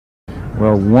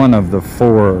Well, one of the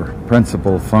four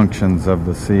principal functions of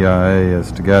the CIA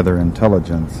is to gather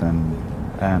intelligence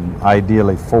and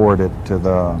ideally forward it to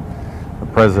the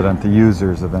president, the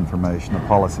users of information, the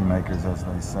policymakers, as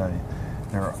they say.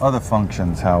 There are other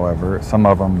functions, however, some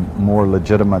of them more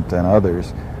legitimate than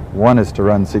others. One is to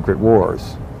run secret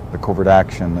wars, the covert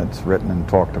action that's written and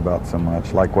talked about so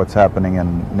much, like what's happening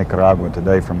in Nicaragua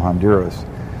today from Honduras.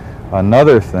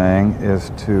 Another thing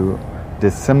is to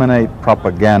disseminate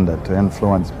propaganda to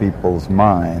influence people's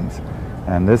minds,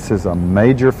 and this is a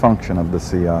major function of the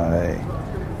CIA.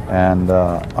 And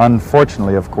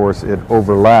unfortunately, of course, it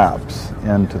overlaps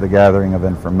into the gathering of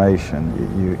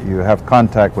information. You have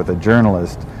contact with a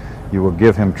journalist, you will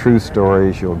give him true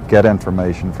stories, you'll get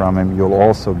information from him, you'll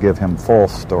also give him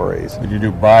false stories. Did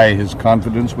you buy his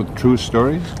confidence with true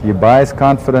stories? You buy his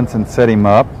confidence and set him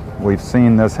up. We've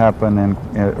seen this happen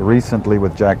recently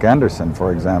with Jack Anderson,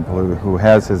 for example, who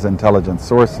has his intelligence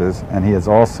sources, and he has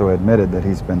also admitted that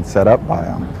he's been set up by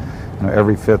them.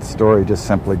 Every fifth story just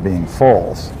simply being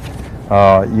false.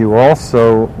 You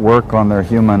also work on their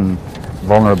human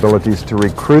vulnerabilities to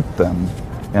recruit them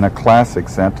in a classic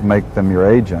sense, to make them your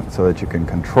agent so that you can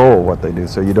control what they do,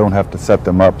 so you don't have to set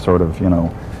them up sort of,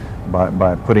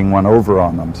 by putting one over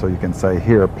on them. So you can say,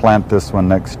 here, plant this one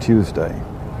next Tuesday.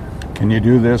 Can you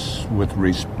do this with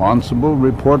responsible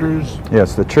reporters?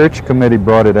 Yes, the Church Committee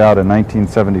brought it out in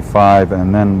 1975,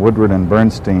 and then Woodward and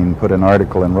Bernstein put an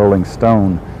article in Rolling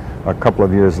Stone a couple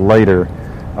of years later.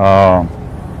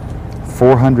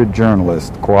 400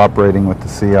 journalists cooperating with the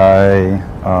CIA,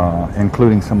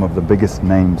 including some of the biggest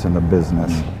names in the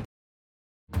business.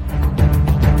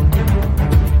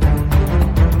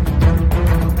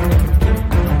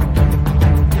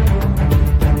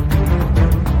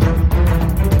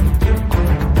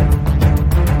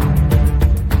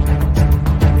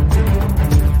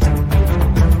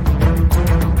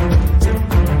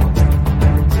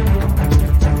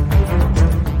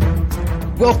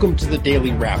 Welcome to the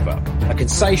Daily Wrap-Up, a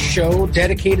concise show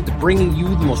dedicated to bringing you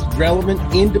the most relevant,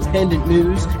 independent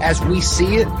news as we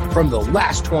see it from the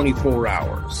last 24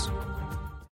 hours.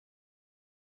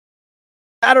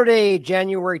 Saturday,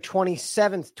 January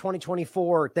 27th,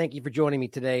 2024. Thank you for joining me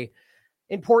today.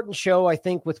 Important show, I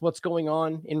think, with what's going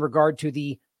on in regard to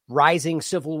the rising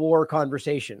Civil War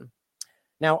conversation.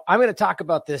 Now, I'm going to talk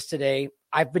about this today.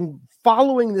 I've been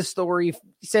following this story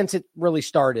since it really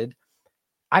started.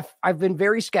 I've been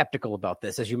very skeptical about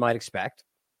this, as you might expect,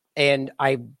 and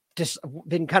I've just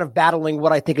been kind of battling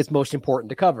what I think is most important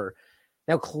to cover.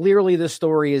 Now, clearly, this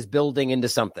story is building into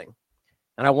something,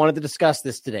 and I wanted to discuss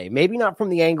this today. Maybe not from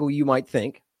the angle you might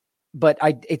think, but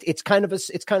it's kind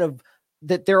of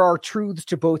that there are truths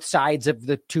to both sides of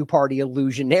the two-party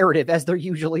illusion narrative, as there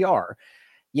usually are.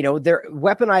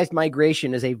 Weaponized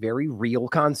migration is a very real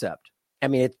concept. I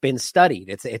mean, it's been studied.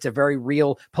 It's a very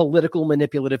real political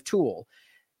manipulative tool.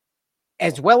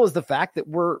 As well as the fact that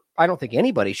I don't think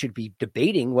anybody should be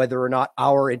debating whether or not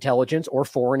our intelligence or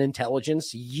foreign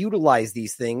intelligence utilize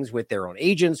these things with their own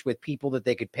agents, with people that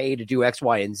they could pay to do X,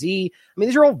 Y, and Z. I mean,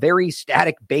 these are all very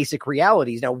static, basic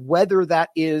realities. Now, whether that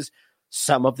is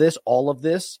some of this, all of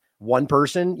this, one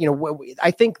person, I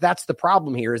think that's the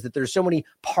problem here, is that there's so many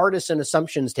partisan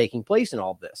assumptions taking place in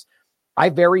all of this. I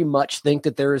very much think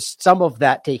that there's some of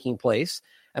that taking place.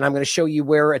 And I'm going to show you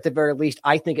where, at the very least,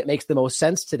 I think it makes the most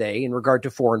sense today in regard to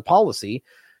foreign policy.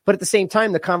 But at the same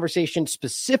time, the conversation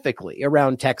specifically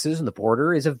around Texas and the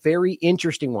border is a very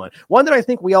interesting one that I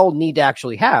think we all need to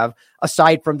actually have,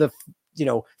 aside from the,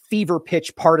 fever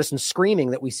pitch partisan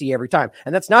screaming that we see every time.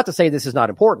 And that's not to say this is not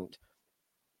important.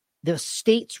 The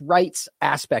states' rights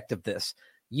aspect of this.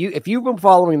 If you've been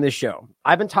following this show,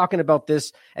 I've been talking about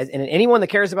this, and anyone that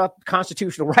cares about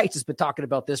constitutional rights has been talking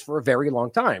about this for a very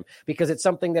long time, because it's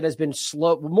something that has been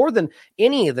slow, more than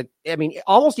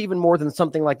almost even more than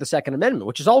something like the Second Amendment,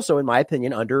 which is also, in my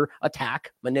opinion, under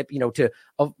attack, to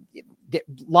a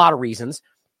lot of reasons.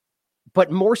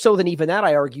 But more so than even that,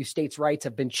 I argue states' rights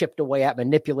have been chipped away at,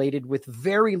 manipulated with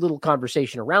very little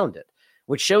conversation around it,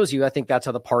 which shows you, I think that's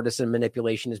how the partisan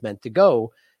manipulation is meant to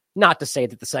go. Not to say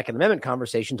that the Second Amendment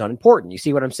conversation is unimportant. You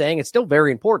see what I'm saying? It's still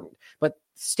very important. But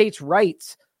states'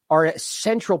 rights are a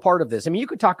central part of this. I mean, you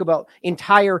could talk about in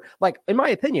my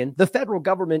opinion, the federal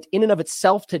government in and of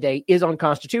itself today is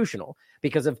unconstitutional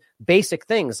because of basic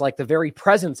things like the very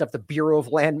presence of the Bureau of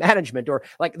Land Management, or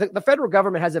like the federal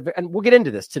government has and we'll get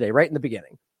into this today, right in the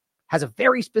beginning, has a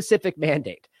very specific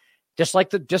mandate. Just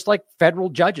like federal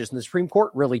judges in the Supreme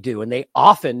Court really do. And they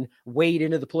often wade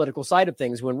into the political side of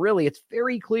things when really it's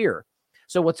very clear.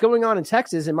 So what's going on in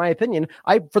Texas, in my opinion,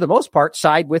 I, for the most part,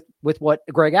 side with what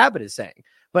Greg Abbott is saying.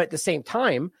 But at the same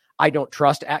time, I don't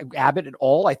trust Abbott at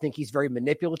all. I think he's very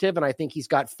manipulative, and I think he's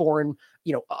got foreign,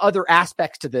 other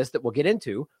aspects to this that we'll get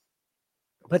into.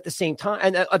 But at the same time,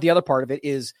 and the other part of it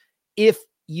is, if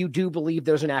you do believe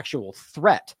there's an actual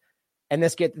threat, and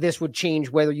this would change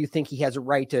whether you think he has a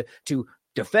right to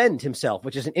defend himself,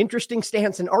 which is an interesting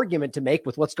stance and argument to make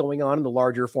with what's going on in the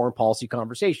larger foreign policy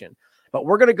conversation. But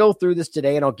we're going to go through this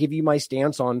today, and I'll give you my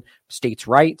stance on states'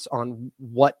 rights, on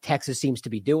what Texas seems to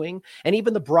be doing, and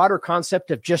even the broader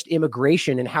concept of just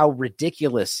immigration and how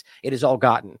ridiculous it has all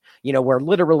gotten. Where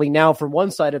literally now, from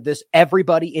one side of this,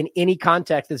 everybody in any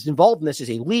context that's involved in this is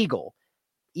illegal,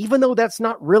 even though that's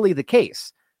not really the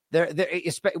case.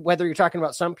 Whether you're talking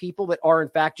about some people that are in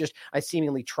fact just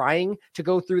seemingly trying to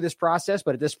go through this process,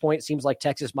 but at this point it seems like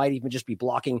Texas might even just be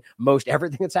blocking most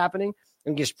everything that's happening.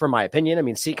 And just from my opinion,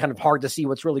 kind of hard to see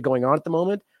what's really going on at the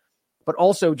moment, but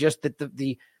also just that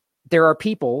there are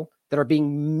people that are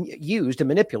being used and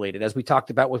manipulated, as we talked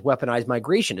about with weaponized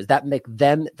migration. Does that make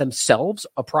them themselves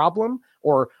a problem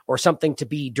or something to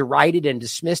be derided and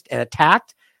dismissed and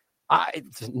attacked?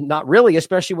 Not really,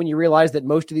 especially when you realize that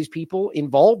most of these people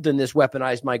involved in this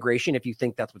weaponized migration, if you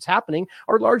think that's what's happening,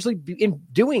 are largely in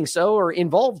doing so or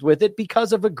involved with it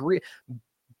because of a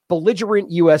belligerent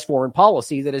U.S. foreign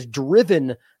policy that has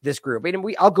driven this group.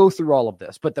 And I'll go through all of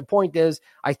this, but the point is,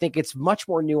 I think it's much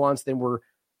more nuanced than we're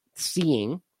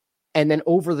seeing. And then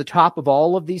over the top of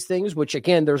all of these things, which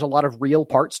again, there's a lot of real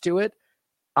parts to it,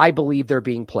 I believe they're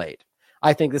being played.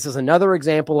 I think this is another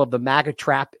example of the MAGA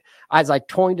trap. As I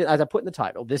put in the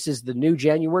title, this is the new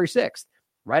January 6th,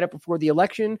 right up before the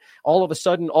election. All of a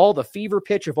sudden, all the fever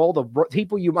pitch of all the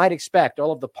people you might expect,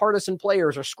 all of the partisan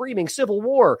players are screaming civil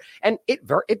war. And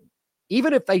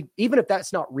even if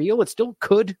that's not real, it still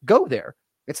could go there.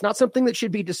 It's not something that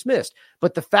should be dismissed.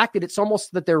 But the fact that it's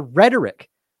almost that their rhetoric,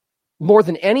 more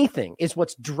than anything, is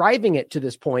what's driving it to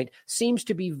this point, seems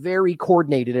to be very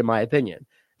coordinated, in my opinion,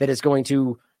 that is going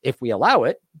to, if we allow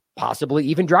it, possibly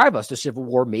even drive us to civil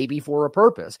war, maybe for a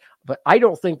purpose. But I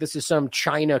don't think this is some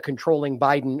China controlling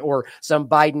Biden or some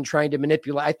Biden trying to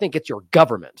manipulate. I think it's your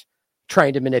government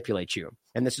trying to manipulate you.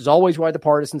 And this is always why the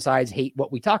partisan sides hate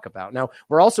what we talk about. Now,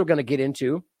 we're also going to get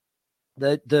into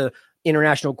the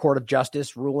International Court of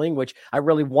Justice ruling, which I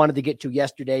really wanted to get to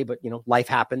yesterday, but life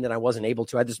happened and I wasn't able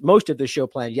to. I had most of the show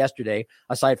planned yesterday,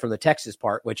 aside from the Texas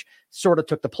part, which sort of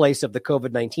took the place of the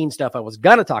COVID-19 stuff I was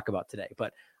going to talk about today.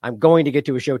 But I'm going to get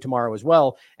to a show tomorrow as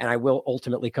well, and I will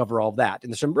ultimately cover all of that.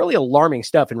 And there's some really alarming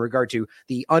stuff in regard to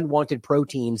the unwanted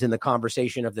proteins in the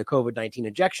conversation of the COVID-19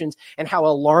 injections and how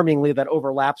alarmingly that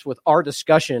overlaps with our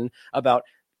discussion about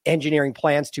engineering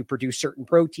plants to produce certain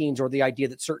proteins, or the idea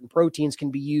that certain proteins can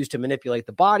be used to manipulate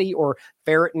the body, or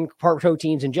ferritin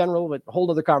proteins in general, but a whole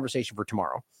other conversation for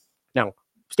tomorrow. Now,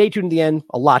 stay tuned to the end.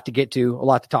 A lot to get to, a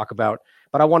lot to talk about,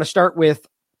 but I want to start with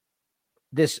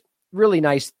this really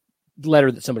nice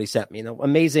letter that somebody sent me.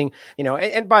 Amazing,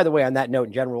 and by the way, on that note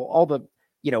in general, all the,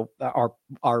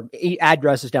 our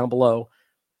address is down below.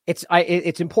 It's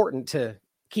important to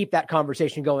keep that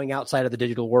conversation going outside of the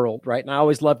digital world, right? And I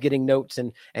always love getting notes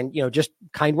and just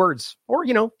kind words, or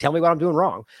tell me what I'm doing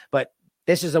wrong. But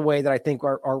this is a way that I think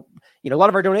are a lot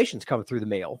of our donations come through the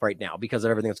mail right now because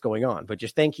of everything that's going on. But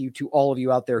just thank you to all of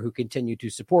you out there who continue to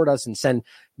support us and send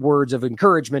words of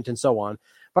encouragement and so on.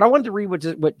 But I wanted to read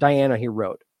what Diana here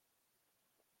wrote.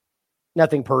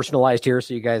 Nothing personalized here,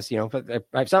 so you guys, I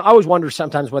always wonder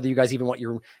sometimes whether you guys even want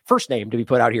your first name to be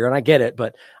put out here, and I get it,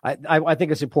 but I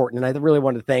think it's important, and I really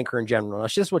wanted to thank her in general.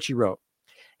 That's just what she wrote.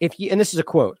 And this is a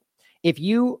quote: "If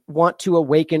you want to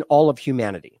awaken all of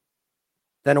humanity,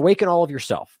 then awaken all of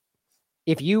yourself.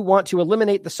 If you want to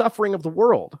eliminate the suffering of the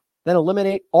world, then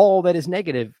eliminate all that is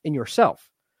negative in yourself.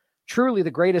 Truly,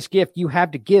 the greatest gift you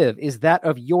have to give is that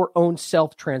of your own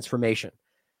self-transformation."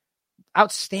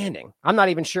 Outstanding. I'm not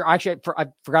even sure. Actually, I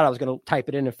forgot I was going to type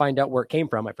it in and find out where it came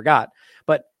from. I forgot.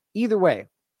 But either way,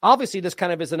 obviously this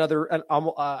kind of is another, I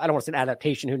don't want to say an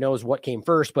adaptation. Who knows what came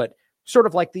first, but sort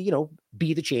of like the,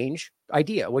 be the change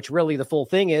idea, which really the full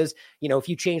thing is, if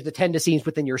you change the tendencies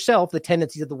within yourself, the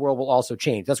tendencies of the world will also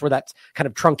change. That's where that kind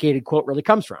of truncated quote really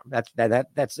comes from.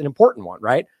 That's an important one,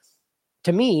 right?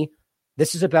 To me,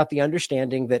 this is about the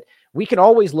understanding that we can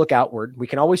always look outward. We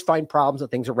can always find problems and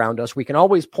things around us. We can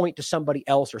always point to somebody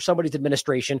else or somebody's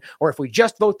administration, or if we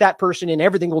just vote that person in,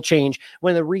 everything will change.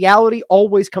 When the reality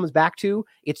always comes back to,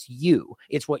 it's you.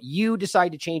 It's what you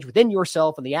decide to change within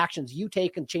yourself and the actions you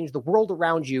take and change the world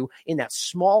around you in that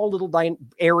small little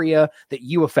area that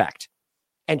you affect.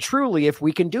 And truly, if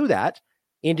we can do that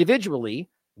individually,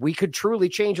 we could truly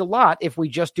change a lot if we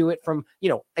just do it from,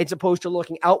 as opposed to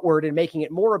looking outward and making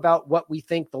it more about what we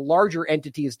think the larger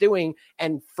entity is doing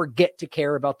and forget to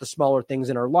care about the smaller things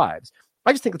in our lives.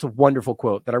 I just think it's a wonderful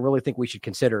quote that I really think we should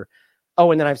consider.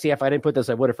 Oh, and then if I didn't put this,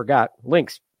 I would have forgot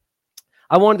links.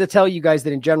 I wanted to tell you guys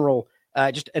that in general,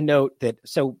 just a note that,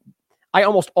 so I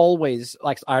almost always,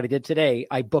 like I already did today,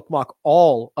 I bookmark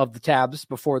all of the tabs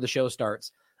before the show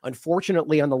starts.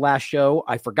 Unfortunately, on the last show,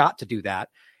 I forgot to do that.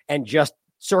 And just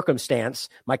circumstance,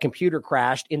 my computer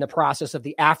crashed in the process of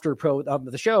the after pro of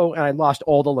the show, and I lost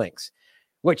all the links,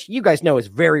 which you guys know is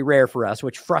very rare for us,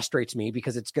 which frustrates me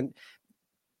because it's going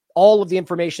all of the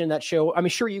information in that show. I'm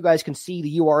sure you guys can see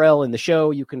the URL in the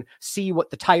show. You can see what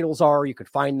the titles are. You can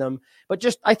find them. But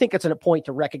just, I think it's a point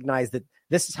to recognize that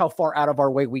this is how far out of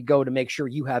our way we go to make sure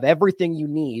you have everything you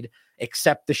need,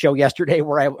 except the show yesterday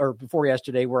or before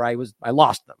yesterday where I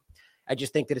lost them. I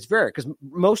just think that it's very, because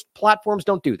most platforms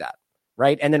don't do that.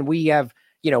 Right. And then we have,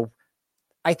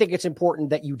 I think it's important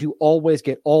that you do always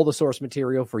get all the source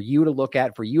material for you to look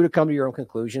at, for you to come to your own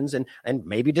conclusions and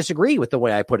maybe disagree with the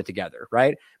way I put it together.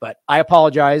 Right. But I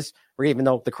apologize for, even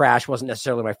though the crash wasn't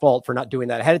necessarily my fault, for not doing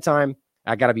that ahead of time.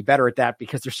 I got to be better at that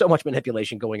because there's so much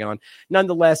manipulation going on.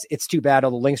 Nonetheless, it's too bad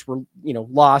all the links were,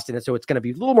 lost. And so it's going to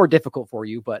be a little more difficult for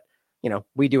you, but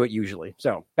we do it usually.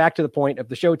 So back to the point of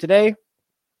the show today.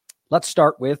 Let's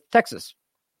start with Texas.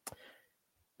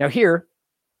 Now here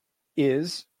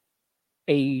is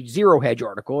a Zero Hedge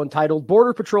article entitled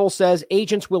 "Border Patrol Says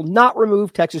Agents Will Not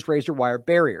Remove Texas Razor Wire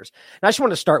Barriers." And I just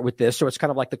want to start with this. So it's kind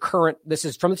of like the current, this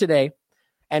is from today,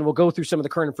 and we'll go through some of the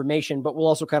current information, but we'll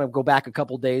also kind of go back a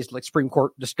couple of days, like Supreme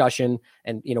Court discussion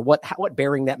and, what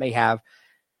bearing that may have.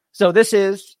 So this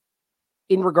is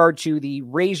in regard to the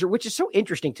razor, which is so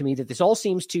interesting to me that this all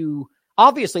seems to,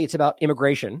 obviously it's about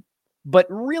immigration, but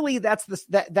really that's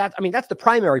the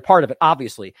primary part of it,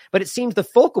 obviously. But it seems the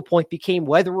focal point became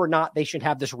whether or not they should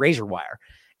have this razor wire.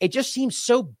 It just seems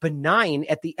so benign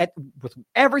with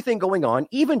everything going on,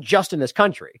 even just in this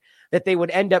country, that they would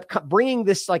end up bringing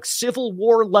this like Civil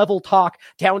War level talk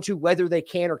down to whether they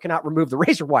can or cannot remove the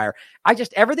razor wire.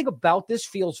 Everything about this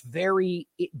feels very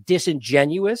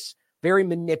disingenuous, very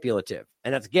manipulative.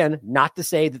 And that's, again, not to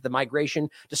say that the migration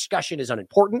discussion is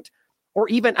unimportant, or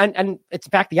even, and it's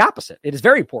in fact the opposite. It is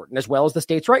very important, as well as the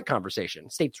states' rights conversation.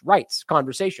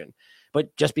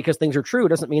 But just because things are true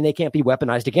doesn't mean they can't be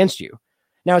weaponized against you.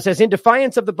 Now it says, in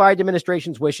defiance of the Biden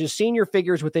administration's wishes, senior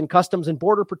figures within Customs and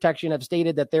Border Protection have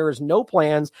stated that there is no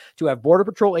plans to have Border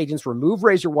Patrol agents remove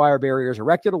razor wire barriers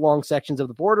erected along sections of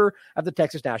the border of the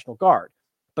Texas National Guard.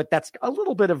 But that's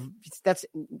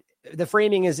the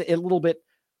framing is a little bit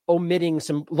omitting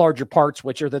some larger parts,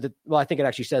 which are I think it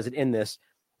actually says it in this,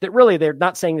 that really they're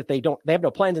not saying that they have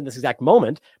no plans in this exact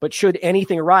moment, but should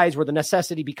anything arise where the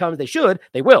necessity becomes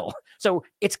they will. So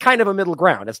it's kind of a middle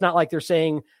ground. It's not like they're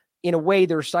saying, in a way,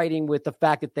 they're siding with the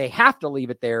fact that they have to leave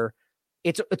it there.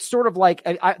 It's sort of like,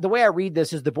 the way I read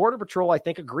this is the Border Patrol, I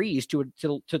think, agrees to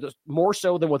the more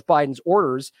so than with Biden's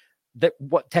orders, that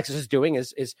what Texas is doing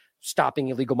is stopping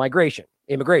illegal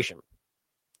immigration.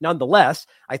 Nonetheless,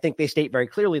 I think they state very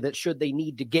clearly that should they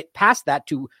need to get past that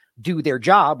to do their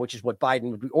job, which is what Biden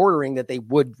would be ordering, that they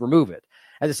would remove it.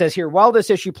 As it says here, while this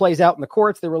issue plays out in the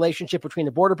courts, the relationship between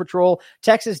the Border Patrol,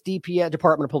 Texas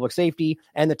Department of Public Safety,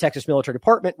 and the Texas Military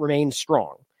Department remains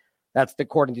strong. That's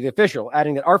according to the official,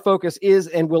 adding that our focus is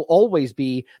and will always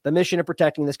be the mission of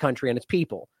protecting this country and its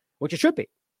people, which it should be.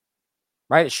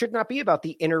 Right? It should not be about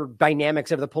the inner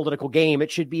dynamics of the political game.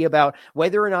 It should be about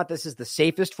whether or not this is the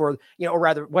safest for, or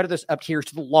rather, whether this adheres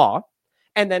to the law,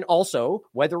 and then also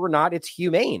whether or not it's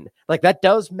humane. Like, that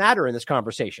does matter in this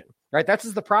conversation, right? That's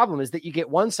the problem, is that you get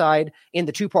one side in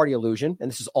the two-party illusion,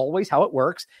 and this is always how it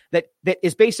works, that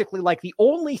is basically like the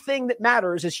only thing that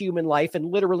matters is human life, and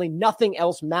literally nothing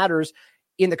else matters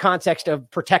in the context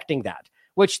of protecting that,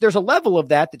 which there's a level of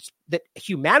that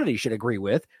humanity should agree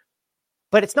with.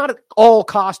 But it's not at all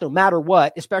cost, no matter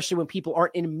what, especially when people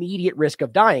aren't in immediate risk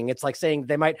of dying. It's like saying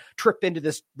they might trip into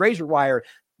this razor wire.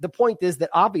 The point is that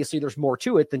obviously there's more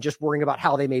to it than just worrying about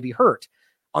how they may be hurt.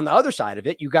 On the other side of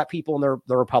it, you got people on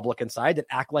the Republican side that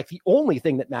act like the only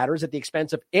thing that matters at the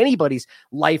expense of anybody's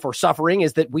life or suffering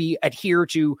is that we adhere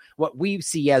to what we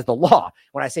see as the law.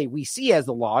 When I say we see as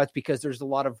the law, it's because there's a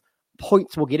lot of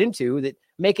points we'll get into that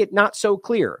make it not so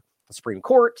clear. The Supreme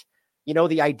Court,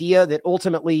 the idea that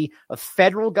ultimately a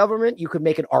federal government, you could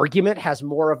make an argument, has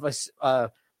more of a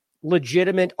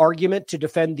legitimate argument to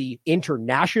defend the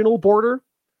international border,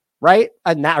 right?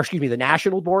 The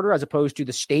national border as opposed to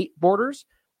the state borders.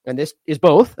 And this is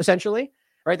both, essentially.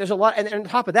 right? There's a lot. And on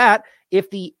top of that, if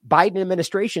the Biden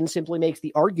administration simply makes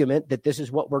the argument that this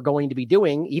is what we're going to be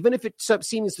doing, even if it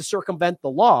seems to circumvent the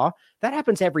law, that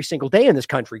happens every single day in this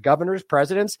country. Governors,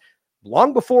 presidents,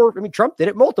 long before, Trump did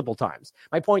it multiple times.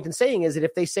 My point in saying is that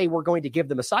if they say we're going to give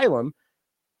them asylum,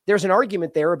 there's an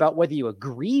argument there about whether you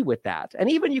agree with that.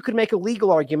 And even you could make a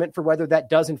legal argument for whether that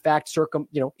does in fact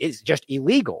is just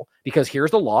illegal, because here's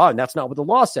the law and that's not what the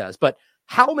law says. But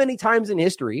how many times in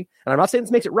history, and I'm not saying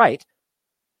this makes it right,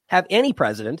 have any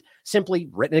president simply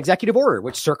written an executive order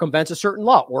which circumvents a certain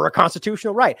law or a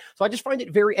constitutional right? So I just find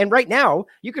it and right now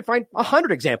you could find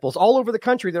 100 examples all over the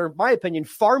country that are, in my opinion,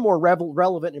 far more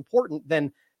relevant and important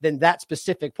than that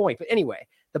specific point. But anyway,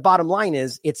 the bottom line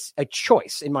is it's a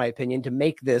choice, in my opinion, to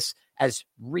make this as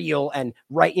real and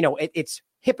right. It's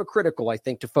hypocritical, I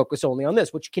think, to focus only on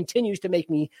this, which continues to make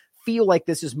me feel like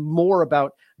this is more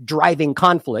about driving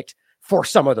conflict for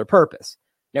some other purpose.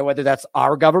 Now, whether that's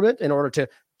our government in order to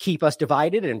keep us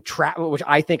divided and trap, which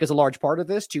I think is a large part of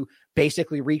this, to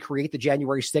basically recreate the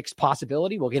January 6th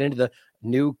possibility. We'll get into the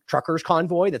new truckers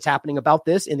convoy that's happening about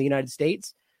this in the United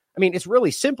States. It's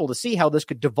really simple to see how this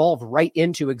could devolve right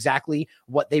into exactly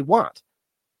what they want,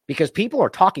 because people are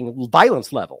talking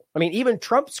violence level. Even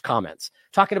Trump's comments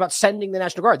talking about sending the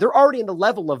National Guard, they're already in the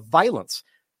level of violence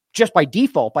just by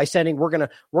default by saying we're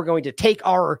going to take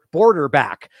our border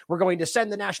back. We're going to send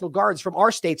the National Guards from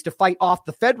our states to fight off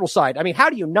the federal side. How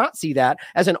do you not see that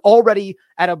as an already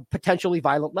at a potentially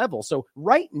violent level? So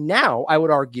right now, I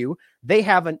would argue they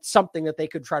haven't something that they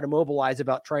could try to mobilize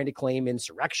about trying to claim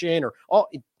insurrection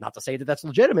not to say that that's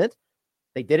legitimate.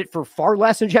 They did it for far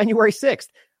less on January 6th.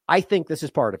 I think this is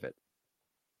part of it.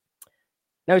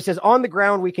 Now, he says, on the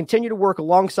ground, we continue to work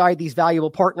alongside these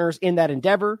valuable partners in that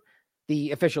endeavor.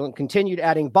 The official continued,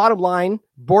 adding, bottom line,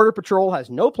 Border Patrol has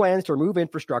no plans to remove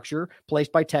infrastructure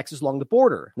placed by Texas along the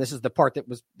border. And this is the part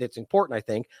that's important, I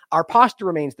think. Our posture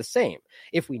remains the same.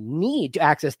 If we need to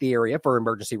access the area for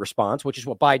emergency response, which is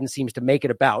what Biden seems to make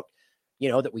it about,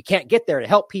 that we can't get there to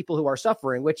help people who are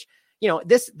suffering, which,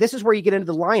 this is where you get into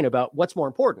the line about what's more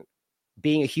important,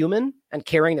 being a human and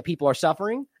caring that people are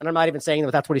suffering. And I'm not even saying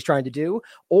that that's what he's trying to do,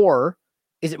 or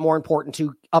is it more important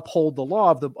to uphold the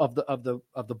law of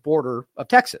the border of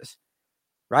Texas?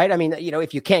 Right?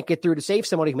 If you can't get through to save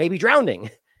somebody, maybe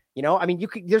drowning.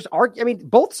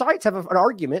 Both sides have an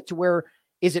argument to where,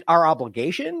 is it our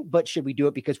obligation, but should we do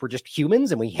it because we're just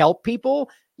humans and we help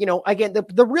people? Again,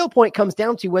 the real point comes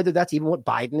down to whether that's even what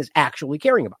Biden is actually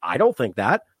caring about. I don't think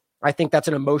that. I think that's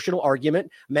an emotional argument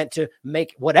meant to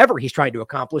make whatever he's trying to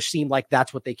accomplish seem like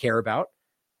that's what they care about.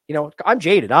 I'm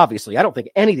jaded, obviously. I don't think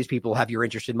any of these people have your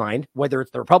interest in mind, whether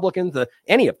it's the Republicans,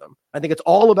 any of them. I think it's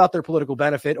all about their political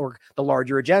benefit or the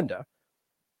larger agenda.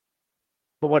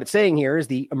 But what it's saying here is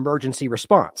the emergency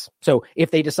response. So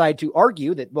if they decide to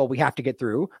argue that, we have to get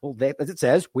through, as it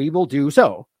says, we will do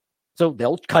so. So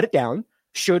they'll cut it down.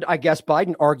 Should, I guess,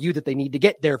 Biden argue that they need to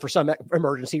get there for some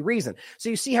emergency reason. So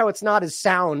you see how it's not as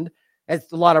sound as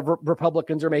a lot of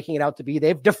Republicans are making it out to be.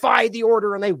 They've defied the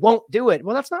order and they won't do it.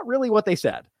 Well, that's not really what they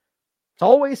said. It's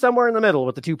always somewhere in the middle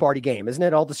with the two-party game, isn't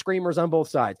it? All the screamers on both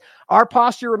sides. Our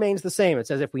posture remains the same. It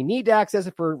says if we need to access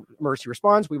it for emergency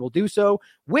response, we will do so.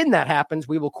 When that happens,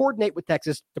 we will coordinate with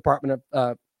Texas Department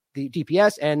of the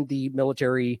DPS and the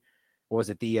military,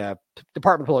 the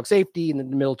Department of Public Safety and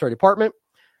the military department,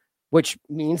 which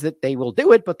means that they will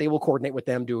do it, but they will coordinate with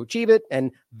them to achieve it.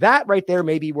 And that right there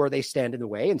may be where they stand in the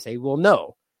way and say, well,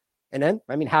 no. And then,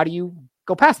 how do you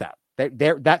go past that?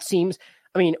 That seems...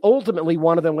 ultimately,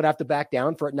 one of them would have to back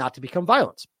down for it not to become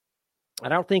violence. I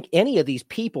don't think any of these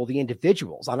people, the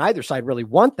individuals on either side, really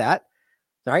want that.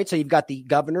 All right. So you've got the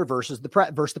governor versus the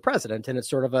president, and it's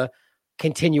sort of a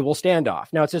continual standoff.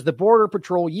 Now, it says the Border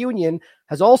Patrol Union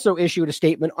has also issued a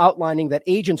statement outlining that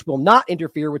agents will not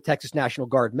interfere with Texas National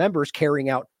Guard members carrying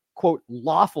out, quote,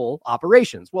 lawful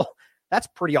operations. Well, that's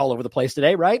pretty all over the place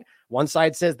today, right? One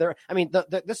side says this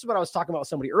is what I was talking about with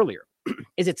somebody earlier,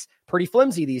 is it's pretty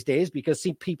flimsy these days because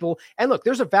people, and look,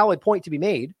 there's a valid point to be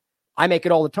made. I make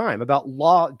it all the time about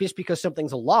law. Just because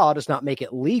something's a law does not make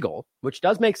it legal, which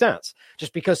does make sense.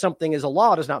 Just because something is a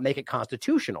law does not make it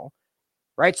constitutional,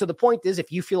 right? So the point is,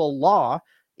 if you feel a law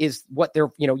is what they're,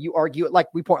 you argue it like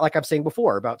I'm saying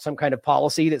before about some kind of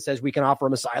policy that says we can offer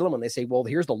them asylum, and they say, well,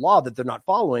 here's the law that they're not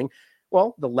following.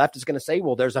 Well, the left is going to say,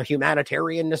 well, there's a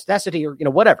humanitarian necessity or,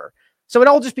 whatever. So it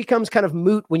all just becomes kind of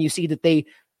moot when you see that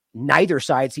neither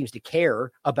side seems to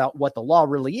care about what the law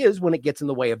really is when it gets in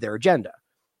the way of their agenda.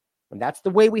 And that's the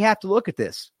way we have to look at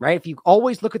this, right? If you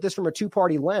always look at this from a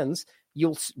two-party lens,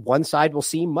 one side will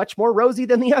seem much more rosy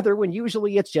than the other, when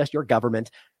usually it's just your government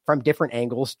from different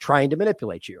angles trying to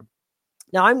manipulate you.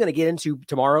 Now, I'm going to get into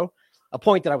tomorrow a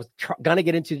point that I was going to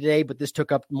get into today, but this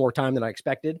took up more time than I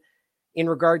expected in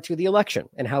regard to the election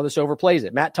and how this overplays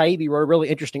it. Matt Taibbi wrote a really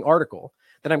interesting article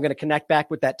that I'm going to connect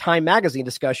back with that Time magazine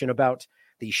discussion about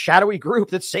the shadowy group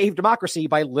that saved democracy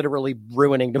by literally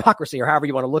ruining democracy, or however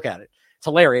you want to look at it. It's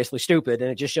hilariously stupid,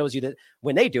 and it just shows you that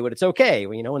when they do it, it's okay.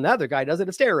 When the other guy does it,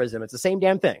 it's terrorism. It's the same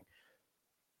damn thing.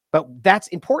 But that's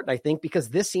important, I think, because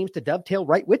this seems to dovetail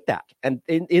right with that. And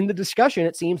in the discussion,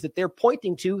 it seems that they're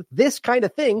pointing to this kind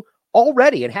of thing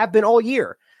already and have been all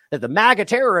year, that the MAGA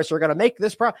terrorists are going to make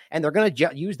this and they're going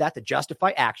to use that to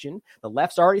justify action. The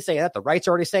left's already saying that. The right's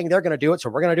already saying they're going to do it, so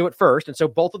we're going to do it first. And so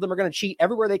both of them are going to cheat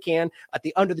everywhere they can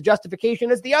under the justification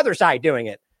as the other side doing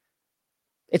it.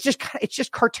 It's just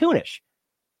cartoonish.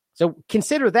 So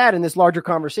consider that in this larger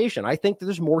conversation. I think that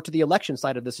there's more to the election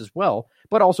side of this as well,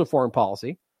 but also foreign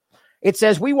policy. It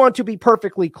says, we want to be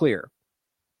perfectly clear.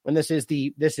 And this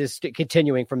is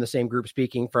continuing from the same group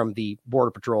speaking from the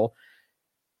Border Patrol.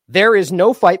 There is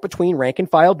no fight between rank and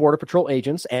file Border Patrol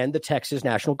agents and the Texas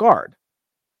National Guard,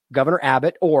 Governor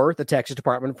Abbott, or the Texas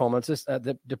Department of Homeland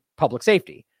the Public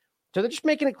Safety. So they're just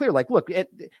making it clear, like, look,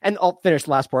 and I'll finish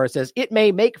the last part. It says, it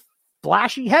may make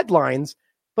flashy headlines,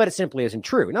 but it simply isn't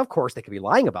true. Now, of course, they could be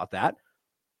lying about that,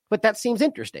 but that seems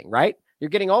interesting, right? You're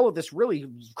getting all of this really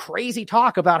crazy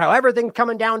talk about how everything's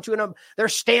coming down to they're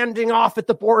standing off at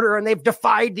the border and they've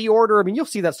defied the order. I mean, you'll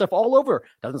see that stuff all over.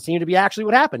 Doesn't seem to be actually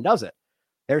what happened, does it?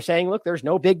 They're saying, look, there's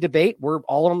no big debate. We're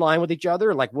all in line with each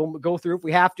other. Like, we'll go through if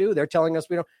we have to. They're telling us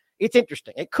we don't. It's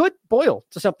interesting. It could boil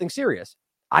to something serious.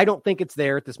 I don't think it's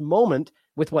there at this moment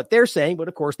with what they're saying, but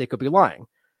of course they could be lying.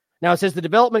 Now, it says the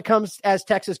development comes as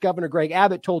Texas Governor Greg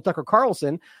Abbott told Tucker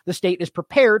Carlson the state is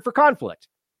prepared for conflict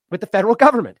with the federal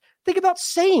government. Think about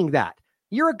saying that.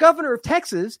 You're a governor of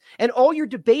Texas, and all you're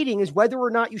debating is whether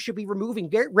or not you should be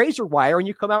removing razor wire, and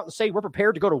you come out and say we're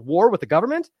prepared to go to war with the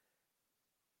government?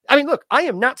 I mean, look, I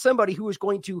am not somebody who is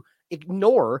going to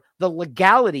ignore the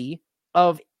legality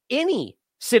of any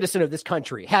citizen of this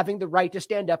country having the right to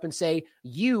stand up and say,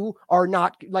 you are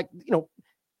not,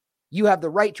 you have the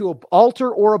right to alter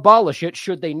or abolish it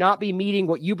should they not be meeting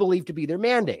what you believe to be their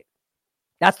mandate.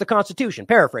 That's the Constitution,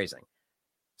 paraphrasing.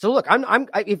 So look,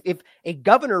 if a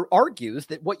governor argues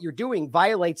that what you're doing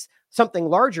violates something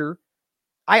larger,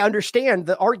 I understand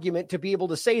the argument to be able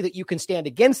to say that you can stand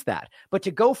against that. But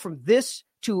to go from this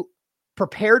to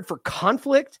prepared for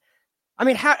conflict, and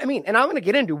I'm going to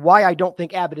get into why I don't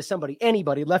think Abbott is somebody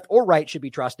anybody, left or right, should be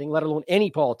trusting, let alone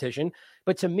any politician.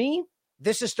 But to me,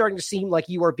 this is starting to seem like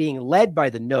you are being led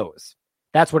by the nose.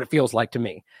 That's what it feels like to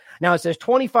me. Now, it says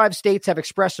 25 states have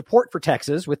expressed support for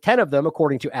Texas, with 10 of them,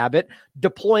 according to Abbott,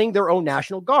 deploying their own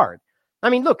National Guard. I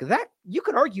mean, look, that you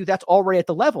could argue that's already at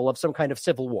the level of some kind of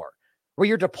civil war, where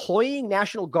you're deploying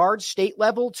National Guard state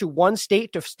level to one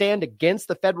state to stand against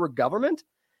the federal government.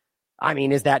 I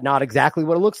mean, is that not exactly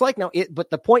what it looks like? Now, but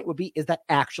the point would be, is that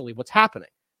actually what's happening?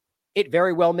 It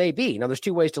very well may be. Now, there's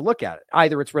two ways to look at it.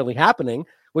 Either it's really happening,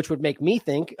 which would make me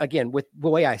think, again, with the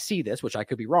way I see this, which I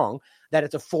could be wrong, that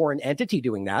it's a foreign entity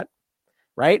doing that,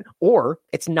 right? Or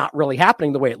it's not really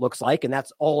happening the way it looks like, and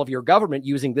that's all of your government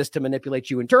using this to manipulate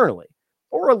you internally,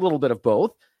 or a little bit of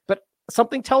both. But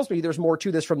something tells me there's more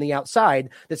to this from the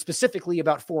outside that's specifically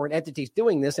about foreign entities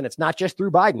doing this, and it's not just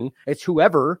through Biden, it's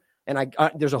whoever. And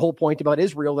there's a whole point about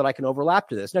Israel that I can overlap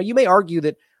to this. Now, you may argue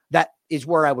that that is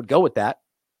where I would go with that,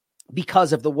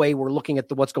 because of the way we're looking at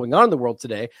what's going on in the world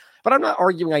today. But I'm not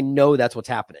arguing I know that's what's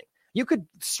happening. You could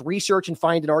research and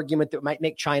find an argument that might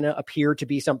make China appear to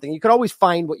be something. You could always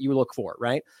find what you look for,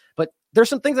 right? But there's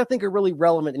some things I think are really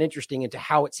relevant and interesting into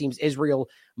how it seems Israel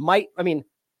might. I mean,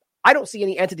 I don't see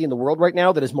any entity in the world right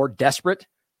now that is more desperate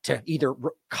to either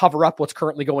cover up what's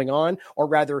currently going on, or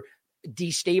rather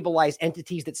destabilize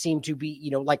entities that seem to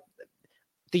be, like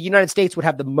the United States would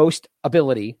have the most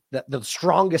ability, the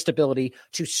strongest ability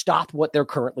to stop what they're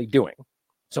currently doing.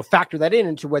 So factor that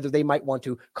into whether they might want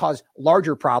to cause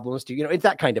larger problems to, it's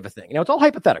that kind of a thing. It's all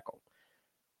hypothetical,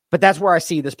 but that's where I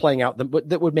see this playing out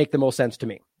that would make the most sense to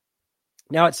me.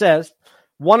 Now, it says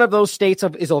one of those states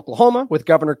is Oklahoma, with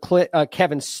Governor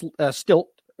Kevin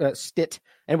Stitt,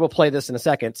 and we'll play this in a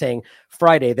second, saying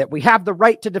Friday that we have the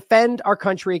right to defend our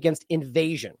country against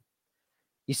invasion.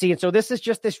 You see, and so this is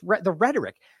just the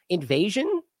rhetoric.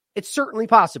 Invasion, it's certainly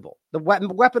possible. The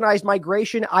weaponized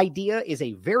migration idea is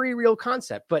a very real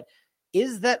concept, but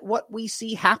is that what we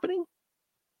see happening?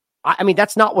 I mean,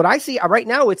 that's not what I see. Right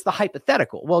now, it's the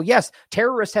hypothetical. Well, yes,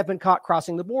 terrorists have been caught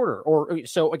crossing the border.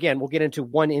 So again, we'll get into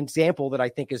one example that I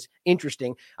think is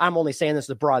interesting. I'm only saying this is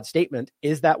a broad statement.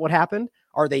 Is that what happened?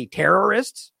 Are they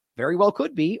terrorists? Very well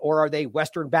could be. Or are they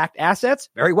Western-backed assets?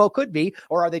 Very well could be.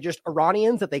 Or are they just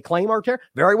Iranians that they claim are terror?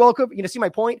 Very well could be. You know, see my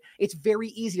point? It's very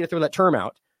easy to throw that term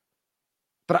out.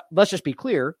 But let's just be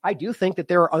clear. I do think that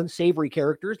there are unsavory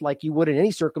characters, like you would in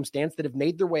any circumstance, that have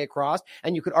made their way across.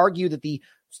 And you could argue that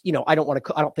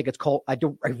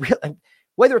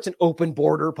whether it's an open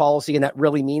border policy and that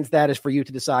really means that is for you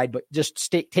to decide, but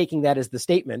just taking that as the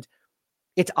statement,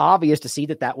 it's obvious to see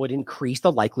that would increase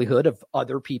the likelihood of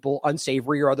other people,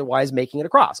 unsavory or otherwise, making it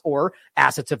across, or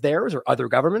assets of theirs or other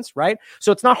governments, right?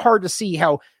 So it's not hard to see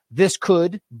how this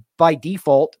could, by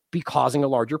default, be causing a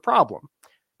larger problem.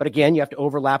 But again, you have to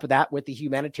overlap that with the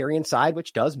humanitarian side,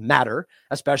 which does matter,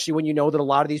 especially when you know that a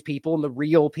lot of these people and the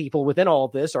real people within all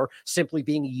of this are simply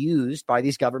being used by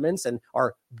these governments and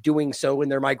are doing so in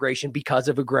their migration because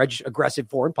of aggressive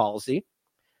foreign policy.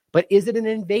 But is it an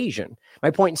invasion? My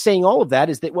point in saying all of that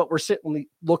is that what we're certainly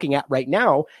looking at right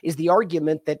now is the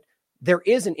argument that there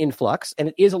is an influx and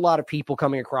it is a lot of people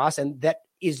coming across, and that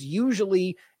is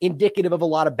usually indicative of a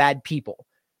lot of bad people.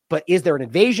 But is there an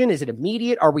invasion? Is it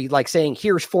immediate? Are we like saying,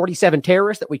 here's 47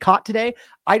 terrorists that we caught today?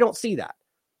 I don't see that.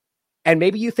 And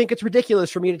maybe you think it's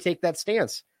ridiculous for me to take that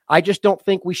stance. I just don't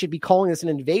think we should be calling this an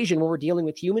invasion when we're dealing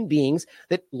with human beings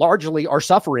that largely are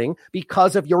suffering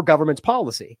because of your government's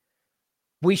policy.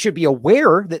 We should be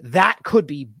aware that could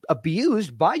be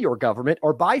abused by your government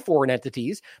or by foreign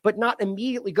entities, but not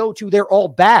immediately go to they're all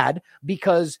bad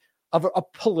because of a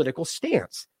political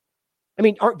stance. I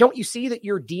mean, don't you see that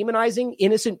you're demonizing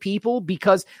innocent people?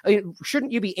 Because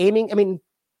shouldn't you be aiming? I mean,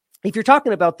 if you're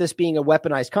talking about this being a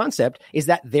weaponized concept, is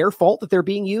that their fault that they're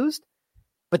being used?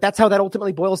 But that's how that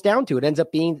ultimately boils down to. It ends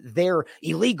up being they're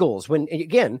illegals. When,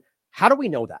 again, how do we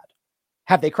know that?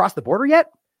 Have they crossed the border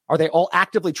yet? Are they all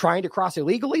actively trying to cross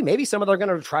illegally? Maybe some of them are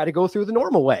going to try to go through the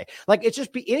normal way. Like, it's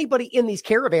just anybody in these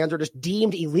caravans are just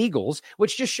deemed illegals,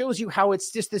 which just shows you how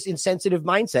it's just this insensitive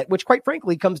mindset, which quite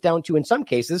frankly comes down to, in some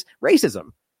cases,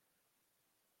 racism.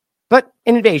 But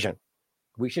an invasion.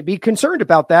 We should be concerned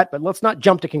about that, but let's not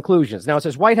jump to conclusions. Now it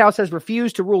says White House has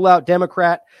refused to rule out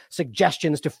Democrat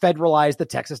suggestions to federalize the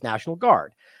Texas National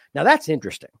Guard. Now that's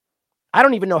interesting. I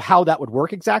don't even know how that would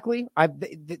work exactly.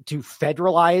 To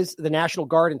federalize the National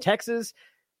Guard in Texas.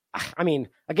 I mean,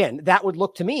 again, that would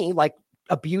look to me like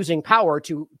abusing power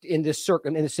in this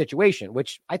situation,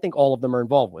 which I think all of them are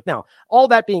involved with. Now, all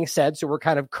that being said, so we're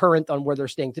kind of current on where they're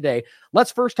staying today.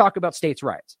 Let's first talk about states'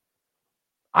 rights.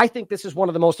 I think this is one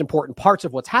of the most important parts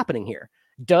of what's happening here.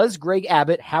 Does Greg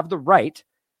Abbott have the right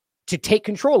to take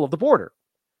control of the border?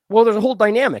 Well, there's a whole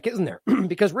dynamic, isn't there?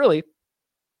 Because really,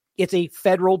 it's a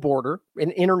federal border, a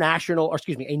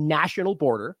national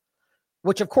border,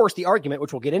 which of course the argument,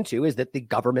 which we'll get into, is that the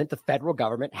federal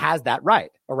government has that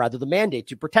right, or rather the mandate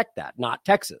to protect that, not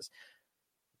Texas.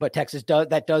 But Texas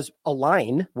does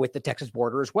align with the Texas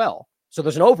border as well. So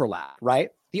there's an overlap, right?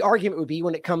 The argument would be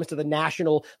when it comes to the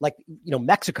national,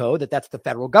 Mexico, that's the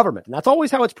federal government. And that's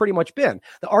always how it's pretty much been.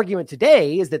 The argument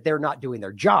today is that they're not doing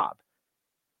their job.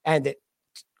 And that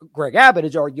Greg Abbott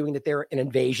is arguing that they're an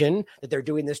invasion, that they're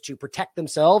doing this to protect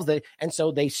themselves. And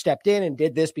so they stepped in and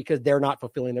did this because they're not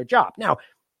fulfilling their job. Now,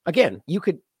 again, you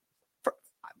could,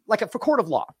 for court of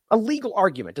law, a legal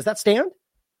argument, does that stand?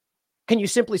 Can you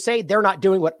simply say they're not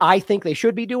doing what I think they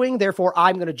should be doing, therefore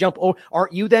I'm going to jump? Oh,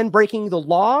 aren't you then breaking the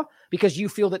law because you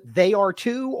feel that they are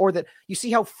too? Or that you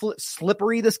see how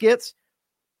slippery this gets?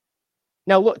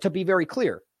 Now, look, to be very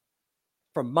clear,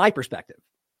 from my perspective,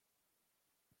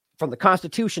 from the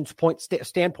Constitution's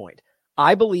standpoint,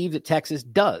 I believe that Texas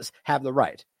does have the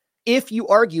right. If you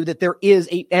argue that there is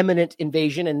an imminent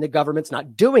invasion and the government's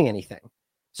not doing anything.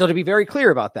 So to be very clear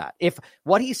about that, if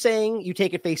what he's saying you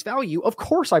take at face value, of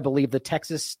course I believe the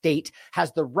Texas state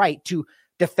has the right to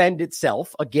defend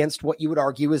itself against what you would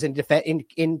argue is an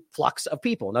influx of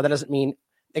people. Now that doesn't mean,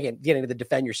 again, getting to the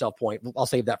defend yourself point, I'll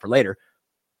save that for later.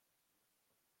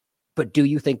 But do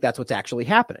you think that's what's actually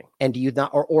happening? And do you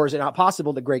not, or is it not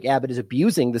possible that Greg Abbott is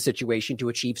abusing the situation to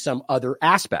achieve some other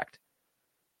aspect?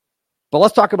 But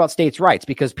let's talk about states' rights,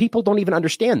 because people don't even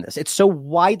understand this. It's so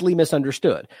widely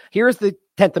misunderstood. Here's the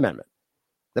 10th Amendment.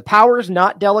 The powers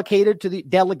not delegated to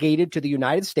the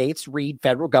United States, read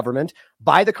federal government,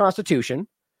 by the Constitution,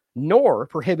 nor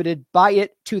prohibited by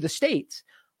it to the states,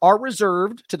 are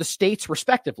reserved to the states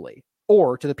respectively,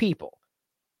 or to the people.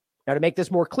 Now, to make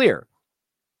this more clear,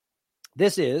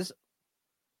 this is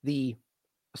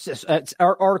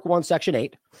Article 1, Section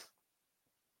 8,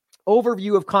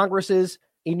 overview of Congress's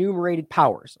enumerated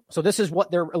powers. So this is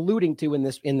what they're alluding to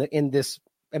in this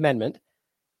amendment.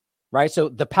 right? So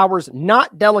the power's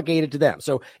not delegated to them.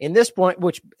 So in this point,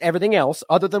 which everything else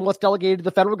other than what's delegated to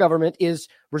the federal government is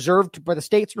reserved by the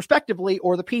states respectively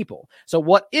or the people. So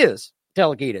what is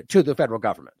delegated to the federal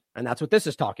government? And that's what this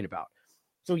is talking about.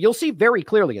 So you'll see very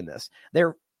clearly in this,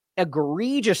 they're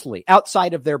egregiously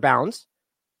outside of their bounds,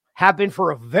 have been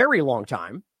for a very long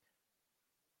time.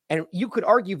 And you could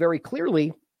argue very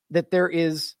clearly that there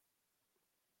is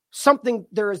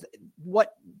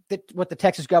what the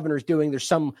Texas governor is doing. There's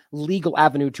some legal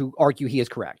avenue to argue he is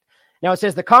correct. Now it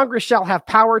says the Congress shall have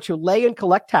power to lay and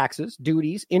collect taxes,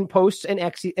 duties, imposts, and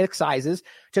excises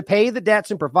to pay the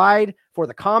debts and provide for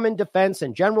the common defense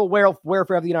and general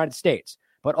welfare of the United States.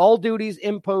 But all duties,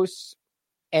 imposts,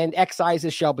 and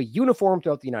excises shall be uniform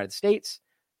throughout the United States,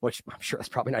 which I'm sure that's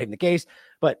probably not even the case,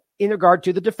 but in regard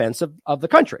to the defense of the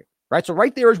country, right? So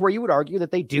right there is where you would argue that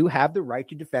they do have the right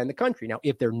to defend the country. Now,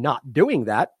 if they're not doing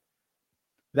that,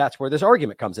 that's where this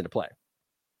argument comes into play.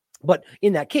 But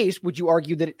in that case, would you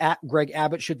argue that Greg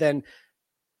Abbott should then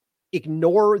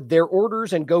ignore their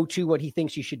orders and go to what he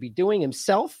thinks he should be doing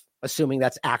himself, assuming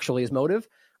that's actually his motive?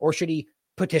 Or should he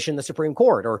petition the Supreme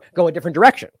Court or go a different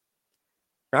direction?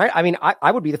 Right? I mean,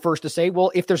 I would be the first to say, well,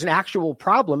 if there's an actual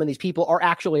problem and these people are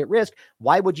actually at risk,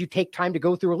 why would you take time to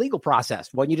go through a legal process?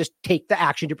 Why don't you just take the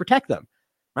action to protect them?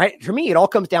 Right? For me, it all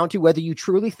comes down to whether you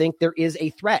truly think there is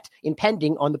a threat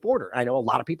impending on the border. I know a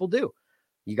lot of people do.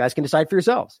 You guys can decide for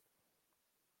yourselves.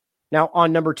 Now,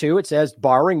 on number 2, it says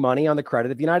borrowing money on the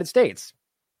credit of the United States,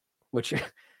 which,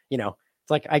 it's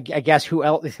like, I guess who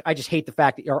else? I just hate the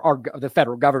fact that the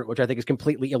federal government, which I think is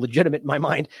completely illegitimate in my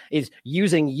mind, is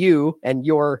using you and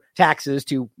your taxes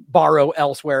to borrow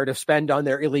elsewhere to spend on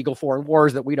their illegal foreign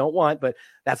wars that we don't want, but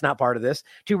that's not part of this.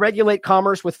 To regulate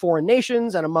commerce with foreign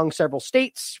nations and among several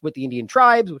states with the Indian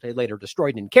tribes, which they later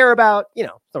destroyed and didn't care about,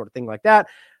 sort of thing like that.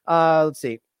 Let's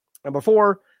see. Number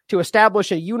 4, to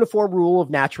establish a uniform rule of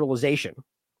naturalization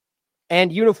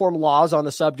and uniform laws on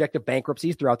the subject of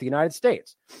bankruptcies throughout the United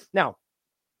States. Now,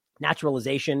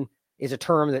 naturalization is a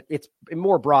term that it's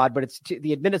more broad, but it's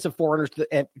the admittance of foreigners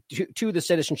to the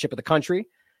citizenship of the country.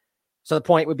 So the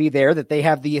point would be there that they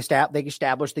have they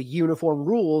establish the uniform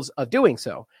rules of doing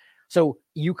so. So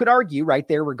you could argue right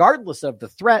there, regardless of the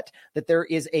threat, that there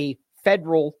is a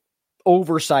federal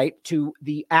oversight to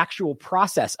the actual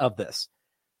process of this,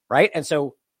 right? And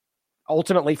so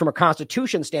ultimately, from a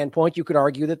constitution standpoint, you could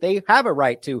argue that they have a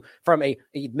right to, from a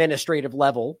administrative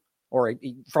level or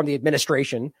from the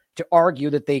administration, to argue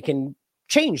that they can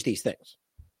change these things,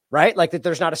 right? Like that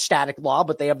there's not a static law,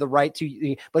 but they have the right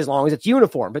to, but as long as it's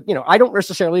uniform. But, I don't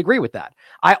necessarily agree with that.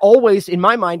 I always, in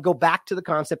my mind, go back to the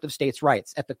concept of states'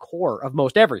 rights at the core of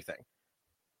most everything.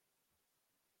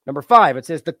 Number 5, it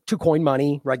says to coin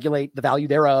money, regulate the value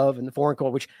thereof, and the foreign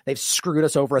coin, which they've screwed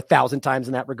us over 1,000 times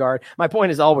in that regard. My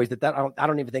point is always that I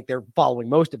don't even think they're following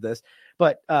most of this.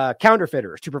 But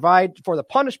counterfeiters, to provide for the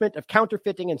punishment of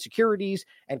counterfeiting and securities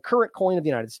and current coin of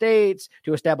the United States,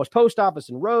 to establish post office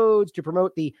and roads, to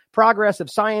promote the progress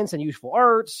of science and useful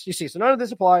arts. You see, so none of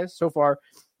this applies so far.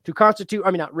 To constitute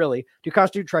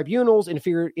tribunals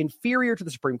inferior to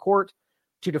the Supreme Court,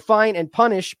 to define and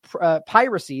punish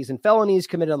piracies and felonies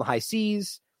committed on the high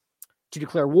seas, to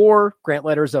declare war, grant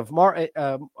letters of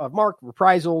marked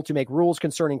reprisal, to make rules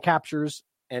concerning captures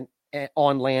and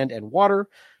on land and water,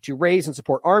 to raise and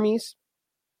support armies.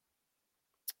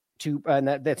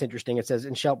 That's interesting. It says,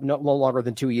 and shall no longer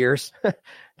than 2 years.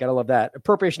 Gotta love that.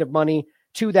 Appropriation of money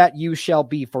to that use shall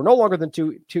be for no longer than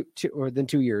 2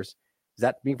 years. Is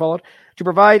that being followed? To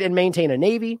provide and maintain a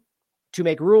navy, to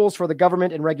make rules for the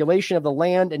government and regulation of the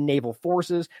land and naval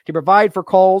forces, to provide for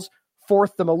calls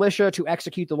forth the militia to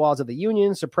execute the laws of the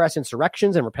Union, suppress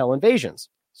insurrections, and repel invasions.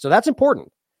 So that's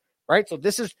important, right? So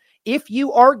this is, if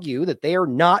you argue that they are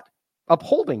not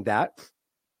upholding that,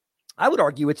 I would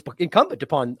argue it's incumbent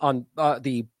upon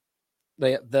the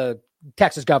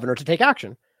Texas governor to take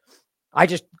action.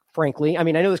 Frankly, I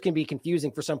know this can be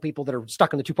confusing for some people that are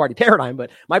stuck in the two-party paradigm,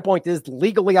 but my point is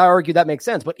legally, I argue that makes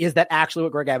sense. But is that actually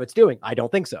what Greg Abbott's doing? I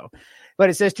don't think so. But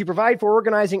it says to provide for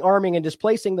organizing, arming, and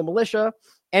displacing the militia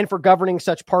and for governing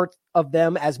such parts of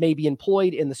them as may be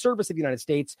employed in the service of the United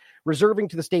States, reserving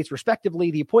to the states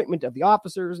respectively the appointment of the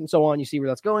officers and so on. You see where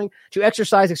that's going. To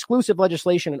exercise exclusive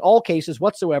legislation in all cases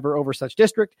whatsoever over such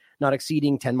district, not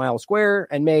exceeding 10 miles square,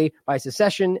 and may, by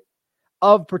secession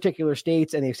of particular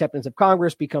states and the acceptance of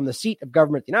Congress, become the seat of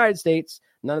government of the United States.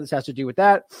 None of this has to do with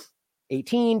that.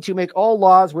 18, to make all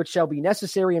laws which shall be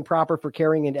necessary and proper for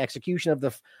carrying into execution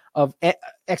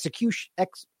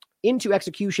into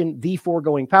execution the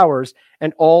foregoing powers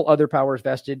and all other powers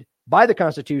vested by the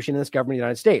Constitution in this government of the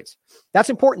United States.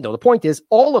 That's important, though. The point is,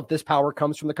 all of this power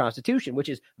comes from the Constitution, which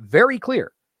is very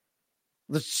clear.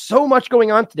 There's so much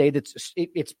going on today that's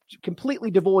it's completely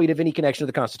devoid of any connection to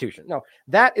the Constitution. Now,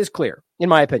 that is clear, in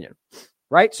my opinion,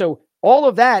 right? So all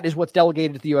of that is what's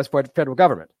delegated to the U.S. federal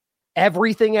government.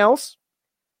 Everything else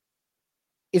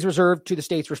is reserved to the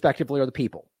states respectively or the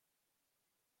people.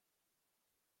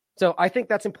 So I think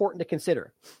that's important to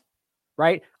consider,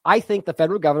 right? I think the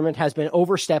federal government has been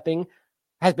overstepping,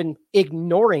 has been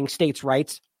ignoring states'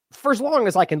 rights for as long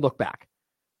as I can look back.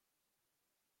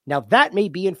 Now, that may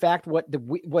be, in fact, what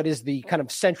is the kind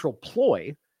of central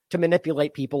ploy to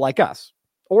manipulate people like us.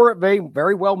 Or it may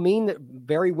very well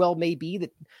may be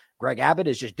that Greg Abbott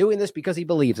is just doing this because he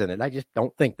believes in it. I just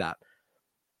don't think that.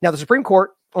 Now, the Supreme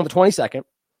Court on the 22nd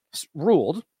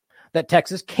ruled that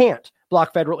Texas can't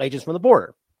block federal agents from the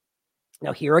border.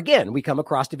 Now, here again, we come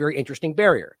across a very interesting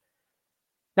barrier.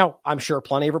 Now, I'm sure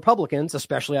plenty of Republicans,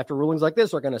 especially after rulings like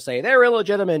this, are going to say they're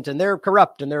illegitimate and they're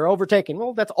corrupt and they're overtaken.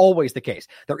 Well, that's always the case.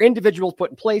 They're individuals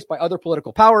put in place by other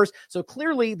political powers. So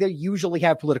clearly they usually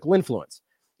have political influence,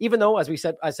 even though, as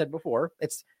I said before,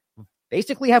 it's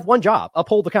basically have one job,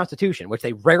 uphold the Constitution, which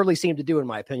they rarely seem to do, in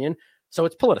my opinion. So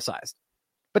it's politicized.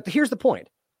 But here's the point.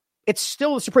 It's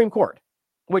still the Supreme Court,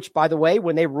 which, by the way,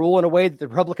 when they rule in a way that the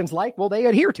Republicans like, well, they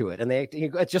adhere to it. And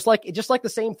it's just like the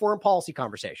same foreign policy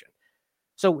conversation.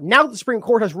 So now the Supreme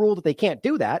Court has ruled that they can't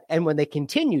do that. And when they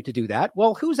continue to do that,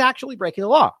 well, who's actually breaking the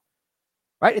law?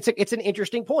 Right? It's an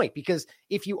interesting point, because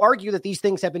if you argue that these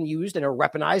things have been used and are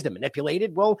weaponized and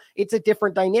manipulated, well, it's a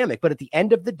different dynamic. But at the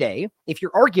end of the day, if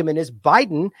your argument is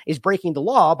Biden is breaking the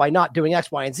law by not doing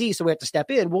X, Y, and Z, so we have to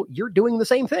step in, well, you're doing the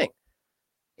same thing.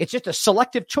 It's just a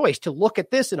selective choice to look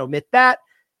at this and omit that.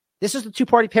 This is the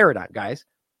two-party paradigm, guys.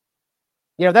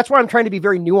 You know, that's why I'm trying to be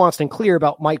very nuanced and clear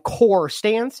about my core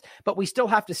stance, but we still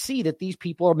have to see that these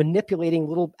people are manipulating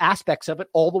little aspects of it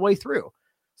all the way through.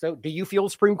 So do you feel the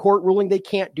Supreme Court ruling they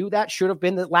can't do that should have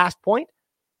been the last point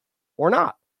or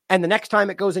not? And the next time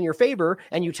it goes in your favor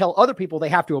and you tell other people they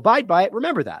have to abide by it,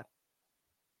 remember that.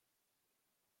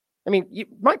 I mean,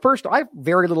 I have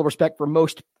very little respect for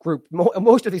most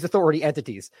of these authority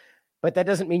entities, but that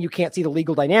doesn't mean you can't see the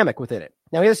legal dynamic within it.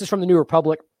 Now, this is from the New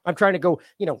Republic. I'm trying to go,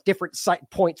 different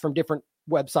points from different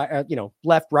website,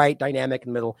 left, right, dynamic,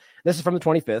 and middle. This is from the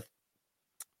 25th.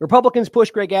 Republicans push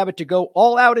Greg Abbott to go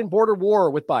all out in border war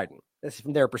with Biden. This is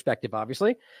from their perspective,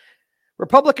 obviously.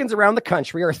 Republicans around the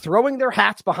country are throwing their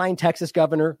hats behind Texas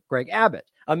Governor Greg Abbott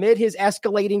amid his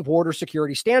escalating border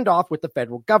security standoff with the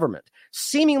federal government,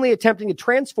 seemingly attempting to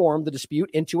transform the dispute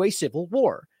into a civil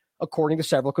war, according to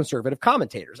several conservative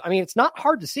commentators. I mean, it's not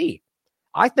hard to see.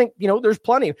 I think, there's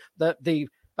plenty. That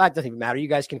doesn't even matter. You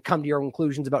guys can come to your own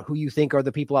conclusions about who you think are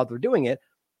the people out there doing it,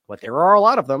 but there are a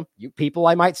lot of them, you people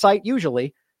I might cite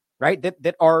usually, right,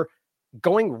 that are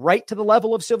going right to the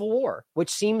level of civil war,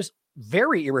 which seems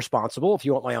very irresponsible, if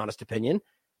you want my honest opinion.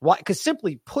 Why? Because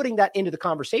simply putting that into the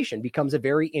conversation becomes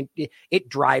it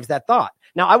drives that thought.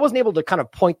 Now, I wasn't able to kind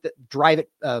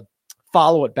of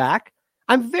follow it back.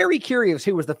 I'm very curious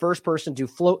who was the first person to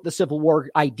float the Civil War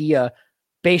idea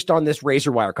based on this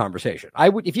razor wire conversation.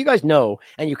 If you guys know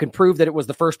and you can prove that it was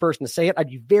the first person to say it, I'd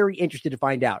be very interested to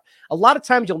find out. A lot of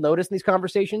times you'll notice in these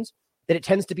conversations that it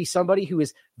tends to be somebody who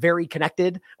is very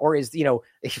connected or is,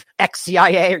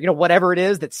 ex-CIA or, whatever it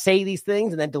is that say these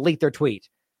things and then delete their tweet.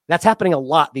 That's happening a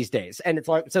lot these days. And it's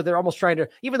like, so they're almost trying to,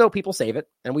 even though people save it,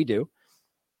 and we do,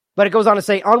 but it goes on to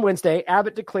say, on Wednesday,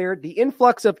 Abbott declared the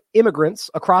influx of immigrants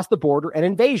across the border an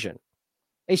invasion,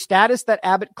 a status that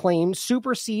Abbott claims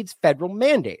supersedes federal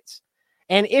mandates,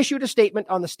 and issued a statement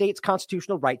on the state's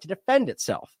constitutional right to defend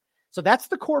itself. So that's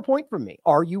the core point for me.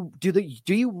 Do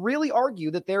you really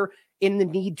argue that they're in the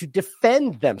need to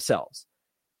defend themselves?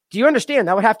 Do you understand?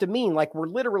 That would have to mean like we're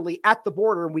literally at the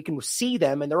border and we can see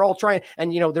them and they're all trying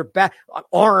and, they're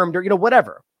armed or,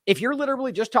 whatever. If you're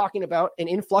literally just talking about an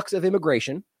influx of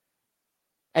immigration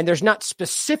and there's not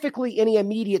specifically any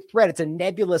immediate threat, it's a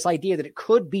nebulous idea that it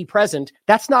could be present,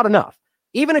 that's not enough.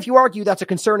 Even if you argue that's a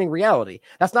concerning reality,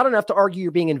 that's not enough to argue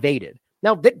you're being invaded.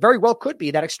 Now, that very well could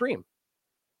be that extreme.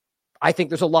 I think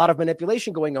there's a lot of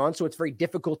manipulation going on, so it's very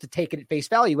difficult to take it at face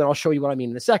value, and I'll show you what I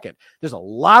mean in a second. There's a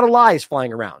lot of lies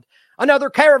flying around. Another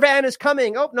caravan is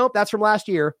coming. Oh, nope, that's from last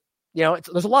year.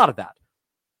 There's a lot of that.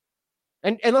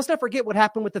 And let's not forget what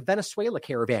happened with the Venezuela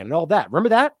caravan and all that. Remember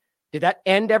that? Did that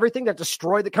end everything? That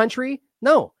destroy the country?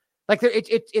 No.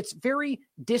 It's very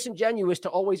disingenuous to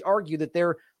always argue that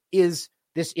there is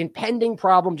this impending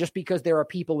problem just because there are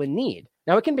people in need.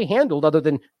 Now, it can be handled other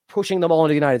than pushing them all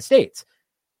into the United States.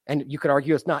 And you could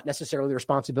argue it's not necessarily the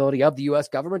responsibility of the U.S.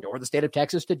 government or the state of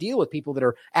Texas to deal with people that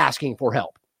are asking for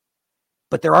help.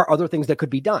 But there are other things that could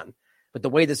be done. But the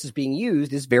way this is being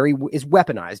used is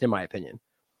weaponized, in my opinion.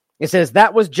 It says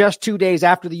that was just 2 days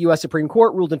after the U.S. Supreme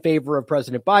Court ruled in favor of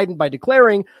President Biden by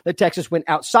declaring that Texas went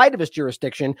outside of its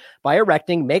jurisdiction by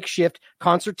erecting makeshift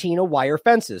concertina wire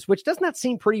fences, which doesn't that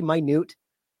seem pretty minute?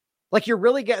 Like you're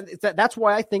really getting that's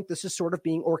why I think this is sort of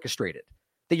being orchestrated.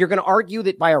 That you're going to argue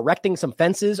that by erecting some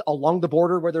fences along the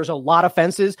border where there's a lot of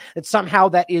fences, that somehow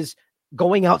that is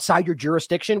going outside your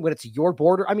jurisdiction when it's your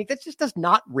border. I mean, that just does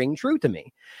not ring true to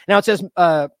me. Now it says,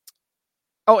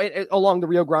 along the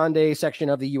Rio Grande section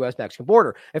of the U.S.-Mexican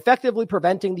border, effectively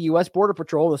preventing the U.S. Border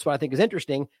Patrol, this is what I think is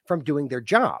interesting, from doing their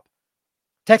job.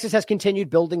 Texas has continued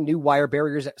building new wire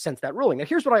barriers since that ruling. Now,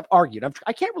 here's what I've argued.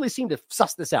 I can't really seem to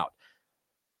suss this out.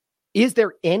 Is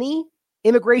there any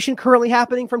immigration currently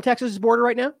happening from Texas's border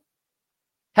right now?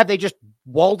 Have they just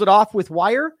walled it off with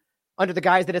wire under the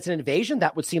guise that it's an invasion?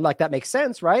 That would seem like that makes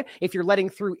sense, right? If you're letting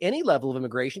through any level of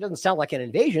immigration, it doesn't sound like an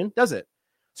invasion, does it?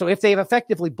 So if they've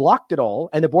effectively blocked it all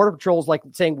and the Border Patrol is like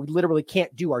saying we literally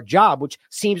can't do our job, which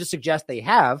seems to suggest they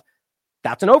have,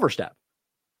 that's an overstep.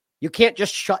 You can't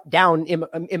just shut down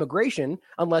immigration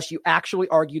unless you actually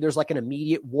argue there's like an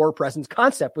immediate war presence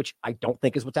concept, which I don't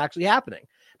think is what's actually happening.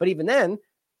 But even then,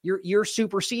 you're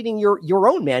superseding your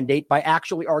own mandate by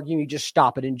actually arguing you just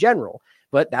stop it in general.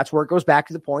 But that's where it goes back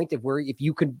to the point of where if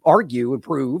you can argue and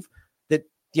prove that,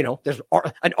 there's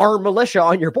an armed militia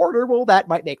on your border, well, that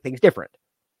might make things different.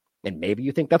 And maybe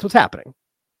you think that's what's happening.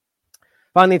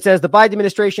 Finally, it says the Biden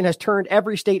administration has turned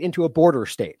every state into a border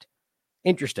state.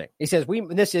 Interesting. He says,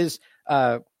 this is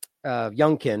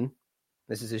Youngkin.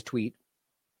 This is his tweet.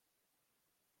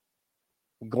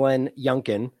 Glenn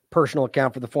Youngkin, personal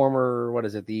account for the former,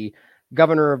 the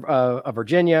governor of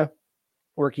Virginia,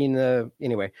 working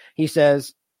anyway. He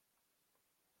says,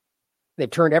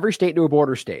 they've turned every state into a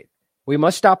border state. We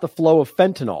must stop the flow of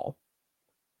fentanyl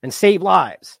and save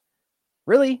lives.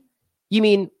 Really? You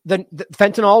mean the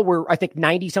fentanyl where I think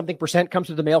 90-something% comes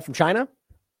through the mail from China?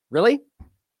 Really?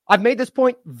 I've made this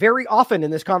point very often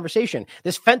in this conversation.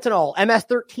 This fentanyl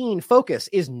MS-13 focus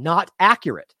is not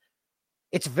accurate.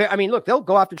 Look, they'll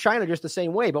go after China just the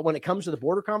same way, but when it comes to the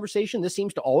border conversation, this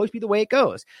seems to always be the way it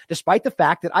goes, despite the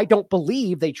fact that I don't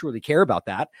believe they truly care about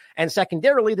that. And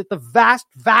secondarily, that the vast,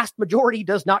 vast majority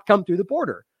does not come through the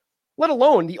border, let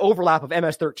alone the overlap of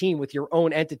MS-13 with your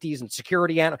own entities and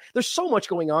security. And there's so much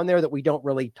going on there that we don't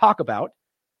really talk about.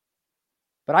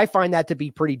 But I find that to be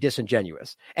pretty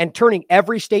disingenuous. And turning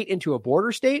every state into a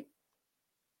border state.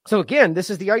 So again,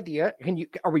 this is the idea.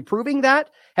 Are we proving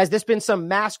that? Has this been some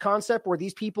mass concept where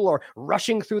these people are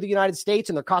rushing through the United States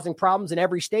and they're causing problems in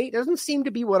every state? It doesn't seem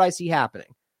to be what I see happening.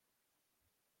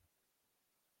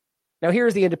 Now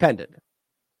here's the Independent.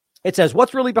 It says,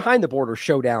 what's really behind the border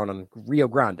showdown on Rio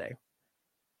Grande?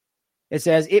 It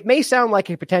says, it may sound like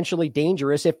a potentially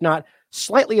dangerous, if not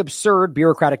slightly absurd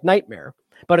bureaucratic nightmare,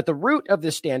 but at the root of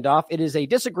this standoff, it is a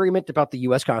disagreement about the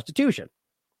U.S. Constitution,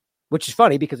 which is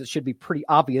funny because it should be pretty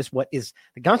obvious the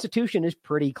Constitution is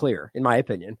pretty clear, in my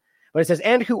opinion. But it says,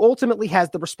 and who ultimately has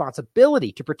the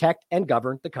responsibility to protect and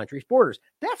govern the country's borders.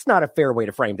 That's not a fair way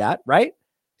to frame that, right?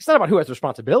 It's not about who has the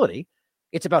responsibility.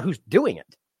 It's about who's doing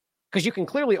it. Because you can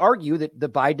clearly argue that the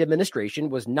Biden administration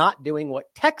was not doing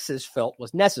what Texas felt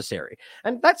was necessary.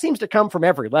 And that seems to come from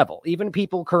every level, even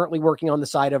people currently working on the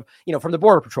side of, from the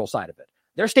Border Patrol side of it.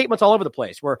 There are statements all over the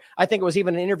place where I think it was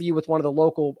even an interview with one of the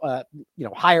local,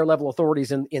 higher level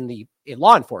authorities in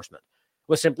law enforcement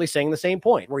was simply saying the same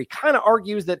point, where he kind of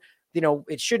argues that,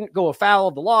 it shouldn't go afoul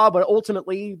of the law, but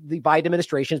ultimately the Biden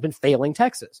administration has been failing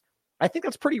Texas. I think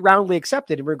that's pretty roundly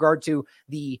accepted in regard to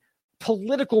the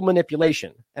political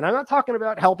manipulation. And I'm not talking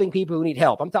about helping people who need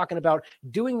help. I'm talking about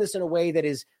doing this in a way that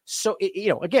is so,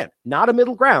 again, not a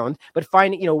middle ground, but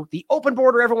finding, the open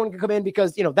border, everyone can come in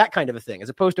because, that kind of a thing, as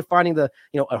opposed to finding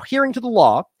adhering to the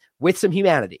law with some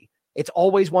humanity. It's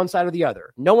always one side or the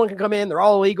other. No one can come in. They're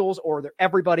all illegals or they're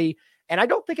everybody. And I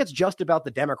don't think it's just about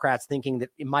the Democrats thinking that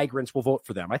migrants will vote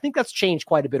for them. I think that's changed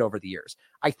quite a bit over the years.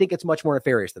 I think it's much more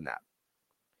nefarious than that.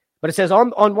 But it says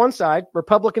on one side,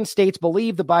 Republican states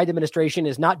believe the Biden administration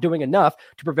is not doing enough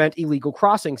to prevent illegal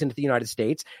crossings into the United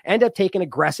States and have taken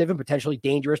aggressive and potentially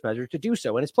dangerous measures to do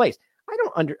so in its place.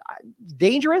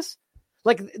 Dangerous?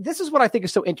 Like, this is what I think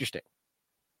is so interesting.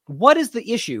 What is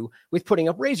the issue with putting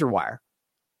up razor wire?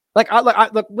 Look,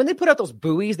 when they put out those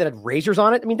buoys that had razors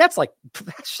on it, that's like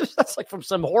from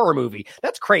some horror movie.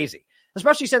 That's crazy.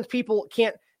 Especially since people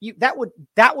can't, that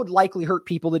would likely hurt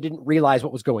people that didn't realize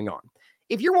what was going on.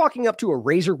 If you're walking up to a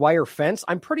razor wire fence,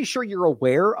 I'm pretty sure you're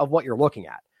aware of what you're looking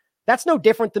at. That's no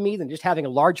different to me than just having a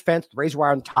large fence with razor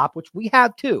wire on top, which we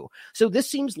have too. So this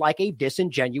seems like a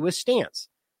disingenuous stance,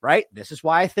 right? This is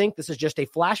why I think this is just a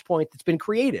flashpoint that's been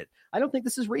created. I don't think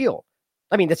this is real.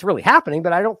 I mean, it's really happening,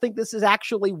 but I don't think this is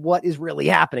actually what is really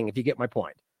happening, if you get my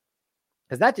point.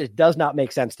 Because that just does not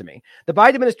make sense to me. The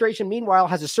Biden administration, meanwhile,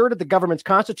 has asserted the government's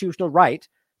constitutional right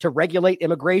to regulate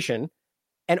immigration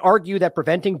and argue that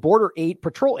preventing border aid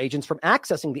patrol agents from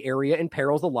accessing the area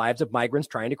imperils the lives of migrants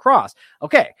trying to cross.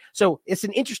 Okay, so it's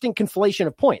an interesting conflation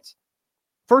of points.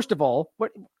 First of all,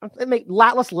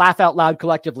 let's laugh out loud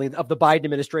collectively of the Biden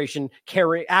administration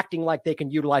acting like they can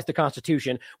utilize the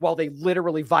Constitution while they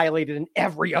literally violate it in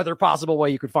every other possible way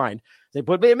you could find.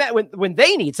 When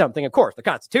they need something, of course, the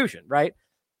Constitution, right?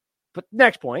 But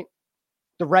next point,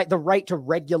 the right to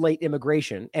regulate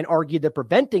immigration and argue that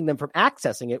preventing them from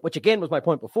accessing it, which again was my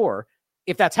point before,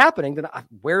 if that's happening, then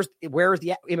where's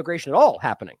the immigration at all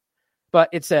happening? But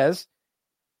it says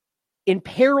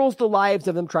imperils the lives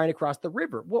of them trying to cross the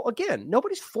river. Well, again,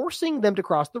 nobody's forcing them to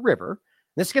cross the river.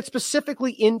 This gets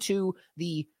specifically into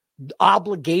the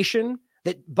obligation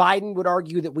that Biden would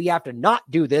argue that we have to not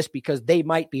do this because they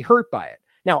might be hurt by it.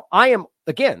 Now, I am,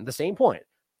 again, the same point.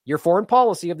 Your foreign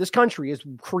policy of this country is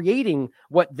creating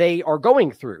what they are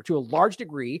going through to a large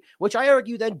degree, which I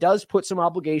argue then does put some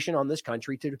obligation on this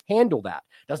country to handle that.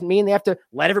 Doesn't mean they have to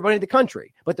let everybody in the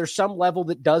country, but there's some level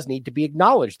that does need to be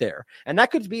acknowledged there. And that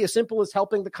could be as simple as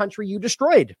helping the country you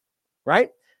destroyed,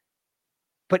 right?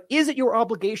 But is it your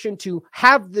obligation to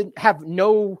have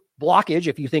no blockage,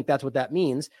 if you think that's what that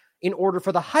means, in order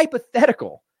for the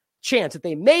hypothetical chance that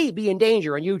they may be in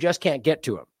danger and you just can't get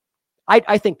to them?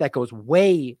 I think that goes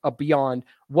way beyond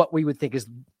what we would think is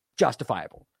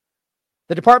justifiable.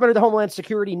 The Department of Homeland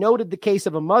Security noted the case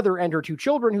of a mother and her two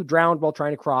children who drowned while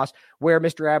trying to cross where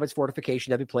Mr. Abbott's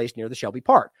fortification had been placed near the Shelby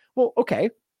Park. Well, okay.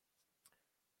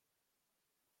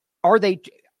 Are they?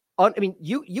 I mean,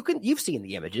 you've seen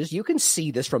the images. You can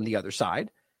see this from the other side.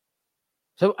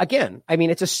 So again, I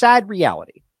mean, it's a sad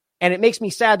reality. And it makes me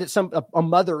sad that a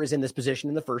mother is in this position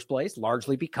in the first place,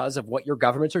 largely because of what your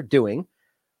governments are doing.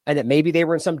 And that maybe they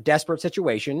were in some desperate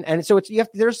situation. And so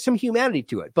there's some humanity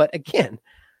to it. But again,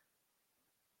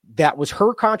 that was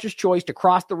her conscious choice to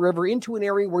cross the river into an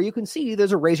area where you can see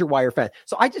there's a razor wire fence.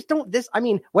 So I just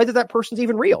whether that person's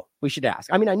even real, we should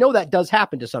ask. I mean, I know that does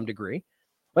happen to some degree,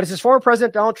 but it says former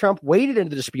President Donald Trump waded into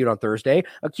the dispute on Thursday,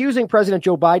 accusing President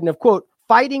Joe Biden of, quote,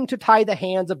 fighting to tie the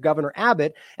hands of Governor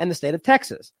Abbott and the state of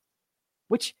Texas,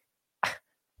 which,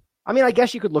 I mean, I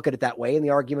guess you could look at it that way in the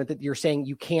argument that you're saying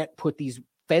you can't put these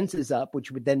fences up,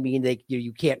 which would then mean that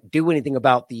you can't do anything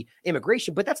about the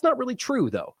immigration. But that's not really true,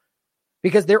 though,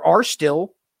 because there are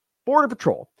still Border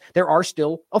Patrol. There are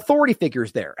still authority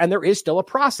figures there, and there is still a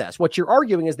process. What you're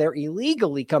arguing is they're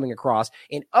illegally coming across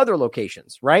in other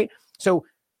locations, right? So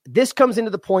this comes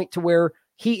into the point to where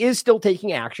he is still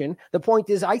taking action. The point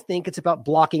is, I think it's about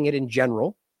blocking it in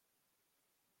general.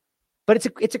 But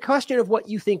it's a question of what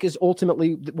you think is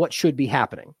ultimately what should be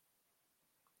happening.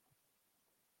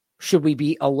 Should we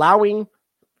be allowing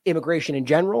immigration in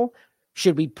general?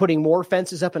 Should we be putting more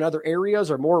fences up in other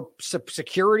areas or more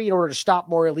security in order to stop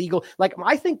more illegal? Like,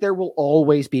 I think there will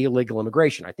always be illegal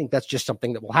immigration. I think that's just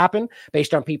something that will happen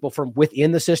based on people from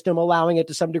within the system allowing it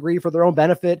to some degree for their own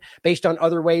benefit, based on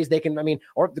other ways they can,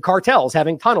 or the cartels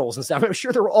having tunnels and stuff. I'm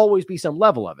sure there will always be some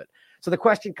level of it. So the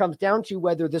question comes down to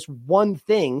whether this one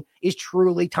thing is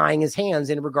truly tying his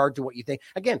hands in regard to what you think.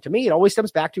 Again, to me, it always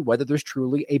comes back to whether there's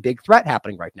truly a big threat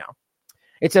happening right now.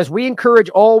 It says, we encourage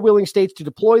all willing states to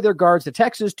deploy their guards to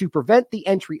Texas to prevent the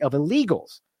entry of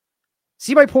illegals.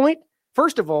 See my point?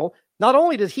 First of all, not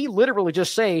only does he literally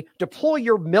just say, deploy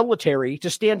your military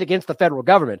to stand against the federal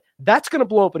government, that's going to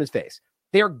blow up in his face.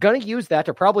 They are going to use that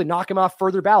to probably knock him off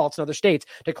further ballots in other states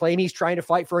to claim he's trying to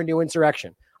fight for a new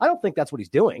insurrection. I don't think that's what he's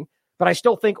doing. But I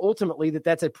still think ultimately that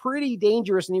that's a pretty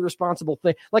dangerous and irresponsible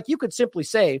thing. Like, you could simply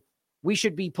say we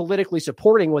should be politically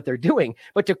supporting what they're doing,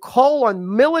 but to call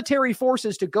on military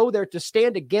forces to go there to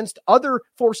stand against other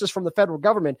forces from the federal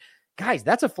government, guys,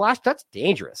 that's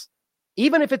dangerous.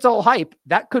 Even if it's all hype,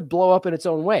 that could blow up in its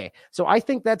own way. So I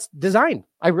think that's design.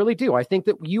 I really do. I think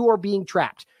that you are being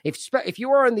trapped. If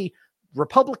you are on the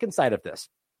Republican side of this,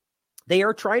 they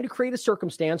are trying to create a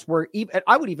circumstance where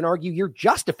I would even argue you're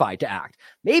justified to act,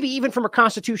 maybe even from a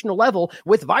constitutional level,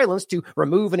 with violence to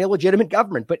remove an illegitimate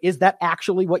government. But is that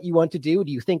actually what you want to do?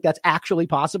 Do you think that's actually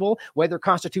possible, whether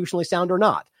constitutionally sound or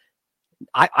not?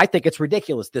 I think it's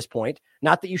ridiculous at this point.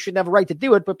 Not that you should have a right to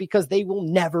do it, but because they will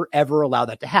never, ever allow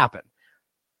that to happen.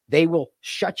 They will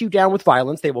shut you down with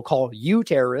violence. They will call you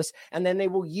terrorists, and then they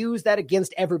will use that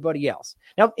against everybody else.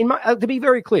 Now, to be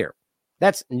very clear,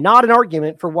 that's not an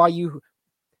argument for why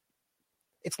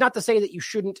it's not to say that you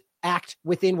shouldn't act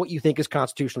within what you think is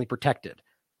constitutionally protected,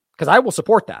 because I will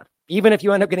support that. Even if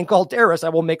you end up getting called terrorist, I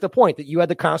will make the point that you had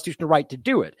the constitutional right to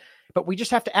do it. But we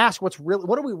just have to ask what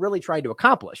are we really trying to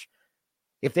accomplish?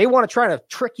 If they want to try to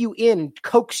trick you in,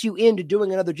 coax you into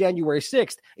doing another January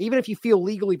 6th, even if you feel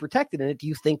legally protected in it, do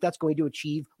you think that's going to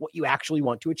achieve what you actually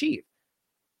want to achieve?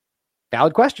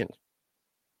 Valid questions.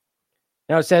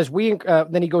 Now it says,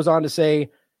 then he goes on to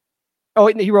say,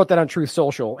 he wrote that on Truth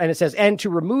Social, and it says, and to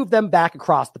remove them back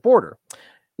across the border.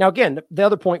 Now, again, the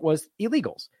other point was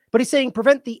illegals, but he's saying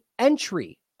prevent the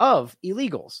entry of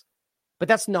illegals. But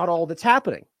that's not all that's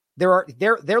happening.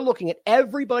 They're looking at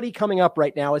everybody coming up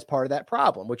right now as part of that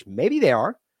problem, which maybe they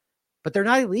are, but they're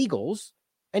not illegals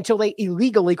until they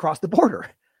illegally cross the border.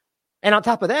 And on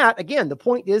top of that, again, the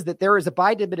point is that there is a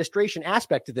Biden administration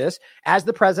aspect to this. As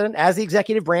the president, as the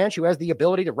executive branch, who has the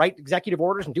ability to write executive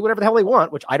orders and do whatever the hell they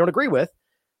want, which I don't agree with,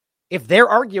 if they're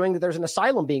arguing that there's an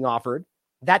asylum being offered,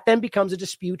 that then becomes a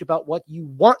dispute about what you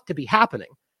want to be happening.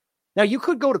 Now, you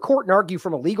could go to court and argue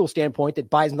from a legal standpoint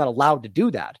that Biden's not allowed to do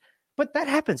that. But that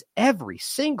happens every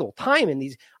single time in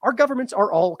these. Our governments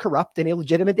are all corrupt and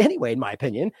illegitimate anyway, in my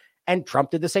opinion. And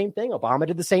Trump did the same thing. Obama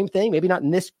did the same thing. Maybe not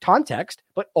in this context,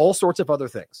 but all sorts of other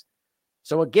things.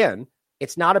 So again,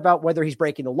 it's not about whether he's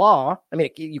breaking the law. I mean,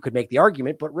 you could make the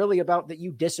argument, but really about that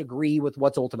you disagree with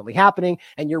what's ultimately happening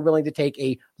and you're willing to take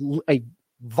a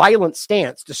violent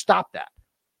stance to stop that.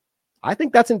 I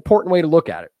think that's an important way to look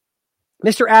at it.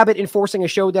 Mr. Abbott, enforcing a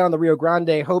showdown in the Rio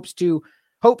Grande, hopes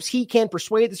he can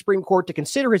persuade the Supreme Court to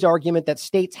consider his argument that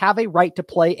states have a right to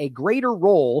play a greater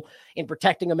role in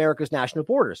protecting America's national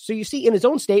borders. So you see in his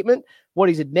own statement, what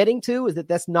he's admitting to is that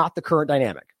that's not the current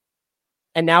dynamic.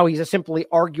 And now he's simply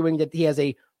arguing that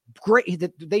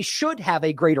that they should have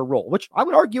a greater role, which I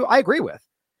would argue I agree with.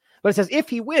 But it says if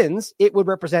he wins, it would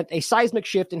represent a seismic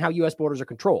shift in how U.S. borders are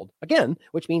controlled. Again,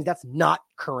 which means that's not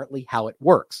currently how it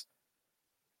works.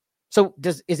 So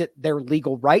is it their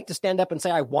legal right to stand up and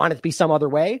say, I want it to be some other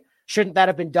way? Shouldn't that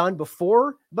have been done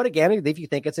before? But again, if you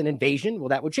think it's an invasion, well,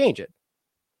 that would change it.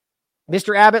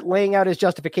 Mr. Abbott, laying out his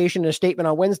justification in a statement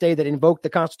on Wednesday that invoked the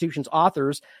Constitution's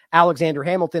authors, Alexander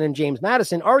Hamilton and James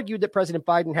Madison, argued that President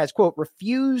Biden has, quote,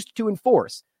 refused to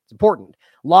enforce, it's important,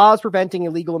 laws preventing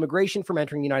illegal immigration from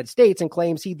entering the United States, and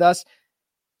claims his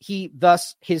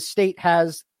state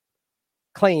has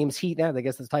claims he, I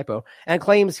guess that's a typo, and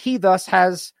claims he thus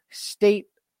has state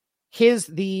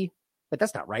but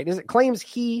that's not right, is it? Claims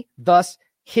he thus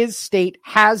his state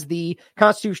has the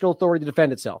constitutional authority to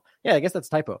defend itself. Yeah, I guess that's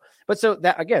a typo. But so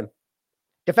that, again,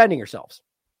 defending yourselves.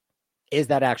 Is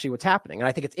that actually what's happening? And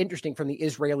I think it's interesting from the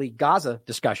Israeli-Gaza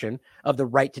discussion of the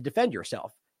right to defend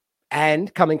yourself.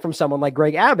 And coming from someone like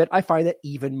Greg Abbott, I find that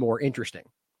even more interesting.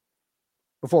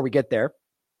 Before we get there,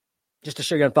 just to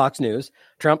show you on Fox News,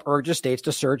 Trump urges states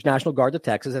to surge National Guard to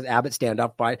Texas as Abbott stand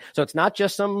up by. So it's not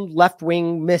just some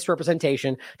left-wing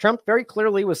misrepresentation. Trump very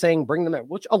clearly was saying bring them in,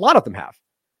 which a lot of them have.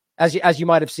 As you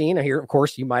might have seen, here, of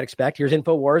course, you might expect, here's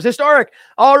InfoWars. Historic.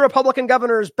 All Republican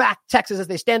governors back Texas as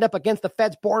they stand up against the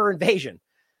Fed's border invasion.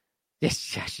 I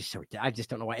just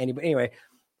don't know why anybody. Anyway,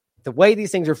 the way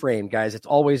these things are framed, guys, it's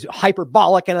always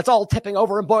hyperbolic and it's all tipping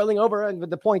over and boiling over. And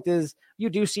the point is, you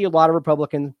do see a lot of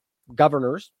Republican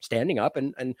governors standing up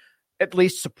and at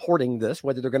least supporting this.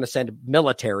 Whether they're going to send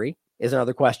military is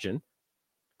another question.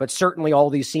 But certainly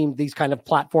all these kind of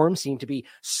platforms seem to be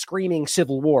screaming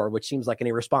civil war, which seems like an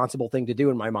irresponsible thing to do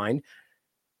in my mind.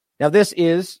 Now, this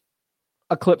is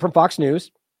a clip from Fox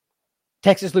News.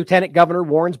 Texas Lieutenant Governor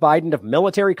warns Biden of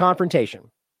military confrontation.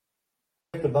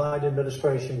 The Biden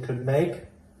administration could make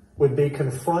would be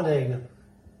confronting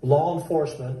law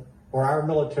enforcement or our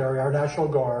military, our National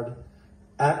Guard,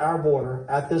 at our border,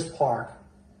 at this park,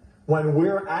 when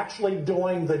we're actually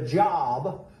doing the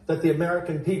job that the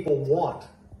American people want.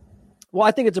 Well,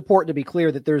 I think it's important to be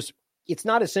clear that it's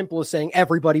not as simple as saying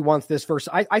everybody wants this first.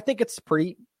 I think it's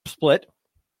pretty split,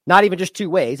 not even just two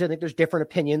ways. I think there's different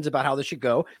opinions about how this should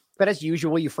go. But as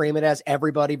usual, you frame it as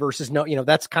everybody versus no,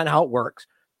 that's kind of how it works.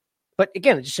 But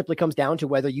again, it just simply comes down to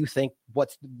whether you think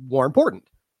what's more important,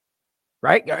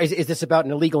 right? Is this about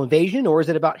an illegal invasion or is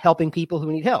it about helping people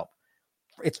who need help?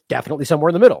 It's definitely somewhere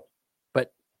in the middle,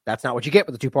 but that's not what you get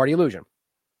with the two-party illusion.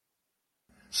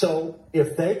 So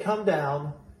if they come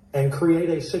down and create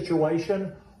a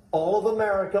situation, all of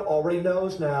America already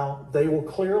knows now, they will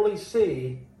clearly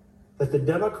see that the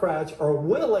Democrats are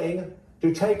willing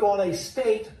to take on a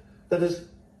state that is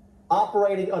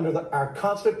operating under our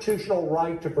constitutional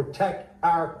right to protect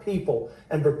our people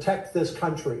and protect this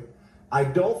country. I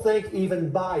don't think even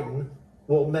Biden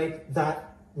will make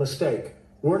that mistake.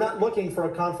 We're not looking for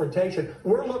a confrontation.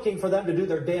 We're looking for them to do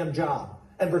their damn job.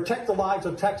 and protect the lives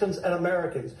of Texans and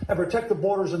Americans and protect the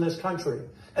borders in this country.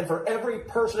 And for every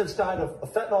person that's died of a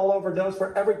fentanyl overdose,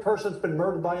 for every person that's been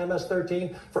murdered by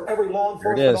MS-13, for every law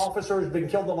enforcement officer who's been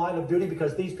killed in the line of duty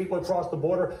because these people have crossed the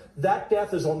border, that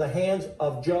death is on the hands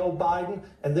of Joe Biden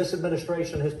and this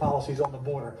administration and his policies on the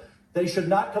border. They should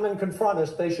not come and confront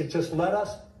us. They should just let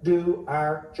us do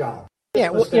our job. Yeah,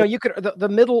 well, you could the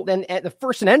middle and the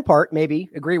first and end part maybe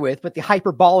agree with, but the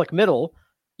hyperbolic middle,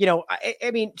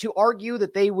 I mean, to argue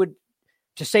that they would,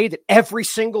 to say that every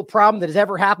single problem that has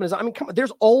ever happened is, I mean, come on,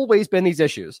 there's always been these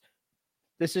issues.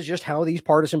 This is just how these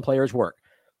partisan players work.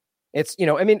 It's,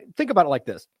 I mean, think about it like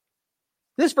this.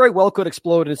 This very well could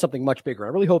explode into something much bigger. I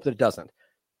really hope that it doesn't,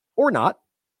 or not.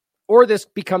 Or this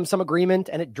becomes some agreement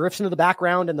and it drifts into the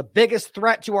background and the biggest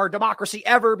threat to our democracy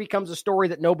ever becomes a story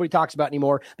that nobody talks about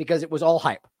anymore because it was all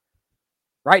hype,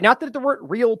 right? Not that there weren't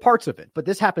real parts of it, but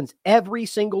this happens every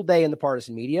single day in the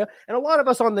partisan media. And a lot of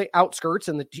us on the outskirts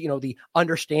and the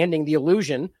understanding the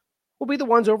illusion will be the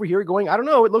ones over here going, I don't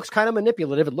know, it looks kind of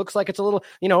manipulative. It looks like it's a little,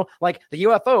 like the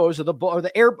UFOs or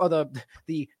the air or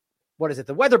the what is it?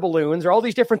 The weather balloons or all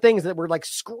these different things that we're like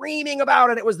screaming about.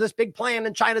 And it was this big plan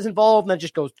and China's involved and then it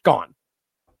just goes gone.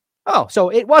 Oh, so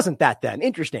it wasn't that then.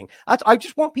 Interesting. I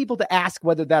just want people to ask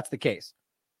whether that's the case,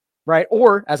 right?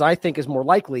 Or as I think is more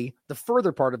likely, the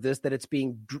further part of this, that it's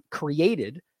being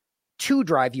created to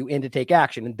drive you in to take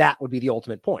action. And that would be the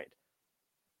ultimate point.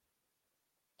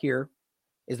 Here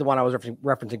is the one I was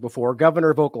referencing before.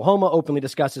 Governor of Oklahoma openly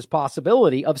discusses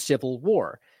possibility of civil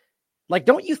war. Like,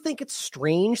 don't you think it's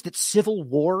strange that civil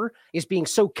war is being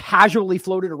so casually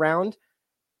floated around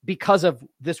because of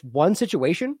this one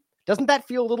situation? Doesn't that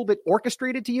feel a little bit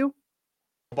orchestrated to you?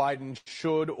 Biden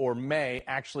should or may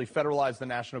actually federalize the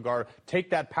National Guard,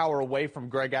 take that power away from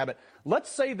Greg Abbott. Let's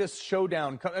say this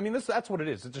showdown, that's what it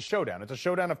is. It's a showdown. It's a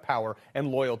showdown of power and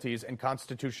loyalties and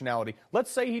constitutionality. Let's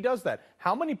say he does that.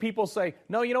 How many people say,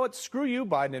 no, you know what, screw you,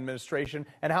 Biden administration,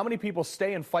 and how many people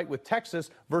stay and fight with Texas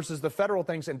versus the federal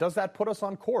things, and does that put us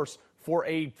on course for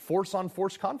a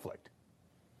force-on-force conflict?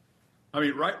 I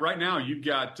mean, right now you've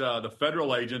got the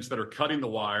federal agents that are cutting the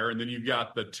wire, and then you've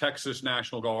got the Texas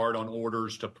National Guard on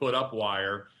orders to put up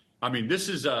wire. I mean, this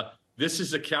is a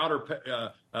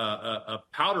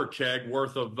powder keg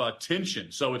worth of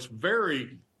tension. So it's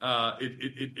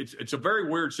it's a very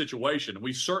weird situation.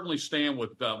 We certainly stand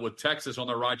with Texas on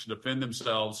their right to defend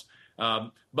themselves,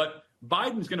 but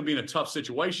Biden's going to be in a tough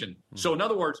situation. So in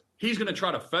other words, he's going to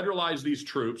try to federalize these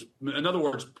troops. In other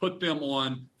words, put them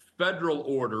on federal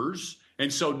orders.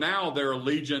 And so now their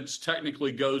allegiance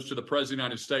technically goes to the president of the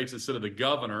United States instead of the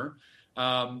governor.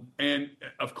 And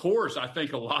of course, I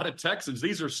think a lot of Texans,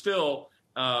 these are still,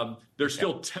 there's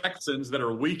still Texans that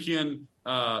are weekend,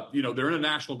 they're in the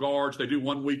National Guards. They do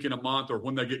 1 weekend a month or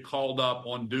when they get called up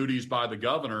on duties by the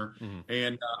governor.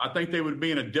 And I think they would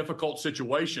be in a difficult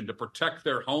situation to protect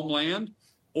their homeland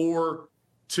or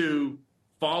to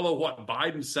follow what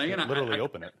Biden's saying. Literally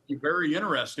open it. Very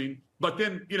interesting. But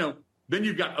then, then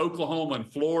you've got Oklahoma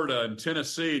and Florida and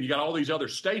Tennessee, and you got all these other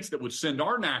states that would send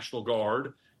our National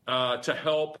Guard to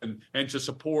help and to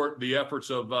support the efforts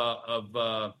of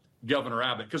Governor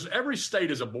Abbott. Because every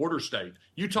state is a border state.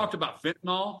 You talked about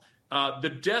fentanyl. The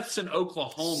deaths in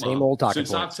Oklahoma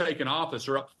since I've taken office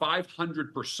are up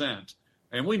 500%.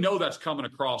 And we know that's coming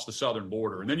across the southern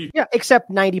border. And then except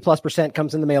 90+%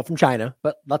 comes in the mail from China.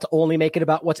 But let's only make it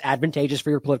about what's advantageous for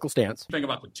your political stance. Think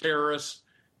about the terrorists.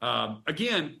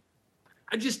 Again,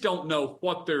 I just don't know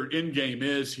what their end game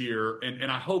is here.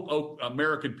 And I hope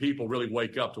American people really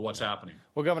wake up to what's happening.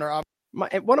 Well, Governor,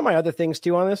 one of my other things,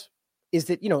 too, on this is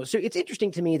that, so it's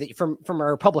interesting to me that from a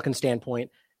Republican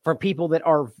standpoint, from people that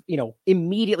are,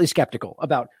 immediately skeptical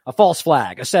about a false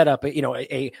flag, a setup,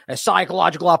 a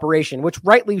psychological operation, which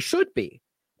rightly should be,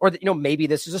 or that, maybe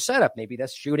this is a setup. Maybe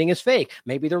this shooting is fake.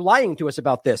 Maybe they're lying to us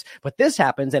about this, but this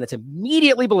happens and it's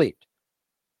immediately believed.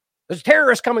 There's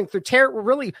terrorists coming through.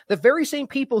 Really, the very same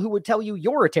people who would tell you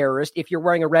you're a terrorist if you're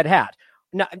wearing a red hat.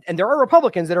 Now, and there are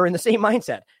Republicans that are in the same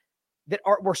mindset that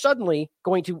we're suddenly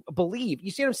going to believe.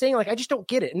 You see what I'm saying? Like, I just don't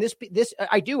get it. And this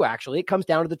I do actually. It comes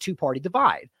down to the two-party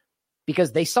divide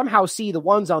because they somehow see the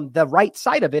ones on the right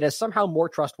side of it as somehow more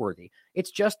trustworthy.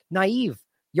 It's just naive.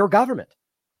 Your government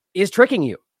is tricking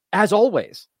you, as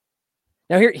always.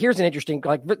 Now, here's an interesting,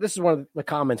 this is one of the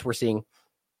comments we're seeing.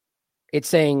 It's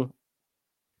saying,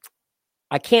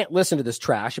 I can't listen to this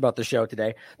trash about the show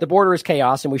today. The border is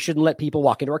chaos and we shouldn't let people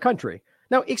walk into our country.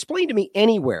 Now, explain to me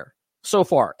anywhere so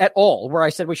far at all where I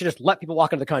said we should just let people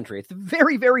walk into the country. It's the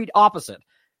very, very opposite.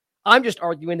 I'm just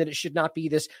arguing that it should not be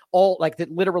this all like that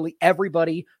literally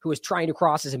everybody who is trying to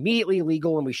cross is immediately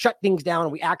illegal and we shut things down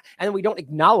and we act and then we don't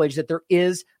acknowledge that there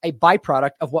is a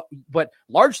byproduct of what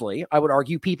largely, I would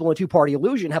argue, people in two-party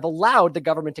illusion have allowed the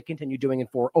government to continue doing it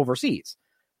for overseas,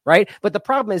 right? But the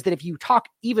problem is that if you talk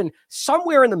even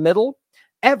somewhere in the middle,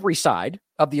 every side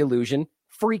of the illusion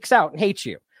freaks out and hates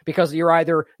you. Because you're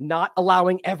either not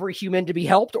allowing every human to be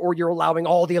helped or you're allowing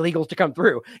all the illegals to come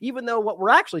through, even though what we're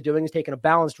actually doing is taking a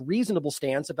balanced, reasonable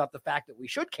stance about the fact that we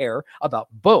should care about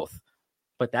both.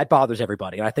 But that bothers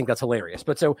everybody, and I think that's hilarious.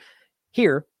 But so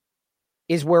here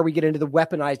is where we get into the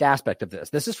weaponized aspect of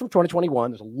this. This is from 2021.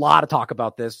 There's a lot of talk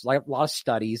about this, like a lot of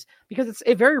studies, because it's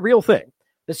a very real thing.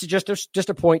 This is just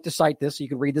a point to cite this so you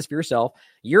can read this for yourself.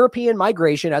 European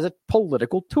migration as a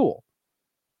political tool.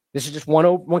 This is just one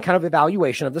kind of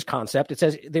evaluation of this concept. It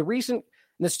says the recent,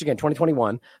 and this is again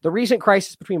 2021, the recent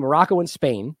crisis between Morocco and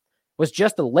Spain was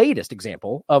just the latest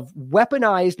example of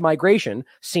weaponized migration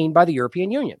seen by the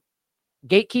European Union.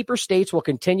 Gatekeeper states will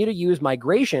continue to use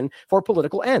migration for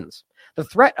political ends, the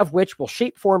threat of which will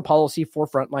shape foreign policy for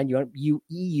frontline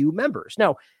EU members.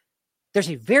 Now,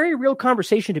 there's a very real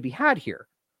conversation to be had here.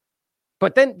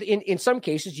 But then in some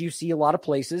cases, you see a lot of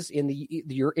places in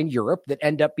Europe that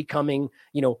end up becoming,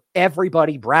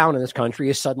 everybody brown in this country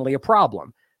is suddenly a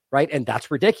problem, right? And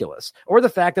that's ridiculous. Or the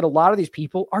fact that a lot of these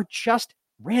people are just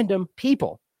random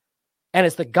people. And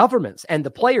it's the governments and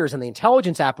the players and the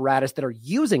intelligence apparatus that are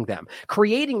using them,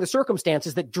 creating the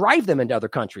circumstances that drive them into other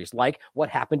countries, like what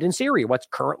happened in Syria, what's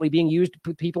currently being used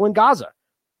to people in Gaza.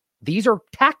 These are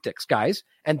tactics, guys,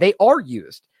 and they are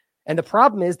used. And the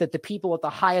problem is that the people at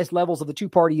the highest levels of the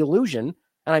two-party illusion,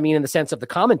 and I mean in the sense of the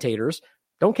commentators,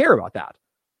 don't care about that.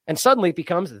 And suddenly it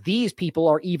becomes these people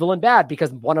are evil and bad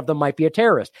because one of them might be a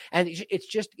terrorist. And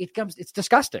it's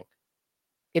disgusting.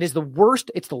 It is the worst.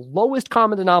 It's the lowest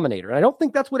common denominator. And I don't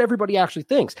think that's what everybody actually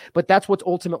thinks, but that's what's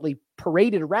ultimately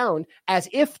paraded around as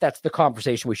if that's the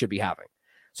conversation we should be having.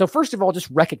 So first of all,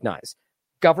 just recognize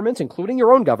governments, including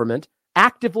your own government,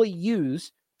 actively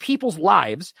use people's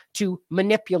lives to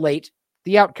manipulate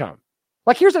the outcome.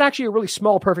 Like here's actually a really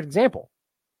small, perfect example.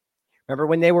 Remember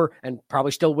when they were, and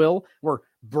probably still will, were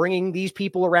bringing these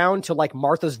people around to like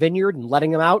Martha's Vineyard and letting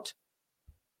them out?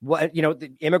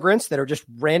 The immigrants that are just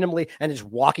randomly and just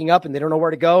walking up and they don't know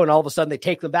where to go. And all of a sudden they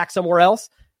take them back somewhere else.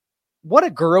 What a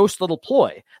gross little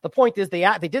ploy. The point is they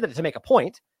did it to make a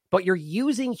point, but you're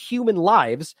using human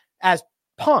lives as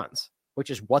pawns,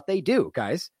 which is what they do,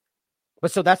 guys.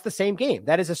 But so that's the same game.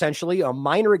 That is essentially a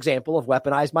minor example of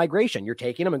weaponized migration. You're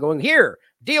taking them and going, here,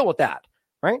 deal with that,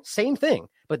 right? Same thing.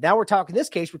 But now in this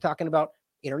case, we're talking about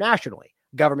internationally,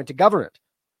 government to government,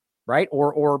 right?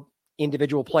 Or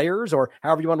individual players or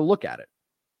however you want to look at it.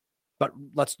 But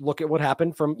let's look at what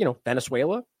happened from,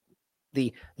 Venezuela.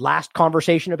 The last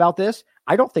conversation about this,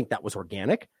 I don't think that was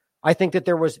organic. I think that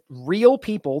there was real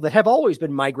people that have always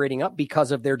been migrating up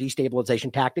because of their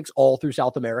destabilization tactics all through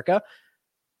South America.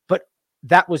 But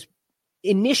that was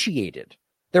initiated.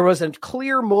 There was a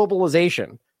clear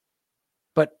mobilization.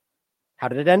 But how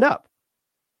did it end up?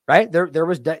 Right? There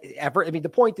was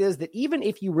the point is that even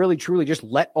if you really truly just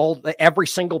let every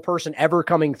single person ever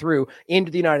coming through into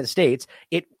the United States,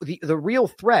 the real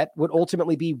threat would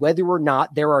ultimately be whether or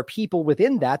not there are people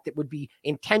within that would be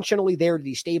intentionally there to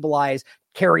destabilize,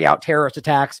 carry out terrorist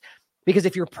attacks. Because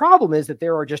if your problem is that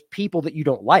there are just people that you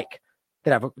don't like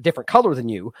that have a different color than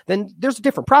you, then there's a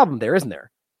different problem there, isn't there?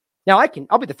 Now,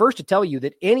 I'll be the first to tell you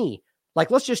that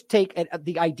let's just take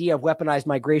the idea of weaponized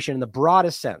migration in the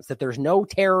broadest sense, that there's no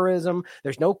terrorism,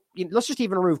 let's just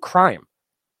even remove crime.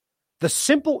 The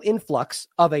simple influx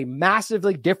of a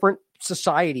massively different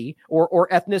society or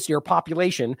ethnicity or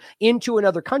population into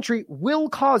another country will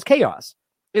cause chaos.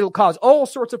 It'll cause all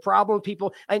sorts of problems,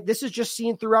 people, and this is just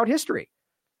seen throughout history.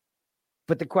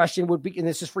 But the question would be, and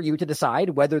this is for you to decide,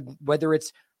 whether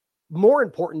it's more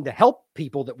important to help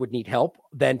people that would need help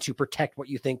than to protect what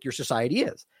you think your society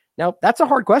is. Now, that's a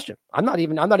hard question. I'm not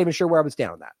even sure where I would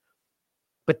stand on that.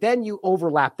 But then you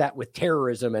overlap that with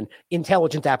terrorism and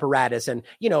intelligence apparatus and,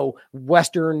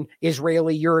 Western,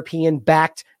 Israeli,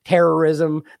 European-backed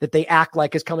terrorism that they act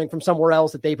like is coming from somewhere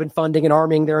else that they've been funding and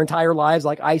arming their entire lives,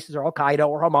 like ISIS or Al-Qaeda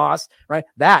or Hamas, right?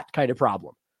 That kind of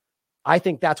problem. I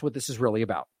think that's what this is really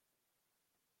about.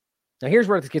 Now, here's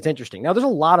where this gets interesting. Now, there's a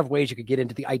lot of ways you could get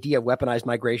into the idea of weaponized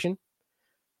migration.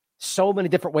 So many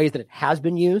different ways that it has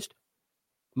been used.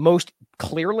 Most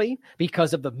clearly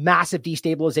because of the massive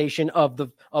destabilization of the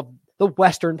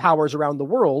Western powers around the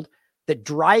world that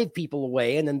drive people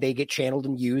away and then they get channeled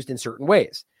and used in certain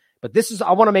ways. But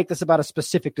I want to make this about a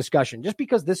specific discussion just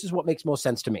because this is what makes most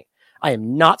sense to me. I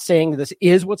am not saying this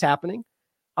is what's happening.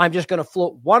 I'm just going to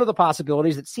float one of the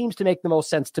possibilities that seems to make the most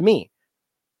sense to me.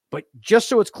 But just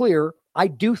so it's clear, I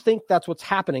do think that's what's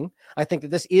happening. I think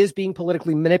that this is being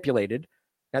politically manipulated.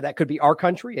 Now, that could be our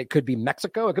country. It could be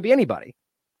Mexico. It could be anybody.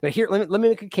 But here, let me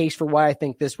make a case for why I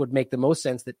think this would make the most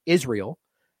sense, that Israel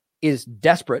is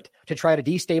desperate to try to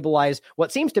destabilize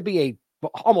what seems to be a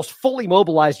almost fully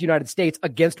mobilized United States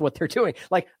against what they're doing.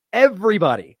 Like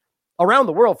everybody around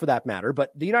the world for that matter, but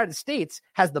the United States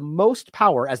has the most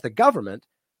power as the government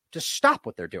to stop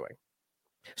what they're doing.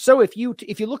 So if you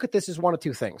look at this as one of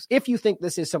two things, if you think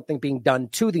this is something being done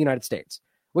to the United States,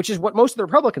 which is what most of the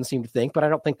Republicans seem to think, but I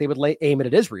don't think they would aim it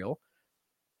at Israel,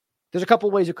 there's a couple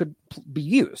of ways it could be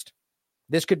used.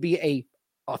 This could be a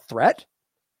threat,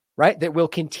 right? That will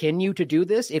continue to do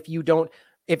this if you don't,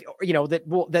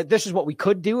 that this is what we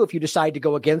could do if you decide to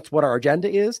go against what our agenda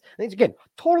is. And it's, again,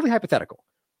 totally hypothetical.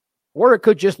 Or it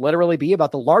could just literally be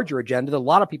about the larger agenda that a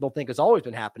lot of people think has always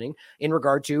been happening in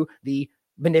regard to the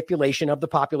manipulation of the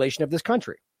population of this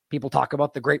country. People talk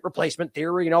about the great replacement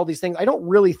theory and all these things. I don't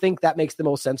really think that makes the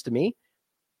most sense to me,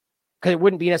 because it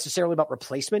wouldn't be necessarily about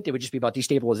replacement. It would just be about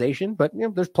destabilization. But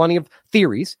there's plenty of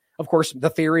theories. Of course, the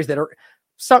theories that are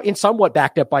somewhat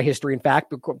backed up by history, in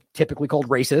fact, typically called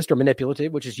racist or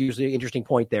manipulative, which is usually an interesting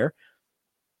point there.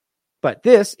 But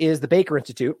this is the Baker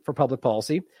Institute for Public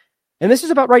Policy. And this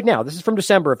is about right now. This is from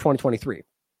December of 2023.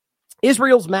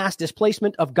 Israel's mass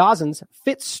displacement of Gazans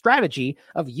fits strategy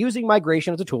of using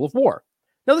migration as a tool of war.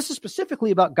 Now, this is specifically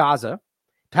about Gaza,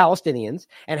 Palestinians,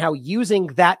 and how using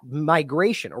that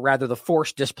migration, or rather the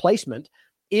forced displacement,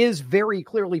 is very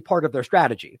clearly part of their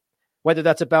strategy. Whether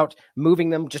that's about moving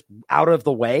them just out of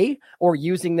the way or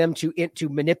using them to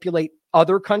manipulate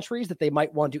other countries that they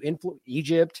might want to influence,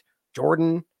 Egypt,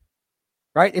 Jordan,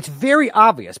 right? It's very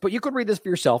obvious, but you could read this for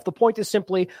yourself. The point is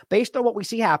simply, based on what we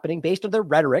see happening, based on their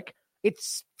rhetoric, it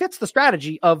fits the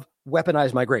strategy of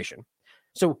weaponized migration.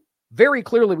 So very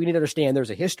clearly, we need to understand there's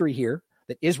a history here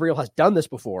that Israel has done this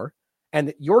before, and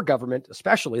that your government,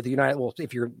 especially if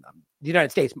you're the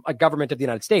United States, a government of the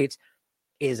United States,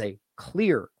 is a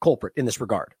clear culprit in this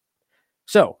regard.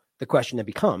 So the question then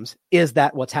becomes, is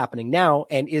that what's happening now?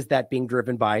 And is that being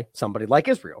driven by somebody like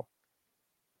Israel?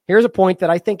 Here's a point that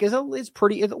I think is a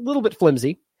little bit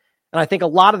flimsy. And I think a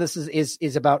lot of this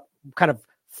is about kind of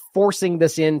forcing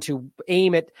this in to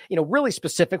aim at, really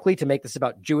specifically to make this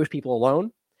about Jewish people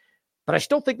alone. But I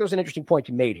still think there's an interesting point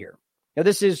to be made here. Now,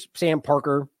 this is Sam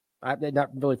Parker. I'm not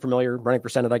really familiar, running for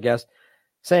Senate, I guess,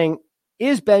 saying,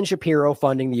 is Ben Shapiro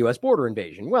funding the U.S. border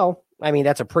invasion? Well, I mean,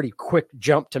 that's a pretty quick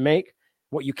jump to make.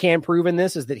 What you can prove in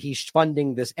this is that he's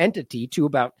funding this entity to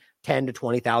about $10,000 to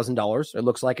 $20,000. It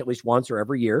looks like at least once or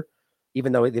every year,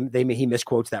 even though he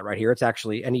misquotes that right here. It's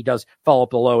actually, and he does follow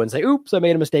up below and say, oops, I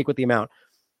made a mistake with the amount.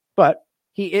 But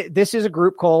this is a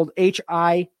group called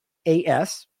HIAS.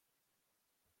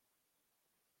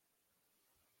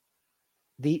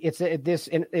 What does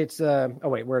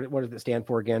it stand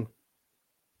for again?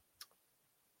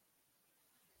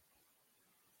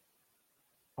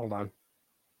 Hold on.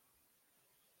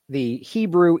 The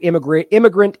Hebrew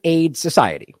Immigrant Aid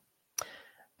Society.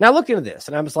 Now I looked into this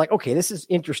and I was like, okay, this is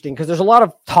interesting because there's a lot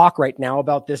of talk right now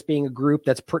about this being a group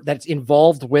that's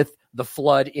involved with the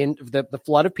flood the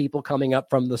flood of people coming up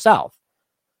from the south.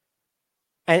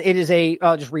 And it is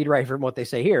I'll just read right from what they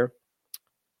say here.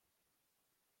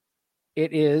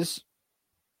 It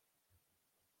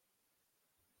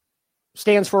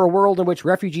stands for a world in which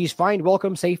refugees find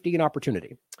welcome, safety, and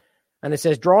opportunity. And it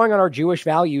says, drawing on our Jewish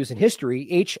values and history,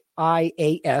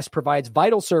 HIAS provides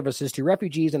vital services to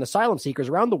refugees and asylum seekers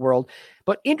around the world,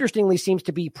 but interestingly seems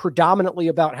to be predominantly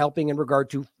about helping in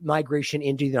regard to migration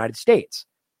into the United States.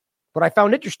 What I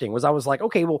found interesting was I was like,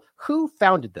 okay, well, who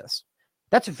founded this?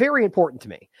 That's very important to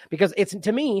me because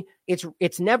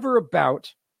it's never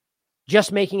about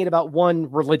just making it about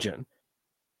one religion.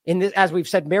 As we've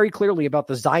said very clearly about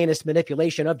the Zionist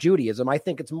manipulation of Judaism, I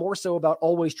think it's more so about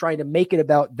always trying to make it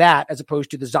about that as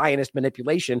opposed to the Zionist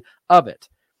manipulation of it.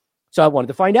 So I wanted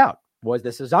to find out, was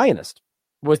this a Zionist?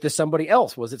 Was this somebody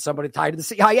else? Was it somebody tied to the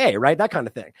CIA, right? That kind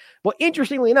of thing. Well,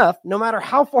 interestingly enough, no matter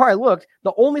how far I looked,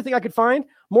 the only thing I could find,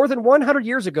 more than 100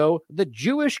 years ago, the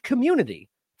Jewish community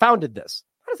founded this.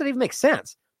 How does that even make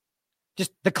sense?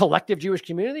 Just the collective Jewish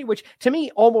community, which to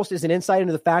me almost is an insight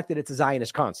into the fact that it's a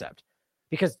Zionist concept.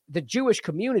 Because the Jewish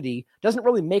community doesn't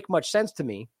really make much sense to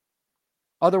me.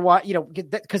 Otherwise,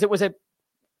 because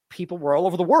people were all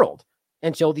over the world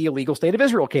until the illegal state of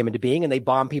Israel came into being and they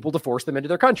bombed people to force them into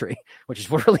their country, which is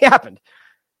what really happened.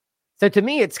 So to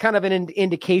me, it's kind of an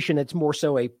indication it's more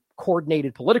so a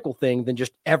coordinated political thing than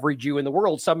just every Jew in the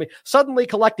world suddenly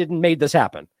collected and made this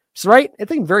happen. So, right?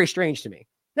 It's very strange to me.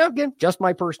 Now, again, just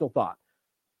my personal thought.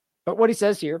 But what he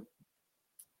says here,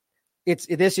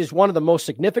 this is one of the most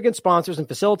significant sponsors and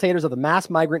facilitators of the mass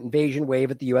migrant invasion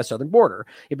wave at the U.S. southern border.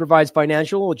 It provides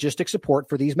financial and logistic support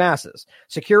for these masses.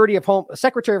 Secretary of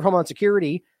Homeland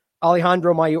Security,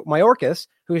 Alejandro Mayorkas,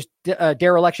 whose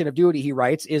dereliction of duty, he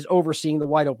writes, is overseeing the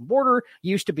wide open border,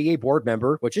 used to be a board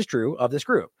member, which is true, of this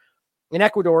group. In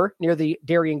Ecuador, near the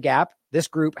Darien Gap, this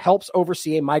group helps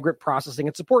oversee a migrant processing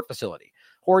and support facility.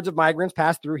 Hordes of migrants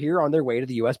pass through here on their way to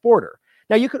the U.S. border.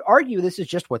 Now, you could argue this is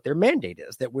just what their mandate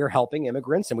is, that we're helping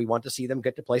immigrants and we want to see them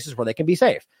get to places where they can be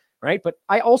safe, right? But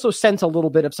I also sense a little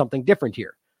bit of something different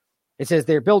here. It says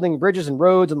they're building bridges and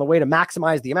roads on the way to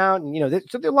maximize the amount. And,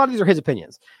 so a lot of these are his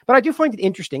opinions. But I do find it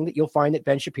interesting that you'll find that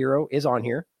Ben Shapiro is on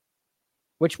here,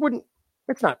 which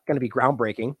it's not going to be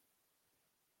groundbreaking.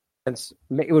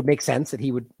 It would make sense that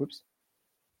he would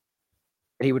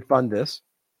fund this.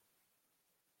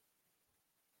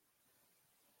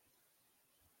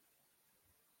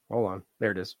 Hold on.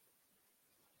 There it is.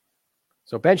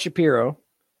 So Ben Shapiro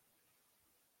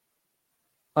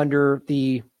under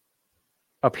the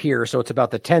up here. So it's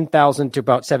about the 10,000 to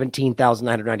about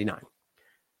 17,999.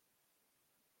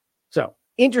 So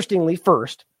interestingly,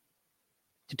 first,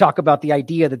 to talk about the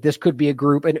idea that this could be a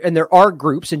group, and there are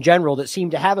groups in general that seem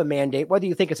to have a mandate, whether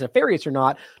you think it's nefarious or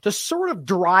not, to sort of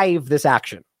drive this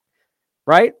action,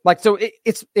 right? Like, so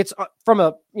it's from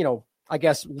a, I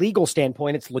guess, legal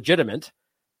standpoint, it's legitimate.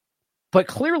 But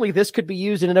clearly this could be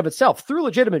used in and of itself through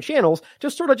legitimate channels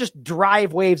to sort of just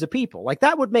drive waves of people. Like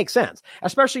that would make sense,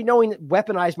 especially knowing that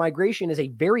weaponized migration is a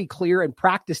very clear and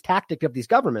practiced tactic of these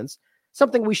governments,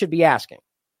 something we should be asking.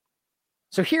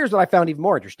 So here's what I found even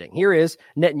more interesting. Here is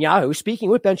Netanyahu speaking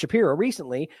with Ben Shapiro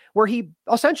recently, where he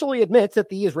essentially admits that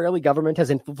the Israeli government has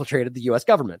infiltrated the U.S.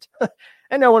 government.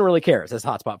 And no one really cares, as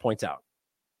Hotspot points out.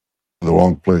 The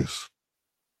wrong place.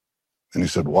 And he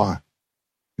said, why?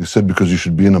 He said, because you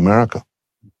should be in America.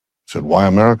 He said, why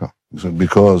America? He said,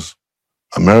 because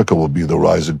America will be the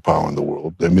rising power in the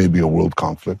world. There may be a world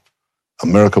conflict.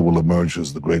 America will emerge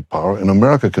as the great power, and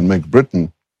America can make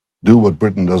Britain do what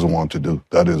Britain doesn't want to do.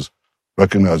 That is,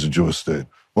 recognize a Jewish state.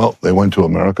 Well, they went to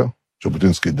America.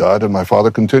 Jabotinsky died, and my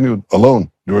father continued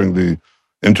alone during the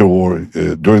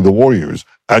during the war years,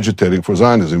 agitating for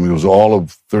Zionism. He was all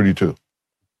of 32.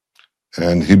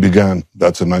 And he began,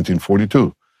 that's in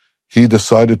 1942. He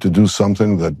decided to do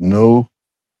something that no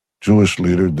Jewish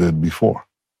leader did before.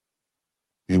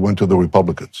 He went to the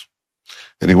Republicans.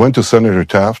 And he went to Senator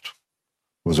Taft,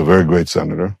 who was a very great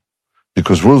senator,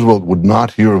 because Roosevelt would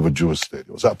not hear of a Jewish state.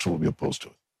 He was absolutely opposed to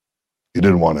it. He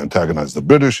didn't want to antagonize the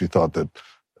British. He thought that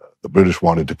the British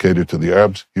wanted to cater to the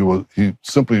Arabs. He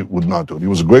simply would not do it. He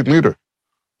was a great leader,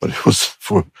 but it was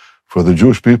for the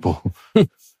Jewish people,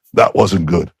 that wasn't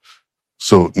good.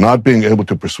 So not being able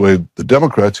to persuade the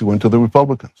Democrats, he went to the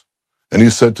Republicans. And he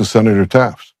said to Senator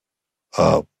Taft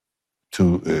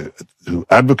to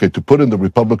advocate, to put in the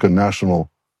Republican National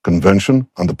Convention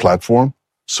on the platform,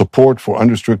 support for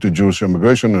unrestricted Jewish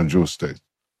immigration in a Jewish state.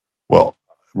 Well,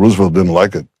 Roosevelt didn't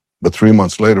like it, but 3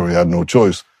 months later, he had no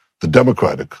choice. The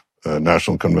Democratic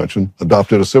National Convention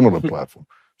adopted a similar platform.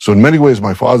 So in many ways,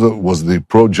 my father was the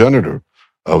progenitor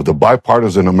of the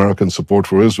bipartisan American support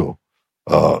for Israel.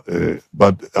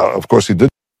 But of course he did.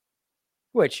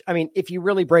 Which, I mean, if you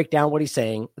really break down what he's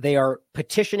saying, they are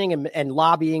petitioning and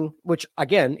lobbying, which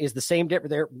again is the same.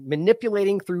 They're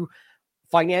manipulating through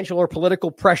financial or political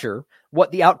pressure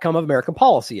what the outcome of American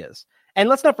policy is. And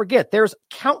let's not forget, there's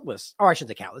countless, or I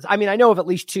shouldn't say countless, I mean, I know of at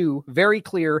least two very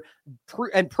clear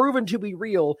and proven to be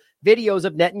real videos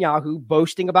of Netanyahu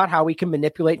boasting about how he can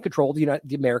manipulate and control the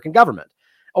American government,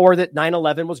 or that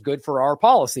 9/11 was good for our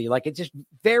policy. Like, it's just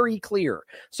very clear.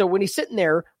 So when he's sitting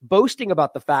there boasting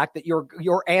about the fact that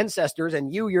your ancestors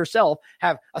and you yourself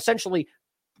have essentially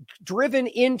driven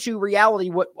into reality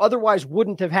what otherwise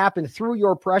wouldn't have happened through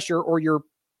your pressure or your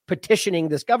petitioning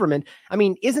this government, I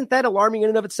mean, isn't that alarming in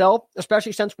and of itself?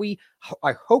 Especially since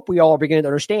I hope we all are beginning to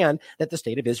understand that the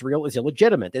state of Israel is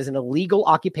illegitimate, is an illegal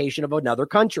occupation of another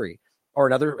country or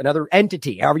another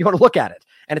entity, however you want to look at it.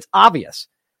 And it's obvious.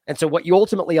 And so what you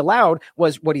ultimately allowed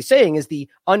was, what he's saying is, the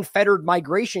unfettered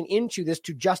migration into this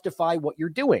to justify what you're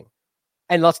doing.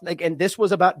 And this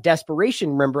was about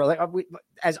desperation. Remember,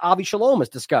 as Avi Shalom has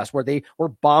discussed, where they were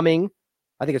bombing,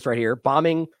 I think it's right here,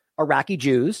 bombing Iraqi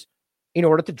Jews in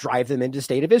order to drive them into the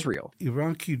state of Israel.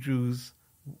 Iraqi Jews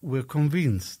were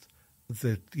convinced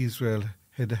that Israel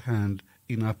had a hand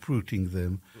in uprooting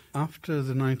them. After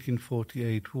the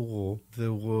 1948 war,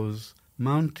 there was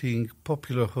mounting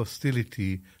popular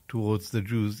hostility towards the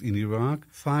Jews in Iraq.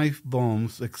 5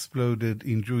 bombs exploded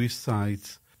in Jewish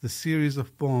sites. The series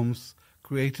of bombs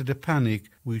created a panic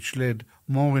which led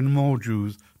more and more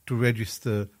Jews to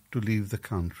register to leave the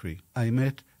country. I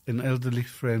met an elderly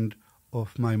friend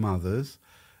of my mother's,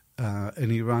 an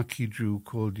Iraqi Jew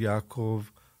called Yaakov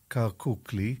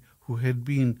Karkukli, who had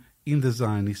been in the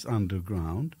Zionist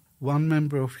underground. One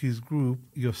member of his group,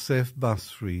 Yosef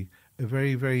Basri, a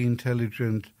very, very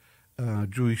intelligent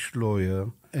Jewish lawyer,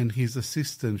 and his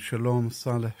assistant, Shalom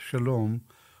Saleh Shalom,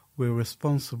 were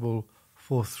responsible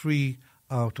for 3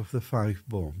 out of the 5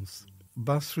 bombs.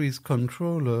 Basri's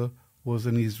controller was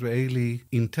an Israeli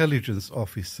intelligence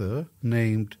officer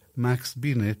named Max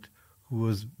Binet, who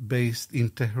was based in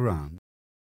Tehran.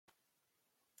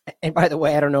 And by the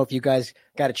way, I don't know if you guys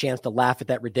got a chance to laugh at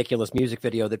that ridiculous music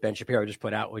video that Ben Shapiro just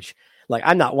put out, which, like,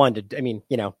 I'm not one to, I mean,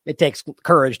 you know, it takes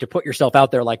courage to put yourself out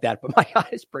there like that, but my God,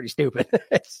 it's pretty stupid.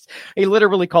 He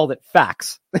literally called it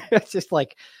facts. It's just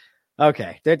like,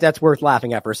 okay, that's worth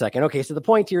laughing at for a second. Okay, so the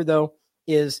point here, though,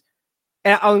 is,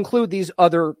 and I'll include these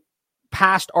other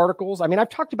past articles. I mean, I've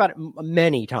talked about it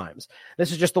many times.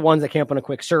 This is just the ones that came up on a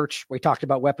quick search. We talked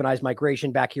about weaponized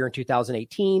migration back here in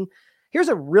 2018. Here's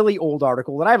a really old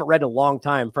article that I haven't read in a long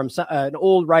time from an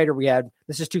old writer we had.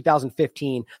 This is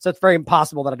 2015. So it's very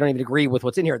impossible that I don't even agree with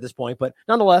what's in here at this point. But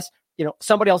nonetheless, you know,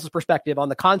 somebody else's perspective on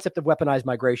the concept of weaponized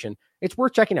migration, it's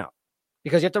worth checking out,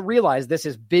 because you have to realize this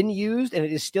has been used and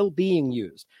it is still being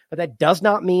used. But that does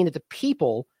not mean that the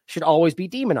people should always be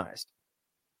demonized.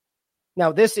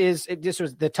 Now, this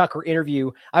was the Tucker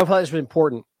interview. I thought this was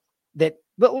important, that,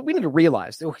 but we need to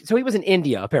realize. So he was in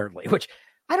India, apparently, which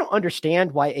I don't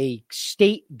understand why a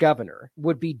state governor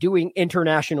would be doing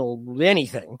international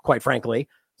anything, quite frankly.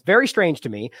 It's very strange to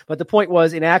me. But the point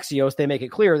was, in Axios, they make it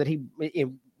clear that he,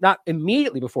 not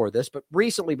immediately before this, but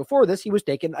recently before this, he was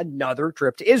taking another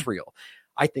trip to Israel.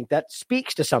 I think that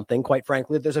speaks to something, quite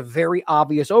frankly. There's a very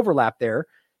obvious overlap there.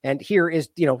 And here is,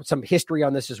 you know, some history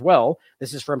on this as well.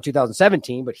 This is from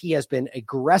 2017, but he has been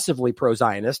aggressively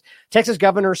pro-Zionist. Texas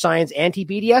governor signs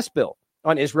anti-BDS bill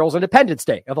on Israel's Independence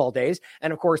Day, of all days.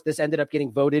 And of course, this ended up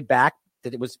getting voted back,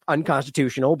 that it was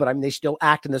unconstitutional, but I mean, they still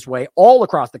act in this way all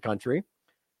across the country.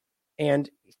 And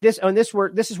this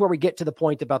is where we get to the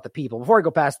point about the people. Before I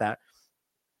go past that,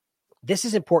 this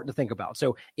is important to think about.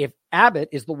 So if Abbott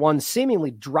is the one seemingly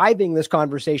driving this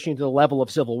conversation to the level of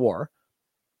civil war,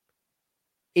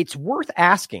 it's worth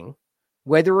asking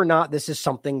whether or not this is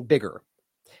something bigger.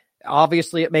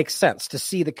 Obviously, it makes sense to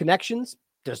see the connections.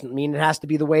 Doesn't mean it has to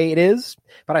be the way it is,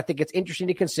 but I think it's interesting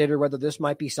to consider whether this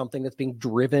might be something that's being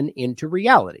driven into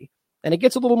reality. And it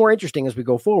gets a little more interesting as we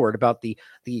go forward about the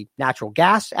natural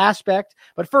gas aspect.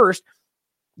 But first,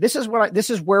 this is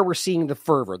where we're seeing the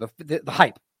fervor, the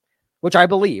hype, which I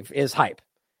believe is hype.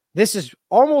 This is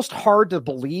almost hard to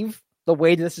believe the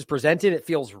way this is presented. It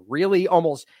feels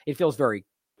very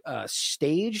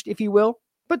staged, if you will,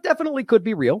 but definitely could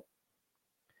be real.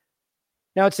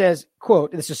 Now it says,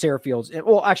 quote, this is Sarah Fields.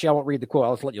 Well, actually, I won't read the quote.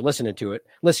 I'll just let you listen to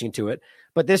it.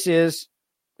 But this is,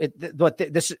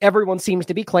 this everyone seems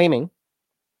to be claiming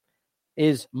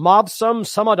is Mobsum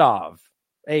Samadov,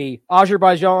 a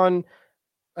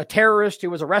terrorist who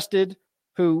was arrested,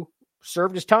 who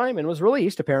served his time and was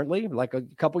released, apparently, like a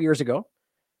couple years ago.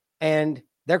 And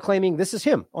they're claiming this is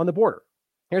him on the border.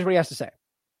 Here's what he has to say.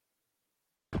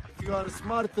 If you are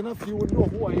smart enough, you will know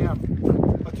who I am.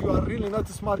 But you are really not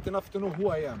smart enough to know who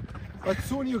I am. But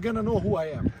soon you're going to know who I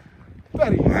am.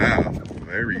 Very easy. Wow,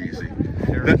 very easy.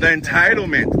 The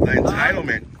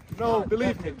entitlement. No,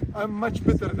 believe me, I'm much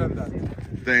better than that.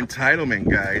 The entitlement,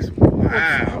 guys.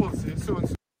 Wow.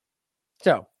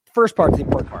 So, first part is the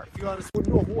important part. You will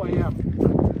know who I am.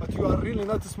 But you are really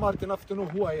not smart enough to know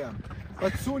who I am.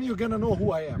 But soon you're going to know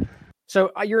who I am.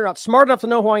 So you're not smart enough to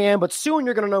know who I am, but soon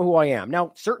you're going to know who I am.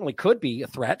 Now, certainly could be a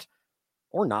threat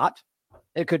or not.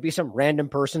 It could be some random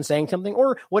person saying something,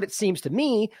 or what it seems to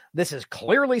me, this is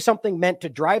clearly something meant to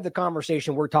drive the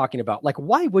conversation we're talking about. Like,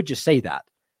 why would you say that?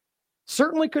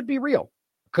 Certainly could be real.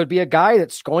 Could be a guy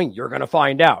that's going, you're going to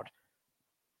find out.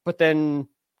 But then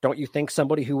don't you think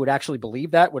somebody who would actually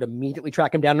believe that would immediately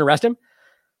track him down and arrest him?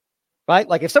 Right?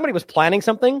 Like if somebody was planning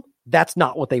something, that's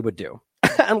not what they would do.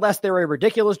 Unless they're a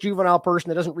ridiculous juvenile person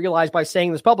that doesn't realize by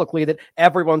saying this publicly that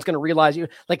everyone's going to realize you.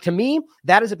 Like, to me,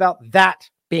 that is about that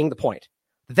being the point.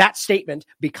 That statement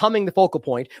becoming the focal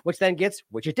point, which then gets,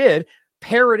 which it did,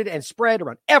 parroted and spread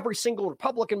around every single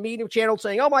Republican media channel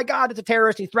saying, oh my God, it's a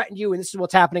terrorist. He threatened you. And this is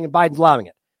what's happening. And Biden's allowing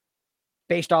it.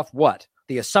 Based off what?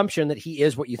 The assumption that he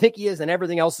is what you think he is, and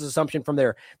everything else is assumption from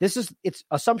there. It's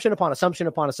assumption upon assumption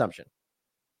upon assumption.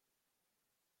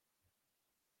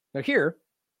 Now here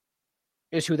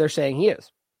is who they're saying he is.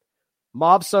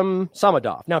 Mobsum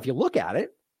Samadov. Now, if you look at it,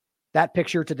 that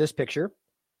picture to this picture,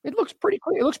 it looks pretty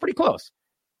clear. It looks pretty close,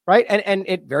 right? And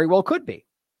it very well could be.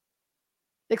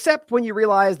 except when you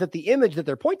realize that the image that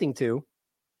they're pointing to,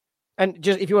 and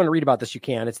just if you want to read about this, you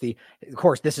can. Of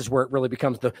course, this is where it really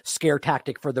becomes the scare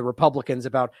tactic for the Republicans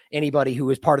about anybody who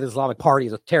is part of the Islamic Party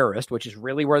as a terrorist, which is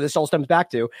really where this all stems back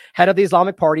to. Head of the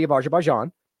Islamic Party of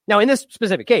Azerbaijan. Now, in this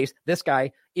specific case, this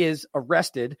guy is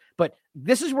arrested, but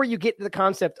this is where you get to the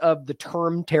concept of the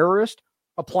term terrorist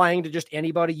applying to just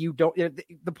anybody you don't.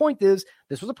 The point is,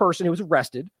 this was a person who was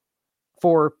arrested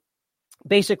for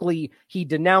basically, he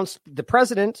denounced the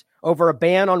president over a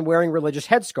ban on wearing religious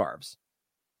headscarves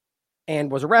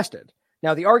and was arrested.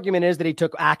 Now, the argument is that he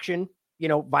took action,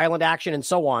 violent action and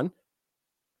so on.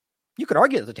 You could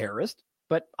argue as a terrorist,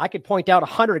 but I could point out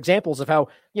 100 examples of how,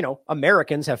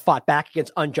 Americans have fought back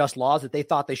against unjust laws that they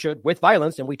thought they should with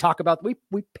violence. And we talk about, we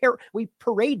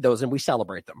parade those and we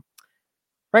celebrate them.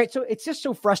 Right. So it's just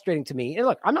so frustrating to me. And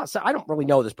look, I don't really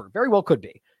know this person. Very well could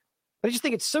be. But I just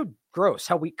think it's so gross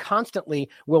how we constantly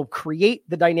will create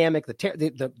the dynamic, we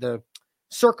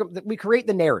create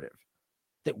the narrative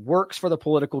that works for the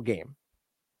political game.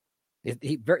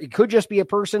 It could just be a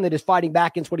person that is fighting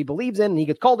back against what he believes in and he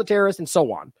gets called a terrorist and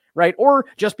so on, right? Or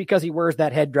just because he wears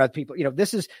that headdress, people,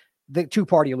 this is the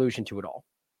two-party illusion to it all.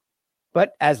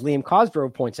 But as Liam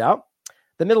Cosgrove points out,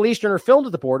 the Middle Easterner filmed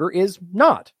at the border is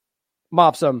not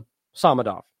Mobsam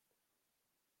Samadov.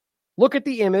 Look at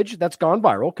the image that's gone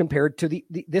viral compared to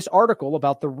this article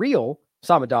about the real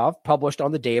Samadov published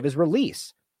on the day of his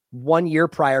release, 1 year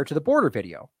prior to the border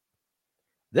video.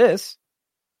 This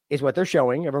is what they're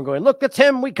showing. Everyone going, look, that's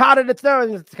him. We caught it. It's there.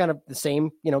 And it's kind of the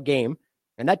same, game.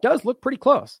 And that does look pretty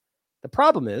close. The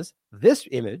problem is this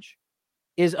image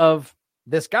is of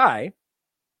this guy,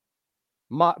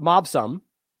 Mobsam,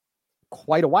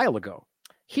 quite a while ago.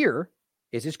 Here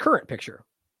is his current picture.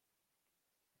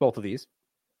 Both of these.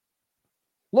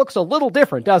 Looks a little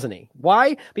different, doesn't he?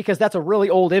 Why? Because that's a really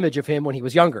old image of him when he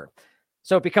was younger.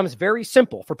 So it becomes very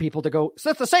simple for people to go, so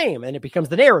it's the same. And it becomes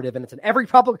the narrative. And it's in every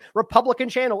Republican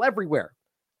channel everywhere.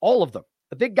 All of them.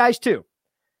 The big guys too.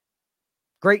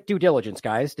 Great due diligence,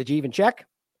 guys. Did you even check?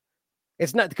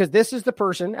 It's not because this is the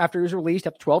person after he was released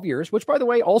after 12 years, which by the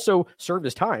way, also served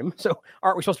his time. So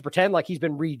aren't we supposed to pretend like he's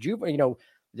been rejuvenated?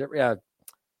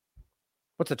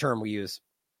 What's the term we use?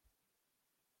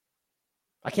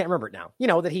 I can't remember it now.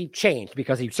 That he changed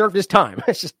because he served his time.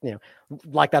 It's just,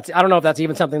 like that's, I don't know if that's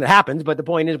even something that happens, but the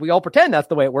point is we all pretend that's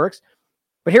the way it works.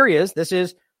 But here he is.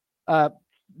 This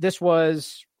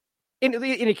was, in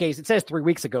any case, it says 3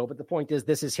 weeks ago, but the point is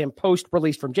this is him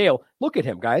post-release from jail. Look at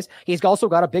him, guys. He's also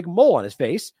got a big mole on his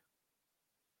face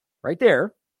right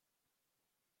there,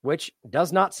 which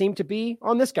does not seem to be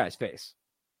on this guy's face.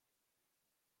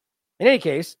 In any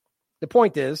case, the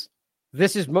point is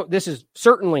this is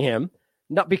certainly him.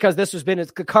 Not because this has been his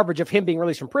coverage of him being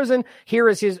released from prison. Here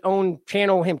is his own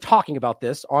channel, him talking about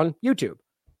this on YouTube.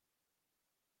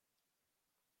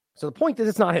 So the point is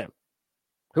it's not him.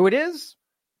 Who it is,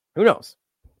 who knows?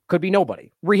 Could be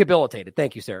nobody. Rehabilitated.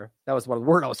 Thank you, Sarah. That was the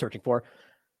word I was searching for.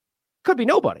 Could be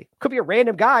nobody. Could be a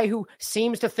random guy who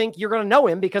seems to think you're going to know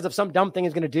him because of some dumb thing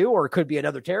he's going to do, or it could be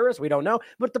another terrorist. We don't know.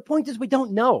 But the point is we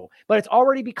don't know. But it's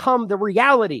already become the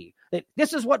reality that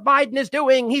this is what Biden is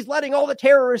doing. He's letting all the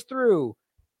terrorists through.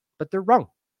 But they're wrong.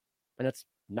 And it's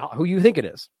not who you think it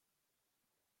is.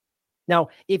 Now,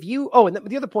 and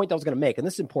the other point I was going to make, and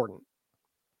this is important,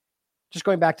 just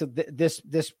going back to this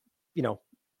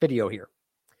video here.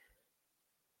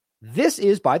 This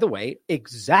is, by the way,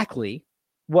 exactly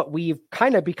what we've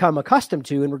kind of become accustomed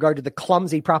to in regard to the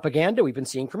clumsy propaganda we've been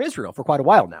seeing from Israel for quite a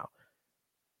while now.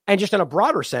 And just in a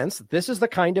broader sense, this is the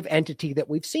kind of entity that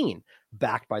we've seen,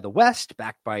 backed by the West,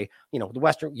 backed by, the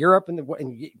Western Europe and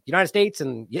the United States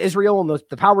and Israel and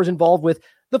the powers involved with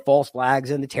the false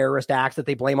flags and the terrorist acts that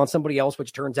they blame on somebody else,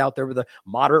 which turns out they were the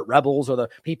moderate rebels or the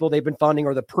people they've been funding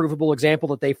or the provable example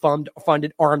that they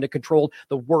funded, armed, and controlled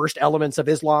the worst elements of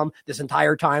Islam this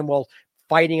entire time while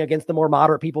fighting against the more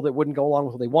moderate people that wouldn't go along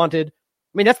with what they wanted.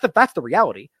 I mean, that's the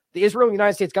reality. The Israel and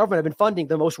United States government have been funding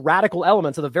the most radical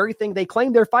elements of the very thing they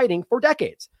claim they're fighting for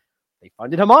decades. They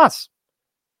funded Hamas.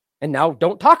 And now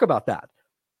don't talk about that.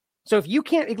 So if you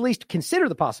can't at least consider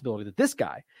the possibility that this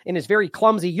guy, in his very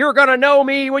clumsy, you're going to know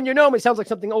me when you know me, sounds like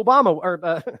something Obama, or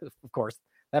of course,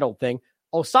 that old thing,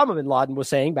 Osama bin Laden was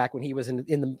saying back when he was in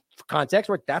the context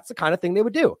where that's the kind of thing they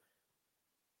would do.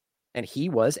 And he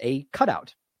was a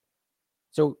cutout.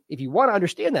 So if you want to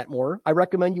understand that more, I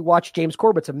recommend you watch James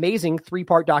Corbett's amazing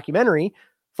 3-part documentary,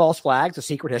 False Flags, A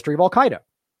Secret History of Al-Qaeda,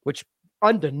 which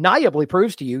undeniably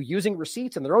proves to you, using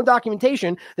receipts and their own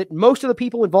documentation, that most of the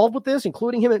people involved with this,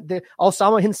 including him,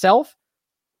 Osama himself,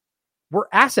 were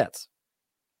assets.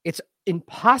 It's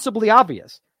impossibly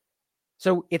obvious.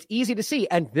 So it's easy to see.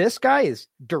 And this guy is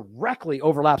directly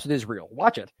overlaps with Israel.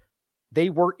 Watch it.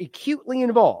 They were acutely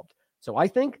involved. So I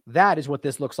think that is what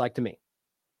this looks like to me.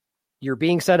 You're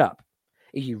being set up.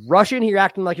 If you rush in here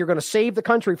acting like you're going to save the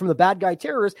country from the bad guy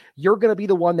terrorists, you're going to be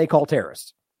the one they call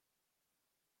terrorists.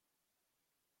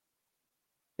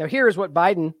 Now, here's what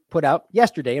Biden put out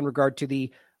yesterday in regard to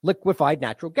the liquefied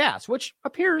natural gas, which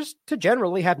appears to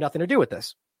generally have nothing to do with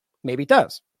this. Maybe it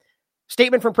does.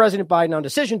 Statement from President Biden on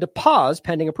decision to pause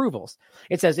pending approvals.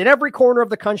 It says, in every corner of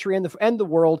the country and the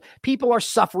world, people are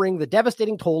suffering the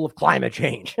devastating toll of climate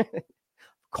change. Of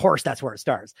course, that's where it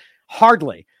starts.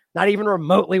 Hardly. Not even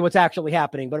remotely what's actually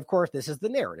happening. But of course, this is the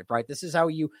narrative, right? This is how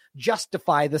you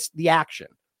justify the action.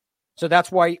 So that's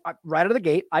why right out of the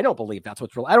gate, I don't believe that's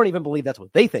what's real. I don't even believe that's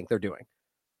what they think they're doing.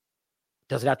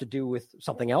 Does it have to do with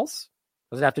something else?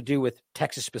 Does it have to do with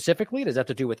Texas specifically? Does it have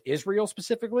to do with Israel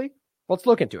specifically? Let's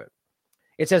look into it.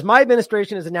 It says, my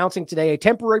administration is announcing today a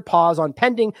temporary pause on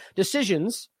pending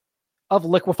decisions of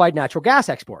liquefied natural gas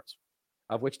exports,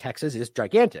 of which Texas is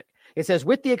gigantic. It says,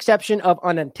 with the exception of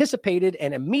unanticipated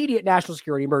and immediate national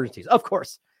security emergencies. Of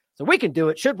course. So we can do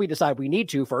it should we decide we need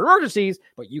to for emergencies,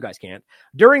 but you guys can't.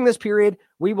 During this period,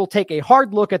 we will take a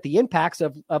hard look at the impacts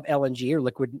of LNG or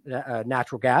liquid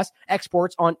natural gas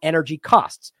exports on energy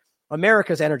costs,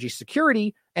 America's energy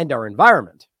security, and our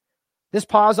environment. This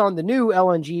pause on the new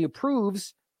LNG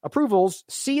approvals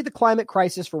see the climate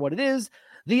crisis for what it is,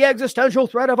 the existential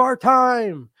threat of our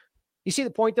time. You see the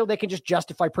point, though? They can just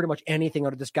justify pretty much anything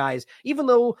under this guise, even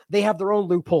though they have their own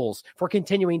loopholes for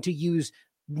continuing to use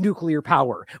nuclear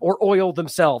power or oil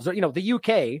themselves. Or, the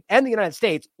UK and the United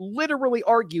States literally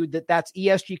argued that that's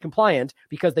ESG compliant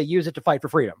because they use it to fight for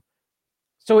freedom.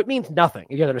 So it means nothing,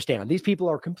 if you understand. These people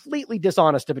are completely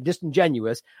dishonest and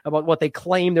disingenuous about what they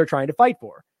claim they're trying to fight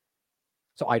for.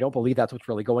 So I don't believe that's what's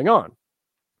really going on.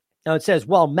 Now it says,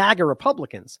 well, MAGA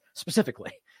Republicans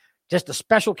specifically, just a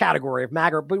special category of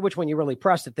MAGA, which when you really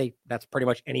press it, that's pretty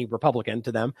much any Republican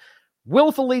to them,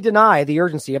 willfully deny the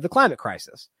urgency of the climate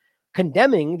crisis,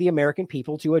 condemning the American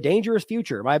people to a dangerous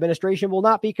future. My administration will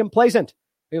not be complacent.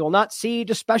 We will not cede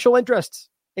to special interests,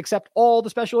 except all the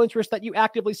special interests that you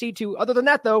actively cede to. Other than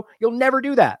that, though, you'll never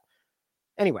do that.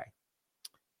 Anyway,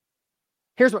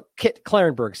 here's what Kit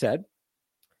Clarenberg said.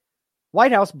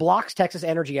 White House blocks Texas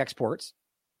energy exports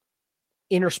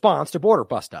in response to border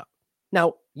bust-up.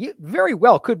 Now, you very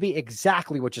well could be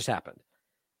exactly what just happened.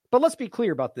 But let's be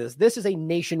clear about this. This is a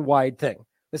nationwide thing.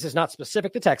 This is not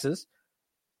specific to Texas,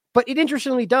 but it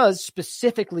interestingly does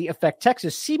specifically affect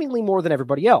Texas seemingly more than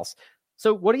everybody else.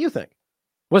 So what do you think?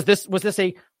 Was this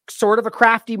a sort of a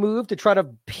crafty move to try to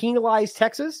penalize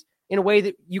Texas in a way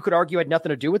that you could argue had nothing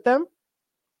to do with them?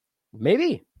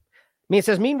 Maybe. It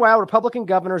says, meanwhile, Republican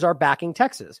governors are backing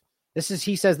Texas.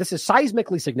 He says this is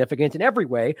seismically significant in every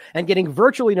way and getting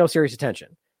virtually no serious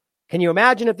attention. Can you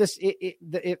imagine if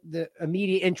the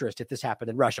immediate interest if this happened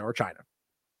in Russia or China?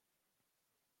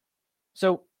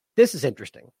 So this is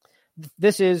interesting.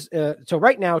 This is so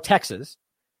right now Texas,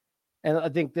 and I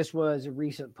think this was a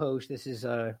recent post. This is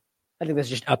I think this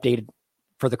is just updated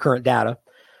for the current data.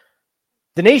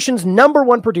 The nation's number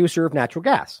one producer of natural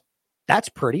gas. That's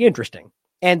pretty interesting.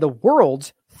 And the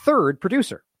world's third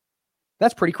producer.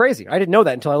 That's pretty crazy. I didn't know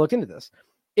that until I looked into this.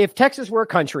 If Texas were a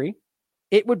country,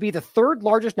 it would be the third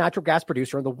largest natural gas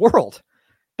producer in the world.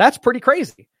 That's pretty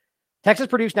crazy. Texas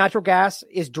produced natural gas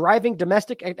is driving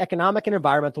domestic economic and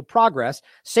environmental progress,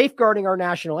 safeguarding our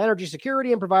national energy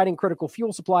security and providing critical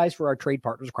fuel supplies for our trade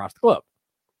partners across the globe.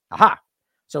 Aha.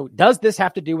 So does this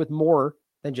have to do with more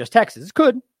than just Texas? It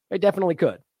could. It definitely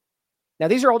could. Now,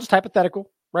 these are all just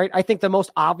hypothetical, right? I think the most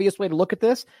obvious way to look at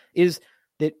this is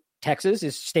that Texas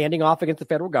is standing off against the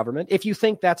federal government. If you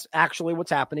think that's actually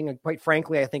what's happening, and quite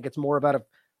frankly, I think it's more about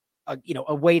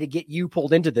a way to get you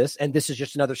pulled into this, and this is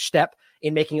just another step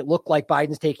in making it look like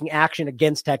Biden's taking action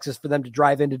against Texas for them to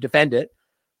drive in to defend it.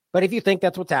 But if you think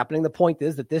that's what's happening, the point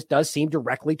is that this does seem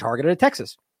directly targeted at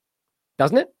Texas,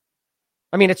 doesn't it?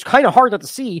 I mean, it's kind of hard not to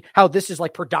see how this is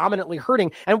like predominantly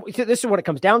hurting. And this is what it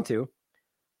comes down to.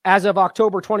 As of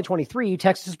October 2023,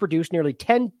 Texas has produced nearly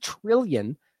 10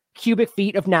 trillion cubic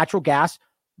feet of natural gas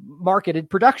marketed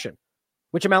production,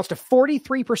 which amounts to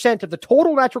 43% of the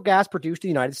total natural gas produced in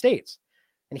the United States.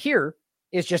 And here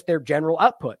is just their general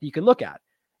output you can look at.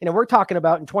 We're talking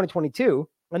about in 2022,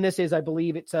 and this is, I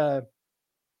believe it's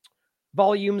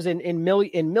volumes in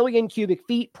million cubic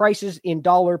feet, prices in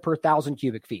dollar per 1,000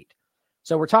 cubic feet.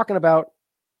 So we're talking about,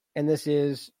 and this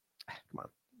is, come on,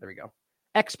 there we go,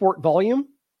 export volume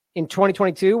in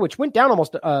 2022, which went down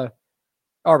almost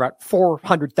about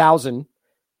 400,000,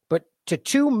 but to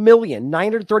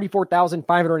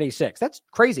 2,934,586. That's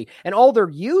crazy. And all they're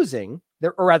using,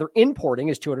 or rather importing,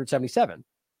 is 277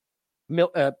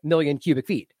 million cubic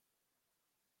feet.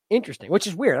 Interesting, which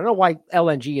is weird. I don't know why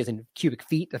LNG is in cubic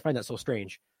feet. I find that so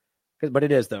strange, but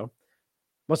it is, though.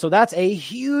 Well, so that's a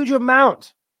huge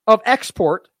amount of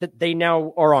export that they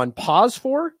now are on pause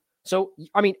for. So,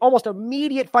 I mean, almost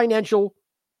immediate financial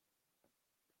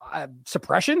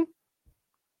suppression.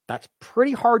 That's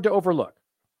pretty hard to overlook.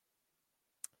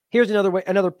 Here's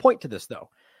another point to this, though.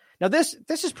 Now, this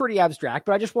is pretty abstract,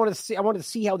 but I wanted to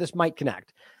see how this might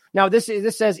connect. Now, this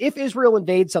says if Israel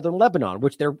invades southern Lebanon,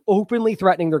 which they're openly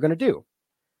threatening they're going to do,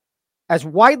 as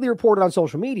widely reported on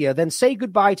social media, then say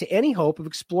goodbye to any hope of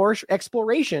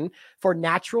exploration for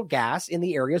natural gas in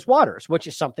the area's waters, which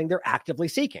is something they're actively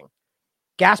seeking.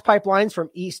 Gas pipelines from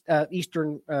East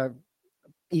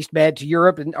Med to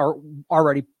Europe are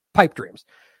already pipe dreams.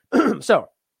 So,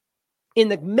 in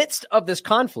the midst of this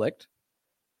conflict,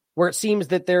 where it seems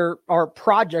that there are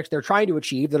projects they're trying to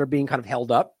achieve that are being kind of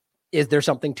held up, is there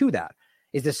something to that?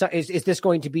 Is this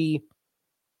going to be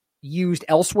used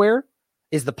elsewhere?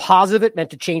 Is the positive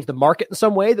meant to change the market in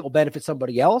some way that will benefit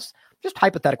somebody else? Just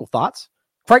hypothetical thoughts.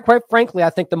 Quite frankly, I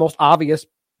think the most obvious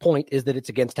point is that it's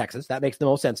against Texas. That makes the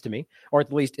most sense to me, or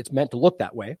at least it's meant to look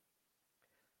that way.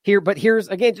 But here's,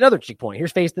 again, another cheek point.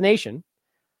 Here's Face the Nation.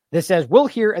 This says, we'll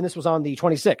hear, and this was on the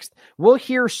 26th, we'll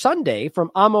hear Sunday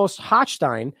from Amos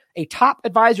Hochstein, a top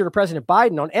advisor to President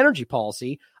Biden on energy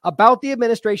policy, about the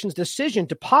administration's decision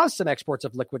to pause some exports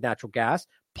of liquid natural gas.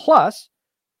 Plus,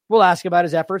 we'll ask about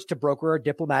his efforts to broker a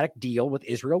diplomatic deal with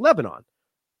Israel-Lebanon.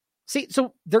 See,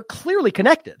 so they're clearly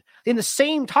connected. In the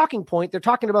same talking point, they're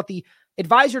talking about the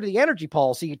advisor to the energy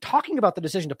policy, talking about the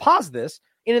decision to pause this,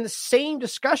 and in the same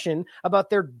discussion about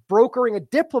their brokering a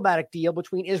diplomatic deal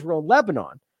between Israel and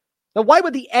Lebanon. Now, why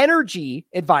would the energy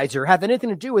advisor have anything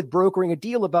to do with brokering a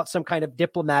deal about some kind of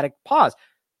diplomatic pause?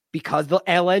 Because the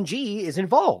LNG is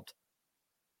involved.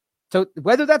 So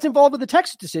whether that's involved with the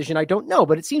Texas decision, I don't know,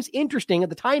 but it seems interesting at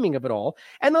the timing of it all.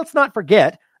 And let's not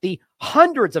forget the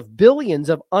hundreds of billions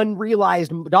of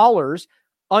unrealized dollars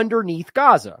underneath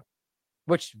Gaza,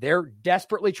 which they're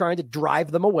desperately trying to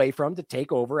drive them away from to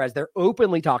take over, as they're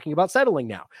openly talking about settling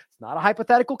now. It's not a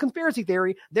hypothetical conspiracy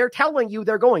theory. They're telling you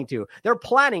they're going to. They're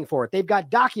planning for it. They've got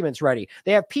documents ready.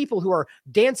 They have people who are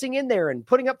dancing in there and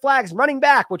putting up flags and running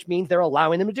back, which means they're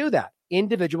allowing them to do that.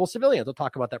 Individual civilians. We'll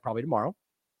talk about that probably tomorrow.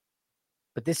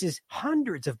 But this is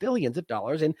hundreds of billions of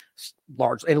dollars and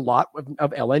a lot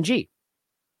of LNG.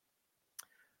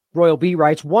 Royal B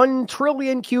writes, 1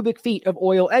 trillion cubic feet of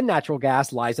oil and natural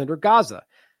gas lies under Gaza.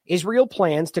 Israel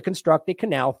plans to construct a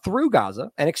canal through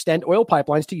Gaza and extend oil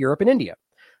pipelines to Europe and India.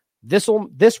 This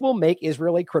will make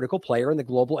Israel a critical player in the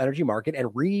global energy market and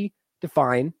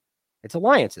redefine its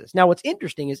alliances. Now, what's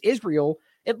interesting is Israel,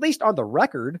 at least on the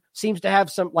record, seems to have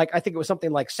some, I think it was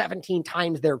something like 17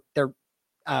 times their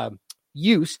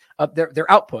use of their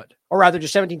output, or rather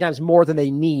just 17 times more than they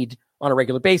need on a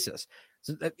regular basis.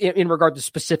 So in regard to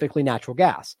specifically natural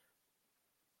gas.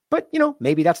 But,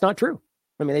 maybe that's not true.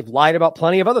 I mean, they've lied about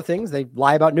plenty of other things. They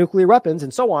lie about nuclear weapons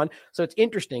and so on. So it's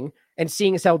interesting. And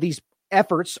seeing as how these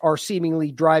efforts are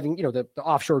seemingly driving, the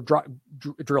offshore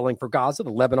drilling for Gaza,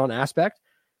 the Lebanon aspect,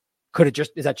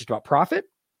 is that just about profit?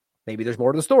 Maybe there's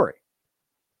more to the story.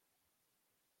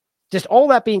 Just all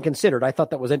that being considered, I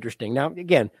thought that was interesting. Now,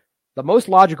 again, the most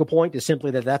logical point is simply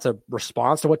that that's a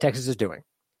response to what Texas is doing.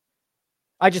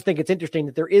 I just think it's interesting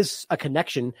that there is a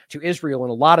connection to Israel in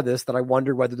a lot of this, that I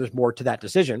wonder whether there's more to that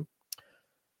decision.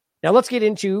 Now let's get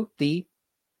into the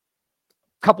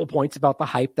couple points about the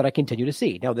hype that I continue to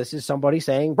see. Now, this is somebody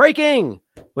saying breaking,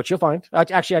 which you'll find.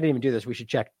 Actually, I didn't even do this. We should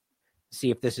check,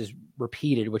 see if this is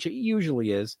repeated, which it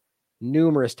usually is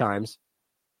numerous times.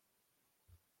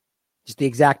 Just the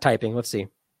exact typing. Let's see.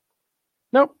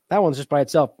 Nope, that one's just by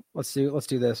itself. Let's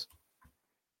do this.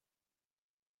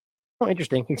 Oh,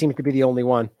 interesting. He seems to be the only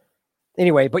one.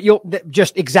 Anyway, but you'll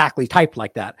just exactly typed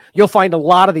like that. You'll find a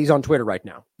lot of these on Twitter right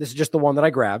now. This is just the one that I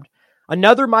grabbed.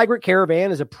 Another migrant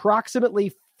caravan is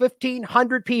approximately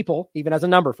 1,500 people, even has a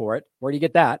number for it. Where do you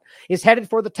get that? Is headed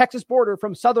for the Texas border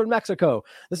from southern Mexico.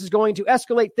 This is going to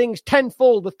escalate things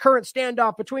tenfold with current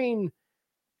standoff between...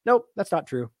 Nope, that's not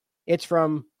true. It's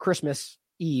from Christmas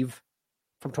Eve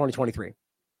from 2023,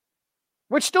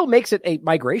 which still makes it a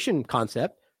migration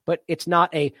concept. But it's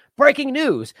not a breaking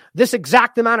news. This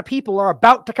exact amount of people are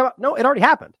about to come up. No, it already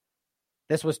happened.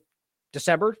 This was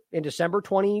December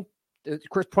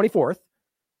 24th,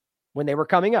 when they were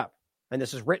coming up. And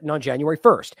this is written on January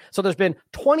 1st. So there's been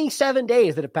 27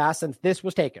 days that have passed since this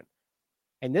was taken.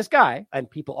 And this guy and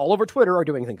people all over Twitter are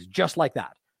doing things just like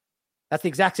that. That's the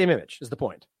exact same image, is the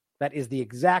point. That is the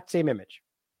exact same image.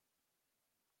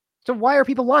 So why are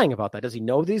people lying about that? Does he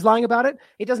know that he's lying about it?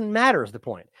 It doesn't matter is the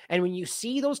point. And when you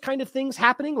see those kind of things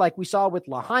happening, like we saw with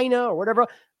Lahaina or whatever,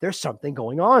 there's something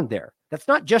going on there. That's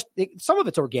not just, some of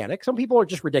it's organic. Some people are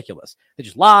just ridiculous. They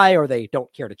just lie or they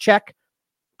don't care to check.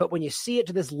 But when you see it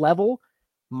to this level,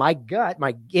 my gut,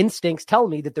 my instincts tell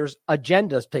me that there's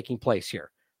agendas taking place here.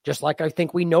 Just like I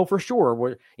think we know for sure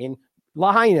we're in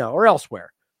Lahaina or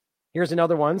elsewhere. Here's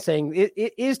another one saying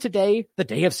it is today the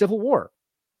day of civil war.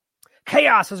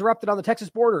 Chaos has erupted on the Texas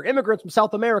border. Immigrants from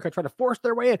South America try to force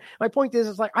their way in. My point is,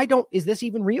 it's like, is this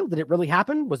even real? Did it really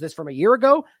happen? Was this from a year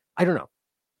ago? I don't know.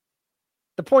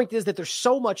 The point is that there's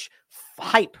so much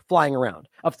hype flying around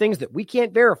of things that we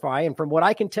can't verify. And from what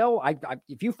I can tell,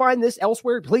 if you find this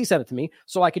elsewhere, please send it to me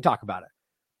so I can talk about it.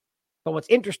 But what's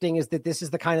interesting is that this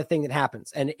is the kind of thing that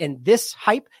happens. And this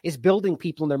hype is building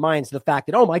people in their minds to the fact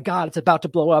that, oh my God, it's about to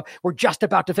blow up. We're just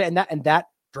about to, and that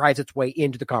drives its way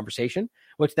into the conversation,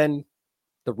 which then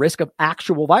the risk of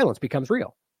actual violence becomes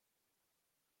real.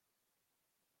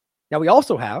 Now we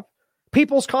also have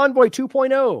People's Convoy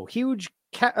 2.0, huge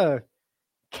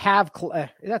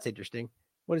that's interesting.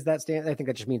 What does that stand? I think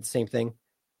that just means the same thing.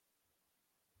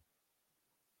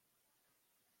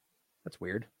 That's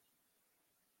weird.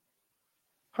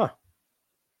 Huh.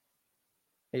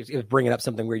 It was bringing up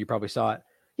something weird. You probably saw it.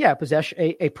 Yeah,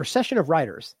 a procession of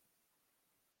riders.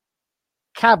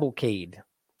 Cavalcade.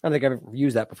 I don't think I've ever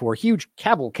used that before. Huge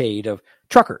cavalcade of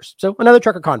truckers. So another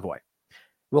trucker convoy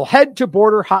will head to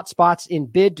border hotspots in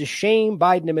bid to shame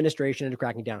Biden administration into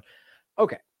cracking down.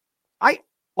 Okay. I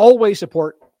always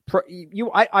support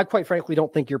I quite frankly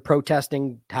don't think your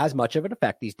protesting has much of an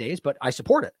effect these days, but I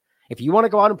support it. If you want to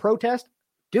go out and protest,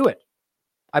 do it.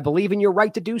 I believe in your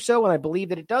right to do so, and I believe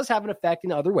that it does have an effect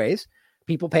in other ways.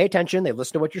 People pay attention. They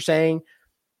listen to what you're saying.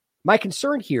 My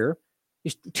concern here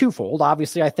is twofold.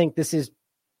 Obviously, I think this is,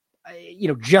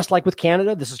 just like with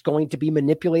Canada, this is going to be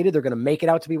manipulated. They're going to make it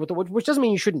out to be which doesn't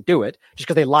mean you shouldn't do it just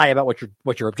because they lie about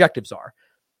what your objectives are.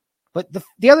 But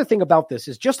the other thing about this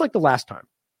is just like the last time.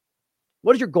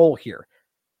 What is your goal here?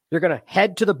 You're going to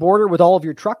head to the border with all of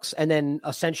your trucks and then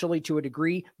essentially to a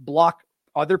degree block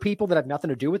other people that have nothing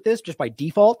to do with this just by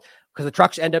default because the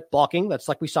trucks end up blocking. That's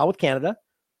like we saw with Canada.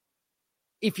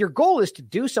 If your goal is to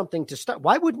do something to stop,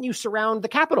 why wouldn't you surround the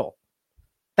Capitol?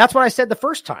 That's what I said the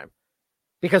first time.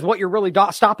 Because what you're really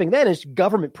stopping then is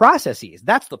government processes.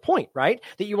 That's the point, right?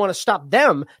 That you want to stop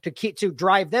them to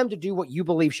drive them to do what you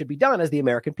believe should be done as the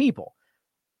American people.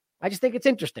 I just think it's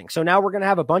interesting. So now we're going to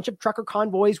have a bunch of trucker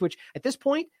convoys, which at this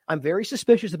point, I'm very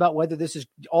suspicious about whether this is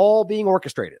all being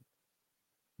orchestrated.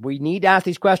 We need to ask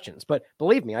these questions. But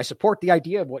believe me, I support the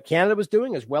idea of what Canada was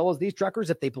doing as well as these truckers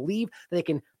if they believe they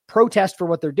can protest for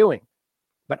what they're doing.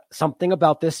 But something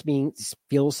about this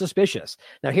feels suspicious.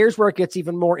 Now, here's where it gets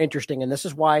even more interesting. And this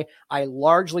is why I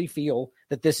largely feel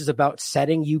that this is about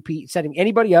setting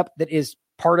anybody up that is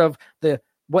part of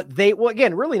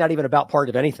again, really not even about part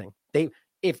of anything.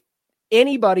 If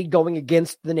anybody going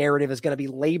against the narrative is going to be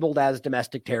labeled as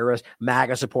domestic terrorist,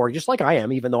 MAGA supporter, just like I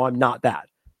am, even though I'm not that.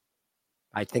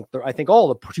 I think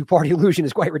all the two-party illusion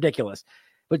is quite ridiculous.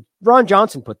 But Ron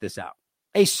Johnson put this out.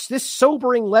 This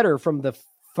sobering letter from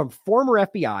former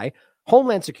FBI,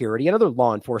 Homeland Security, and other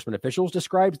law enforcement officials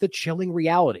describes the chilling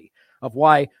reality of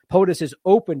why POTUS's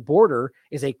open border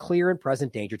is a clear and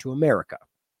present danger to America.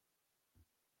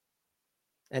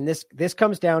 And this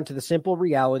comes down to the simple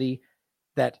reality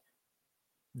that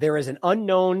there is an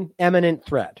unknown imminent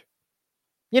threat.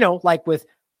 Like with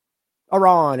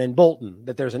Iran and Bolton,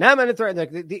 that there's an imminent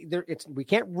threat. We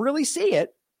can't really see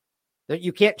it. That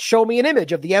you can't show me an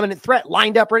image of the imminent threat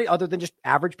lined up ready, other than just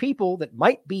average people that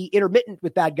might be intermittent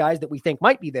with bad guys that we think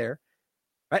might be there.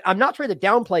 Right? I'm not trying to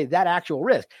downplay that actual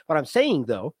risk. What I'm saying,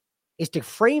 though, is to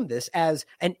frame this as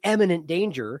an imminent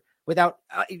danger without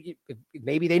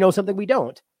maybe they know something we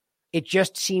don't. It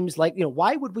just seems like,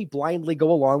 why would we blindly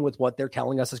go along with what they're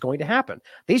telling us is going to happen?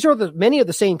 These are many of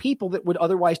the same people that would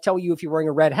otherwise tell you if you're wearing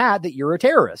a red hat that you're a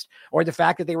terrorist, or the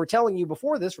fact that they were telling you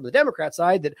before this from the Democrat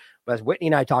side that, as Whitney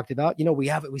and I talked about,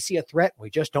 we see a threat. We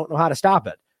just don't know how to stop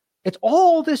it. It's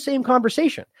all the same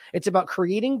conversation. It's about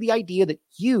creating the idea that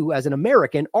you as an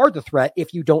American are the threat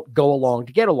if you don't go along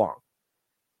to get along,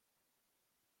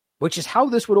 which is how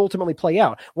this would ultimately play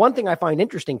out. One thing I find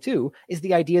interesting, too, is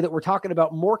the idea that we're talking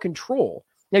about more control.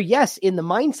 Now, yes, in the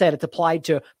mindset, it's applied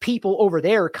to people over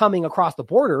there coming across the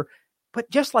border, but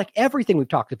just like everything we've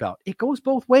talked about, it goes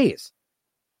both ways.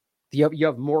 You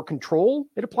have more control.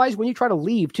 It applies when you try to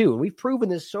leave, too. And we've proven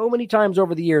this so many times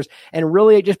over the years, and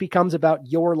really it just becomes about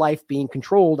your life being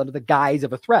controlled under the guise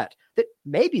of a threat that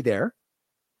may be there,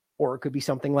 or it could be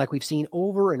something like we've seen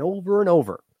over and over and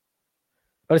over.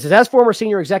 But it says, as former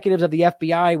senior executives of the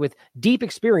FBI with deep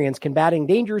experience combating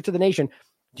dangers to the nation,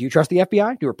 do you trust the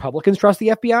FBI? Do Republicans trust the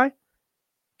FBI?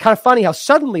 Kind of funny how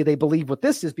suddenly they believe what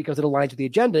this is because it aligns with the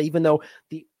agenda, even though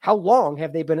how long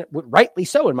have they been, rightly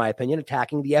so, in my opinion,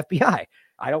 attacking the FBI?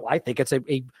 I think it's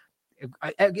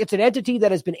it's an entity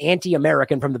that has been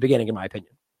anti-American from the beginning, in my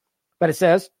opinion. But it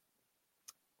says,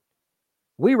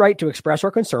 we write to express our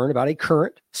concern about a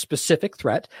current specific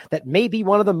threat that may be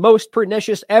one of the most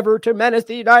pernicious ever to menace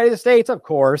the United States, of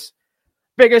course.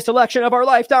 Biggest election of our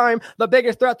lifetime, the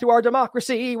biggest threat to our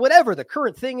democracy, whatever the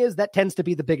current thing is, that tends to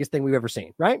be the biggest thing we've ever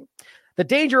seen, right? The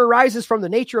danger arises from the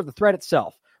nature of the threat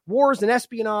itself. Wars and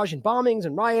espionage and bombings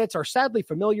and riots are sadly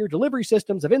familiar delivery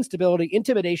systems of instability,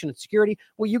 intimidation, and security.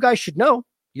 Well, you guys should know.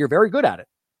 You're very good at it.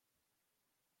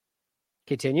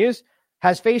 Continues.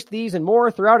 Has faced these and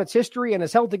more throughout its history and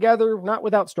has held together, not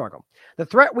without struggle. The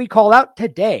threat we call out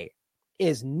today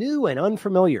is new and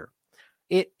unfamiliar.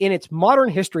 In its modern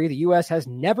history, the U.S. has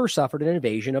never suffered an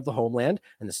invasion of the homeland,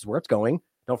 and this is where it's going.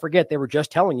 Don't forget, they were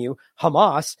just telling you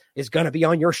Hamas is going to be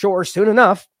on your shores soon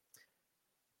enough.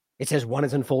 It says one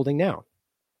is unfolding now.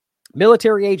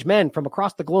 Military-age men from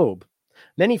across the globe,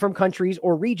 many from countries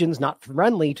or regions not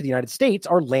friendly to the United States,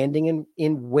 are landing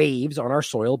in waves on our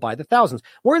soil by the thousands.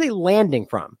 Where are they landing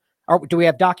from? Do we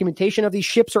have documentation of these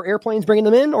ships or airplanes bringing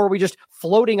them in, or are we just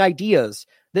floating ideas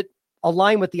that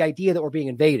align with the idea that we're being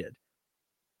invaded?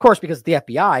 Of course, because the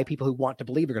FBI, people who want to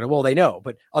believe are going to, well, they know,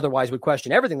 but otherwise would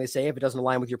question everything they say if it doesn't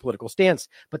align with your political stance.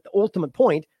 But the ultimate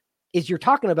point is you're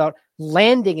talking about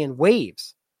landing in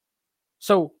waves.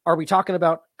 So are we talking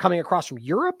about coming across from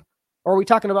Europe? Or are we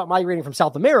talking about migrating from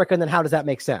South America? And then how does that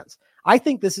make sense? I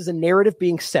think this is a narrative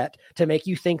being set to make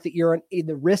you think that you're in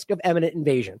the risk of imminent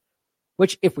invasion,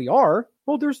 which if we are,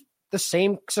 well, there's the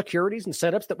same securities and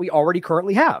setups that we already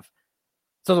currently have.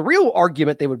 So the real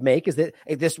argument they would make is that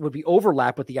this would be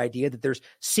overlap with the idea that there's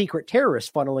secret terrorists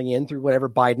funneling in through whatever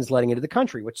Biden's letting into the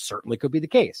country, which certainly could be the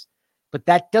case. But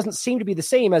that doesn't seem to be the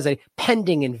same as a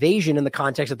pending invasion in the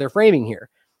context that they're framing here.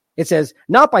 It says,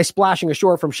 not by splashing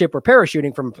ashore from ship or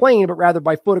parachuting from a plane, but rather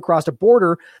by foot across a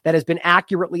border that has been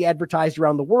accurately advertised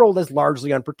around the world as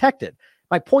largely unprotected.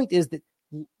 My point is that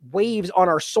waves on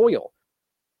our soil,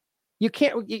 you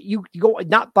can't, you go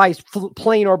not by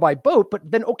plane or by boat, but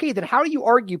then, okay, then how do you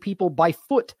argue people by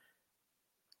foot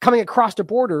coming across the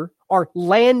border are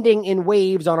landing in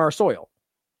waves on our soil?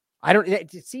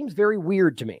 It seems very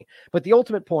weird to me, but the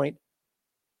ultimate point,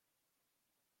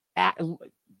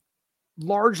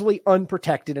 largely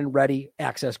unprotected and ready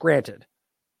access granted.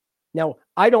 Now,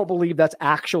 I don't believe that's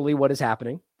actually what is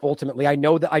happening. Ultimately, I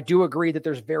know that I do agree that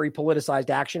there's very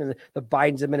politicized action in the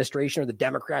Biden's administration or the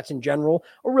Democrats in general,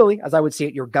 or really, as I would see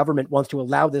it, your government wants to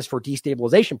allow this for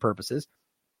destabilization purposes.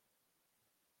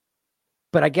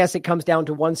 But I guess it comes down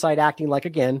to one side acting like,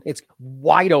 again, it's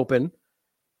wide open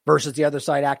versus the other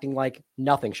side acting like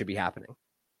nothing should be happening.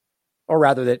 Or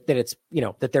rather that it's,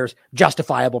 that there's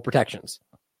justifiable protections.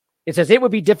 It says it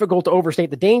would be difficult to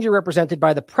overstate the danger represented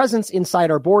by the presence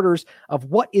inside our borders of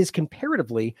what is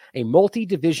comparatively a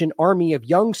multi-division army of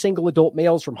young single adult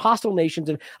males from hostile nations.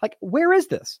 And where is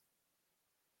this?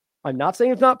 I'm not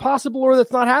saying it's not possible or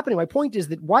that's not happening. My point is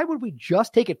that why would we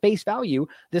just take at face value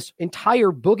this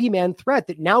entire boogeyman threat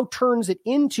that now turns it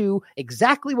into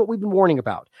exactly what we've been warning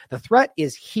about? The threat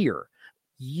is here.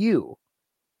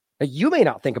 You may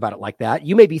not think about it like that.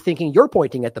 You may be thinking you're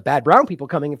pointing at the bad brown people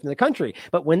coming in from the country.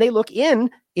 But when they look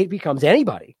in, it becomes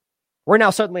anybody. We're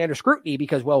now suddenly under scrutiny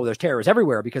because, well, there's terrorists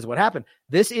everywhere because of what happened.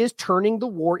 This is turning the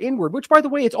war inward, which, by the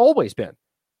way, it's always been.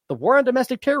 The war on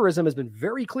domestic terrorism has been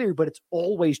very clear, but it's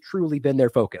always truly been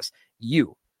their focus.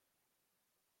 You.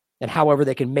 And however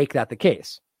they can make that the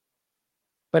case.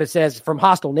 But it says from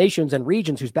hostile nations and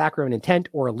regions whose background, intent,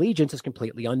 or allegiance is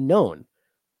completely unknown.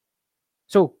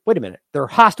 So, wait a minute. They're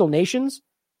hostile nations,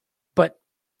 but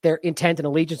their intent and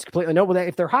allegiance is completely unknown. Well,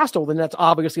 if they're hostile, then that's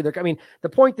obviously the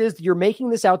point is you're making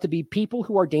this out to be people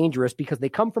who are dangerous because they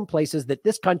come from places that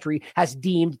this country has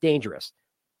deemed dangerous,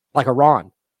 like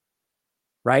Iran,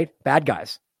 right? Bad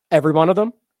guys. Every one of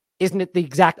them. Isn't it the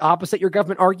exact opposite your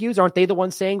government argues? Aren't they the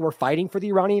ones saying we're fighting for the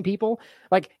Iranian people?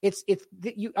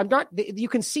 You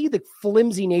can see the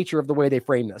flimsy nature of the way they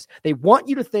frame this. They want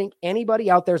you to think anybody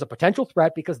out there is a potential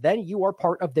threat because then you are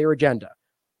part of their agenda.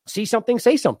 See something,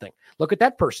 say something. Look at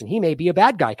that person. He may be a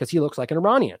bad guy because he looks like an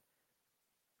Iranian.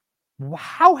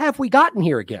 How have we gotten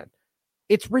here again?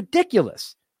 It's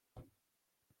ridiculous.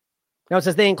 Now it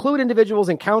says they include individuals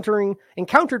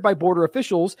encountered by border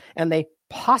officials and they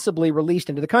possibly released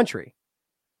into the country,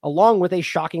 along with a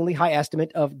shockingly high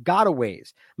estimate of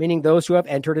gotaways, meaning those who have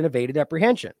entered and evaded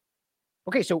apprehension.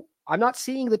 Okay, so I'm not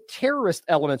seeing the terrorist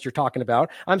elements you're talking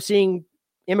about. I'm seeing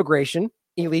immigration,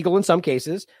 illegal in some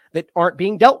cases, that aren't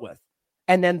being dealt with.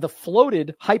 And then the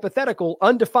floated, hypothetical,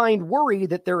 undefined worry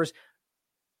that there's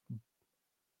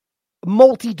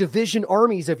multi-division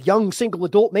armies of young single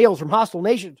adult males from hostile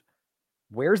nations.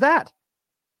 Where's that?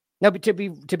 Now, to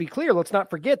be clear, let's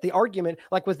not forget the argument,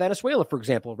 like with Venezuela, for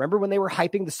example. Remember when they were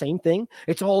hyping the same thing?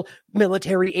 It's all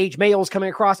military-age males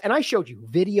coming across. And I showed you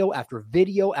video after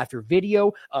video after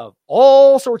video of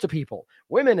all sorts of people,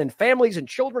 women and families and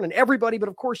children and everybody. But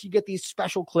of course, you get these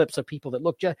special clips of people that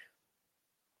look just...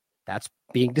 That's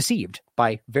being deceived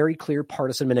by very clear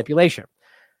partisan manipulation.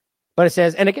 But it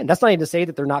says, and again, that's not even to say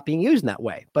that they're not being used in that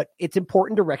way, but it's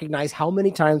important to recognize how many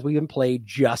times we've been played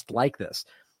just like this.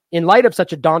 In light of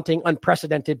such a daunting,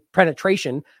 unprecedented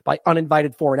penetration by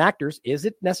uninvited foreign actors, is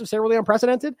it necessarily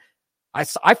unprecedented? I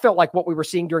felt like what we were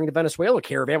seeing during the Venezuela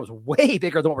caravan was way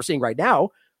bigger than what we're seeing right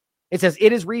now. It says,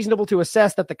 it is reasonable to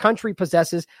assess that the country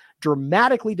possesses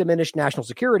dramatically diminished national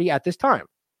security at this time.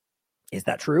 Is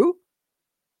that true?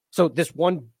 So this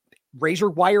one razor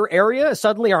wire area,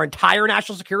 suddenly our entire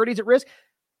national security is at risk?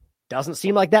 Doesn't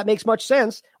seem like that makes much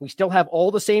sense. We still have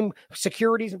all the same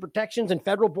securities and protections and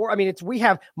federal board. I mean, we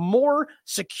have more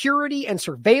security and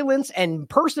surveillance and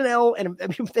personnel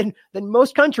than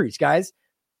most countries, guys.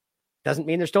 Doesn't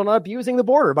mean they're still not abusing the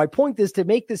border. My point is to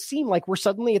make this seem like we're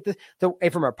suddenly at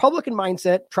from a Republican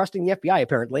mindset, trusting the FBI,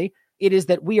 apparently, it is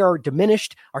that we are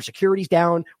diminished, our security's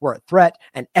down, we're a threat,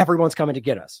 and everyone's coming to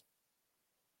get us.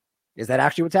 Is that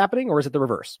actually what's happening, or is it the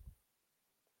reverse?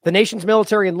 The nation's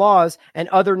military and laws and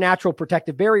other natural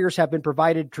protective barriers have been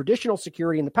provided traditional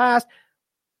security in the past,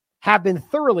 have been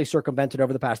thoroughly circumvented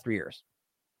over the past 3 years.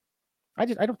 I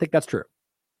don't think that's true.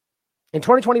 In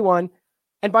 2021,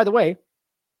 and by the way,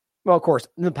 well, of course,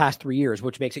 in the past 3 years,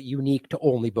 which makes it unique to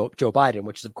only Joe Biden,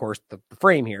 which is, of course, the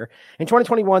frame here. In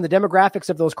 2021, the demographics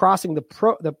of those crossing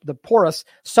the porous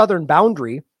southern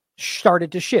boundary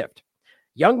started to shift.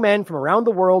 Young men from around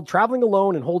the world traveling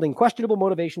alone and holding questionable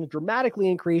motivations dramatically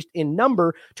increased in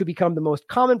number to become the most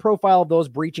common profile of those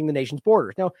breaching the nation's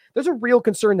borders. Now, there's a real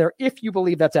concern there if you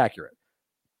believe that's accurate,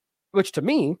 which to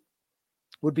me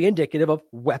would be indicative of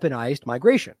weaponized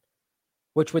migration,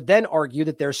 which would then argue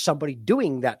that there's somebody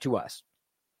doing that to us.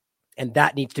 And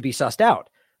that needs to be sussed out.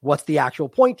 What's the actual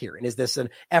point here? And is this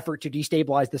an effort to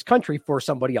destabilize this country for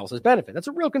somebody else's benefit? That's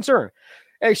a real concern.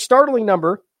 A startling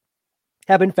number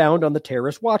have been found on the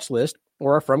terrorist watch list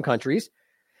or are from countries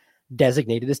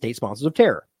designated as state sponsors of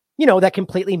terror. You know, that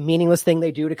completely meaningless thing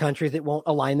they do to countries that won't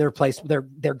align their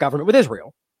government with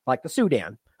Israel, like the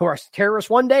Sudan, who are terrorists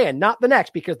one day and not the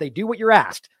next because they do what you're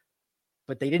asked,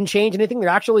 but they didn't change anything they're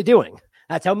actually doing.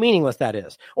 That's how meaningless that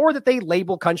is. Or that they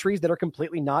label countries that are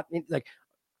completely not like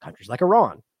countries like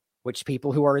Iran, which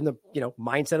people who are in the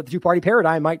mindset of the two-party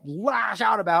paradigm might lash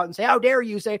out about and say, how dare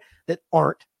you say that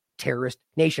aren't terrorist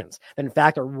nations that in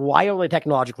fact are wildly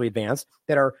technologically advanced,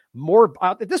 that are more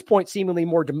at this point seemingly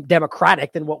more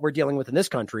democratic than what we're dealing with in this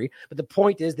country. But the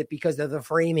point is that because of the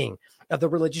framing of the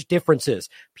religious differences,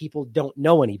 people don't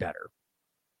know any better.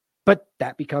 But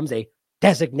that becomes a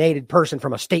designated person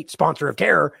from a state sponsor of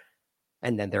terror,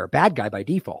 and then they're a bad guy by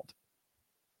default.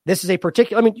 This is a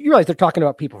particular, you realize they're talking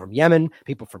about people from Yemen,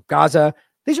 people from Gaza.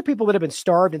 These are people that have been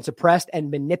starved and suppressed and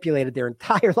manipulated their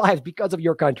entire lives because of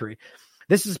your country.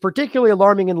 This is particularly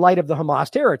alarming in light of the Hamas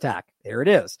terror attack. There it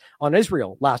is on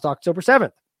Israel last October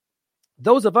 7th.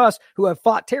 Those of us who have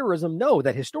fought terrorism know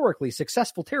that historically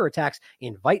successful terror attacks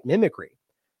invite mimicry.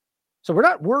 So we're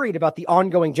not worried about the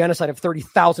ongoing genocide of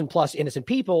 30,000 plus innocent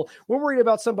people. We're worried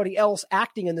about somebody else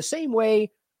acting in the same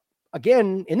way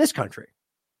again in this country.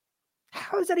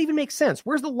 How does that even make sense?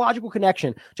 Where's the logical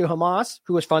connection to Hamas,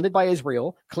 who is funded by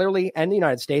Israel, clearly, and the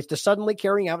United States, to suddenly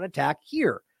carrying out an attack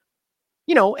here?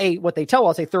 What they tell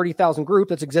us, a 30,000 group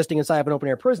that's existing inside of an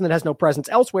open-air prison that has no presence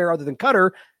elsewhere other than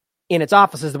Qatar in its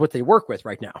offices, what they work with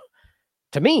right now.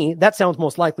 To me, that sounds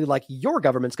most likely like your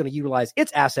government's going to utilize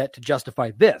its asset to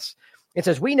justify this. It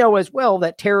says, we know as well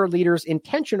that terror leaders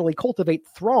intentionally cultivate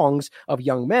throngs of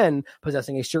young men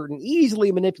possessing a certain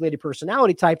easily manipulated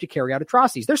personality type to carry out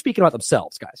atrocities. They're speaking about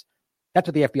themselves, guys. That's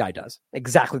what the FBI does.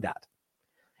 Exactly that.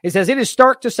 It says, it is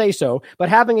stark to say so, but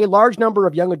having a large number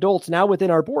of young adults now within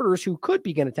our borders who could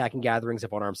begin attacking gatherings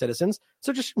of unarmed citizens.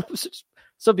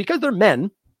 So because they're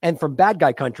men and from bad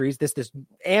guy countries, this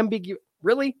ambiguous,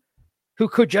 really? Who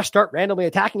could just start randomly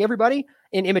attacking everybody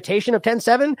in imitation of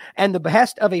 10-7 and the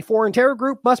behest of a foreign terror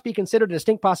group must be considered a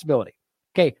distinct possibility.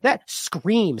 Okay, that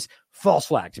screams false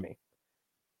flag to me.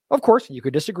 Of course, you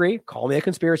could disagree, call me a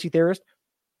conspiracy theorist.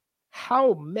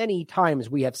 How many times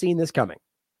we have seen this coming?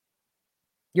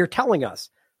 You're telling us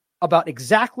about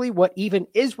exactly what even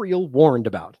Israel warned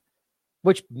about,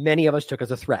 which many of us took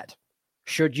as a threat.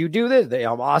 Should you do this,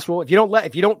 Hamas will, if you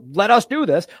don't let us do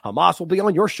this, Hamas will be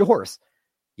on your shores.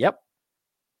 Yep.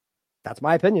 That's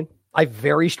my opinion. I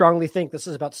very strongly think this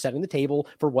is about setting the table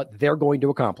for what they're going to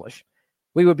accomplish.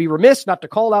 We would be remiss not to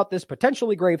call out this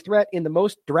potentially grave threat in the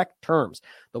most direct terms.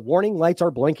 The warning lights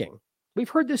are blinking. We've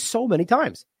heard this so many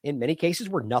times, in many cases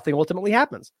where nothing ultimately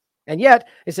happens. And yet,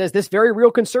 it says this very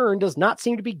real concern does not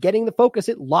seem to be getting the focus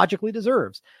it logically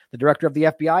deserves. The director of the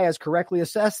FBI has correctly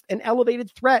assessed an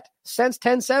elevated threat since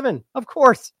 10/7. Of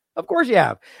course you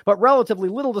have. But relatively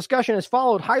little discussion has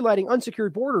followed, highlighting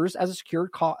unsecured borders as a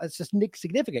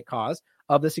significant cause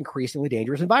of this increasingly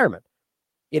dangerous environment.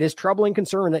 It is troubling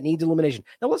concern that needs illumination.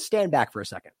 Now let's stand back for a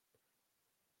second.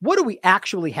 What do we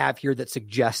actually have here that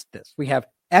suggests this? We have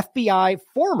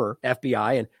former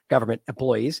FBI and government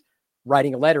employees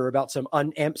writing a letter about some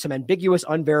ambiguous,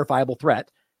 unverifiable threat.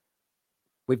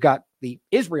 We've got the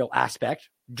Israel aspect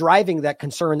driving that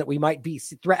concern that we might be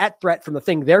at threat from the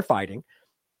thing they're fighting.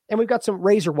 And we've got some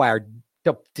razor wire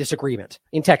disagreement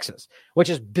in Texas, which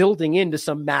is building into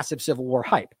some massive Civil War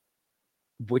hype,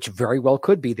 which very well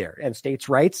could be there. And states'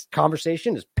 rights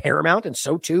conversation is paramount, and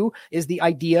so too is the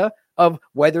idea of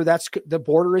whether the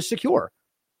border is secure.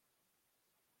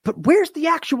 But where's the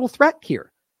actual threat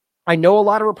here? I know a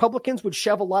lot of Republicans would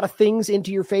shove a lot of things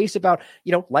into your face about,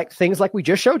 like things like we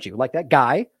just showed you, like that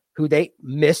guy who they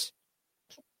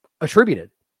misattributed.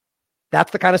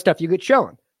 That's the kind of stuff you get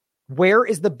shown. Where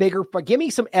is the bigger, give me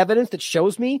some evidence that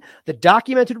shows me the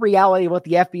documented reality of what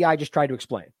the FBI just tried to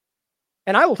explain.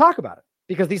 And I will talk about it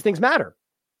because these things matter.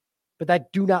 But I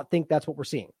do not think that's what we're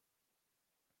seeing.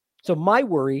 So my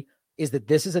worry is that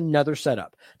this is another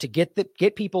setup to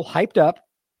get people hyped up.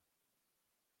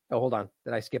 Oh, hold on.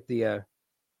 Did I skip the...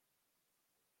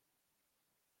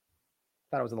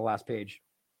 thought it was on the last page.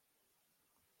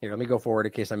 Here, let me go forward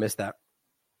in case I missed that.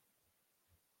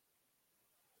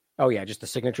 Oh, yeah, just the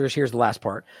signatures. Here's the last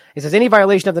part. It says, any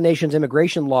violation of the nation's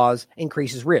immigration laws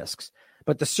increases risks,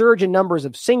 but the surge in numbers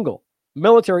of single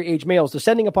military-age males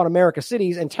descending upon America's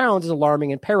cities and towns is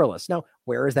alarming and perilous. Now,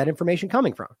 where is that information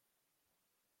coming from?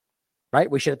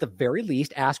 Right? We should at the very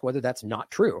least ask whether that's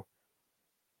not true.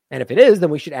 And if it is, then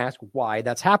we should ask why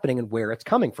that's happening and where it's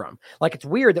coming from. Like, it's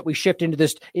weird that we shift into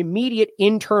this immediate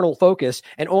internal focus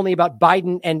and only about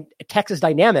Biden and Texas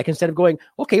dynamic instead of going,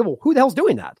 okay, well, who the hell's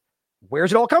doing that?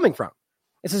 Where's it all coming from?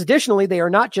 It says, additionally, they are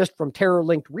not just from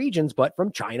terror-linked regions, but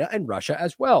from China and Russia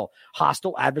as well.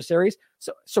 Hostile adversaries.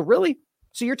 So really?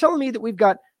 So you're telling me that we've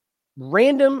got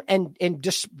random and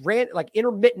just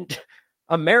intermittent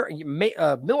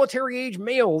military-age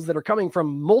males that are coming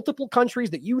from multiple countries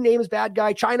that you name as bad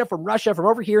guy, China, from Russia, from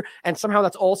over here, and somehow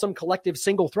that's all some collective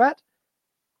single threat?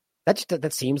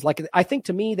 That seems like, I think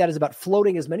to me, that is about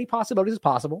floating as many possibilities as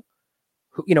possible.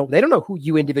 They don't know who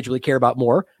you individually care about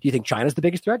more. Do you think China's the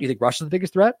biggest threat? Do you think Russia's the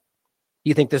biggest threat? Do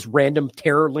you think this random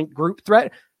terror-linked group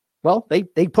threat? Well, they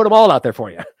put them all out there for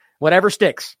you. Whatever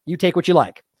sticks. You take what you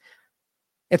like.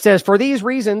 It says, for these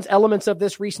reasons, elements of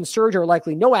this recent surge are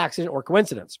likely no accident or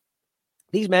coincidence.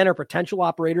 These men are potential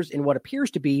operators in what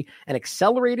appears to be an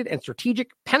accelerated and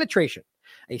strategic penetration,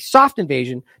 a soft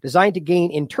invasion designed to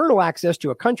gain internal access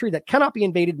to a country that cannot be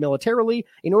invaded militarily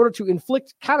in order to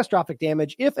inflict catastrophic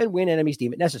damage if and when enemies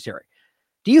deem it necessary.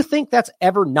 Do you think that's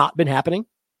ever not been happening?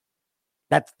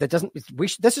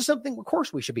 This is something, of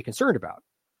course, we should be concerned about.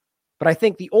 But I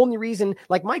think the only reason,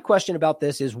 like my question about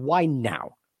this is, why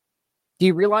now? Do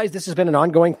you realize this has been an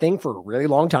ongoing thing for a really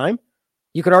long time?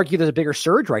 You could argue there's a bigger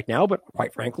surge right now, but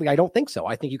quite frankly, I don't think so.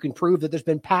 I think you can prove that there's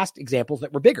been past examples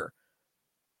that were bigger.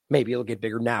 Maybe it'll get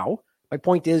bigger now. My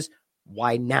point is,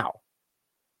 why now?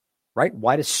 Right?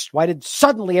 Why did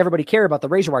suddenly everybody care about the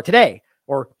razor wire today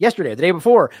or yesterday or the day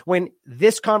before, when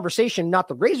this conversation, not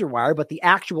the razor wire, but the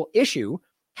actual issue,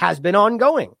 has been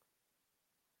ongoing?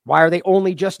 Why are they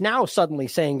only just now suddenly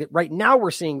saying that right now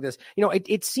we're seeing this?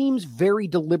 It seems very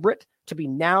deliberate to be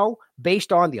now,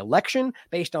 based on the election,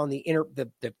 based on the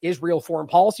Israel foreign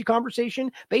policy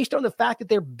conversation, based on the fact that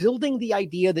they're building the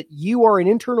idea that you are an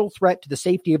internal threat to the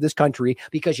safety of this country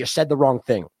because you said the wrong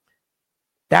thing.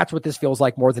 That's what this feels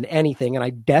like more than anything. And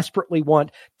I desperately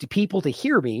want people to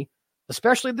hear me,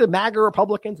 especially the MAGA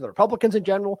Republicans, the Republicans in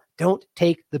general. Don't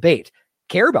take the bait.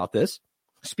 Care about this.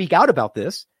 Speak out about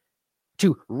this.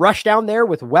 To rush down there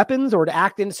with weapons or to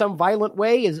act in some violent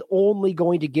way is only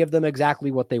going to give them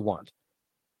exactly what they want.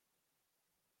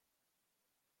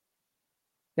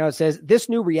 Now it says, this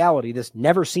new reality, this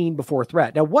never seen before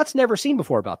threat. Now, what's never seen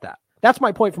before about that? That's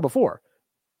my point from before.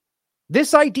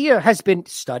 This idea has been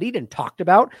studied and talked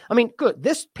about. I mean, good.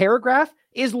 This paragraph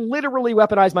is literally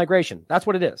weaponized migration. That's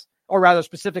what it is. Or rather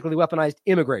specifically weaponized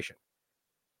immigration.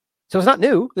 So it's not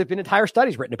new. There've been entire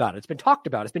studies written about it. It's been talked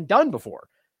about. It's been done before.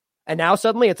 And now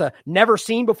suddenly it's a never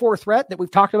seen before threat that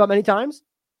we've talked about many times.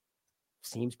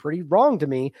 Seems pretty wrong to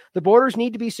me. The borders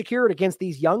need to be secured against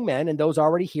these young men, and those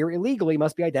already here illegally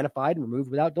must be identified and removed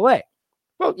without delay.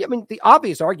 Well, I mean, the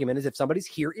obvious argument is if somebody's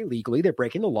here illegally, they're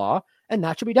breaking the law, and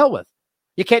that should be dealt with.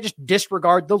 You can't just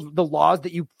disregard the laws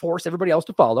that you force everybody else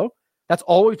to follow. That's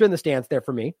always been the stance there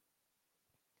for me.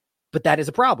 But that is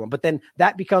a problem. But then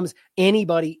that becomes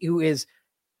anybody who is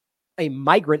a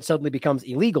migrant suddenly becomes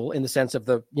illegal in the sense of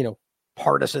the,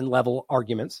 partisan level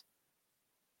arguments.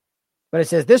 But it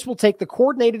says this will take the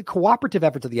coordinated cooperative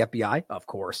efforts of the FBI, of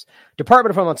course,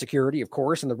 Department of Homeland Security, of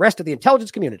course, and the rest of the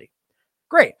intelligence community.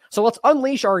 Great. So let's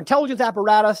unleash our intelligence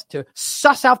apparatus to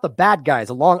suss out the bad guys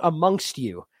amongst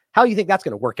you. How do you think that's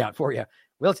going to work out for you?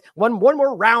 Well, it's one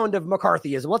more round of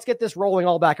McCarthyism. Let's get this rolling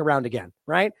all back around again,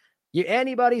 right?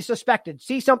 Anybody suspected,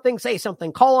 see something, say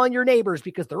something, call on your neighbors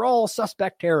because they're all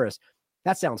suspect terrorists.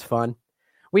 That sounds fun.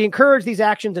 We encourage these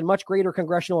actions and much greater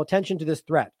congressional attention to this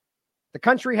threat. The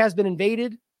country has been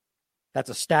invaded. That's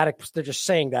a static. They're just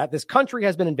saying that this country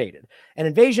has been invaded, an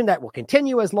invasion that will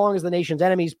continue as long as the nation's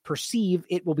enemies perceive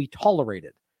it will be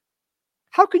tolerated.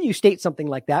 How can you state something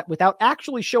like that without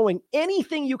actually showing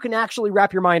anything you can actually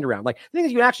wrap your mind around? Like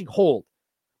things you can actually hold.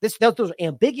 Those are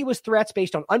ambiguous threats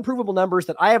based on unprovable numbers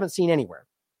that I haven't seen anywhere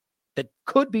that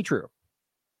could be true.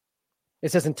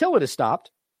 It says until it is stopped,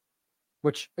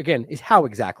 which again is how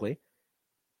exactly,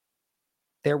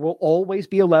 there will always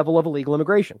be a level of illegal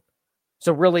immigration.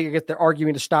 So really, I guess they're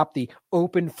arguing to stop the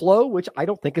open flow, which I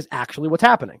don't think is actually what's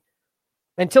happening.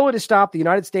 Until it is stopped, the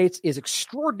United States is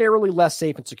extraordinarily less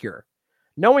safe and secure.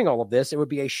 Knowing all of this, it would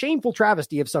be a shameful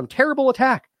travesty if some terrible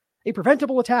attack, a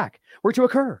preventable attack, were to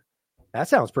occur. That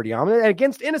sounds pretty ominous.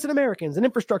 Against innocent Americans and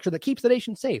infrastructure that keeps the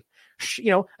nation safe.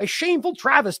 A shameful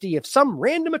travesty if some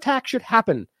random attack should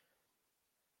happen.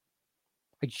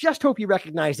 I just hope you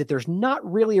recognize that there's not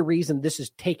really a reason this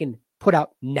is put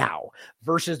out now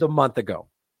versus a month ago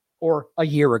or a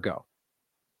year ago.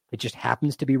 It just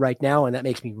happens to be right now, and that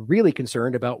makes me really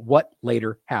concerned about what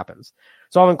later happens.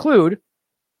 So I'll include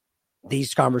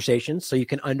these conversations so you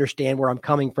can understand where I'm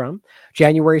coming from.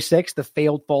 January 6th, the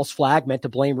failed false flag meant to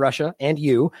blame Russia and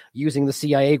you using the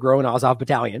CIA grown Azov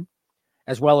battalion,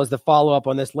 as well as the follow-up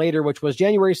on this later, which was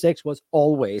January 6th was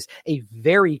always a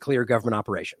very clear government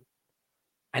operation.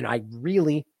 And I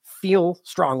really feel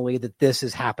strongly that this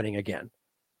is happening again.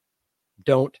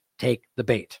 Don't take the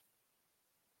bait.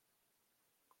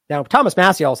 Now, Thomas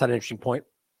Massey also had an interesting point.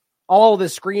 All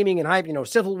this screaming and hype,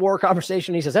 Civil War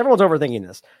conversation. He says, everyone's overthinking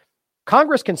this.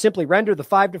 Congress can simply render the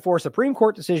 5-4 Supreme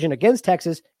Court decision against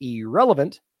Texas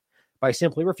irrelevant by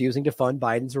simply refusing to fund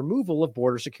Biden's removal of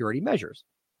border security measures.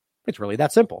 It's really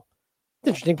that simple. It's an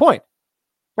interesting point.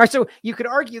 All right, so you could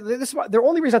argue that the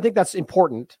only reason I think that's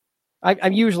important.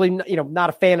 I'm usually, not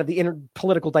a fan of the inner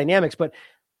political dynamics, but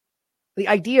the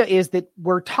idea is that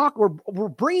we're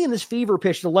bringing this fever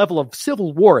pitch to the level of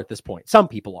civil war at this point. Some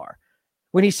people are.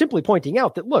 When he's simply pointing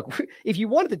out that, look, if you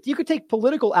wanted to, you could take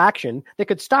political action that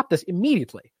could stop this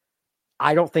immediately.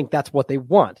 I don't think that's what they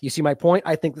want. You see my point?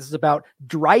 I think this is about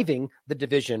driving the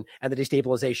division and the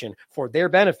destabilization for their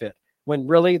benefit, when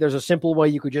really there's a simple way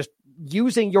you could just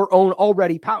using your own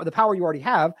already power, the power you already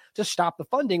have, to stop the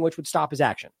funding, which would stop his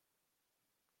action.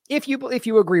 If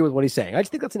you agree with what he's saying, I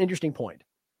just think that's an interesting point.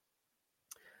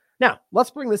 Now,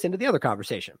 let's bring this into the other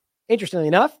conversation. Interestingly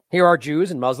enough, here are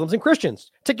Jews and Muslims and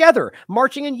Christians together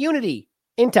marching in unity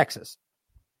in Texas.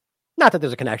 Not that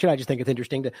there's a connection. I just think it's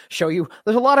interesting to show you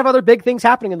there's a lot of other big things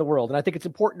happening in the world. And I think it's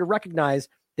important to recognize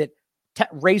that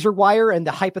razor wire and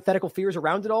the hypothetical fears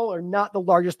around it all are not the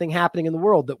largest thing happening in the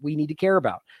world that we need to care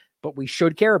about. But we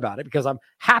should care about it because I'm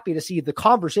happy to see the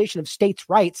conversation of states'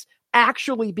 rights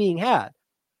actually being had.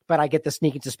 But I get the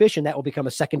sneaking suspicion that will become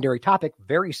a secondary topic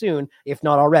very soon, if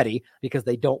not already, because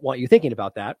they don't want you thinking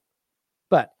about that.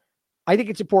 But I think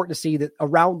it's important to see that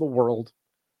around the world,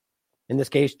 in this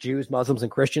case, Jews, Muslims,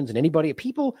 and Christians, and anybody,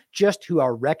 people just who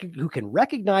can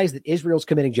recognize that Israel's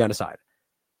committing genocide,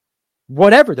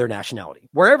 whatever their nationality,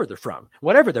 wherever they're from,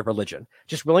 whatever their religion,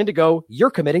 just willing to go,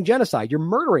 you're committing genocide, you're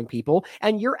murdering people,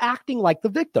 and you're acting like the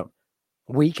victim.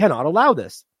 We cannot allow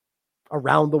this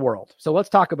around the world. So let's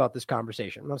talk about this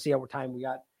conversation. Let's see how much time we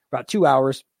got. About 2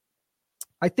 hours.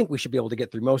 I think we should be able to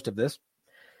get through most of this.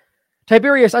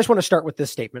 Tiberius, I just want to start with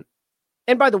this statement.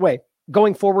 And by the way,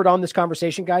 going forward on this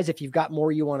conversation, guys, if you've got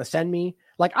more you want to send me,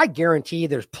 I guarantee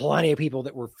there's plenty of people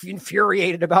that were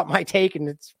infuriated about my take, and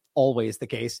it's always the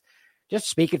case. just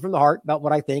speaking from the heart about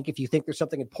what I think. If you think there's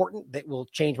something important that will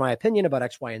change my opinion about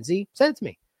X, Y, and Z, send it to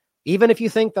me. Even if you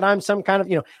think that I'm some kind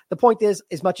of, the point is,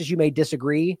 as much as you may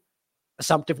disagree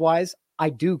assumptive wise, I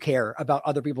do care about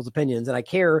other people's opinions and I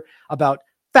care about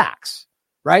facts,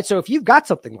 right? So if you've got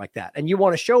something like that and you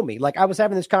want to show me, like I was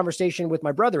having this conversation with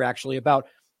my brother actually about,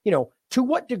 to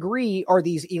what degree are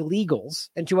these illegals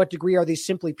and to what degree are these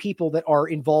simply people that are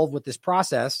involved with this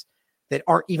process that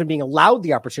aren't even being allowed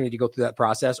the opportunity to go through that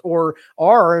process or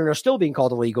are still being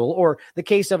called illegal, or the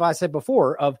case of, I said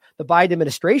before, of the Biden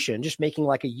administration just making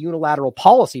like a unilateral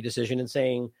policy decision and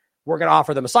saying, we're going to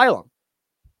offer them asylum.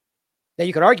 Now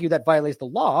you could argue that violates the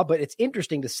law, but it's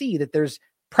interesting to see that there's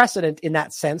precedent in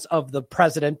that sense of the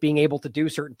president being able to do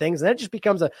certain things. And that just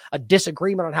becomes a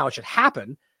disagreement on how it should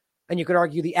happen. And you could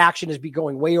argue the action is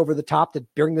going way over the top to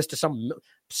bring this to some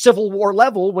civil war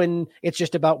level when it's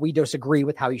just about we disagree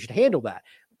with how you should handle that.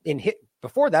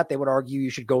 Before that, they would argue you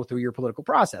should go through your political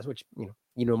process, which,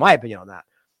 my opinion on that.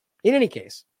 In any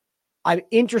case, I'm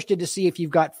interested to see if you've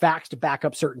got facts to back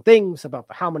up certain things about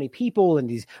how many people and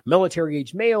these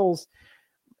military-age males.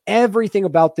 Everything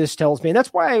about this tells me, and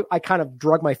that's why I kind of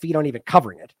drug my feet on even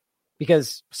covering it,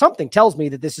 because something tells me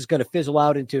that this is going to fizzle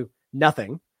out into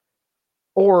nothing.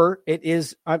 Or it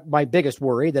is my biggest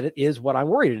worry that it is what I'm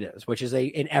worried it is, which is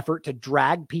an effort to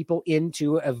drag people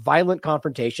into a violent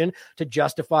confrontation to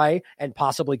justify and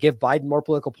possibly give Biden more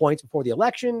political points before the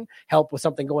election, help with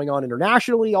something going on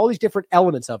internationally, all these different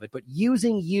elements of it, but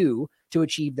using you to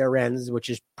achieve their ends, which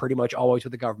is pretty much always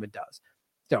what the government does.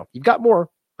 So you've got more.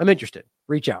 I'm interested.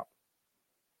 Reach out.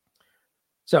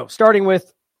 So starting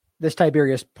with this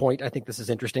Tiberius point, I think this is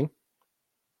interesting.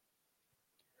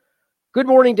 Good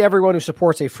morning to everyone who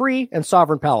supports a free and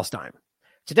sovereign Palestine.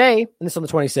 Today, and this is on the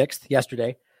 26th,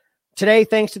 yesterday,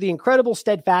 thanks to the incredible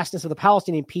steadfastness of the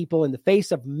Palestinian people in the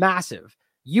face of massive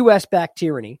U.S.-backed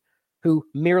tyranny, who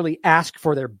merely ask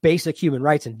for their basic human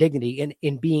rights and dignity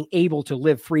in being able to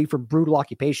live free from brutal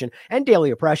occupation and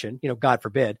daily oppression, God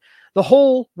forbid, the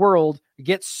whole world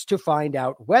gets to find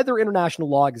out whether international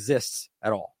law exists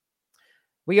at all.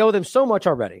 We owe them so much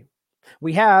already.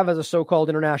 We have, as a so-called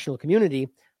international community,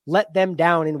 let them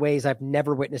down in ways I've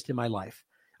never witnessed in my life.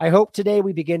 I hope today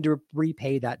we begin to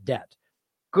repay that debt.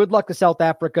 Good luck to South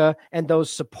Africa and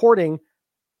those supporting.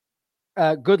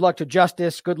 Good luck to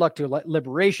justice. Good luck to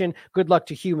liberation. Good luck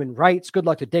to human rights. Good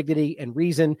luck to dignity and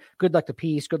reason. Good luck to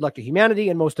peace. Good luck to humanity.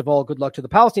 And most of all, good luck to the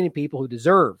Palestinian people who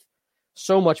deserve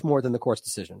so much more than the court's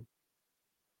decision.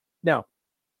 Now,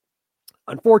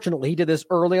 unfortunately, he did this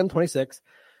early on 26th,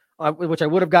 which I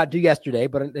would have got to yesterday,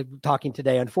 but talking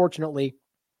today, unfortunately,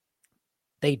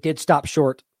 they did stop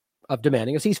short of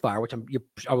demanding a ceasefire, which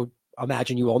I would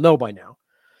imagine you all know by now.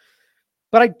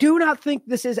 But I do not think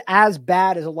this is as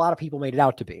bad as a lot of people made it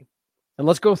out to be. And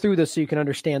let's go through this so you can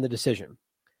understand the decision.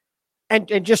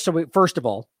 And just so first of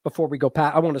all, before we go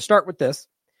past, I want to start with this.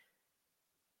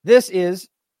 This is,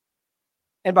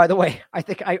 and by the way, I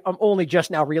think I'm only just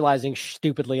now realizing,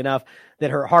 stupidly enough, that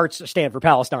her hearts stand for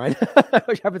Palestine,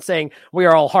 which I've been saying we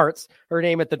are all hearts. Her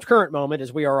name at the current moment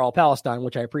is We Are All Palestine,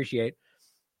 which I appreciate.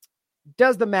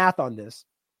 Does the math on this,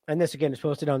 and this again is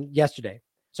posted on yesterday.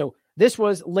 So this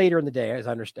was later in the day, as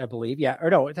I believe. Yeah,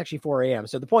 or no, it's actually 4 a.m.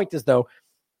 So the point is, though,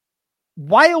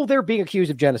 while they're being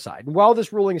accused of genocide, and while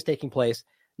this ruling is taking place,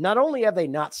 not only have they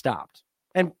not stopped,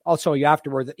 and I'll show you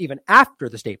afterward that even after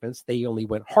the statements, they only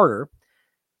went harder,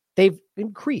 they've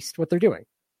increased what they're doing.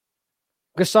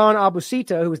 Ghassan Abu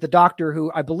Sita, who is the doctor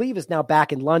who I believe is now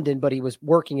back in London, but he was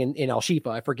working in Al-Shifa.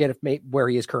 I forget where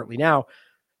he is currently now.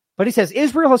 But he says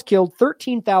Israel has killed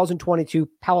 13,022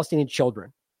 Palestinian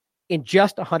children in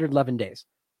just 111 days.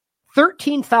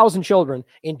 13,000 children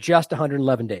in just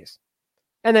 111 days.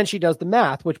 And then she does the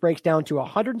math, which breaks down to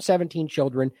 117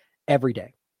 children every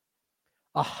day.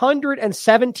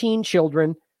 117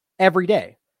 children every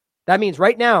day. That means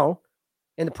right now,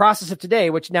 in the process of today,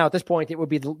 which now at this point it would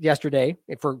be yesterday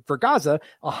for Gaza,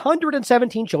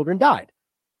 117 children died.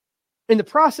 In the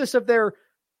process of their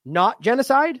not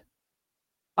genocide,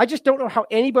 I just don't know how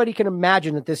anybody can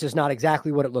imagine that this is not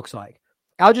exactly what it looks like.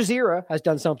 Al Jazeera has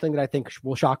done something that I think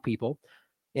will shock people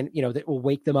and, that will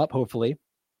wake them up, hopefully.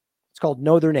 It's called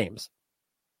Know Their Names.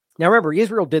 Now, remember,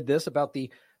 Israel did this about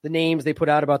the names they put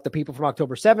out about the people from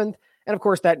October 7th. And of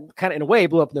course, that kind of in a way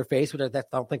blew up in their face, which I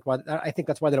think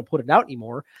that's why they don't put it out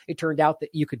anymore. It turned out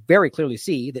that you could very clearly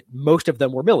see that most of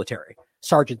them were military.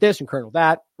 Sergeant this and Colonel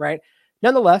that, right?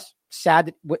 Nonetheless,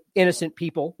 sad that innocent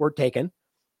people were taken.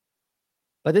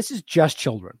 But this is just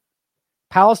children.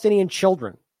 Palestinian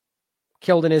children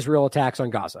killed in Israel attacks on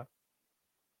Gaza.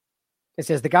 It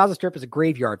says the Gaza Strip is a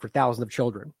graveyard for thousands of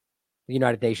children, the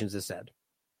United Nations has said.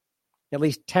 At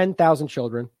least 10,000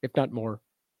 children, if not more.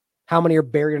 How many are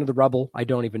buried under the rubble? I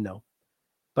don't even know.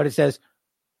 But it says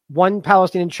one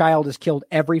Palestinian child is killed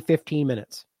every 15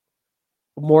 minutes.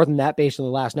 More than that based on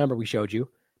the last number we showed you.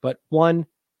 But one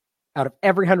out of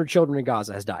every 100 children in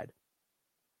Gaza has died.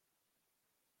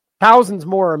 Thousands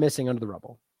more are missing under the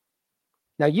rubble.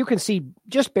 Now you can see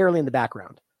just barely in the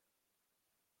background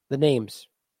the names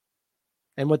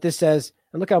and what this says.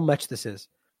 And look how much this is.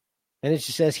 And it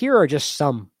just says, here are just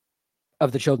some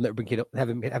of the children that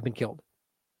have been killed.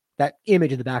 That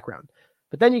image in the background.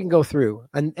 But then you can go through,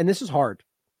 and this is hard.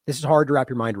 This is hard to wrap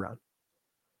your mind around.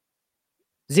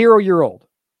 0-year-old.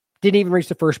 Didn't even reach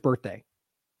the first birthday.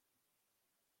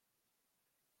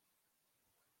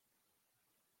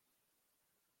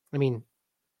 I mean,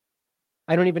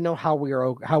 I don't even know how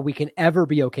we can ever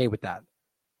be okay with that.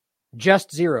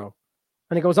 Just 0.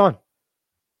 And it goes on.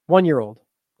 1-year-old.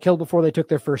 Killed before they took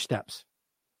their first steps.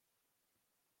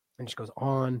 And it just goes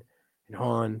on and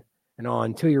on and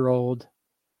on. 2-year-old.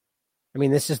 I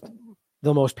mean, this is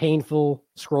the most painful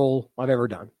scroll I've ever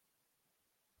done.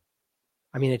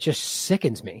 I mean, it just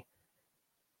sickens me.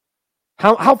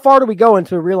 How far do we go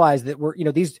into realize that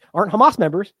these aren't Hamas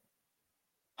members?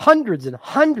 Hundreds and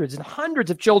hundreds and hundreds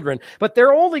of children, but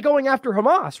they're only going after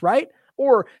Hamas, right?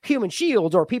 Or Human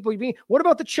Shields or people. What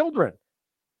about the children?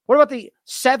 What about the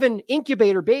 7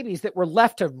 incubator babies that were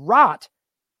left to rot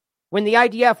when the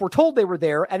IDF were told they were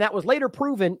there, and that was later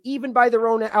proven even by their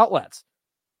own outlets?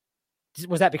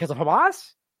 Was that because of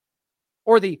Hamas?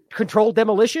 Or the controlled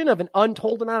demolition of an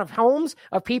untold amount of homes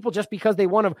of people just because they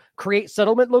want to create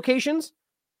settlement locations?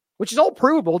 Which is all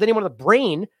provable to anyone with a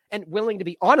brain and willing to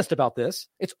be honest about this.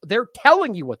 They're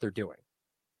telling you what they're doing.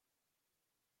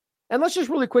 And let's just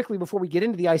really quickly, before we get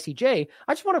into the ICJ,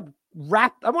 I want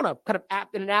to kind of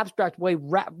in an abstract way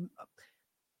well,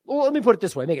 let me put it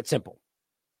this way, make it simple.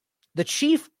 The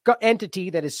chief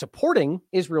entity that is supporting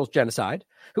Israel's genocide,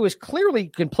 who is clearly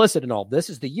complicit in all this,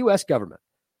 is the U.S. government.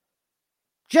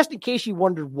 Just in case you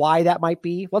wondered why that might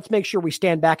be, let's make sure we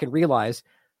stand back and realize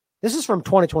this is from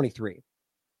 2023.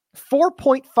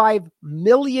 4.5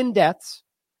 million deaths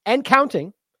and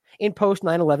counting in post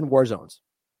 9/11 war zones.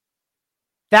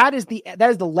 That is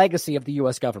the legacy of the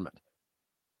U.S. government.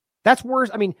 That's worse.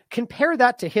 I mean, compare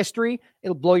that to history.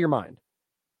 It'll blow your mind.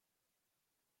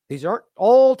 These aren't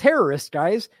all terrorists,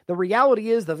 guys. The reality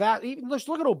is let's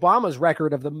look at Obama's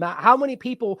record of how many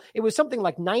people. It was something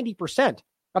like 90%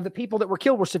 of the people that were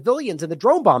killed were civilians in the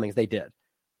drone bombings they did.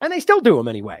 And they still do them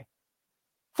anyway.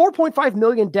 4.5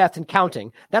 million deaths and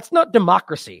counting. That's not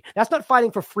democracy. That's not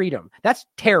fighting for freedom. That's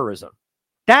terrorism.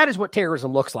 That is what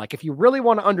terrorism looks like. If you really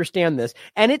want to understand this,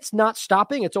 and it's not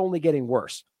stopping, it's only getting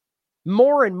worse.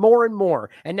 More and more and more.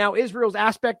 And now Israel's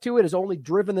aspect to it has only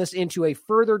driven this into a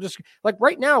further, like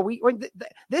right now,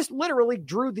 this literally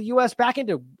drew the U.S. back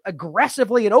into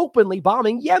aggressively and openly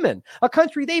bombing Yemen, a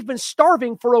country they've been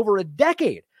starving for over a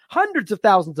decade. Hundreds of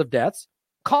thousands of deaths,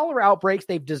 cholera outbreaks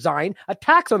they've designed,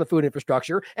 attacks on the food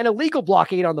infrastructure, an illegal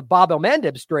blockade on the Bab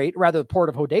el-Mandeb Strait, rather the port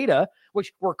of Hodeidah,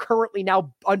 which we're currently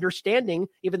now understanding,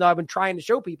 even though I've been trying to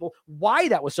show people why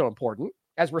that was so important,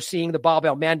 as we're seeing the Bab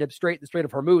el-Mandeb Strait, the Strait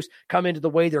of Hormuz, come into the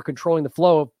way they're controlling the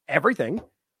flow of everything.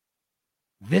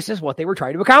 This is what they were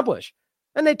trying to accomplish.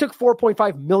 And they took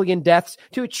 4.5 million deaths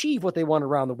to achieve what they want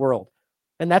around the world.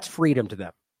 And that's freedom to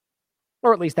them.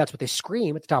 Or at least that's what they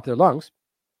scream at the top of their lungs.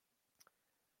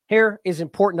 Here is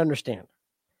important to understand.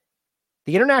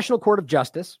 The International Court of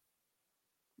Justice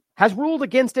has ruled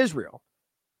against Israel.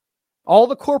 All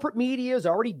the corporate media is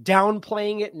already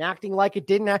downplaying it and acting like it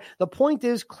didn't. The point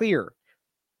is clear.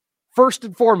 First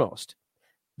and foremost,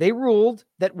 they ruled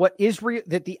that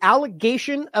that the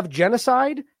allegation of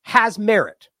genocide has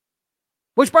merit,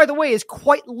 which, by the way, is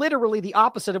quite literally the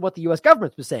opposite of what the U.S.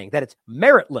 government's been saying, that it's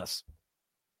meritless.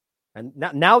 And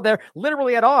now they're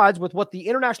literally at odds with what the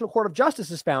International Court of Justice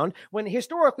has found, when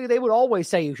historically they would always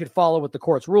say you should follow what the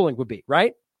court's ruling would be,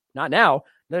 right? Not now.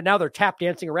 Now they're tap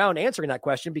dancing around answering that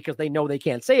question because they know they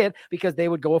can't say it, because they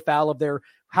would go afoul of their,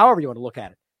 however you want to look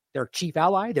at it, their chief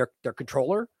ally, their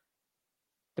controller.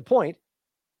 The point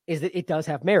is that it does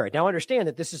have merit. Now understand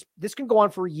that this can go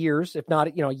on for years, if not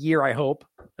a year, I hope,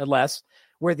 unless,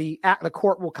 where the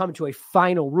court will come to a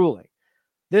final ruling.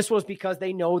 This was because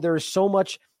they know there's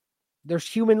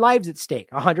human lives at stake.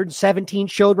 117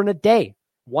 children a day,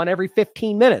 one every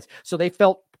 15 minutes. So they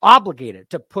felt obligated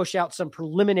to push out some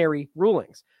preliminary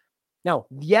rulings. Now,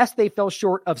 yes, they fell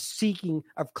short of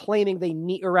claiming they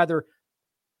need, or rather,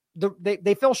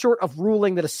 they fell short of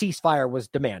ruling that a ceasefire was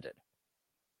demanded.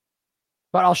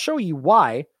 But I'll show you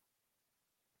why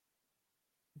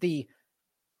the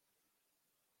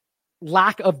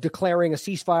lack of declaring a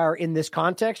ceasefire in this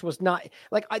context was not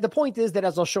like the point is that,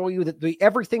 as I'll show you, that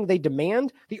everything they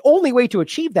demand, the only way to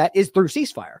achieve that is through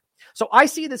ceasefire. So I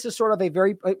see this as sort of a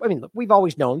very, I mean, look, we've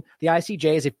always known the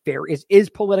ICJ is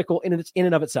political in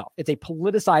and of itself. It's a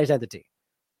politicized entity.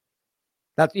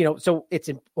 That's, so it's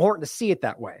important to see it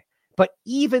that way. But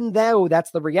even though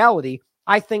that's the reality,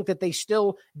 I think that they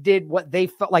still did what they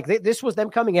felt like. This was them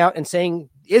coming out and saying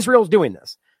Israel's doing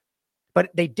this, but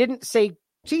they didn't say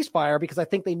ceasefire because I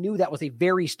think they knew that was a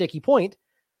very sticky point.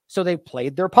 So they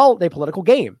played their political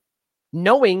game,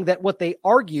 knowing that what they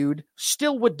argued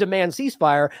still would demand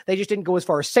ceasefire. They just didn't go as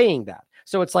far as saying that.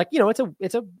 So it's like,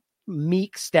 it's a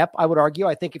meek step, I would argue.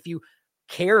 I think if you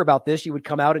care about this, you would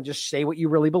come out and just say what you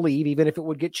really believe, even if it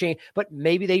would get changed. But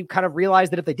maybe they kind of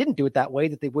realized that if they didn't do it that way,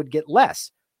 that they would get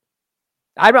less.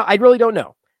 I really don't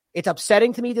know. It's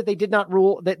upsetting to me that they did not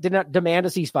demand a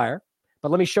ceasefire, but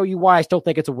let me show you why I still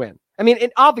think it's a win. I mean,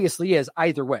 it obviously is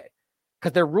either way,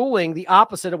 because they're ruling the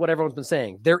opposite of what everyone's been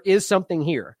saying. There is something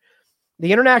here.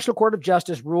 The International Court of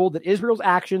Justice ruled that Israel's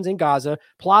actions in Gaza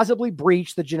plausibly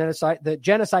breached the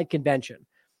Genocide Convention.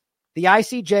 The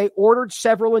ICJ ordered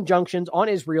several injunctions on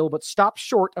Israel, but stopped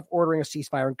short of ordering a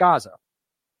ceasefire in Gaza.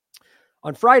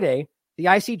 On Friday, the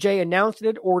ICJ announced that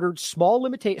it ordered several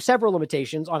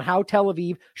limitations on how Tel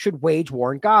Aviv should wage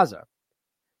war in Gaza.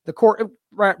 The court,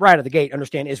 right out of the gate,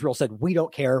 understand Israel said, we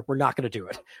don't care, we're not going to do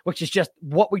it, which is just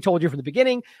what we told you from the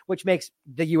beginning, which makes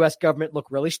the U.S. government look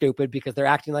really stupid because they're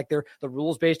acting like they're the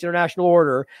rules-based international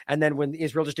order. And then when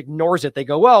Israel just ignores it, they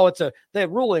go, well, it's the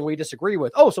ruling we disagree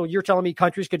with. Oh, so you're telling me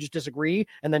countries could just disagree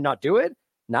and then not do it?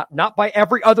 Not by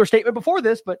every other statement before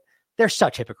this, but they're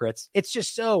such hypocrites. It's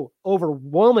just so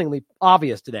overwhelmingly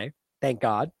obvious today. Thank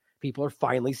God. People are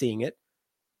finally seeing it.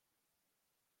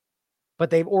 But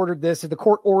they've ordered this. The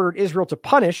court ordered Israel to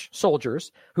punish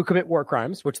soldiers who commit war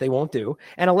crimes, which they won't do,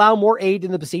 and allow more aid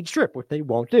in the besieged Strip, which they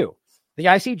won't do. The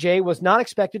ICJ was not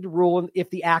expected to rule if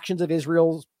the actions of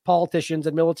Israel's politicians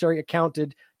and military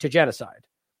accounted to genocide.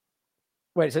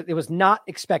 So it was not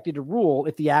expected to rule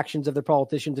if the actions of the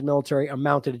politicians and military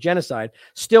amounted to genocide.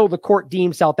 Still, the court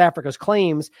deemed South Africa's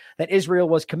claims that Israel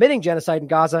was committing genocide in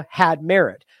Gaza had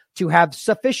merit, to have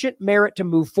sufficient merit to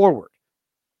move forward.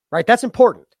 Right? That's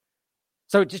important.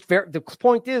 So the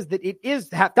point is that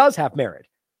it does have merit,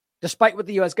 despite what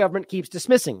the U.S. government keeps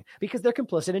dismissing, because they're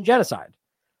complicit in genocide.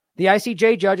 The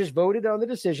ICJ judges voted on the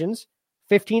decisions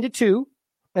 15-2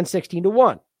 and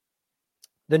 16-1.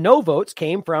 The no votes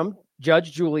came from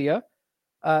Judge Julia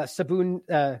Sabutind.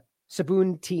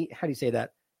 How do you say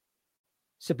that?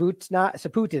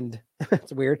 Sabutind.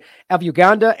 It's weird. Of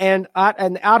Uganda, and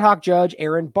an ad hoc judge,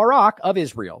 Aaron Barak of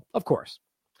Israel, of course.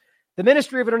 The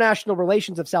Ministry of International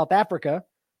Relations of South Africa,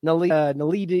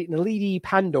 Naledi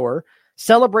Pandor,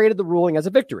 celebrated the ruling as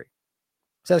a victory.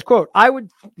 It says, quote, I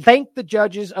would thank the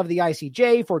judges of the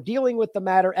ICJ for dealing with the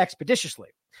matter expeditiously.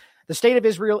 The state of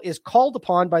Israel is called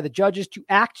upon by the judges to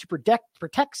act to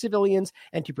protect civilians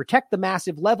and to protect the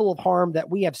massive level of harm that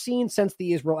we have seen since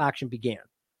the Israel action began.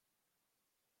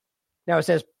 Now it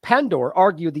says, Pandor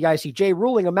argued the ICJ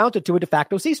ruling amounted to a de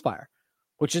facto ceasefire,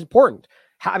 which is important.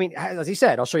 As he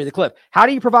said, I'll show you the clip. How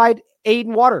do you provide aid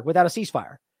and water without a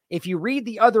ceasefire? If you read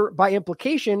the other, by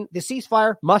implication, the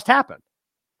ceasefire must happen.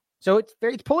 So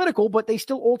it's political, but they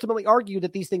still ultimately argue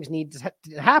that these things need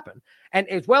to happen. And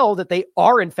as well, that they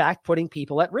are, in fact, putting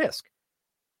people at risk.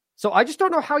 So I just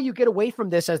don't know how you get away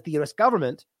from this as the U.S.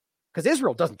 government, because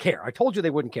Israel doesn't care. I told you they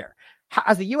wouldn't care.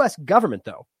 As the U.S. government,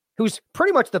 though, who's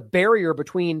pretty much the barrier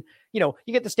between, you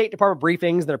get the State Department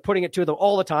briefings, they're putting it to them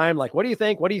all the time. Like, what do you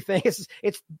think? What do you think?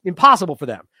 It's impossible for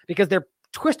them because they're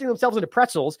twisting themselves into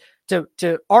pretzels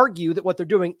to argue that what they're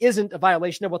doing isn't a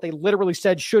violation of what they literally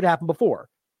said should happen before.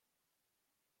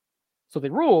 So they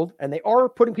ruled, and they are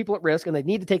putting people at risk, and they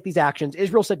need to take these actions.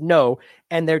 Israel said no,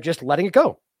 and they're just letting it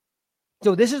go.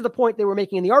 So this is the point they were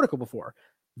making in the article before.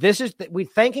 This is that we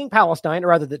thanking Palestine, or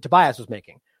rather that Tobias was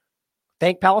making.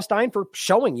 Thank Palestine for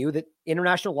showing you that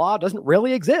international law doesn't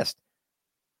really exist.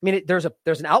 I mean, there's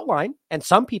an outline, and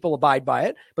some people abide by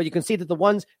it, but you can see that the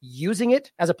ones using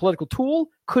it as a political tool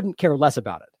couldn't care less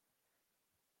about it.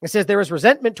 It says there is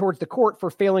resentment towards the court for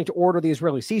failing to order the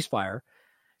Israeli ceasefire.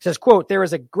 It says, quote, there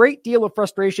is a great deal of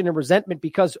frustration and resentment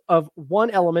because of one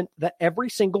element that every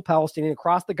single Palestinian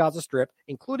across the Gaza Strip,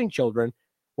 including children,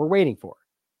 were waiting for,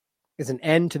 is an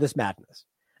end to this madness,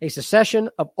 a cessation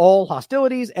of all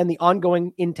hostilities and the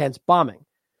ongoing intense bombing.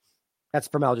 That's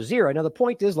from Al Jazeera. Now, the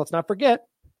point is, let's not forget,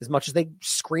 as much as they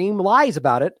scream lies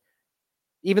about it,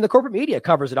 even the corporate media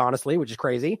covers it honestly, which is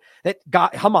crazy, that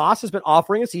Hamas has been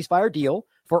offering a ceasefire deal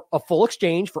for a full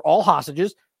exchange for all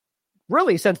hostages,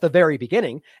 really since the very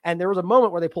beginning. And there was a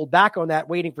moment where they pulled back on that,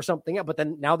 waiting for something else, but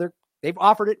then now they've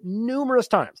offered it numerous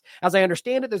times. As I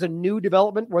understand it, there's a new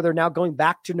development where they're now going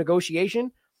back to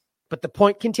negotiation, but the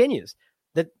point continues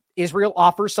that Israel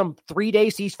offers some 3-day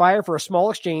ceasefire for a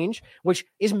small exchange, which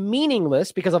is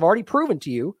meaningless because I've already proven to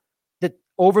you that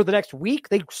over the next week,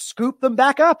 they scoop them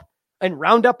back up and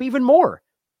round up even more.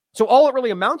 So all it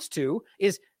really amounts to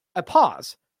is a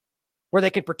pause where they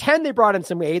can pretend they brought in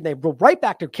some aid and they go right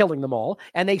back to killing them all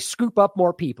and they scoop up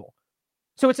more people.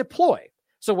 So it's a ploy.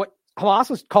 So what Hamas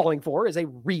was calling for is a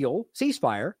real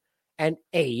ceasefire and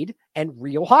aid and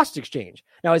real hostage exchange.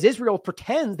 Now, as Israel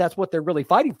pretends that's what they're really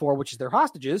fighting for, which is their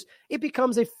hostages, it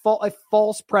becomes a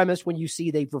false premise when you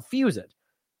see they refuse it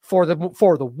for the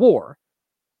war,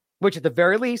 which at the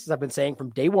very least, as I've been saying from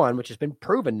day one, which has been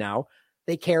proven now,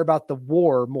 they care about the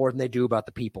war more than they do about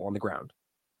the people on the ground,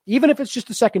 even if it's just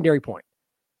a secondary point.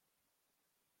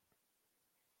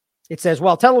 It says,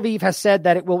 while Tel Aviv has said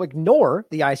that it will ignore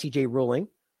the ICJ ruling,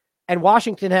 and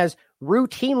Washington has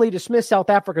routinely dismissed South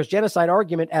Africa's genocide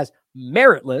argument as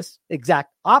meritless,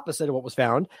 exact opposite of what was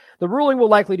found, the ruling will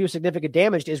likely do significant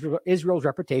damage to Israel's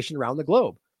reputation around the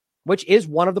globe, which is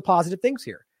one of the positive things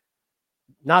here.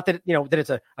 Not that, that it's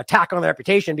an attack on their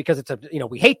reputation because it's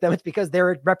we hate them. It's because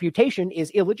their reputation is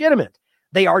illegitimate.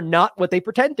 They are not what they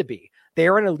pretend to be. They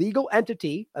are an illegal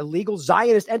entity, a legal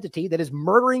Zionist entity that is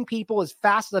murdering people as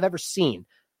fast as I've ever seen.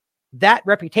 That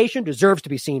reputation deserves to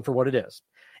be seen for what it is.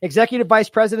 Executive Vice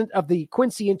President of the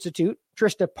Quincy Institute,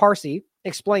 Trista Parsi,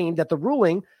 explained that the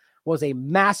ruling was a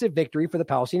massive victory for the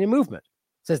Palestinian movement.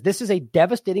 Says this is a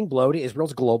devastating blow to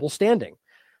Israel's global standing.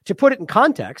 To put it in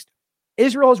context,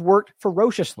 Israel has worked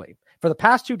ferociously for the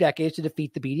past 2 decades to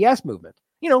defeat the BDS movement,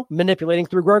 manipulating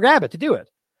through Greg Abbott to do it.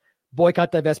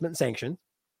 Boycott, divestment, and sanction,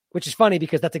 which is funny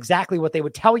because that's exactly what they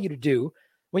would tell you to do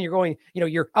when you're going,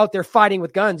 you're out there fighting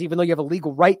with guns, even though you have a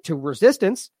legal right to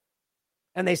resistance.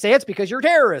 And they say it's because you're a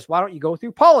terrorist. Why don't you go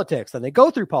through politics? Then they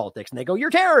go through politics and they go, you're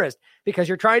a terrorist because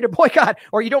you're trying to boycott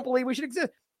or you don't believe we should exist.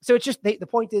 So it's just, the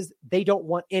point is they don't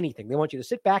want anything. They want you to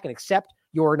sit back and accept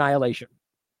your annihilation.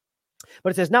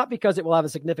 But it says not because it will have a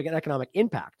significant economic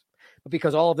impact, but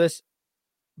because all of this,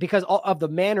 because of the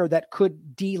manner that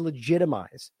could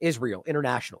delegitimize Israel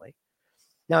internationally.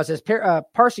 Now, it says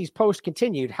Parsi's post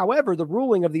continued. However, the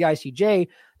ruling of the ICJ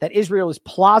that Israel is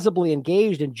plausibly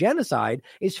engaged in genocide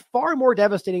is far more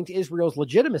devastating to Israel's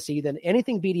legitimacy than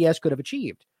anything BDS could have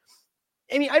achieved.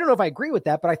 I mean, I don't know if I agree with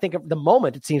that, but I think at the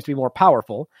moment it seems to be more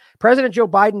powerful. President Joe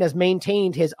Biden has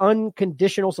maintained his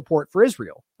unconditional support for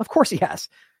Israel. Of course he has.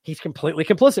 He's completely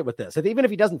complicit with this. Even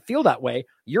if he doesn't feel that way,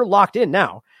 you're locked in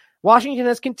now. Washington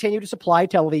has continued to supply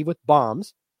Tel Aviv with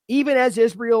bombs, even as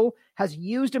Israel has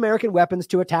used American weapons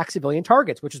to attack civilian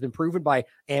targets, which has been proven by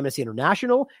Amnesty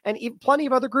International and plenty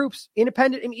of other groups,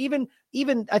 independent, and even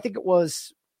I think it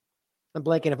was, I'm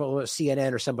blanking if it was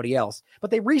CNN or somebody else,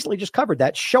 but they recently just covered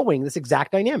that, showing this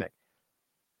exact dynamic.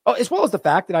 Oh, as well as the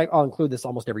fact that I'll include this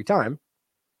almost every time.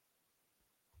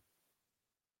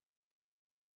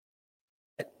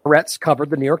 Threats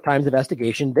covered the New York Times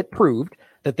investigation that proved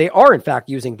that they are, in fact,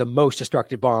 using the most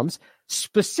destructive bombs,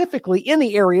 specifically in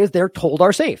the areas they're told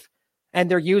are safe. And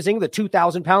they're using the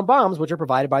 2,000-pound bombs, which are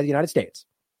provided by the United States.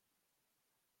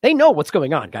 They know what's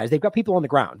going on, guys. They've got people on the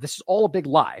ground. This is all a big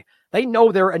lie. They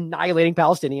know they're annihilating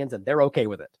Palestinians, and they're okay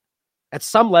with it. At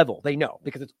some level, they know,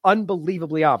 because it's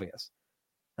unbelievably obvious.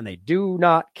 And they do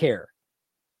not care.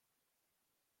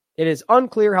 It is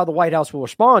unclear how the White House will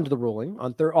respond to the ruling.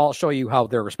 I'll show you how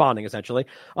they're responding, essentially.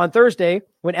 On Thursday,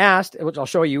 when asked, which I'll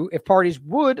show you, if parties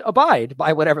would abide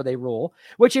by whatever they rule,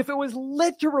 which if it was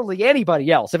literally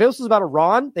anybody else, if this was about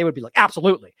Iran, they would be like,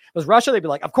 absolutely. If it was Russia, they'd be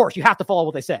like, of course, you have to follow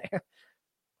what they say. But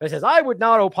it says, I would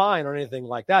not opine on anything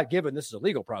like that, given this is a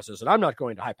legal process, and I'm not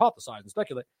going to hypothesize and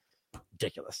speculate.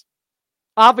 Ridiculous.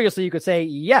 Obviously, you could say,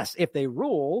 yes, if they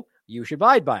rule, you should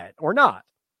abide by it, or not.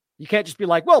 You can't just be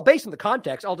like, well, based on the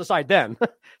context, I'll decide then.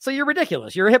 So you're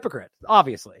ridiculous. You're a hypocrite,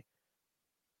 obviously.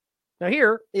 Now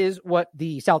here is what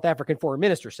the South African foreign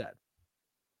minister said.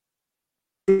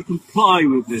 To comply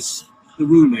with the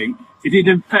ruling, it in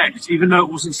effect, even though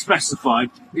it wasn't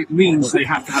specified, it means they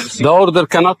have to have a ceasefire. The order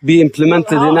cannot be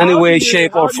implemented in any way,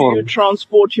 shape, or form. How do you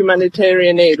transport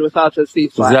humanitarian aid without a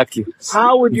ceasefire? Exactly.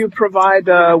 How would you provide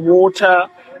water,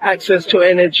 access to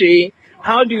energy?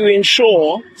 How do you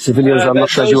ensure civilians are not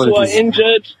those who are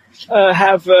injured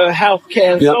have health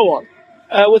care and so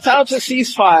on? Without a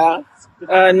ceasefire,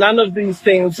 none of these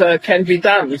things can be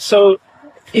done. So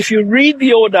if you read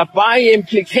the order by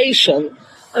implication,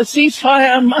 a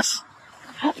ceasefire must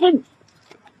happen.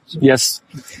 Yes.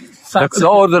 The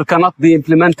order cannot be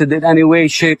implemented in any way,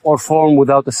 shape, or form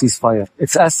without a ceasefire.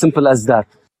 It's as simple as that.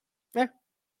 Yeah.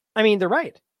 I mean, they're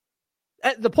right.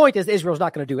 The point is Israel's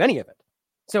not going to do any of it.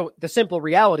 So the simple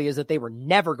reality is that they were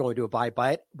never going to abide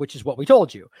by it, which is what we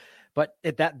told you. But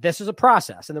this is a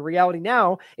process. And the reality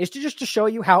now is to show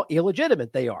you how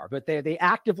illegitimate they are. But they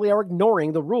actively are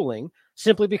ignoring the ruling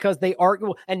simply because they are.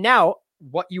 And now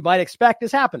what you might expect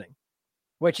is happening,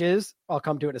 which is, I'll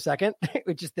come to it in a second,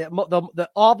 which is the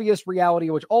obvious reality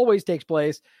which always takes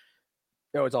place.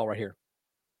 Oh, it's all right here.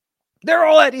 They're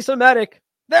all anti-Semitic.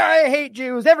 I hate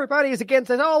Jews. Everybody is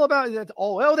against it. All about it.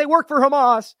 Oh, they work for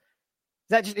Hamas.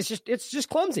 It's just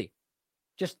clumsy.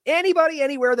 Just anybody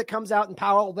anywhere that comes out in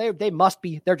power, they're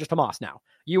just Hamas now.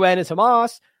 UN is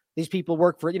Hamas. These people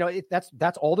work for,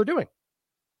 that's all they're doing.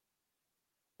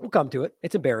 We'll come to it.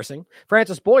 It's embarrassing.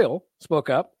 Francis Boyle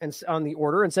spoke up on the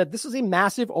order and said, this is a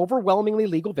massive, overwhelmingly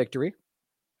legal victory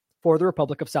for the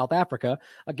Republic of South Africa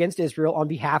against Israel on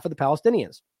behalf of the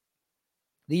Palestinians.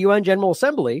 The UN General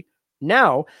Assembly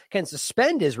now can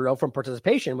suspend Israel from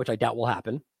participation, which I doubt will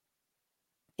happen,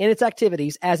 in its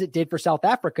activities as it did for South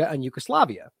Africa and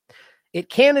Yugoslavia. It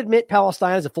can admit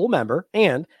Palestine as a full member,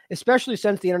 and especially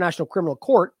since the International Criminal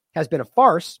Court has been a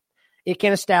farce, it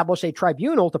can establish a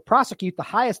tribunal to prosecute the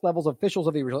highest levels of officials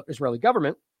of the Israeli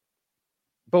government,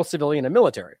 both civilian and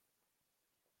military.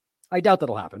 I doubt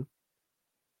that'll happen.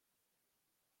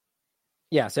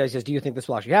 Yeah, so he says, do you think this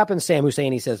will actually happen? Sam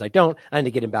Husseini says, I don't. I need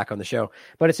to get him back on the show.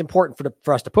 But it's important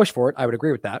for us to push for it. I would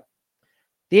agree with that.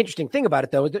 The interesting thing about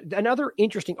it, though, is another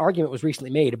interesting argument was recently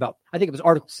made about, I think it was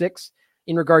Article 6,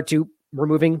 in regard to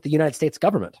removing the United States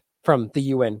government from the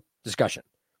UN discussion,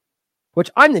 which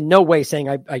I'm in no way saying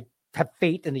I have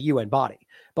faith in the UN body.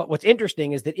 But what's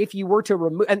interesting is that if you were to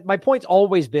remove, and my point's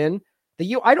always been, the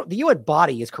UN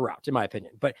body is corrupt, in my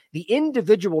opinion, but the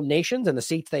individual nations and the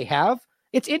seats they have,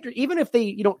 even if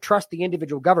you don't trust the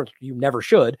individual governments, you never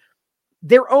should.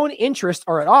 Their own interests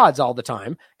are at odds all the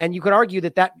time. And you could argue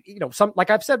that, like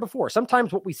I've said before,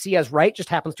 sometimes what we see as right just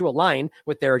happens to align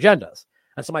with their agendas.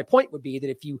 And so my point would be that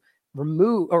if you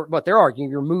remove, or what they're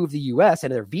arguing, you remove the US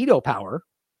and their veto power,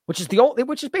 which is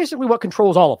basically what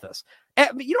controls all of this.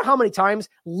 You know how many times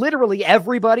literally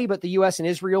everybody but the US and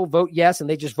Israel vote yes and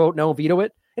they just vote no and veto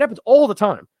it? It happens all the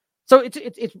time. So it's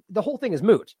the whole thing is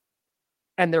moot.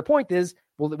 And their point is,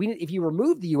 well, if you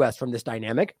remove the US from this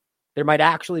dynamic, there might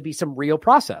actually be some real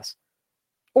process,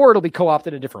 or it'll be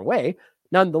co-opted a different way.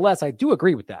 Nonetheless, I do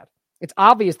agree with that. It's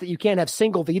obvious that you can't have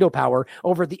single veto power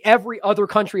over every other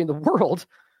country in the world,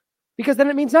 because then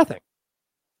it means nothing.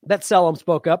 B'Tselem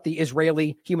spoke up, the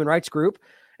Israeli human rights group,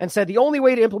 and said the only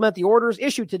way to implement the orders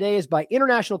issued today is by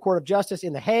International Court of Justice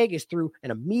in The Hague is through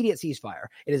an immediate ceasefire.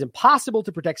 It is impossible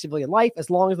to protect civilian life as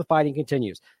long as the fighting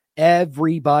continues.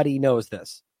 Everybody knows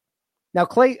this. Now,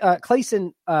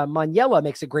 Clayson Maniela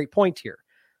makes a great point here.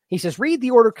 He says, read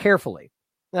the order carefully.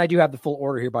 And I do have the full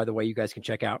order here, by the way, you guys can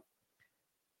check out.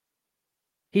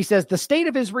 He says, the state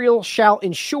of Israel shall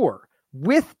ensure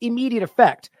with immediate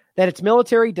effect that its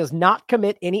military does not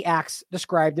commit any acts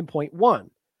described in point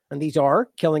 1. And these are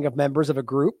killing of members of a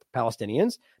group,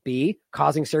 Palestinians, B,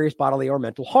 causing serious bodily or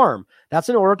mental harm. That's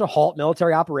in order to halt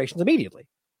military operations immediately.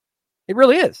 It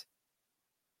really is.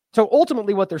 So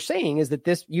ultimately what they're saying is that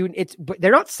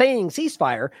they're not saying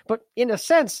ceasefire, but in a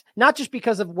sense, not just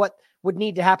because of what would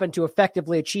need to happen to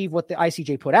effectively achieve what the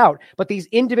ICJ put out, but these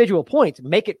individual points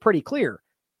make it pretty clear.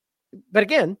 But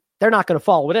again, they're not going to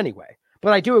follow it anyway.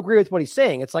 But I do agree with what he's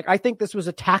saying. It's like, I think this was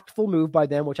a tactful move by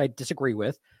them, which I disagree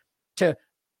with, to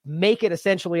make it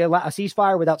essentially a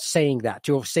ceasefire without saying that,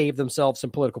 to have saved themselves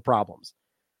some political problems.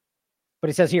 But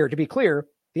he says here, to be clear,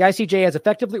 the ICJ has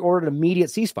effectively ordered an immediate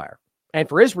ceasefire, and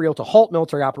for Israel to halt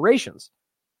military operations,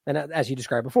 and as you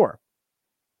described before.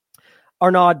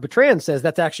 Arnaud Bertrand says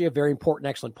that's actually a very important,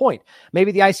 excellent point.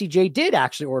 Maybe the ICJ did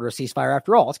actually order a ceasefire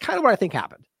after all. It's kind of what I think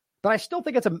happened. But I still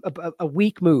think it's a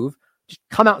weak move. Just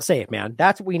come out and say it, man.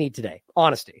 That's what we need today,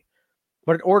 honesty.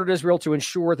 But it ordered Israel to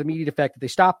ensure the immediate effect that they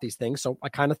stop these things, so I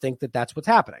kind of think that that's what's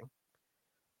happening.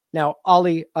 Now,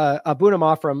 Ali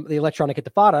Abunimah from the Electronic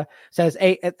Intifada says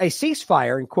a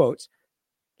ceasefire, in quotes,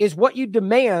 is what you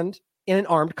demand in an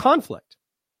armed conflict.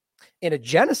 In a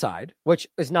genocide, which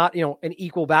is not, an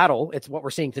equal battle, it's what we're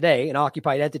seeing today, an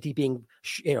occupied entity being,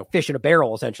 fish in a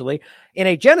barrel, essentially. In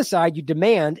a genocide, you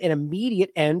demand an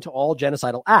immediate end to all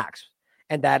genocidal acts.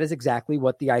 And that is exactly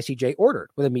what the ICJ ordered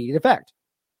with immediate effect.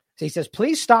 So he says,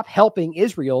 please stop helping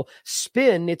Israel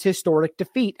spin its historic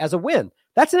defeat as a win.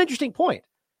 That's an interesting point.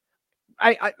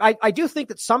 I do think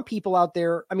that some people out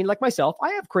there, like myself,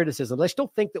 I have criticisms. I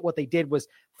still think that what they did was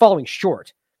falling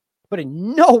short. But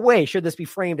in no way should this be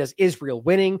framed as Israel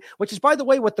winning, which is, by the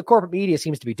way, what the corporate media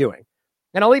seems to be doing.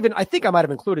 And I think I might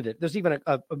have included it. There's even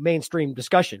a mainstream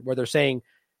discussion where they're saying,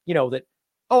 that,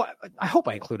 I hope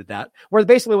I included that, where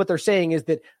basically what they're saying is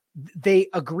that they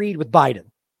agreed with Biden,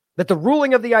 that the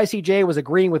ruling of the ICJ was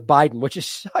agreeing with Biden, which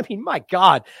is, my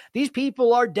God, these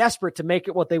people are desperate to make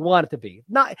it what they want it to be.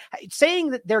 Not saying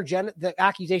that the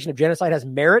accusation of genocide has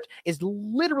merit is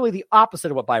literally the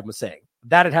opposite of what Biden was saying,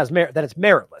 that it has merit, that it's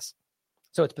meritless.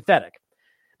 So it's pathetic.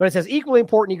 But it says equally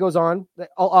important, he goes on,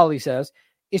 all he says,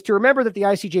 is to remember that the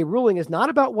ICJ ruling is not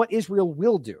about what Israel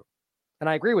will do. And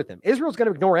I agree with him. Israel's going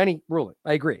to ignore any ruling.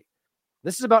 I agree.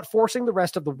 This is about forcing the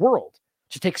rest of the world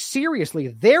to take seriously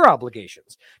their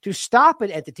obligations to stop an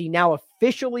entity now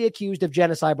officially accused of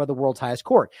genocide by the world's highest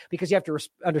court. Because you have to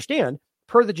understand,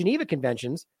 per the Geneva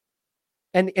Conventions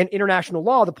and international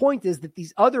law, the point is that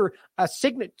these other I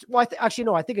think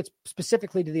it's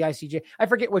specifically to the ICJ. I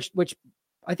forget which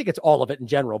I think it's all of it in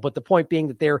general, but the point being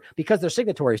that because they're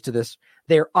signatories to this,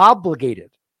 they're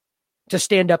obligated to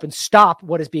stand up and stop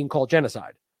what is being called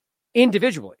genocide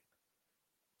individually.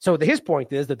 So his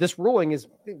point is that this ruling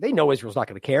they know Israel's not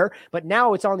going to care, but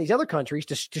now it's on these other countries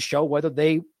to show whether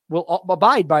they will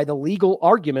abide by the legal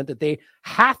argument that they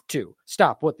have to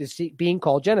stop what is being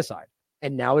called genocide.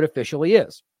 And now it officially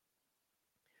is.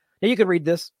 Now you can read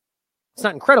this. It's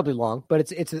not incredibly long,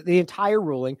 but it's the entire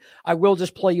ruling. I will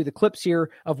just play you the clips here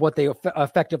of what they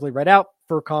effectively read out.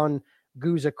 Furkan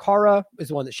Guzakara is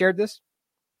the one that shared this.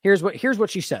 Here's what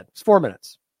she said. It's 4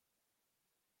 minutes.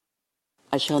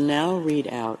 I shall now read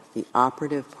out the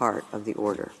operative part of the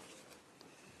order.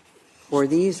 For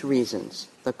these reasons,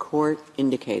 the Court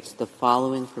indicates the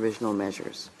following provisional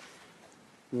measures.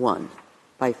 1.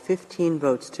 By 15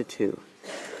 votes to 2,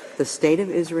 the State of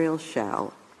Israel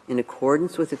shall, in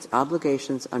accordance with its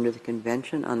obligations under the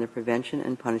Convention on the Prevention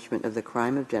and Punishment of the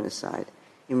Crime of Genocide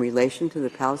in relation to the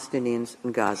Palestinians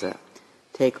in Gaza,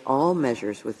 take all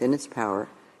measures within its power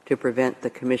to prevent the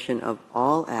commission of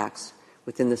all acts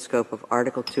within the scope of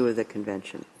Article 2 of the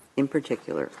Convention, in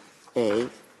particular, A,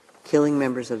 killing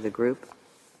members of the group,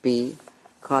 B,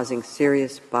 causing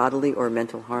serious bodily or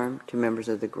mental harm to members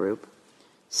of the group,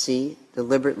 C,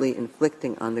 deliberately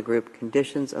inflicting on the group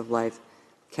conditions of life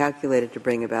calculated to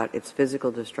bring about its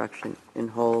physical destruction in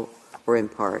whole or in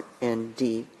part, and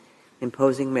D,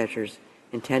 imposing measures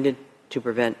intended to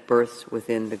prevent births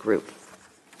within the group.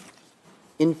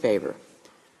 In favor,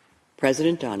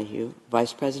 President Donahue,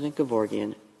 Vice President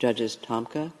Gevorgian, Judges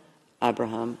Tomka,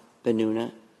 Abraham,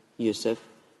 Benuna, Youssef,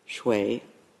 Shway,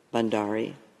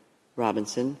 Bandari,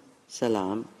 Robinson,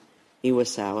 Salam,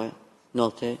 Iwasawa,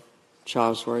 Nolte,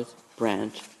 Charlesworth,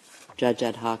 Brandt, Judge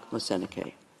Ad hoc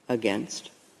Moseneke. Against,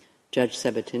 Judge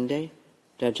Sebatinde,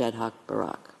 Judge Ad hoc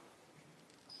Barak.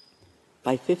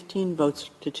 By 15 votes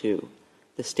to 2,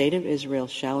 the State of Israel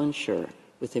shall ensure,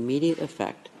 with immediate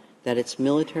effect, that its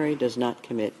military does not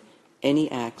commit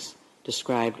any acts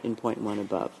described in point 1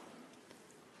 above.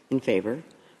 In favor,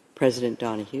 President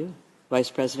Donahue,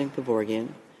 Vice President Gevorgian,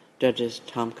 Judges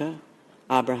Tomka,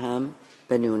 Abraham,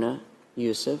 Benuna,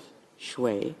 Youssef,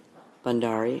 Shway,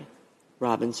 Bandari,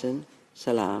 Robinson,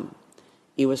 Salam,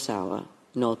 Iwasawa,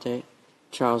 Nolte,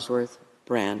 Charlesworth,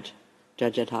 Brandt,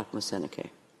 Judge Ad hoc Moseneke.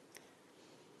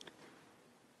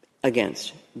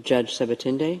 Against, Judge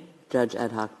Sebatinde, Judge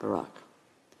Ad hoc Barak.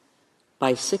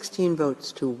 By 16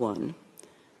 votes to 1,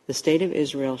 the State of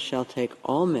Israel shall take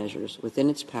all measures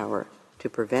within its power to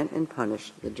prevent and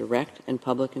punish the direct and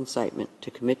public incitement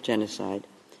to commit genocide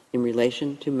in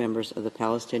relation to members of the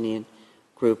Palestinian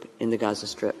group in the Gaza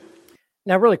Strip.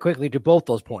 Now, really quickly to both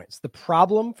those points, the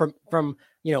problem from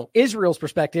Israel's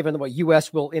perspective and what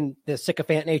U.S. will, in the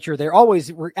sycophant nature, they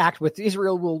always react with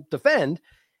Israel will defend,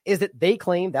 is that they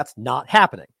claim that's not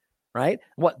happening, right?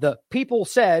 What the people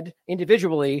said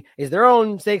individually is their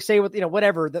own, they say with,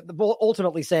 whatever,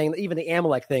 ultimately saying that even the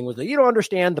Amalek thing was that you don't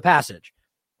understand the passage,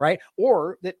 right?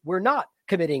 Or that we're not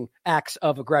committing acts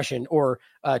of aggression or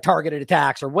targeted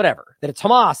attacks or whatever, that it's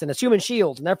Hamas and it's human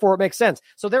shields and therefore it makes sense.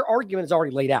 So their argument is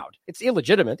already laid out. It's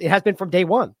illegitimate. It has been from day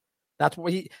one. That's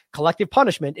what collective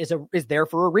punishment is there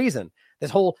for a reason. This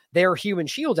whole their human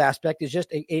shields aspect is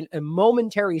just a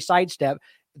momentary sidestep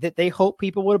that they hope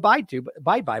people would abide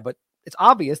by. But it's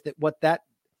obvious that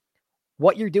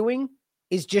what you're doing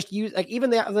is just use, like, even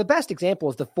the best example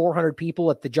is the 400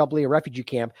 people at the Jabaliya refugee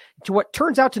camp to what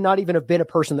turns out to not even have been a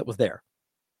person that was there.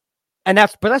 And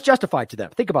that's justified to them.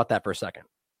 Think about that for a second.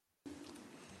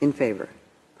 In favor,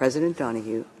 President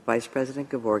Donahue, Vice President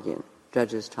Gevorgian,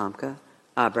 Judges Tomka,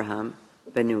 Abraham,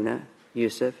 Benuna,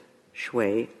 Youssef,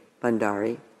 Shway,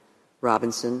 Bandari,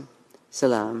 Robinson,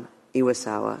 Salam,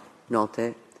 Iwasawa,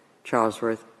 Nolte,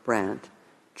 Charlesworth, Brandt,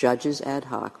 Judges Ad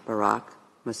hoc Barak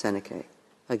Moseneke,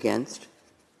 against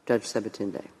Judge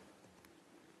Sabatinde.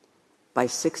 By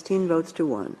 16 votes to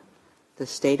 1, the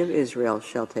State of Israel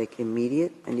shall take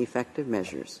immediate and effective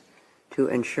measures to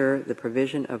ensure the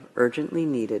provision of urgently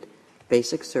needed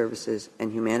basic services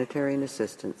and humanitarian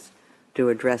assistance to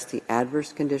address the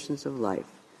adverse conditions of life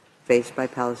faced by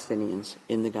Palestinians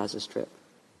in the Gaza Strip.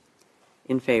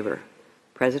 In favor,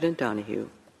 President Donahue,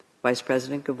 Vice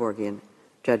President Gevorgian,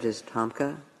 Judges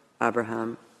Tomka,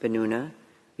 Abraham, Benuna,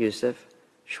 Youssef,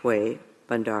 Shway,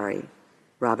 Bandari,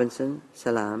 Robinson,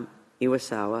 Salam,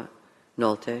 Iwasawa,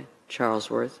 Nolte,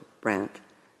 Charlesworth, Brandt,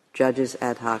 Judges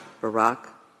Ad hoc Barak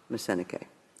Moseneke.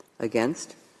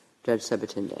 Against, Judge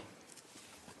Sabatinde.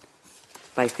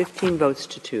 By 15 votes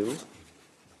to 2,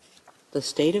 the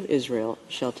State of Israel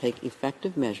shall take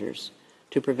effective measures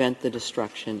to prevent the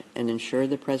destruction and ensure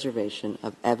the preservation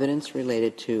of evidence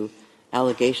related to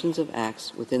allegations of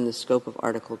acts within the scope of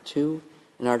Article 2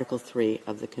 and Article 3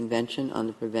 of the Convention on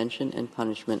the Prevention and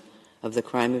Punishment of the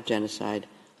Crime of Genocide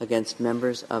against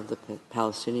members of the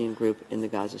Palestinian group in the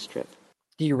Gaza Strip.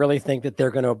 Do you really think that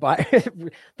they're going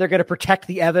to protect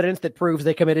the evidence that proves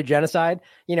they committed genocide?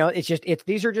 You know,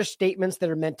 these are just statements that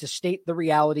are meant to state the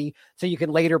reality so you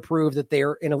can later prove that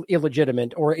they're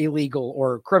illegitimate or illegal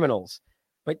or criminals.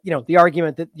 But, you know, the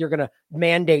argument that you're going to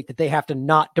mandate that they have to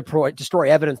not destroy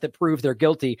evidence that proves they're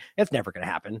guilty, it's never going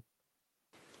to happen.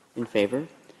 In favor,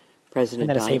 President and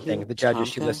then Donahue, the same thing, the judges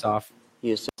she lists off.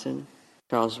 Youssefson,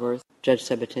 Charlesworth, Judge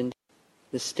Sabatinde.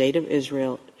 The State of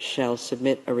Israel shall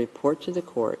submit a report to the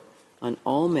court on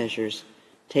all measures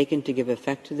taken to give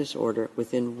effect to this order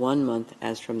within 1 month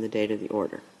as from the date of the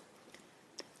order.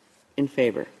 In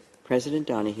favor, President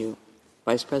Donahue,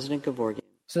 Vice President Gevorgian.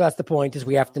 So that's the point, is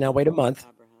we have to now wait a month,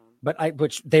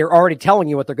 which they're already telling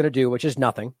you what they're going to do, which is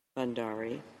nothing.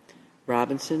 Bandari,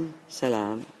 Robinson,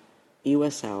 Salam,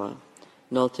 Iwasawa,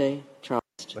 Nolte, Charles.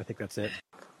 I think that's it.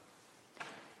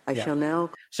 I shall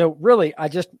now. So really,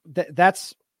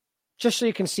 that's just so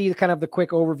you can see kind of the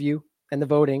quick overview and the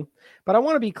voting. But I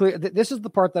want to be clear that this is the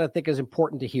part that I think is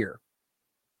important to hear.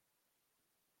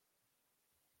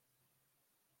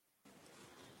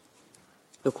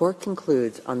 The court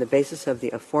concludes on the basis of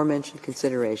the aforementioned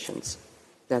considerations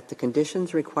that the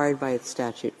conditions required by its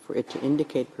statute for it to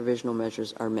indicate provisional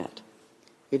measures are met.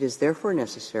 It is therefore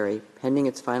necessary, pending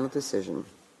its final decision,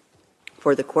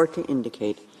 for the court to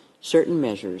indicate certain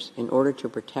measures in order to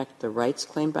protect the rights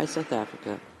claimed by South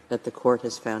Africa that the court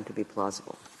has found to be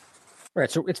plausible. Right,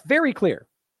 so it's very clear.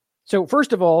 So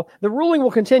first of all, the ruling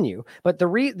will continue, but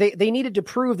they needed to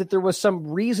prove that there was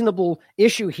some reasonable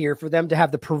issue here for them to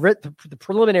have the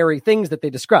preliminary things that they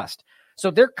discussed.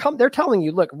 So they're telling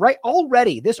you, look, right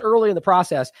already this early in the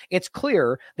process, it's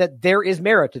clear that there is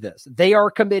merit to this. They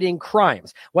are committing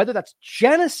crimes, whether that's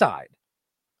genocide.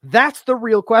 That's the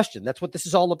real question. That's what this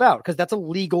is all about, because that's a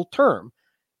legal term.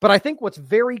 But I think what's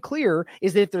very clear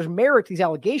is that if there's merit to these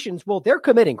allegations, well, they're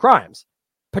committing crimes,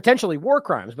 potentially war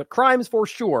crimes, but crimes for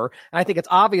sure. And I think it's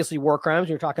obviously war crimes when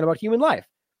you're talking about human life.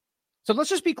 So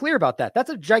let's just be clear about that. That's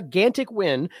a gigantic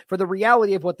win for the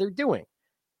reality of what they're doing.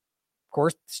 Of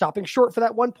course, stopping short for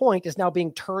that 1 point is now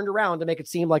being turned around to make it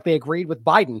seem like they agreed with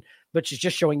Biden, which is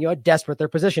just showing you how desperate their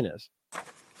position is.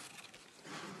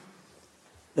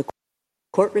 The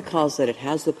court recalls that it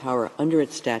has the power under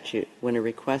its statute, when a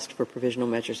request for provisional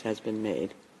measures has been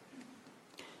made,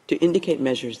 to indicate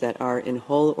measures that are in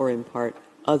whole or in part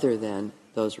other than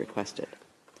those requested.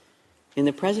 In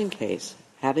the present case,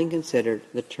 having considered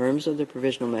the terms of the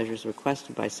provisional measures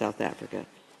requested by South Africa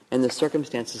and the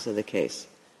circumstances of the case,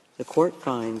 the court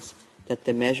finds that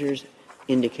the measures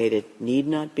indicated need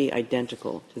not be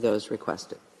identical to those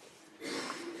requested.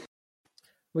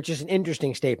 Which is an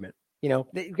interesting statement. You know,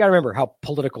 you've got to remember how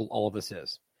political all of this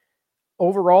is.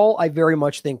 Overall, I very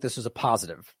much think this is a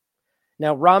positive.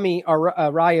 Now, Rami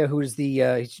Araya, who's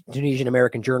the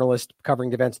Tunisian-American journalist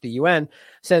covering events at the UN,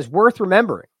 says worth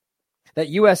remembering that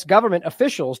U.S. government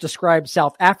officials described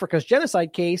South Africa's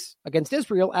genocide case against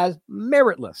Israel as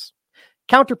meritless,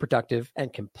 counterproductive,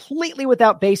 and completely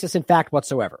without basis in fact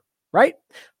whatsoever, right?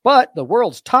 But the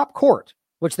world's top court,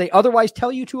 which they otherwise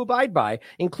tell you to abide by,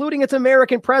 including its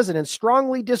American president,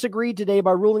 strongly disagreed today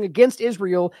by ruling against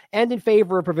Israel and in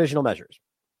favor of provisional measures.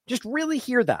 Just really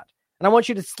hear that. And I want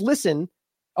you to listen.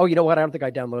 Oh, you know what? I don't think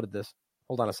I downloaded this.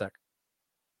 Hold on a sec.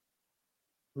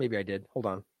 Maybe I did. Hold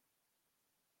on.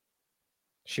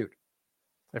 Shoot.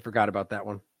 I forgot about that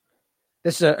one.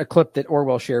 This is a clip that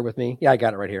Orwell shared with me. Yeah, I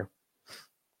got it right here.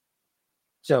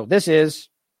 So this is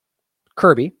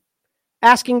Kirby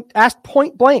asked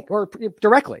point blank or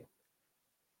directly,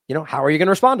 you know, how are you going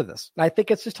to respond to this? And I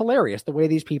think it's just hilarious the way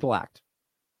these people act.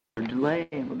 delay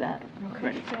with that.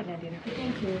 Okay.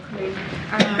 Thank you,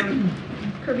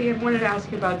 Kirby, I wanted to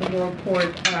ask you about the World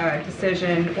Court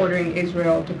decision ordering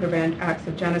Israel to prevent acts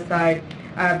of genocide,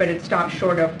 but it stopped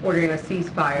short of ordering a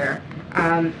ceasefire.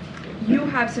 You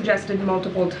have suggested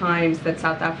multiple times that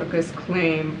South Africa's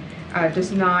claim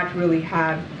does not really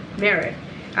have merit.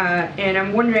 And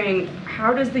I'm wondering,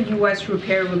 how does the U.S.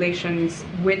 repair relations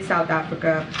with South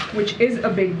Africa, which is a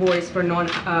big voice for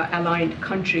non-aligned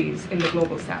countries in the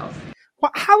global South?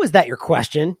 Well, how is that your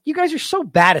question? You guys are so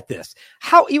bad at this.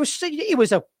 It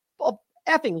was a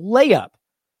effing layup.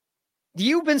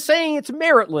 You've been saying it's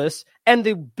meritless, and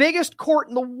the biggest court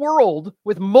in the world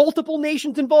with multiple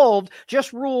nations involved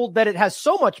just ruled that it has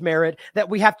so much merit that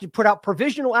we have to put out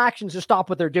provisional actions to stop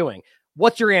what they're doing.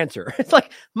 What's your answer? It's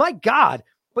like, my God,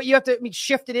 but you have to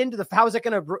shift it into how is it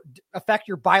going to affect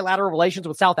your bilateral relations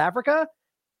with South Africa?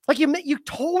 Like you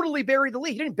totally buried the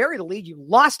lead. You didn't bury the lead. You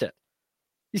lost it.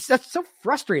 That's so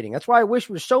frustrating. That's why I wish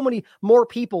there were so many more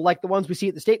people like the ones we see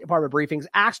at the State Department briefings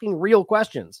asking real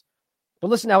questions. But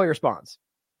listen to how he responds.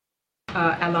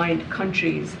 Aligned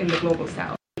countries in the global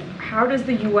South. How does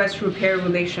the U.S. repair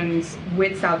relations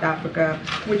with South Africa,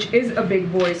 which is a big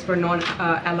voice for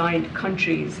non-aligned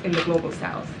countries in the global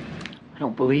South? I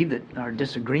don't believe that our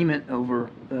disagreement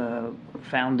over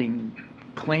founding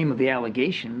claim of the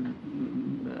allegation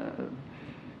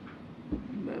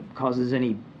causes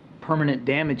any permanent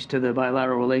damage to the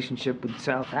bilateral relationship with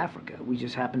South Africa. We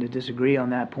just happen to disagree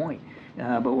on that point.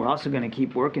 But we're also going to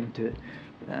keep working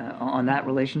on that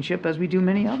relationship as we do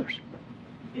many others.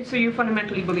 So you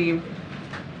fundamentally believe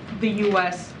the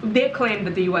U.S., they claim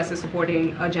that the U.S. is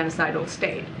supporting a genocidal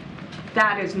state.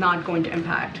 That is not going to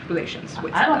impact relations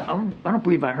with South Africa. I don't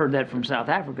believe I heard that from South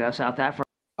Africa.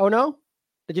 Oh, no?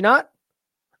 Did you not?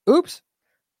 Oops.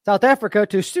 South Africa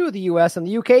to sue the U.S. and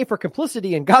the U.K. for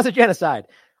complicity in Gaza genocide.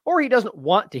 Or he doesn't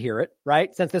want to hear it,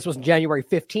 right? Since this was January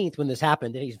 15th when this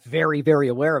happened, and he's very, very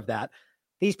aware of that.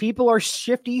 These people are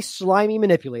shifty, slimy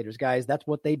manipulators, guys. That's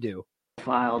what they do.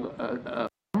 I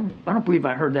don't believe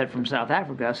I heard that from South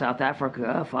Africa. South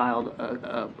Africa filed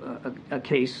a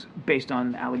case based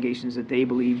on allegations that they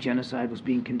believe genocide was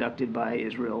being conducted by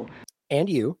Israel. And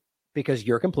you, because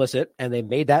you're complicit, and they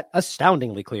made that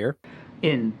astoundingly clear.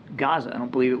 In Gaza, I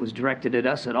don't believe it was directed at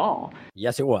us at all.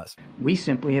 Yes, it was. We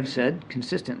simply have said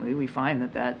consistently, we find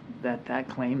that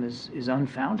claim is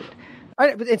unfounded.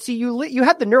 And see, you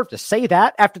had the nerve to say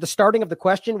that after the starting of the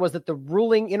question was that the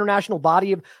ruling international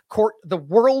body of court, the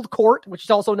World Court, which is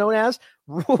also known as,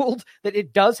 ruled that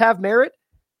it does have merit.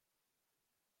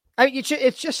 I mean,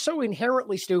 it's just so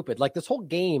inherently stupid. Like this whole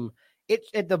game,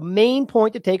 the main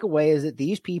point to take away is that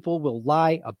these people will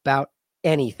lie about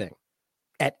anything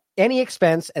at any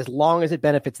expense as long as it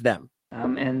benefits them.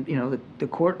 And, the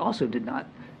court also did not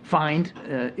find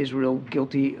Israel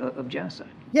guilty of genocide.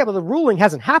 Yeah, but the ruling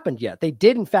hasn't happened yet. They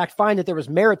did, in fact, find that there was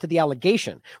merit to the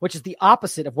allegation, which is the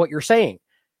opposite of what you're saying.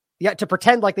 Yet to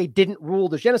pretend like they didn't rule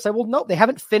the genocide. Well, no, they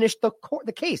haven't finished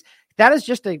the case. That is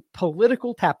just a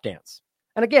political tap dance.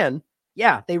 And again,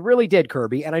 yeah, they really did,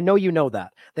 Kirby, and I know you know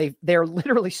that. They're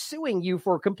literally suing you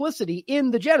for complicity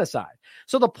in the genocide.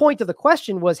 So the point of the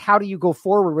question was, how do you go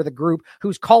forward with a group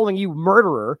who's calling you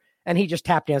murderer? And he just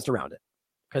tap danced around it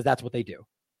because that's what they do.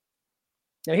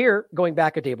 Now here, going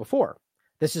back a day before,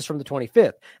 this is from the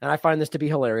 25th, and I find this to be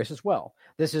hilarious as well.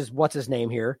 This is, what's his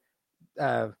name here?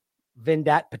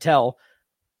 Vindat Patel,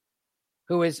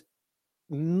 who is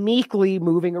meekly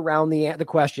moving around the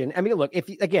question. I mean, look, I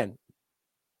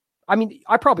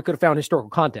probably could have found historical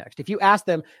context. If you asked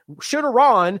them, should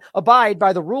Iran abide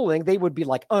by the ruling, they would be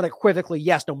like unequivocally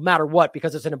yes, no matter what,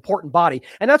 because it's an important body.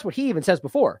 And that's what he even says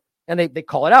before. And they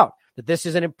call it out that this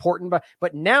is an important,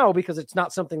 but now because it's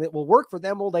not something that will work for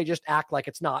them, well, they just act like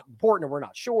it's not important or we're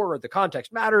not sure or the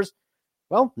context matters.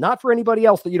 Well, not for anybody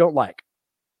else that you don't like.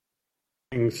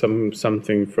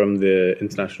 Something from the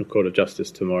International Court of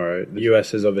Justice tomorrow. The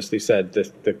US has obviously said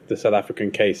the South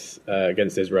African case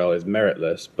against Israel is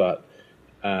meritless, but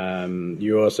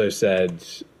you also said,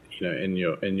 in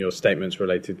your statements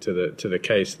related to the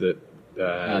case that the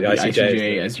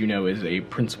ICJ, as you know, is a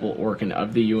principal organ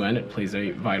of the UN. It plays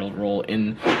a vital role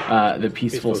in the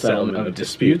peaceful settlement of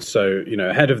disputes. So,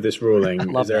 ahead of this ruling,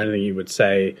 is there anything you would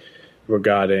say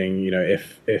regarding,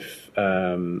 if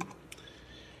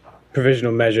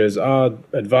provisional measures are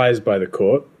advised by the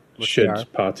court, should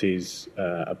parties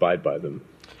abide by them?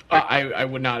 I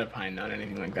would not opine on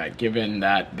anything like that, given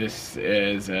that this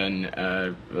is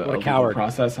a legal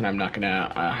process, and I'm not going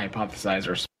to hypothesize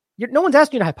or. No one's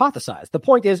asking you to hypothesize. The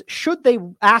point is, should they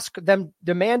ask them,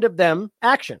 demand of them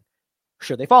action?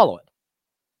 Should they follow it?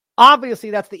 Obviously,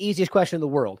 that's the easiest question in the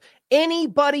world.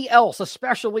 Anybody else,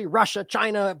 especially Russia,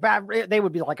 China, they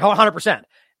would be like, 100%.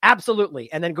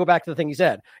 Absolutely. And then go back to the thing he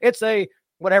said. It's a,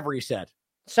 whatever he said,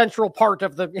 central part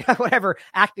of the, whatever,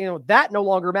 acting, that no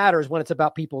longer matters when it's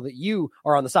about people that you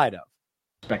are on the side of.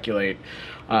 Speculate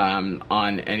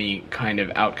on any kind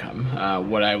of outcome.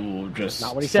 What I will just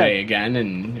say said. again,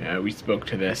 and we spoke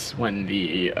to this when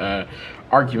the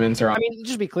arguments are on. I mean,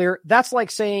 just to be clear, that's like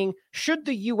saying, should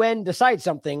the UN decide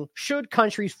something, should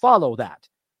countries follow that?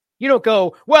 You don't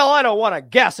go, well, I don't want to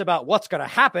guess about what's going to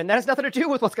happen. That has nothing to do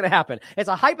with what's going to happen. It's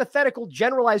a hypothetical,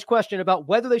 generalized question about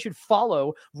whether they should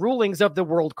follow rulings of the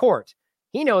World Court.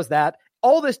 He knows that.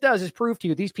 All this does is prove to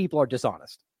you these people are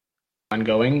dishonest.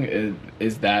 Ongoing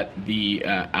is that the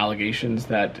allegations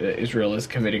that Israel is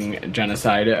committing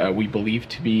genocide we believe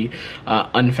to be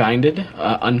unfounded,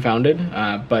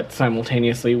 but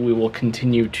simultaneously we will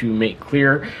continue to make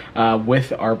clear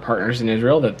with our partners in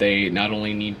Israel that they not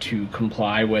only need to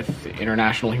comply with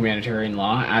international humanitarian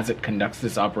law as it conducts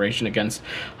this operation against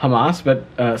Hamas, but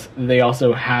they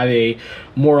also have a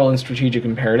moral and strategic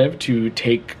imperative to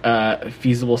take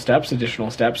feasible steps,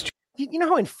 additional steps. You know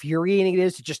how infuriating it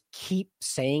is to just keep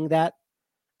saying that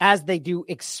as they do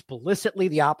explicitly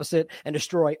the opposite and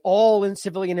destroy all in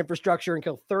civilian infrastructure and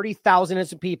kill 30,000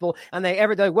 innocent people. And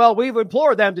they're like, well, we've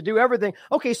implored them to do everything.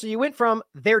 Okay, so you went from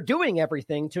they're doing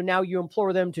everything to now you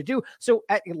implore them to do. So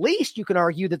at least you can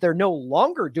argue that they're no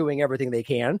longer doing everything they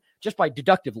can just by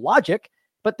deductive logic,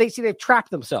 but they see they've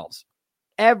trapped themselves.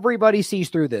 Everybody sees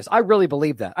through this. I really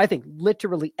believe that. I think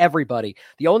literally everybody.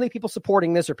 The only people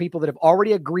supporting this are people that have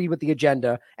already agreed with the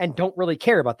agenda and don't really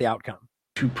care about the outcome.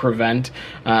 To prevent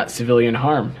civilian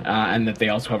harm, and that they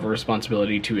also have a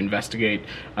responsibility to investigate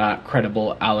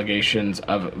credible allegations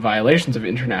of violations of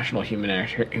international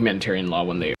humanitarian law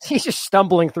when they... He's just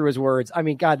stumbling through his words. I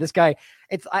mean, God, this guy,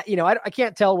 I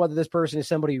can't tell whether this person is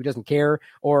somebody who doesn't care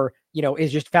or,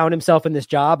 is just found himself in this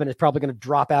job and is probably going to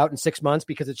drop out in 6 months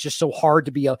because it's just so hard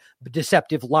to be a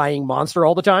deceptive, lying monster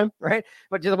all the time, right?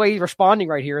 But the way he's responding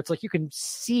right here, it's like you can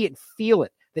see it, feel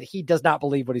it, that he does not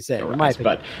believe what he's saying. In my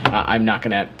opinion. But I'm not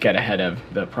going to get ahead of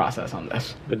the process on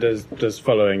this. But does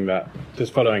following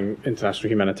international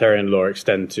humanitarian law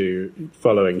extend to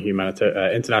following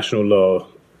international law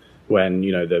when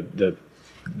the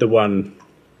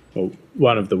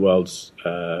one of the world's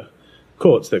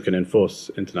courts that can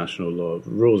enforce international law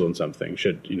rules on something?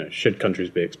 Should countries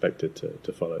be expected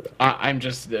to follow that? I'm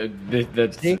just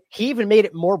he even made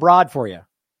it more broad for you.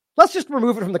 Let's just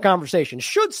remove it from the conversation.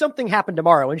 Should something happen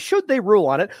tomorrow and should they rule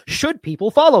on it, should people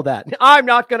follow that? I'm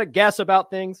not going to guess about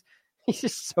things. He's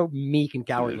just so meek and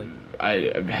cowardly.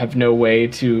 I have no way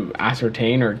to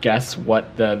ascertain or guess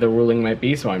what the ruling might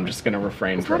be, so I'm just going to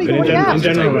refrain from it. In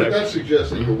general, that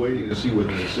suggests that you're waiting to see what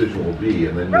the decision will be,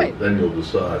 and then you'll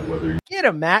decide whether you... Get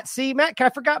him, Matt. See, Matt, I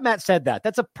forgot Matt said that.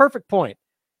 That's a perfect point.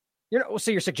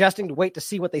 So you're suggesting to wait to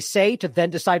see what they say to then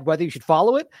decide whether you should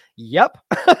follow it? Yep.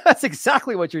 That's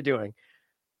exactly what you're doing.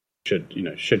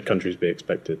 Should countries be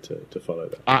expected to follow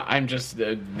that? I'm just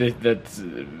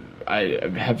I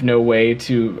have no way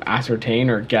to ascertain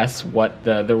or guess what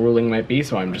the ruling might be,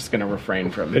 so I'm just going to refrain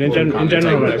from it. In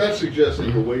general, that suggests that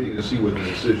you're waiting to see what the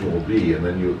decision will be, and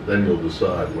then you'll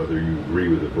decide whether you agree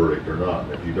with the verdict or not.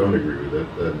 And if you don't agree with it,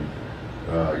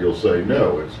 then you'll say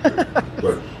no.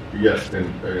 But yes, in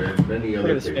many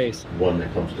other cases, one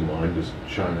that comes to mind is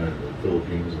China and the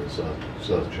Philippines and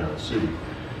South China Sea.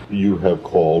 You have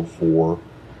called for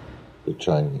the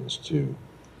Chinese to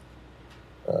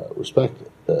respect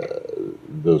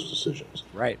those decisions.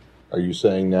 Right. Are you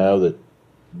saying now that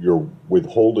you're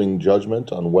withholding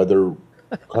judgment on whether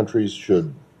countries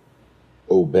should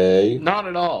obey? Not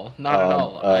at all. Not at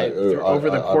all. Over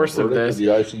the course of this, the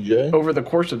ICJ? Over the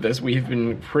course of this, we've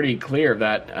been pretty clear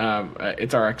that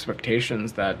it's our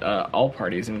expectations that all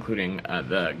parties, including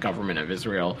the government of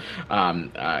Israel,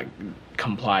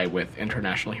 comply with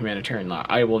international humanitarian law.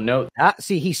 I will note.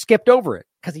 See, he skipped over it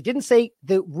because he didn't say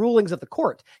the rulings of the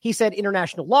court. He said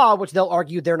international law, which they'll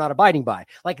argue they're not abiding by.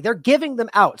 Like they're giving them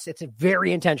outs. It's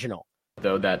very intentional.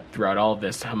 Though that throughout all of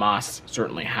this, Hamas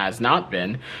certainly has not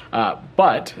been.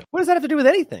 But what does that have to do with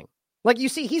anything? Like you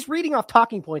see, he's reading off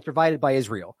talking points provided by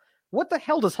Israel. What the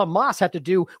hell does Hamas have to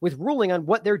do with ruling on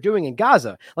what they're doing in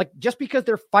Gaza? Like just because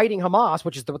they're fighting Hamas,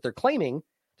 which is what they're claiming,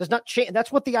 does not change.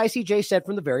 That's what the ICJ said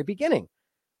from the very beginning.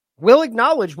 We'll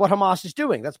acknowledge what Hamas is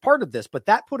doing. That's part of this. But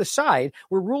that put aside,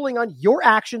 we're ruling on your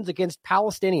actions against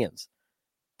Palestinians.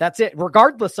 That's it.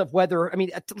 Regardless of whether,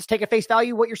 let's take at face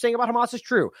value what you're saying about Hamas is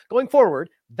true. Going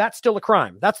forward, that's still a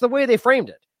crime. That's the way they framed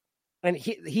it. And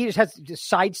he just has to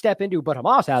sidestep into, but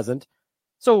Hamas hasn't.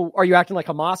 So are you acting like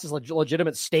Hamas is a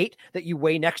legitimate state that you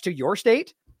weigh next to your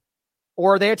state?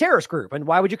 Or are they a terrorist group? And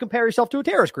why would you compare yourself to a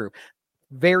terrorist group?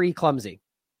 Very clumsy.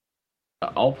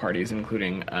 All parties,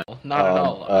 including not at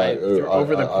all.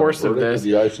 Over the course of this,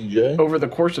 the ICJ. Over the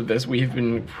course of this, we've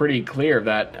been pretty clear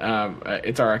that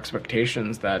it's our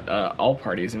expectations that all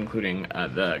parties, including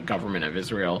the government of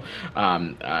Israel,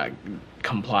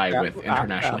 comply with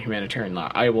international humanitarian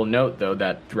law. I will note, though,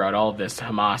 that throughout all of this,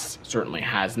 Hamas certainly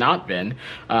has not been.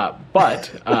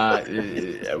 But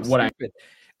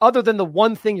other than the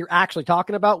one thing you're actually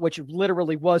talking about, which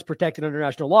literally was protected under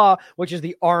international law, which is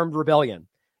the armed rebellion.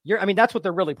 That's what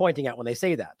they're really pointing at when they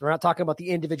say that. They're not talking about the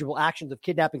individual actions of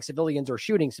kidnapping civilians or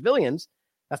shooting civilians.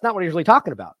 That's not what he's really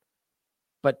talking about.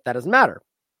 But that doesn't matter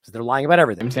because they're lying about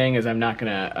everything. I'm saying is I'm not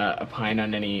going to opine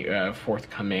on any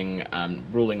forthcoming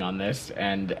ruling on this,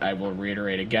 and I will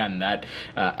reiterate again that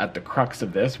at the crux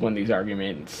of this, when these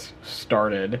arguments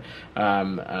started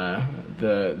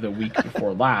the week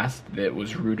before last, that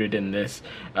was rooted in this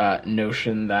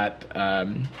notion that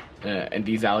and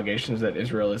these allegations that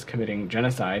Israel is committing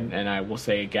genocide, and I will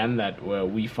say again that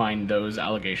we find those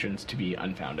allegations to be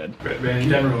unfounded. But in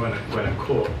general, when a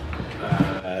court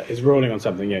is ruling on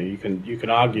something, you can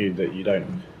argue that you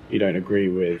don't agree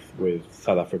with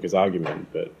South Africa's argument,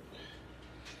 but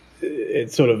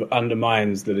it sort of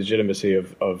undermines the legitimacy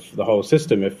of the whole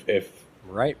system if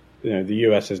right. The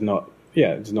US is not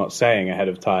saying ahead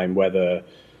of time whether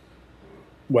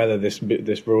this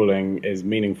ruling is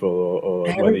meaningful or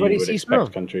whether you would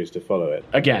expect countries to follow it.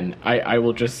 Again, I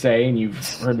will just say, and you've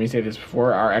heard me say this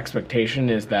before, our expectation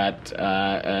is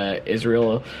that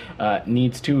Israel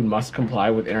needs to and must comply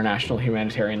with international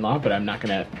humanitarian law, but I'm not going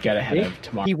to get ahead of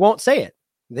tomorrow. He won't say it.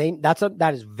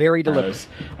 That is very deliberate.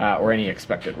 Or any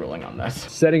expected ruling on this.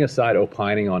 Setting aside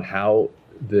opining on how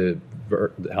the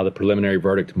preliminary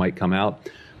verdict might come out,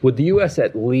 would the U.S.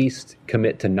 at least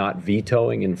commit to not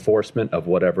vetoing enforcement of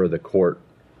whatever the court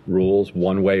rules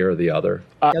one way or the other?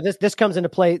 This comes into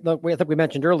play, I think we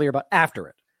mentioned earlier, about after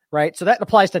it, right? So that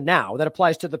applies to now. That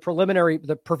applies to the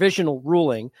provisional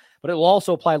ruling, but it will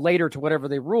also apply later to whatever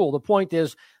they rule. The point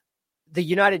is the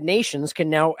United Nations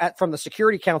can now, from the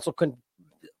Security Council, can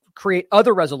create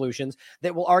other resolutions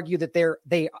that will argue that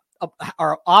they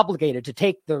are obligated to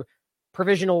take the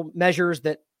provisional measures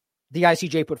that the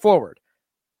ICJ put forward.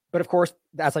 But of course,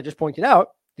 as I just pointed out,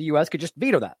 the U.S. could just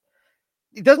veto that.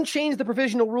 It doesn't change the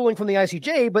provisional ruling from the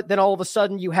ICJ, but then all of a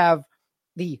sudden you have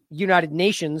the United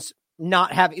Nations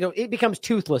not have, it becomes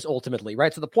toothless ultimately,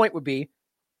 right? So the point would be,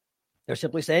 they're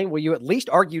simply saying, will you at least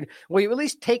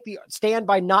take the stand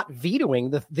by not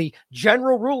vetoing the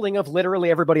general ruling of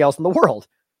literally everybody else in the world?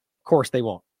 Of course they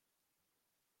won't.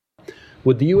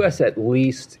 Would the U.S. at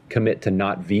least commit to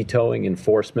not vetoing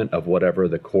enforcement of whatever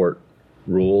the court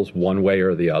rules one way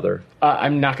or the other?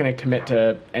 I'm not going to commit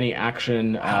to any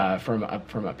action from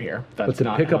up here. But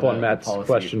to pick up on Matt's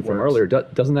question from earlier,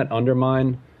 doesn't that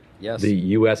undermine the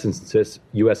U.S.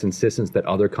 insistence that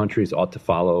other countries ought to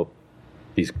follow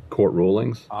these court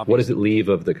rulings? Obviously. What does it leave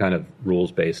of the kind of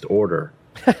rules-based order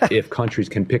if countries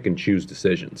can pick and choose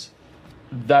decisions?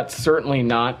 That's certainly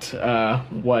not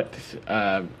what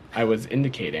I was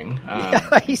indicating.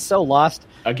 He's so lost.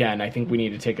 Again, I think we need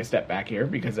to take a step back here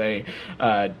because a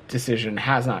decision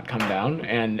has not come down,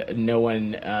 and no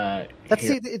one.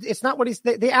 It's not what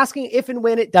they're asking if and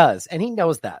when it does, and he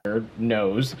knows that.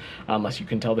 Knows, unless you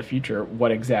can tell the future,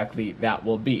 what exactly that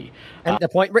will be. And the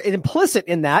point implicit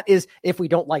in that is if we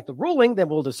don't like the ruling, then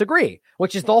we'll disagree,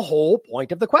 which is the whole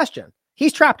point of the question.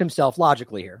 He's trapped himself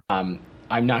logically here.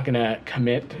 I'm not going to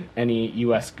commit any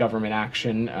U.S. government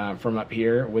action from up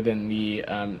here within the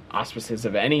auspices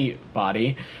of any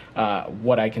body.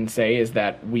 What I can say is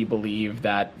that we believe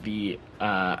that the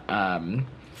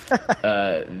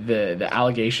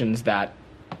allegations that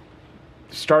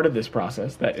started this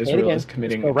process, that Israel is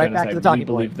committing genocide, we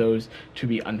believe those to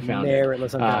be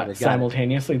unfounded.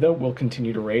 Simultaneously, though, we'll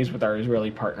continue to raise with our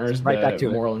Israeli partners the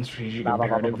moral and strategic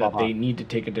imperative that they need to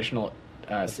take additional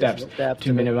steps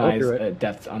to minimize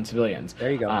deaths on civilians.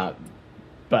 There you go.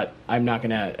 But I'm not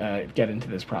going to get into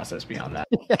this process beyond that.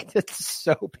 It's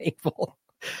so painful.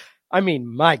 I mean,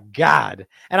 my God.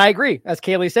 And I agree, as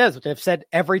Kaylee says, which I've said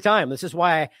every time. This is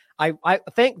why I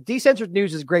think Decensored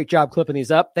News is a great job clipping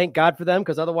these up. Thank God for them,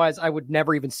 because otherwise I would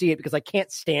never even see it because I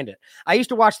can't stand it. I used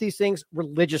to watch these things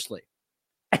religiously,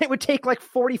 and it would take like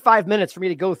 45 minutes for me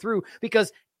to go through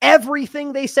because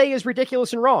everything they say is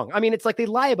ridiculous and wrong. I mean, it's like they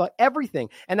lie about everything.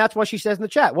 And that's why she says in the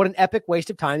chat, what an epic waste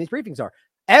of time these briefings are.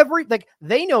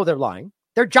 They know they're lying.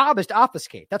 Their job is to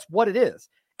obfuscate. That's what it is.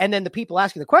 And then the people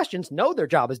asking the questions know their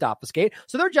job is to obfuscate.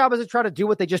 So their job is to try to do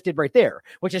what they just did right there,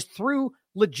 which is through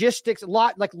logistics,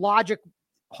 logical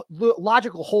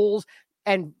holes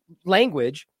and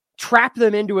language, trap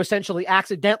them into essentially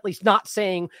accidentally not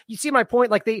saying, you see my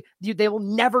point? Like they will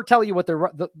never tell you what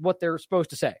they're supposed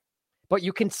to say, but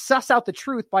you can suss out the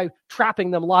truth by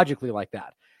trapping them logically like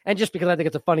that. And just because I think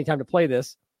it's a funny time to play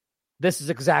this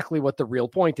is exactly what the real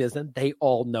point is, and they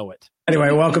all know it. Anyway,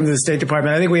 welcome to the State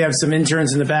Department. I think we have some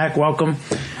interns in the back. Welcome.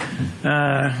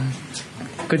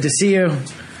 Good to see you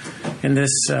in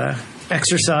this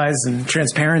exercise in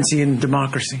transparency and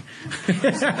democracy. Is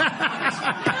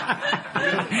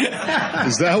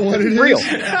that what it is? Real.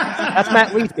 That's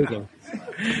Matt Lee speaking.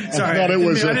 Sorry, I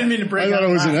didn't mean to break. I thought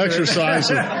it was an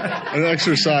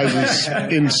exercise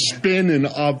in spin and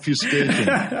obfuscation.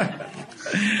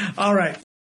 All right.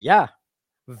 Yeah,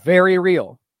 very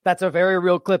real. That's a very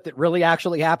real clip that really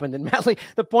actually happened. And Matt Lee,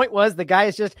 the point was the guy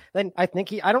is just, then I think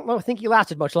he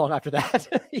lasted much long after that.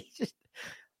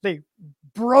 They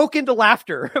broke into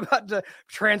laughter about the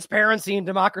transparency and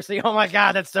democracy. Oh my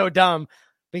God, that's so dumb.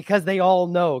 Because they all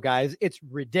know, guys, it's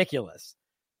ridiculous.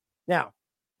 Now,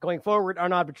 going forward,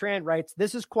 Arnaud Bertrand writes,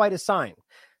 this is quite a sign.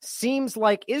 Seems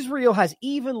like Israel has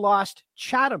even lost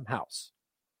Chatham House,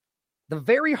 the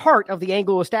very heart of the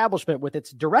Anglo establishment, with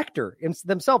its director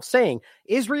themselves saying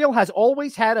Israel has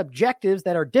always had objectives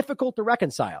that are difficult to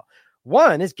reconcile.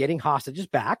 One is getting hostages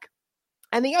back,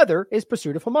 and the other is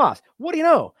pursuit of Hamas. What do you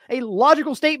know? A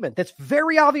logical statement that's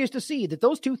very obvious to see that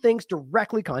those two things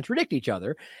directly contradict each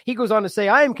other. He goes on to say,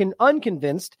 I am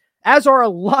unconvinced, as are a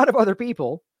lot of other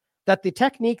people, that the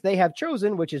technique they have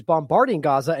chosen, which is bombarding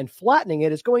Gaza and flattening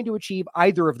it, is going to achieve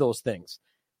either of those things.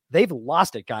 They've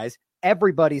lost it, guys.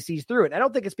 Everybody sees through it. I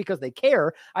don't think it's because they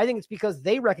care. I think it's because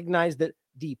they recognize that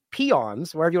the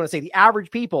peons, whatever you want to say, the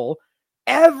average people,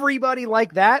 everybody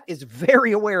like that is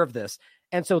very aware of this.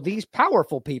 And so these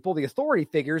powerful people, the authority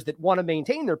figures that want to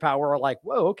maintain their power, are like,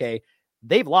 whoa, okay,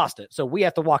 they've lost it. So we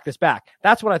have to walk this back.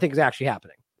 That's what I think is actually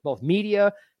happening. Both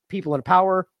media, people in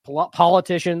power,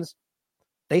 politicians,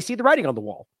 they see the writing on the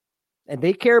wall. And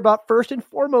they care about, first and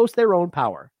foremost, their own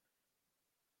power.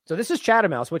 So this is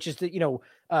Chatham House, which is the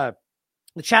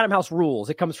Chatham House rules.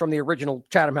 It comes from the original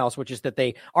Chatham House, which is that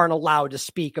they aren't allowed to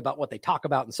speak about what they talk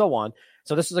about and so on.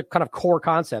 So this is a kind of core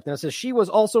concept. And it says she was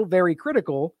also very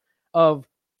critical of,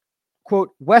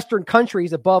 quote, Western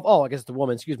countries above all, I guess it's the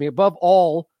woman, above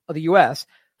all of the U.S.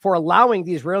 for allowing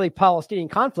the Israeli-Palestinian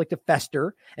conflict to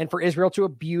fester and for Israel to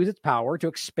abuse its power to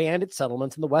expand its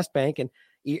settlements in the West Bank and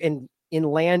in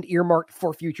land earmarked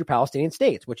for future Palestinian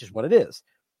states, which is what it is.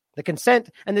 The consent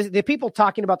and the people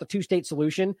talking about the two-state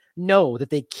solution know that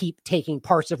they keep taking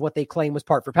parts of what they claim was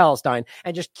part for Palestine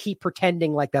and just keep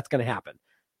pretending like that's going to happen.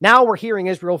 Now we're hearing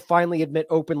Israel finally admit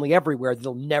openly everywhere that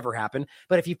it'll never happen.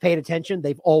 But if you've paid attention,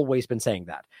 they've always been saying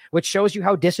that, which shows you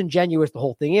how disingenuous the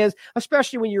whole thing is,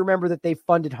 especially when you remember that they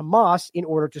funded Hamas in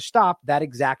order to stop that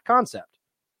exact concept.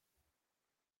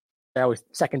 I always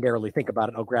secondarily think about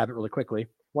it. I'll grab it really quickly.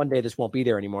 One day this won't be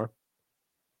there anymore.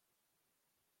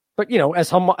 But, as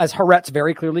Haaretz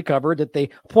very clearly covered, that the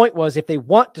point was if they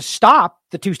want to stop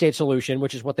the two-state solution,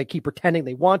 which is what they keep pretending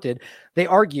they wanted, they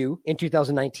argue in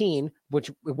 2019, which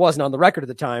it wasn't on the record at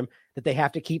the time, that they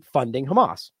have to keep funding Hamas.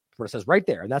 That's what it says right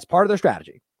there. And that's part of their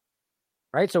strategy.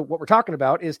 Right? So what we're talking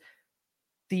about is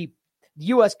the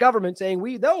U.S. government saying,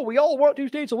 we all want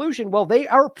two-state solution. Well, they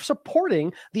are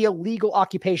supporting the illegal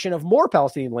occupation of more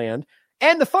Palestinian land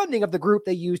and the funding of the group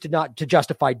they use to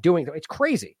justify doing it. It's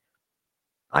crazy.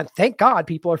 And thank God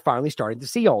people are finally starting to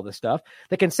see all this stuff.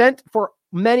 The consent for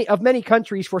many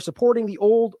countries for supporting the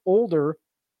older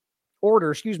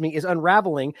order, is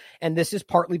unraveling. And this is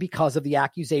partly because of the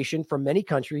accusation from many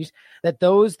countries that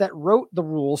those that wrote the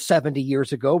rules 70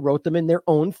 years ago wrote them in their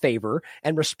own favor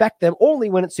and respect them only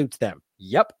when it suits them.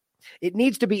 Yep. It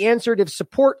needs to be answered if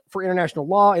support for international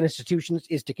law and institutions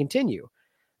is to continue.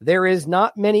 There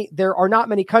are not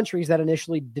many countries that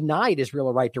initially denied Israel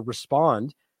a right to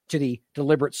respond to the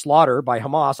deliberate slaughter by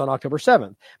Hamas on October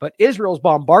 7th. But Israel's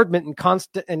bombardment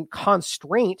and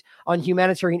constraint on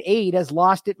humanitarian aid has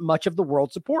lost it much of the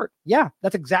world's support. Yeah,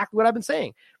 that's exactly what I've been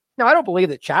saying. Now, I don't believe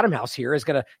that Chatham House here is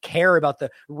going to care about the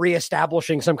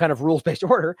reestablishing some kind of rules-based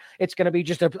order. It's going to be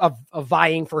just a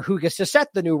vying for who gets to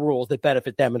set the new rules that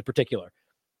benefit them in particular.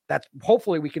 That's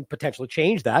hopefully we can potentially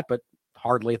change that, but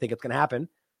hardly think it's going to happen.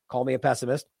 Call me a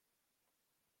pessimist.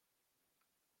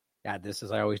 Add this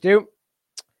as I always do.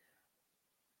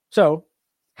 So,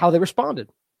 how they responded,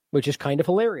 which is kind of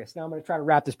hilarious. Now I'm going to try to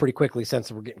wrap this pretty quickly since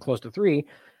we're getting close to 3.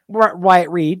 Wyatt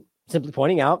Reed simply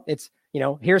pointing out, it's,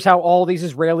 here's how all these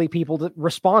Israeli people that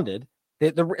responded,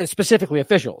 specifically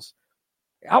officials.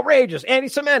 outrageous,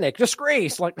 anti-Semitic,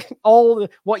 disgrace, like all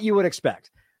what you would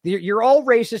expect. You're all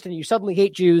racist and you suddenly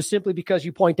hate Jews simply because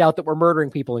you point out that we're murdering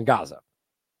people in Gaza.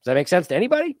 Does that make sense to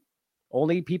anybody?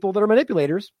 Only people that are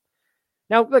manipulators.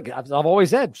 Now, look, I've always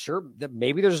said, sure, that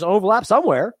maybe there's an overlap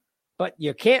somewhere, but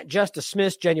you can't just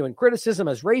dismiss genuine criticism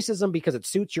as racism because it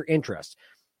suits your interests.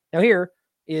 Now, here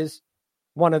is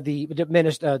one of the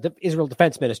Israel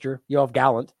Defense Minister, Yoav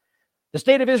Gallant. The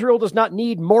state of Israel does not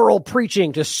need moral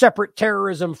preaching to separate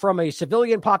terrorism from a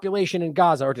civilian population in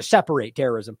Gaza, or to separate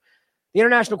terrorism. The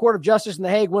International Court of Justice in The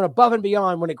Hague went above and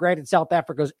beyond when it granted South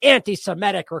Africa's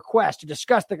anti-Semitic request to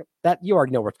discuss that. You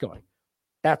already know where it's going.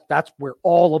 That's where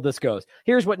all of this goes.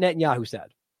 Here's what Netanyahu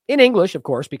said. In English, of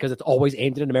course, because it's always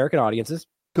aimed at American audiences.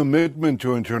 Commitment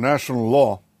to international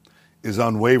law is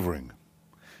unwavering.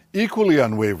 Equally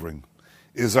unwavering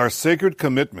is our sacred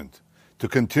commitment to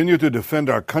continue to defend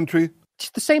our country. It's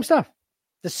the same stuff.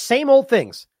 The same old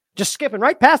things. Just skipping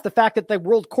right past the fact that the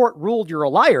World Court ruled you're a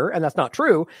liar, and that's not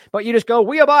true, but you just go,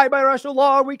 we abide by international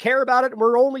law, and we care about it, and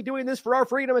we're only doing this for our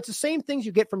freedom. It's the same things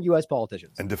you get from U.S.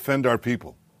 politicians. And defend our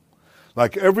people.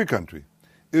 Like every country,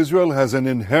 Israel has an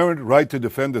inherent right to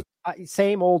defend it.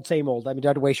 Same old, same old. I mean,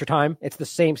 don't waste your time. It's the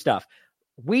same stuff.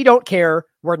 We don't care.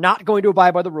 We're not going to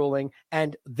abide by the ruling,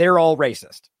 and they're all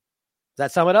racist. Does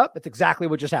that sum it up? It's exactly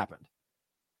what just happened.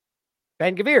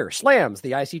 Ben-Gvir slams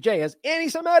the ICJ as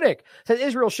anti-Semitic, says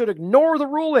Israel should ignore the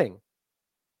ruling.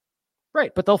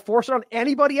 Right, but they'll force it on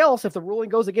anybody else if the ruling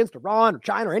goes against Iran or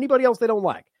China or anybody else they don't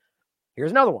like.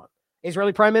 Here's another one.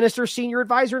 Israeli Prime Minister, senior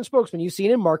advisor and spokesman, you've seen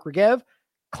him, Mark Regev,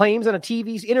 claims in a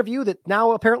TV interview that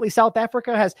now apparently South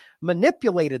Africa has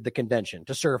manipulated the convention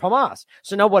to serve Hamas.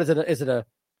 So now what is it? Is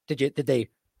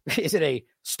it a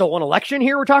stolen election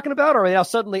here we're talking about? Or are they now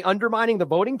suddenly undermining the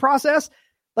voting process?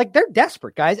 Like, they're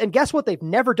desperate, guys. And guess what they've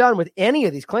never done with any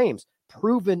of these claims?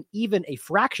 Proven even a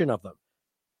fraction of them.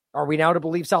 Are we now to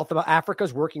believe South Africa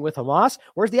is working with Hamas?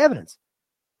 Where's the evidence?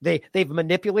 They've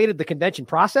manipulated the convention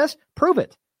process? Prove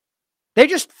it. They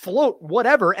just float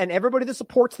whatever, and everybody that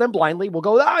supports them blindly will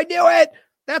go, I knew it.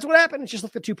 That's what happened. It's just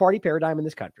like the two-party paradigm in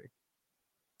this country.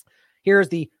 Here's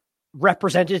the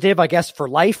representative, I guess, for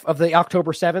life of the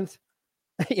October 7th.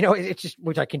 It's just,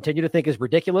 which I continue to think is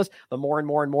ridiculous. The more and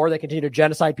more and more they continue to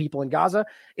genocide people in Gaza.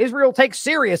 Israel takes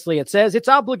seriously, it says, its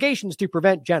obligations to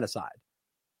prevent genocide.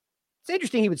 It's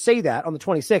interesting he would say that on the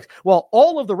 26th, while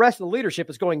all of the rest of the leadership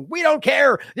is going, we don't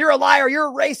care, you're a liar, you're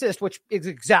a racist, which is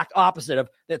the exact opposite of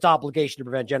its obligation to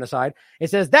prevent genocide. It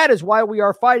says that is why we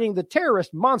are fighting the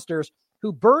terrorist monsters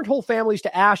who burned whole families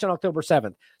to ash on October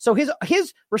 7th. So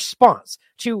his response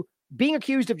to being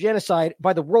accused of genocide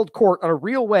by the World Court on a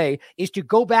real way is to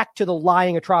go back to the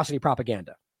lying atrocity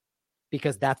propaganda,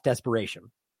 because that's desperation.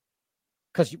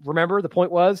 Because remember, the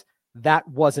point was that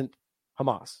wasn't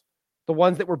Hamas. The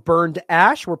ones that were burned to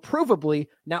ash were provably,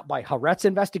 not by Haaretz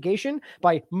investigation,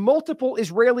 by multiple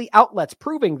Israeli outlets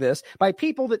proving this, by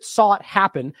people that saw it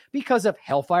happen because of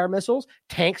Hellfire missiles,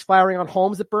 tanks firing on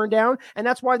homes that burned down, and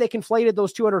that's why they conflated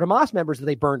those 200 Hamas members that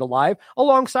they burned alive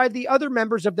alongside the other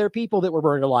members of their people that were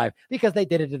burned alive, because they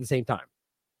did it at the same time.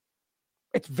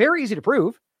 It's very easy to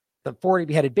prove. The 40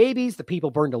 beheaded babies, the people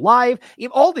burned alive,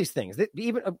 all these things.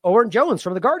 Even Oren Jones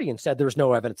from The Guardian said there's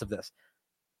no evidence of this.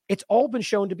 It's all been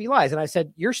shown to be lies. And I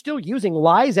said, you're still using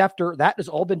lies after that has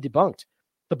all been debunked.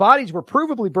 The bodies were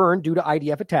provably burned due to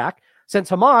IDF attack, since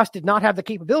Hamas did not have the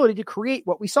capability to create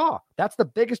what we saw. That's the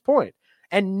biggest point.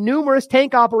 And numerous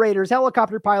tank operators,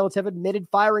 helicopter pilots have admitted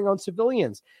firing on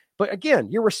civilians. But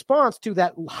again, your response to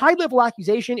that high-level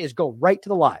accusation is go right to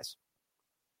the lies.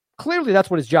 Clearly, that's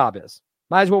what his job is.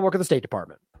 Might as well work at the State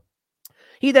Department.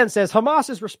 He then says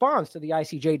Hamas's response to the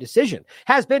ICJ decision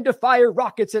has been to fire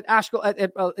rockets at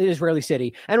Israeli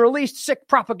city and released sick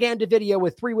propaganda video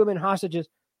with 3 women hostages. Is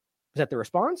that the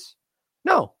response?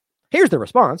 No. Here's the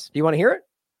response. Do you want to hear it?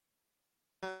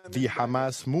 The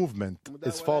Hamas movement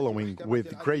is following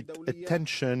with great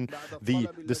attention the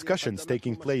discussions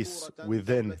taking place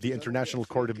within the International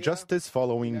Court of Justice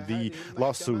following the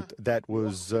lawsuit that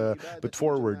was put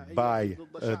forward by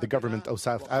the government of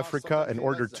South Africa in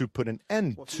order to put an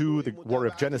end to the war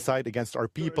of genocide against our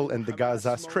people in the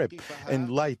Gaza Strip. In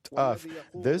light of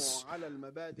this,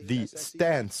 the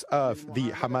stance of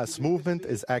the Hamas movement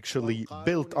is actually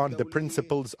built on the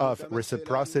principles of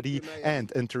reciprocity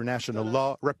and international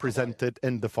law, represented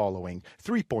in the following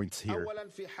 3 points here.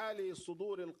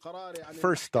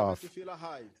 First off,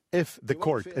 if the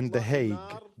court in The Hague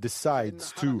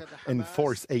decides to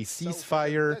enforce a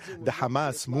ceasefire, the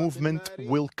Hamas movement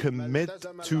will commit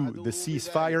to the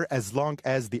ceasefire as long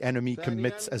as the enemy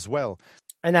commits as well.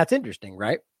 And that's interesting,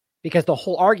 right? Because the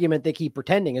whole argument they keep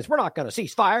pretending is we're not going to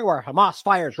cease fire where Hamas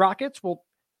fires rockets. Well,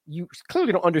 you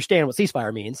clearly don't understand what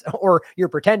ceasefire means, or you're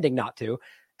pretending not to.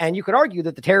 And you could argue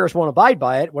that the terrorists won't abide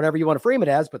by it, whatever you want to frame it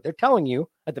as, but they're telling you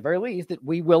at the very least that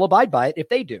we will abide by it if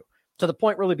they do. So the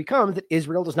point really becomes that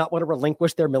Israel does not want to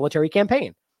relinquish their military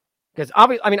campaign. Because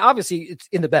obviously it's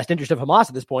in the best interest of Hamas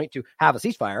at this point to have a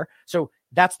ceasefire. So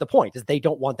that's the point, is they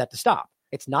don't want that to stop.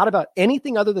 It's not about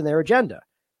anything other than their agenda.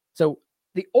 So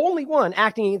the only one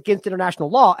acting against international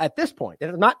law at this point,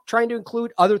 and I'm not trying to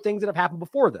include other things that have happened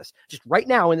before this, just right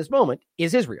now in this moment,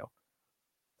 is Israel.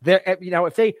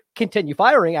 If they continue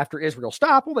firing after Israel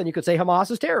stop, well, then you could say Hamas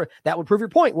is terror. That would prove your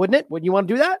point, wouldn't it? Wouldn't you want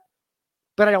to do that?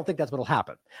 But I don't think that's what will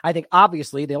happen. I think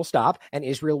obviously they'll stop and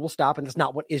Israel will stop, and it's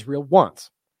not what Israel wants.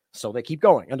 So they keep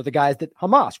going under the guise that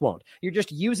Hamas won't.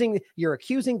 You're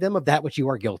accusing them of that which you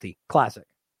are guilty. Classic.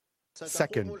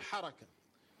 Second,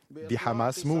 the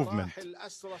Hamas movement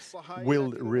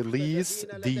will release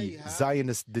the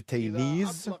Zionist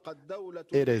detainees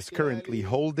it is currently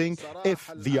holding if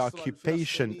the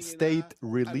occupation state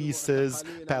releases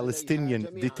Palestinian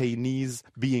detainees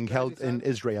being held in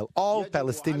Israel. All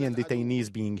Palestinian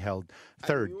detainees being held.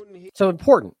 Third. So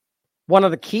important. One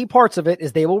of the key parts of it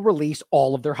is they will release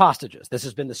all of their hostages. This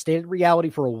has been the stated reality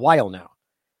for a while now.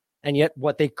 And yet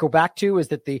what they go back to is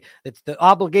that the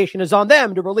obligation is on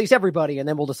them to release everybody, and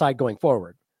then we'll decide going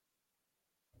forward.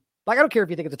 Like, I don't care if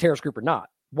you think it's a terrorist group or not.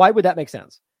 Why would that make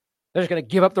sense? They're just going to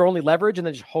give up their only leverage and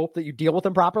then just hope that you deal with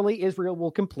them properly. Israel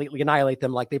will completely annihilate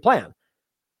them like they plan.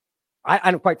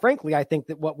 And quite frankly, I think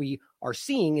that what we are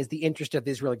seeing is the interest of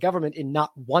the Israeli government in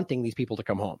not wanting these people to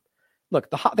come home. Look,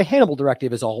 the Hannibal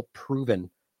Directive is all proven.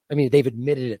 I mean, they've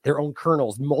admitted it. Their own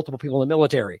colonels, multiple people in the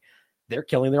military. They're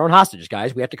killing their own hostages,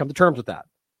 guys. We have to come to terms with that.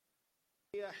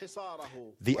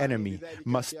 The enemy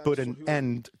must put an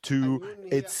end to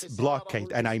its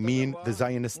blockade, and I mean the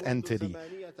Zionist entity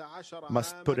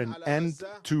must put an end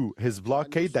to his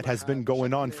blockade that has been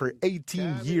going on for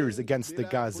 18 years against the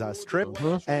Gaza Strip,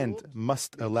 and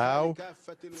must allow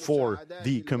for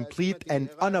the complete and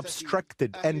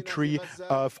unobstructed entry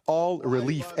of all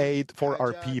relief aid for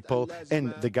our people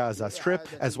in the Gaza Strip,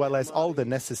 as well as all the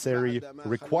necessary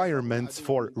requirements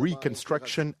for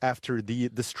reconstruction after the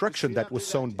destruction that was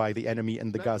sown by the enemy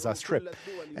in the Gaza Strip.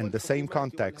 In the same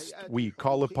context, we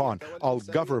call upon all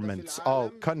governments, all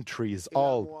countries,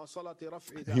 all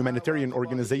humanitarian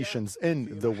organizations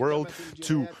in the world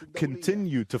to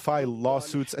continue to file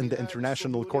lawsuits in the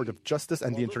International Court of Justice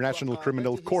and the International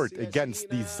Criminal Court against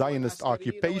the Zionist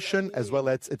occupation, as well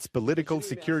as its political,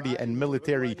 security, and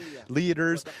military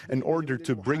leaders, in order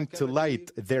to bring to light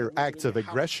their acts of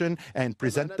aggression and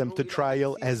present them to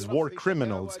trial as war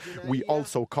criminals. We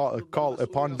also call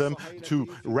upon them to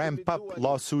ramp up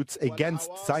lawsuits against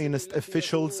Zionist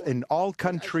officials in all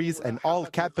countries and all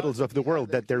capitals of the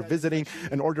world that they're visiting,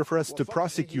 in order for us to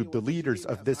prosecute the leaders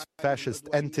of this fascist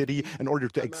entity, in order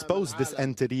to expose this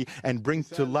entity and bring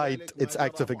to light its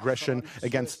acts of aggression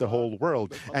against the whole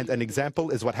world. And an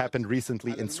example is what happened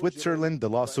recently in Switzerland, the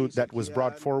lawsuit that was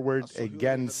brought forward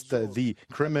against the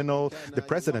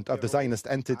president of the Zionist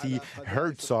entity,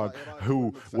 Herzog,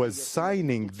 who was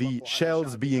signing the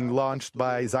shells being launched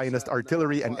by Zionist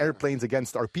artillery and airplanes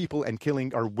against our people and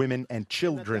killing our women and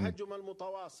children.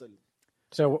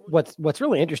 So what's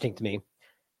really interesting to me,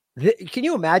 can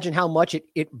you imagine how much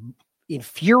it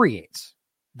infuriates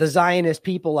the Zionist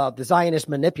people the Zionist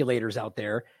manipulators out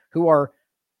there who are,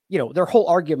 their whole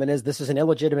argument is this is an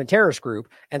illegitimate terrorist group,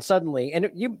 and suddenly,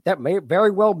 that may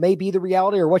very well may be the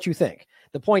reality or what you think.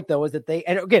 The point though is that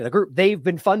the group they've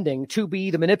been funding to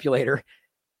be the manipulator,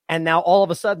 and now all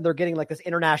of a sudden they're getting like this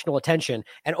international attention,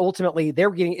 and ultimately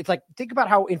it's like, think about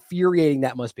how infuriating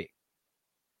that must be.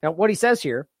 Now, what he says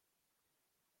here,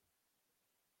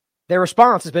 their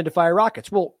response has been to fire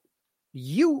rockets. Well,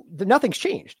 nothing's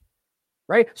changed,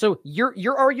 right? So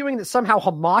you're arguing that somehow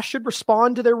Hamas should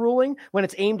respond to their ruling when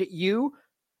it's aimed at you,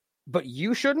 but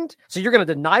you shouldn't? So you're going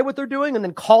to deny what they're doing and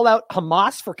then call out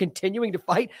Hamas for continuing to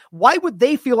fight? Why would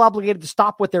they feel obligated to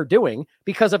stop what they're doing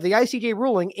because of the ICJ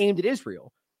ruling aimed at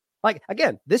Israel? Like,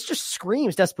 again, this just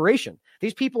screams desperation.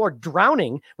 These people are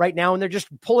drowning right now, and they're just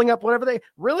pulling up whatever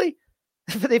really?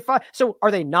 So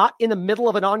are they not in the middle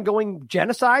of an ongoing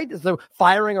genocide? As though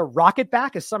firing a rocket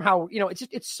back is somehow,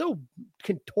 it's so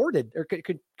contorted or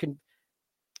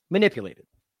manipulated.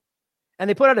 And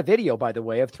they put out a video, by the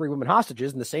way, of 3 women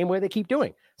hostages in the same way they keep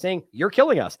doing, saying, you're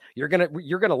killing us. You're going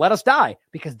to let us die,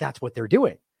 because that's what they're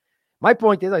doing. My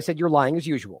point is, I said, you're lying as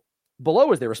usual.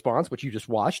 Below is their response, which you just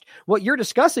watched. What you're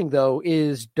discussing, though,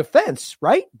 is defense,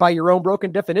 right? By your own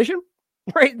broken definition.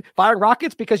 Right? Firing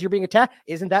rockets because you're being attacked.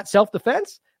 Isn't that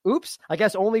self-defense? Oops. I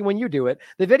guess only when you do it.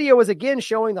 The video is again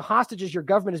showing the hostages your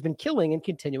government has been killing and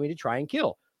continuing to try and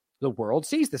kill. the world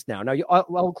sees this now. Now,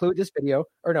 I'll include this video,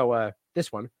 or no,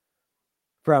 this one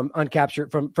from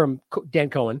Uncaptured, from Dan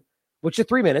Cohen, which is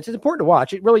 3 minutes. It's important to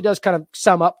watch. It really does kind of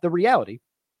sum up the reality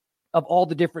of all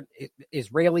the different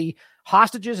Israeli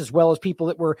hostages, as well as people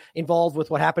that were involved with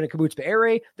what happened in Kibbutz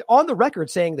Be'eri, on the record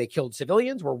saying they killed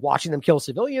civilians. We're watching them kill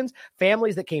civilians.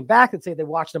 Families that came back and say they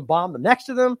watched them bomb them next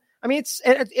to them. I mean,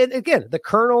 again, the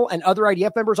colonel and other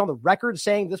IDF members on the record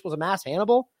saying this was a mass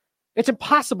Hannibal. It's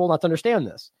impossible not to understand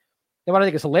this. And what I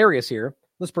think is hilarious here,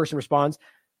 this person responds,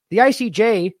 the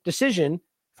ICJ decision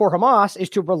for Hamas is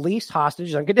to release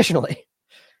hostages unconditionally.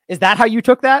 Is that how you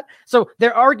took that? So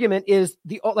their argument is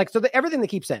everything they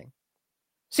keep saying,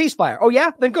 ceasefire. Oh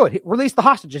yeah, then good. Release the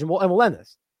hostages and we'll end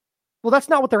this. Well, that's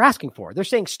not what they're asking for. They're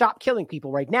saying stop killing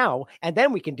people right now, and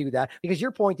then we can do that, because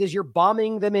your point is you're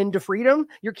bombing them into freedom.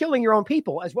 You're killing your own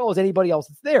people as well as anybody else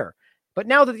that's there. But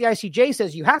now that the ICJ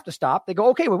says you have to stop, they go,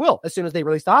 okay, we will, as soon as they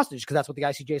release the hostages, because that's what the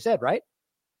ICJ said, right?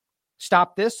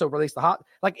 Stop this, so release the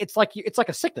it's like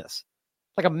a sickness,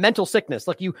 like a mental sickness.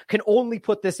 Like you can only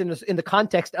put this in the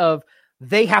context of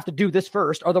they have to do this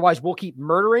first, otherwise we'll keep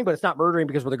murdering, but it's not murdering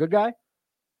because we're the good guy.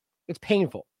 It's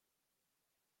painful.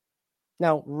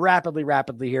 Now,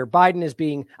 rapidly here, Biden is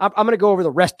being, I'm going to go over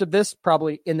the rest of this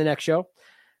probably in the next show.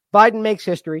 Biden makes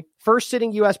history. First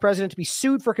sitting U.S. president to be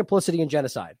sued for complicity in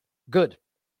genocide. Good.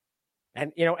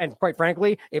 And, and quite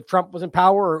frankly, if Trump was in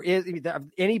power, or is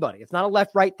anybody, it's not a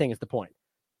left-right thing is the point.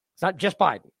 It's not just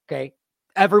Biden, okay?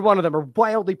 Every one of them are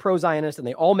wildly pro-Zionist, and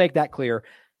they all make that clear.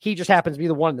 He just happens to be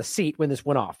the one in the seat when this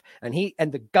went off. And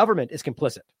the government is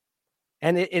complicit.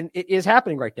 And it is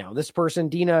happening right now. This person,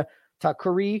 Dina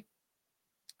Takuri,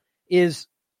 is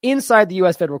inside the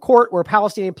U.S. federal court, where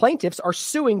Palestinian plaintiffs are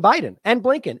suing Biden and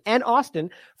Blinken and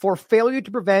Austin for failure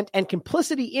to prevent and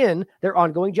complicity in their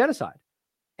ongoing genocide.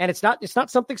 And it's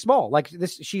not something small like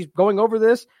this. She's going over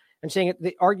this and saying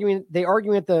they arguing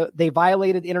that they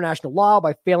violated international law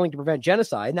by failing to prevent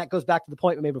genocide. And that goes back to the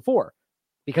point we made before.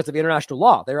 Because of international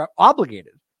law, they're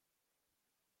obligated.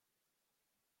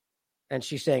 And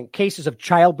she's saying cases of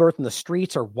childbirth in the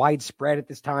streets are widespread at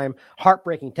this time.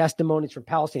 Heartbreaking testimonies from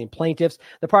Palestinian plaintiffs.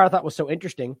 The part I thought was so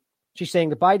interesting, she's saying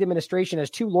the Biden administration has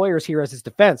 2 lawyers here as his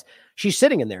defense. She's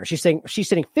sitting in there. She's saying she's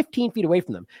sitting 15 feet away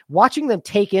from them, watching them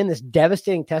take in this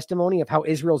devastating testimony of how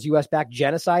Israel's U.S.-backed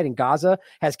genocide in Gaza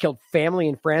has killed family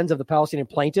and friends of the Palestinian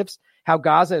plaintiffs, how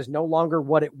Gaza is no longer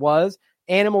what it was.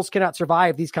 Animals cannot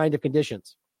survive these kind of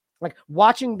conditions. Like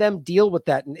watching them deal with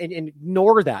that and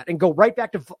ignore that and go right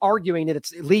back to arguing that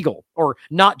it's illegal or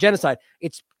not genocide.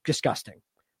 It's disgusting.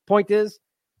 Point is,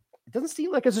 it doesn't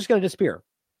seem like it's just going to disappear.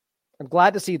 I'm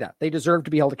glad to see that. They deserve to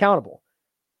be held accountable.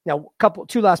 Now,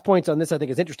 2 last points on this I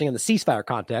think is interesting in the ceasefire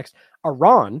context.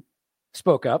 Iran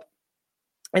spoke up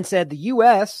and said the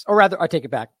U.S., or rather, I take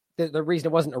it back. The reason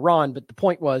it wasn't Iran, but the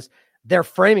point was they're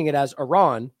framing it as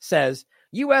Iran says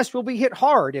U.S. will be hit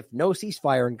hard if no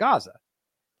ceasefire in Gaza.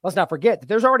 Let's not forget that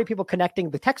there's already people connecting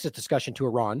the Texas discussion to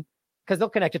Iran, because they'll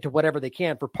connect it to whatever they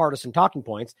can for partisan talking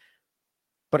points.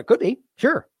 But it could be,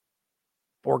 sure.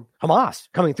 Or Hamas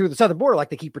coming through the southern border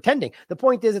like they keep pretending. The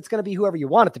point is it's going to be whoever you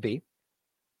want it to be.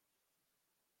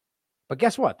 But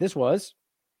guess what? This was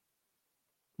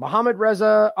Mohammad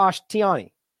Reza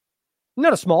Ashtiani.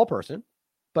 Not a small person,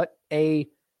 but a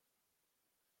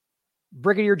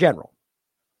brigadier general.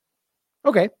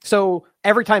 Okay, so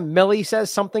every time Milley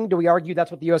says something, do we argue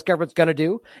that's what the U.S. government's going to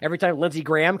do? Every time Lindsey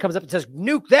Graham comes up and says,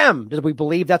 nuke them, do we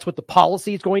believe that's what the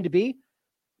policy is going to be?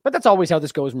 But that's always how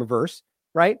this goes in reverse,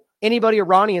 right? Anybody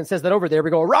Iranian says that over there,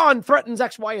 we go, Iran threatens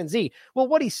X, Y, and Z. Well,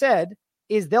 what he said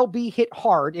is they'll be hit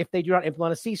hard if they do not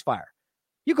implement a ceasefire.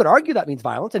 You could argue that means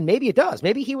violence, and maybe it does.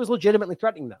 Maybe he was legitimately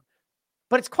threatening them.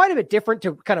 But it's quite a bit different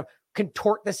to kind of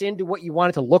contort this into what you want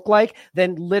it to look like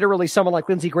than literally someone like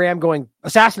Lindsey Graham going,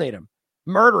 assassinate him.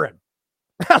 Murder him.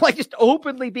 Like just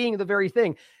openly being the very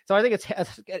thing. So I think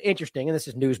it's interesting. And this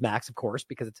is Newsmax, of course,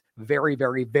 because it's very,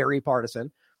 very, very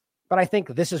partisan. But I think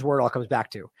this is where it all comes back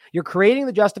to. You're creating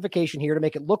the justification here to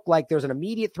make it look like there's an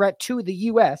immediate threat to the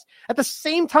U.S. At the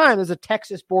same time, there's a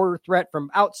Texas border threat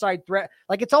from outside threat.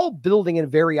 Like it's all building in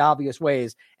very obvious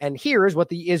ways. And here's what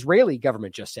the Israeli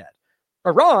government just said.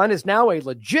 Iran is now a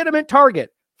legitimate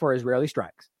target for Israeli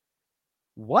strikes.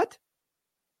 What?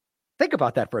 Think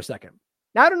about that for a second.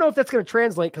 Now, I don't know if that's going to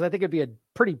translate, because I think it'd be a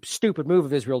pretty stupid move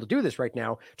of Israel to do this right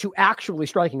now, to actually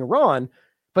striking Iran.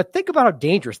 But think about how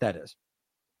dangerous that is.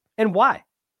 And why?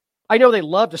 I know they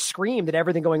love to scream that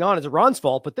everything going on is Iran's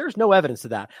fault, but there's no evidence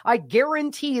of that. I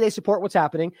guarantee they support what's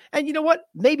happening. And you know what?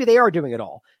 Maybe they are doing it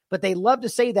all. But they love to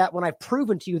say that when I've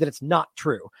proven to you that it's not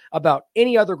true about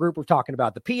any other group we're talking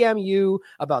about, the PMU,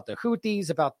 about the Houthis,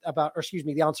 the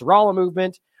Ansarallah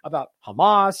movement, about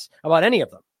Hamas, about any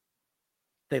of them.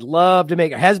 They love to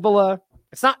make a Hezbollah.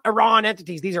 It's not Iran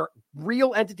entities. These are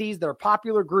real entities that are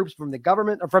popular groups from the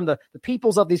government or from the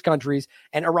peoples of these countries,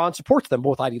 and Iran supports them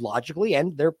both ideologically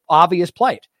and their obvious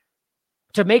plight.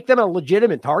 To make them a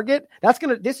legitimate target,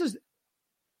 this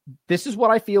is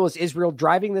what I feel is Israel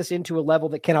driving this into a level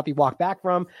that cannot be walked back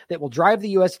from, that will drive the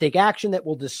U.S. to take action, that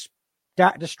will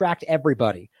distract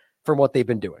everybody from what they've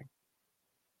been doing.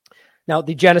 Now,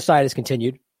 the genocide has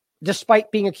continued.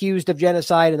 Despite being accused of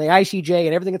genocide and the ICJ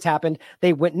and everything that's happened,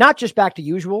 they went not just back to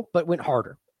usual, but went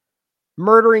harder.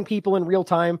 Murdering people in real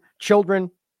time, children,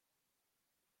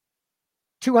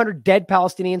 200 dead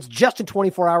Palestinians just in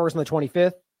 24 hours on the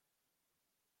 25th.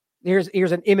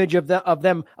 Here's an image of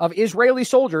Israeli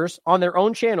soldiers on their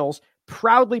own channels,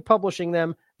 proudly publishing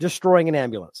them destroying an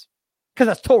ambulance. Because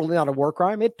that's totally not a war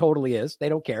crime. It totally is. They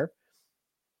don't care.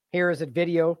 Here is a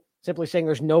video simply saying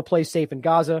there's no place safe in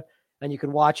Gaza. And you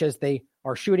can watch as they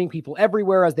are shooting people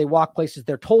everywhere as they walk places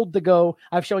they're told to go.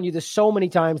 I've shown you this so many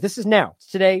times. This is now.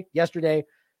 It's today, yesterday.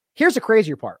 Here's the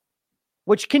crazier part,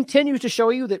 which continues to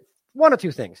show you that one of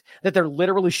two things, that they're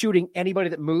literally shooting anybody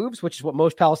that moves, which is what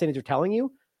most Palestinians are telling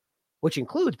you, which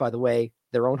includes, by the way,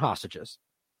 their own hostages,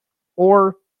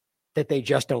 or that they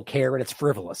just don't care and it's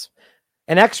frivolous.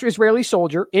 An ex-Israeli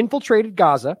soldier infiltrated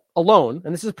Gaza alone,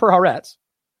 and this is per Haaretz,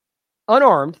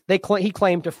 unarmed. He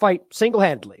claimed to fight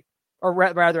single-handedly, or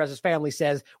rather, as his family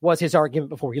says, was his argument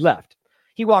before he left.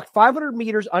 He walked 500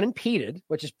 meters unimpeded,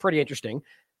 which is pretty interesting.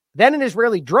 Then an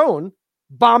Israeli drone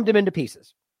bombed him into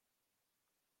pieces.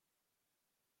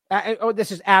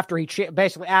 This is after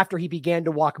after he began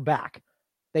to walk back.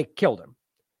 They killed him.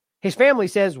 His family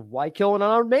says, why kill an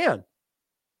unarmed man?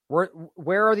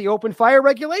 Where are the open fire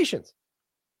regulations?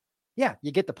 Yeah,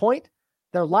 you get the point.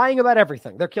 They're lying about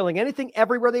everything. They're killing anything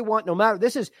everywhere they want, no matter.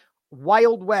 This is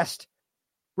Wild West.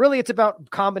 Really, it's about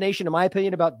combination, in my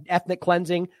opinion, about ethnic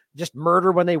cleansing, just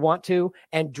murder when they want to,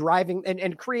 and driving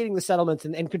and creating the settlements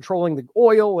and controlling the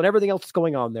oil and everything else that's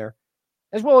going on there,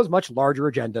 as well as much larger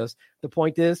agendas. The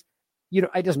point is,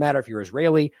 it doesn't matter if you're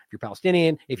Israeli, if you're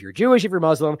Palestinian, if you're Jewish, if you're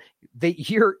Muslim,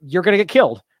 you're going to get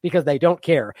killed because they don't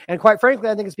care. And quite frankly,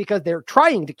 I think it's because they're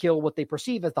trying to kill what they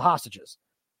perceive as the hostages.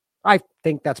 I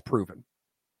think that's proven.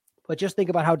 But just think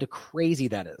about how crazy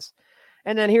that is.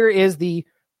 And then here is the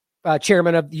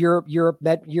chairman of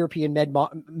European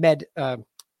Med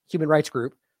Human Rights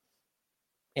Group.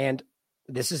 And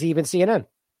this is even CNN,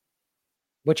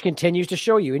 which continues to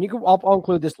show you. And I'll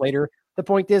include this later. The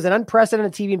point is, an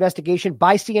unprecedented TV investigation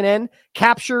by CNN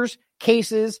captures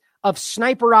cases of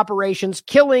sniper operations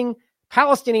killing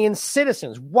Palestinian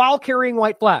citizens while carrying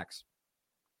white flags.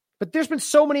 But there's been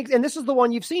so many, and this is the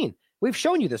one you've seen. We've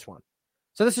shown you this one.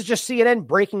 So this is just CNN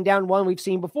breaking down one we've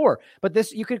seen before. But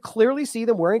this, you could clearly see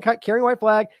them carrying white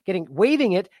flag,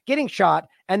 waving it, getting shot,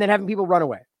 and then having people run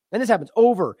away. And this happens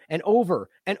over and over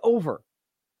and over.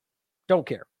 Don't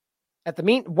care.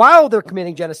 While they're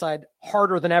committing genocide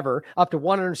harder than ever, up to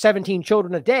 117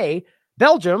 children a day,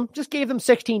 Belgium just gave them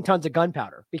 16 tons of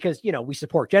gunpowder because, we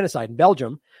support genocide in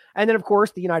Belgium. And then, of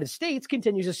course, the United States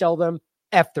continues to sell them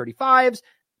F-35s,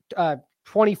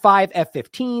 25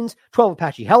 F-15s, 12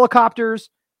 Apache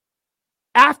helicopters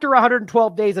after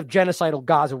 112 days of genocidal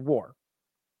Gaza war.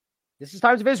 This is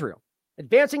Times of Israel.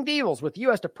 Advancing deals with the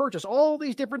U.S. to purchase all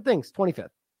these different things, 25th.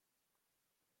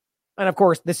 And of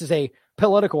course, this is a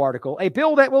political article. A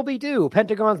bill that will be due.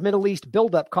 Pentagon's Middle East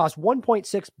buildup costs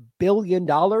 $1.6 billion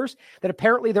that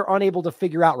apparently they're unable to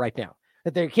figure out right now.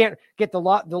 That they can't get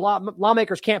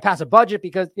lawmakers can't pass a budget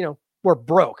because, we're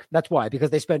broke. That's why, because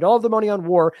they spend all the money on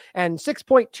war. And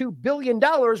 $6.2 billion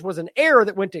was an error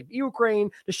that went to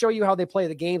Ukraine to show you how they play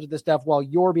the games with this stuff while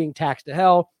you're being taxed to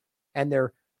hell. And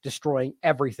they're destroying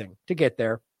everything to get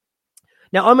there.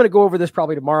 Now, I'm going to go over this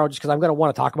probably tomorrow just because I'm going to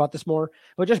want to talk about this more.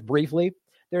 But just briefly,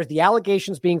 there's the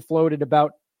allegations being floated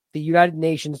about the United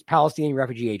Nations Palestinian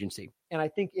Refugee Agency. And I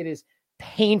think it is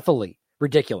painfully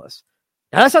ridiculous.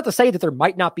 Now, that's not to say that there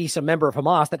might not be some member of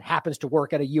Hamas that happens to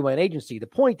work at a UN agency. The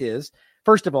point is,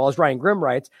 first of all, as Ryan Grimm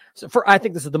writes, I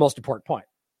think this is the most important point.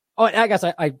 Oh, I guess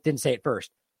I didn't say it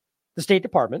first. The State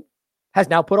Department has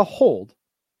now put a hold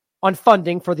on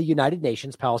funding for the United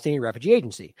Nations Palestinian Refugee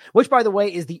Agency, which, by the way,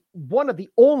 is one of the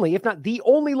only, if not the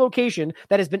only location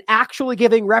that has been actually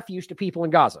giving refuge to people in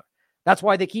Gaza. That's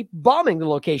why they keep bombing the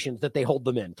locations that they hold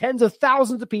them in. Tens of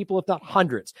thousands of people, if not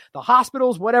hundreds. The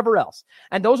hospitals, whatever else.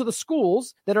 And those are the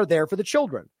schools that are there for the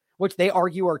children, which they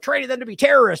argue are training them to be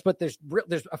terrorists. But there's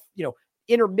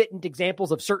intermittent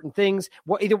examples of certain things.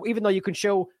 Even though you can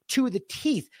show to the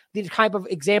teeth the type of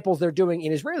examples they're doing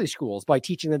in Israeli schools by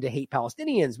teaching them to hate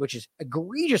Palestinians, which is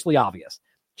egregiously obvious.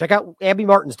 Check out Abby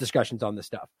Martin's discussions on this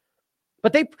stuff.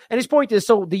 But and his point is,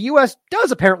 so the U.S.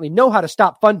 does apparently know how to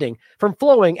stop funding from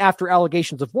flowing after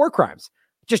allegations of war crimes.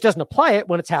 It just doesn't apply it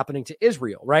when it's happening to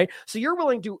Israel, right? So you're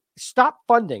willing to stop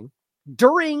funding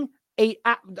during a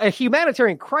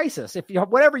humanitarian crisis, if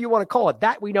whatever you want to call it,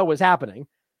 that we know is happening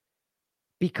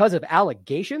because of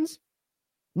allegations,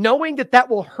 knowing that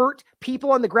will hurt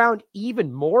people on the ground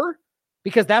even more,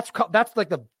 because that's like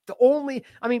the only.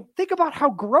 I mean, think about how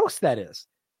gross that is.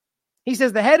 He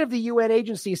says the head of the UN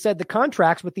agency said the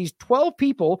contracts with these 12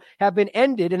 people have been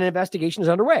ended and an investigation is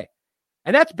underway.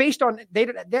 And that's based on,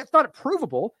 that's not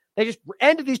provable. They just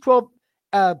ended these 12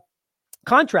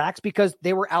 contracts because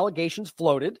they were allegations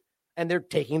floated and they're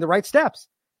taking the right steps.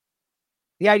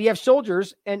 The IDF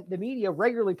soldiers and the media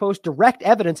regularly post direct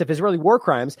evidence of Israeli war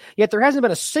crimes, yet there hasn't been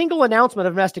a single announcement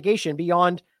of investigation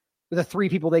beyond the 3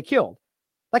 people they killed.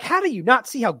 Like, how do you not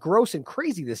see how gross and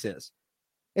crazy this is?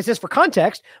 It says, for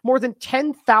context, more than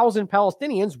 10,000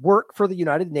 Palestinians work for the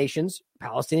United Nations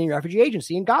Palestinian Refugee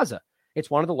Agency in Gaza. It's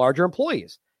one of the larger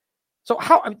employees. So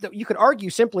you could argue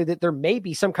simply that there may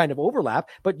be some kind of overlap,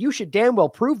 but you should damn well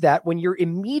prove that when you're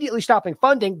immediately stopping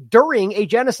funding during a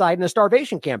genocide and a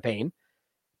starvation campaign,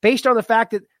 based on the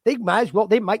fact that they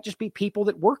might just be people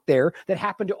that work there that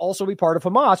happen to also be part of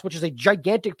Hamas, which is a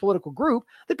gigantic political group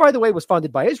that, by the way, was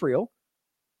funded by Israel.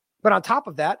 But on top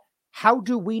of that, how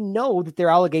do we know that their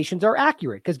allegations are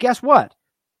accurate? Because guess what?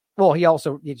 Well,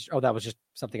 that was just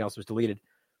something else was deleted.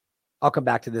 I'll come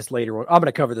back to this later. I'm going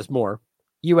to cover this more.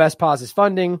 U.S. pauses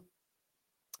funding.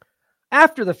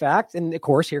 After the fact, and of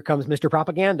course, here comes Mr.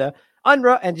 Propaganda,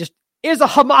 UNRWA, and just is a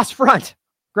Hamas front.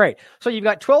 Great. So you've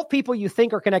got 12 people you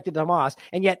think are connected to Hamas,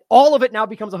 and yet all of it now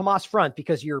becomes a Hamas front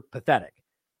because you're pathetic.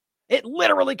 It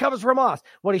literally comes from Hamas.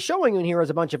 What he's showing you in here is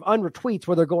a bunch of UNRWA tweets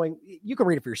where they're going, you can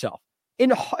read it for yourself.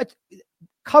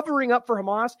 Covering up for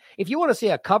Hamas. If you want to see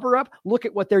a cover up, look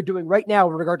at what they're doing right now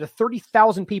in regard to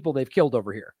 30,000 people they've killed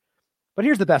over here. But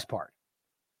here's the best part.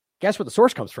 Guess where the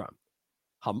source comes from?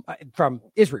 From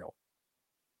Israel.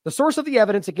 The source of the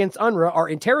evidence against UNRWA are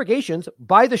interrogations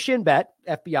by the Shin Bet,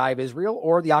 FBI of Israel,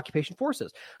 or the occupation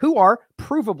forces, who are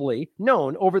provably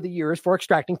known over the years for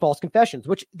extracting false confessions,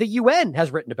 which the UN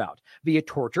has written about via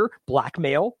torture,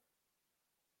 blackmail.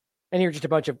 And here's just a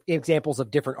bunch of examples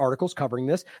of different articles covering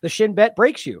this. The Shin Bet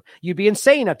breaks you. You'd be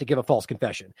insane not to give a false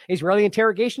confession. Israeli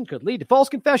interrogation could lead to false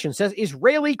confession, says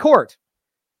Israeli court.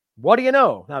 What do you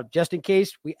know? Now, just in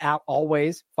case, we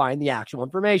always find the actual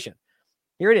information.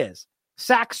 Here it is.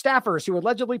 SAC staffers who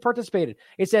allegedly participated.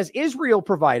 It says Israel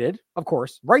provided, of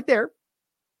course, right there.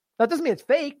 That doesn't mean it's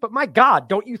fake, but my God,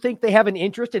 don't you think they have an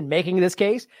interest in making this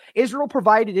case? Israel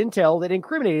provided intel that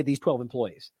incriminated these 12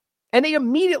 employees. And they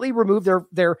immediately removed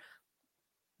their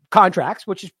contracts,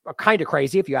 which is kind of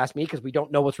crazy if you ask me, because we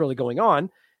don't know what's really going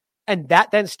on. And that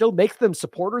then still makes them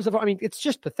supporters of, it's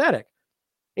just pathetic.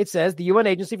 It says the UN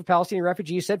Agency for Palestinian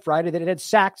Refugees said Friday that it had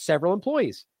sacked several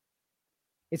employees.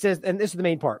 It says, and this is the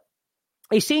main part,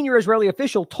 a senior Israeli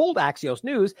official told Axios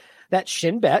News that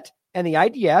Shin Bet and the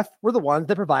IDF were the ones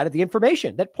that provided the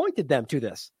information that pointed them to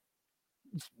this.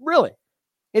 Really?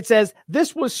 It says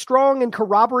this was strong and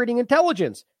corroborating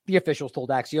intelligence. The officials told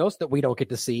Axios that we don't get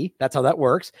to see. That's how that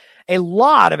works. A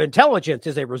lot of intelligence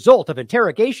is a result of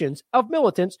interrogations of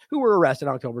militants who were arrested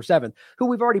on October 7th, who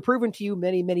we've already proven to you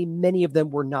many of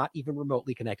them were not even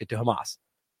remotely connected to Hamas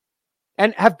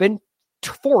and have been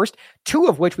forced, 2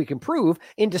 of which we can prove,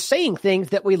 into saying things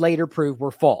that we later proved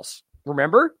were false.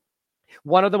 Remember?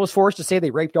 One of them was forced to say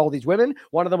they raped all these women.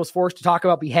 One of them was forced to talk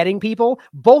about beheading people.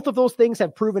 Both of those things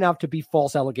have proven out to be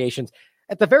false allegations.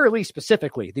 At the very least,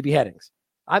 specifically, the beheadings.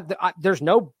 There's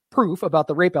no proof about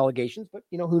the rape allegations, but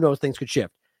who knows, things could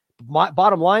shift.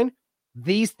 Bottom line,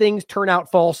 these things turn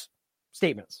out false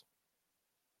statements.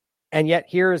 And yet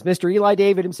here is Mr. Eli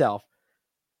David himself.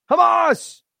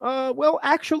 Hamas! Well,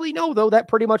 actually, no, though. That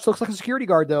pretty much looks like a security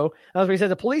guard, though. As he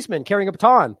says, a policeman carrying a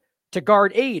baton to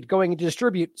guard aid going into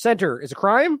distribute center is a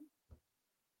crime.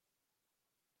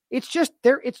 It's just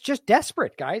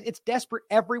desperate, guys. It's desperate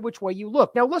every which way you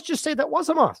look. Now, let's just say that was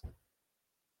Hamas.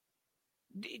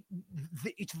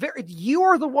 You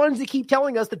are the ones that keep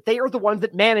telling us that they are the ones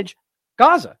that manage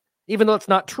Gaza, even though it's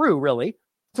not true, really.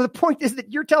 So the point is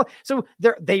that you're telling, so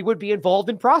they would be involved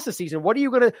in processes. And what are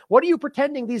you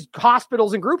pretending these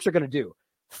hospitals and groups are going to do?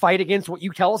 fight against what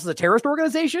you tell us is a terrorist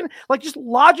organization? Like, just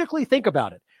logically think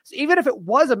about it. So even if it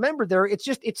was a member there,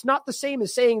 it's not the same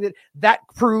as saying that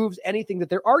proves anything that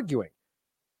they're arguing.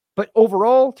 But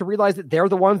overall, to realize that they're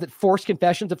the ones that force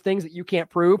confessions of things that you can't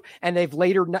prove, and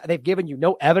they've given you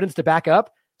no evidence to back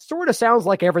up, sort of sounds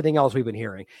like everything else we've been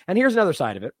hearing. And here's another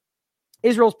side of it.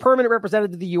 Israel's permanent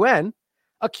representative to the UN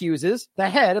accuses the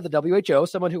head of the WHO,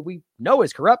 someone who we know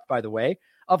is corrupt, by the way,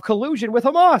 of collusion with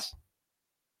Hamas.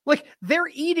 Like, they're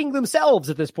eating themselves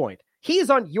at this point.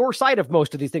 He's on your side of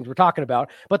most of these things we're talking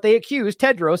about, but they accuse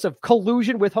Tedros of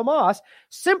collusion with Hamas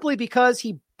simply because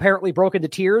he apparently broke into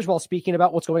tears while speaking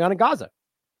about what's going on in Gaza.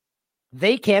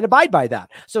 They can't abide by that.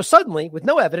 So suddenly, with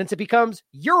no evidence, it becomes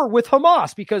you're with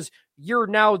Hamas because you're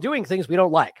now doing things we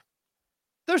don't like.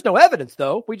 There's no evidence,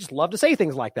 though. We just love to say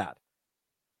things like that.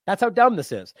 That's how dumb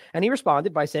this is. And he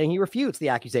responded by saying he refutes the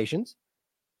accusations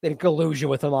in collusion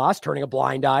with Hamas, turning a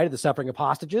blind eye to the suffering of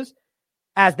hostages,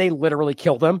 as they literally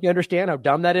kill them. You understand how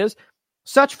dumb that is?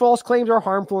 Such false claims are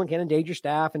harmful and can endanger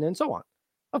staff, and then so on.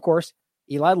 Of course,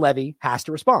 Eli Levy has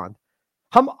to respond.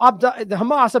 The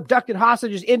Hamas abducted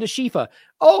hostages into Shifa.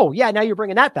 Oh, yeah, now you're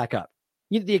bringing that back up.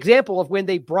 The example of when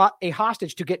they brought a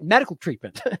hostage to get medical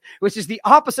treatment, which is the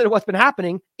opposite of what's been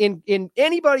happening in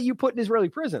anybody you put in Israeli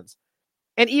prisons.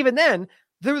 And even then,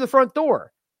 through the front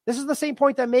door. This is the same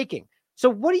point I'm making. So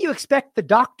what do you expect the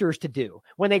doctors to do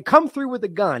when they come through with a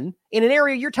gun in an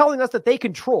area you're telling us that they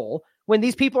control when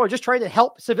these people are just trying to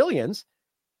help civilians?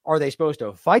 Are they supposed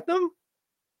to fight them?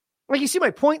 Like, you see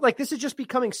my point? Like, this is just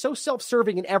becoming so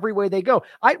self-serving in every way they go.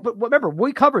 But remember,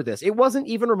 we covered this. It wasn't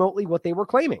even remotely what they were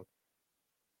claiming.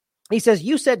 He says,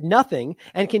 you said nothing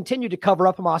and continued to cover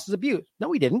up Hamas's abuse.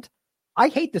 No, he didn't. I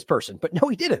hate this person, but no,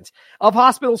 he didn't. Of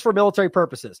hospitals for military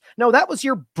purposes. No, that was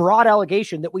your broad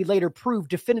allegation that we later proved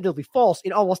definitively false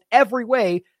in almost every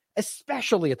way,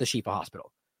 especially at the Shifa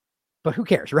hospital. But who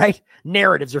cares, right?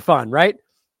 Narratives are fun, right?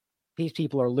 These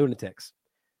people are lunatics.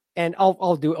 And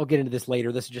I'll get into this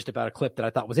later. This is just about a clip that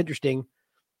I thought was interesting.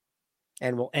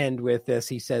 And we'll end with this.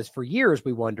 He says, for years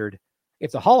we wondered,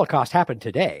 if the Holocaust happened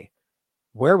today,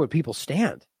 where would people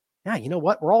stand? Yeah, you know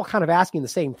what? We're all kind of asking the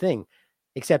same thing.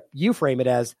 Except you frame it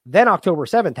as, then October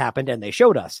 7th happened and they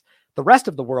showed us. The rest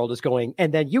of the world is going,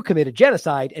 and then you committed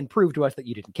genocide and proved to us that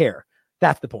you didn't care.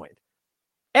 That's the point.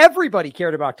 Everybody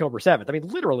cared about October 7th. I mean,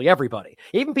 literally everybody.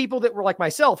 Even people that were like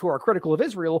myself, who are critical of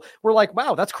Israel, were like,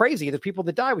 wow, that's crazy. The people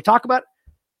that die, we talk about.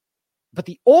 But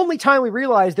the only time we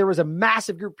realized there was a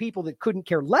massive group of people that couldn't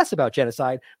care less about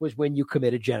genocide was when you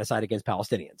committed genocide against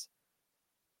Palestinians.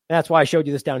 And that's why I showed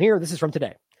you this down here. This is from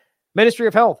today. Ministry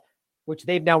of Health, which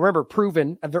they've now, remember,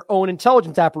 proven of their own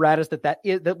intelligence apparatus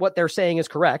that what they're saying is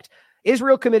correct.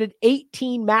 Israel committed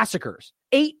 18 massacres,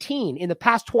 18 in the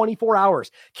past 24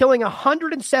 hours, killing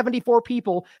 174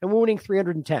 people and wounding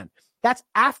 310. That's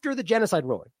after the genocide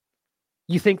ruling.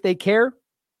 You think they care?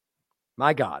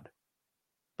 My God.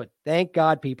 But thank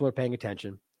God people are paying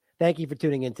attention. Thank you for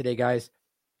tuning in today, guys.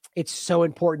 It's so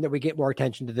important that we get more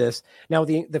attention to this. Now,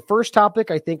 the first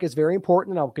topic I think is very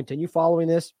important, and I'll continue following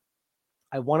this.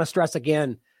 I want to stress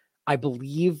again, I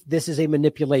believe this is a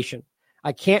manipulation.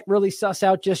 I can't really suss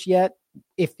out just yet,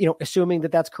 if assuming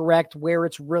that that's correct, where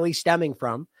it's really stemming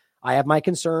from. I have my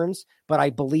concerns, but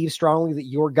I believe strongly that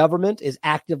your government is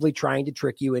actively trying to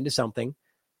trick you into something.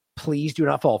 Please do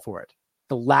not fall for it.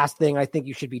 The last thing I think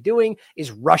you should be doing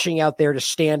is rushing out there to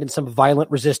stand in some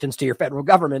violent resistance to your federal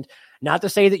government. Not to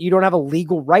say that you don't have a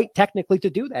legal right technically to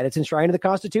do that. It's enshrined in the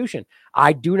Constitution.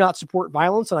 I do not support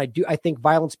violence, and I think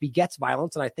violence begets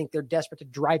violence, and I think they're desperate to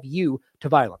drive you to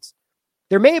violence.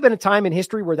 There may have been a time in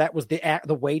history where that was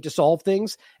the way to solve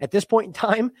things. At this point in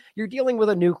time, you're dealing with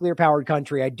a nuclear-powered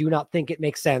country. I do not think it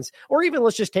makes sense. Or even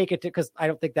let's just take it to, because I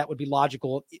don't think that would be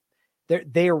logical.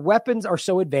 Their weapons are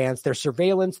so advanced. Their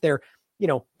surveillance, their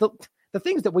the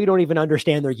things that we don't even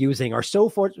understand they're using are so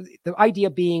far. The idea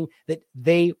being that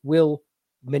they will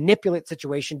manipulate the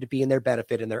situation to be in their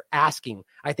benefit, and they're asking.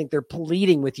 I think they're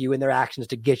pleading with you in their actions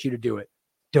to get you to do it.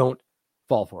 Don't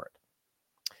fall for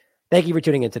it. Thank you for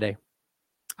tuning in today.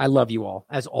 I love you all.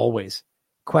 As always,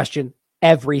 question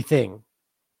everything.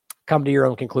 Come to your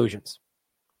own conclusions.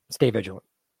 Stay vigilant.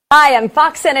 Hi, I'm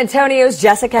Fox San Antonio's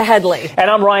Jessica Headley. And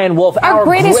I'm Ryan Wolf. Our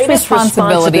greatest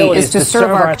responsibility is to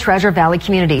serve our Treasure Valley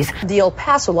communities, the El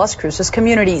Paso, Las Cruces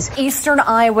communities, Eastern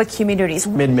Iowa communities,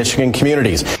 Mid-Michigan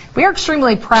communities. We are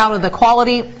extremely proud of the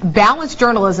quality, balanced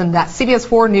journalism that CBS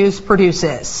 4 News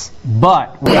produces.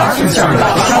 But we are concerned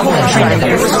about troubling,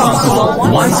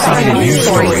 irresponsible, one-sided news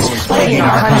stories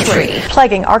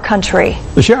plaguing our country.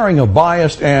 The sharing of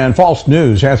biased and false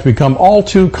news has become all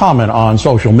too common on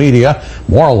social media.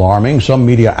 More alarming, some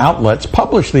media outlets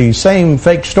publish these same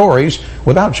fake stories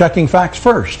without checking facts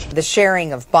first. The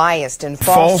sharing of biased and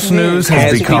false news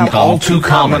has become all too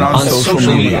common on social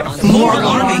media. More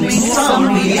alarming,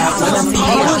 some media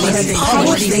outlets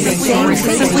publish these same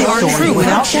fake stories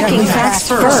without checking facts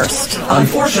first.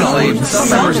 Unfortunately, some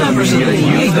members of the media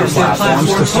use their platforms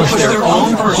to push their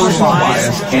own personal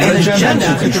bias and agenda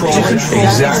to control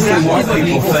exactly what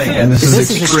people think. And this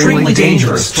is extremely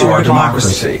dangerous to our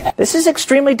democracy. This is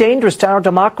extremely dangerous to our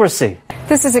democracy.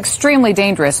 This is extremely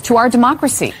dangerous to our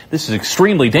democracy. This is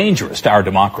extremely dangerous to our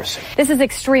democracy. This is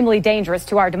extremely dangerous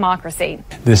to our democracy.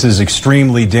 This is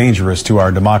extremely dangerous to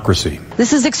our democracy.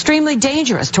 This is extremely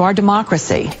dangerous to our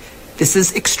democracy. This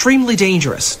is extremely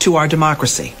dangerous to our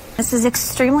democracy. This is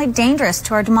extremely dangerous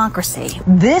to our democracy.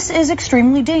 This is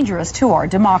extremely dangerous to our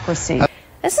democracy.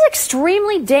 This is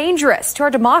extremely dangerous to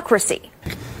our democracy.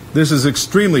 This is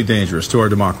extremely dangerous to our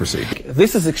democracy.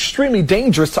 This is extremely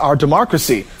dangerous to our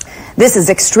democracy. This is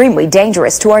extremely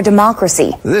dangerous to our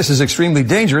democracy. This is extremely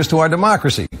dangerous to our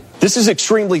democracy. This is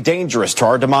extremely dangerous to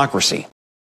our democracy.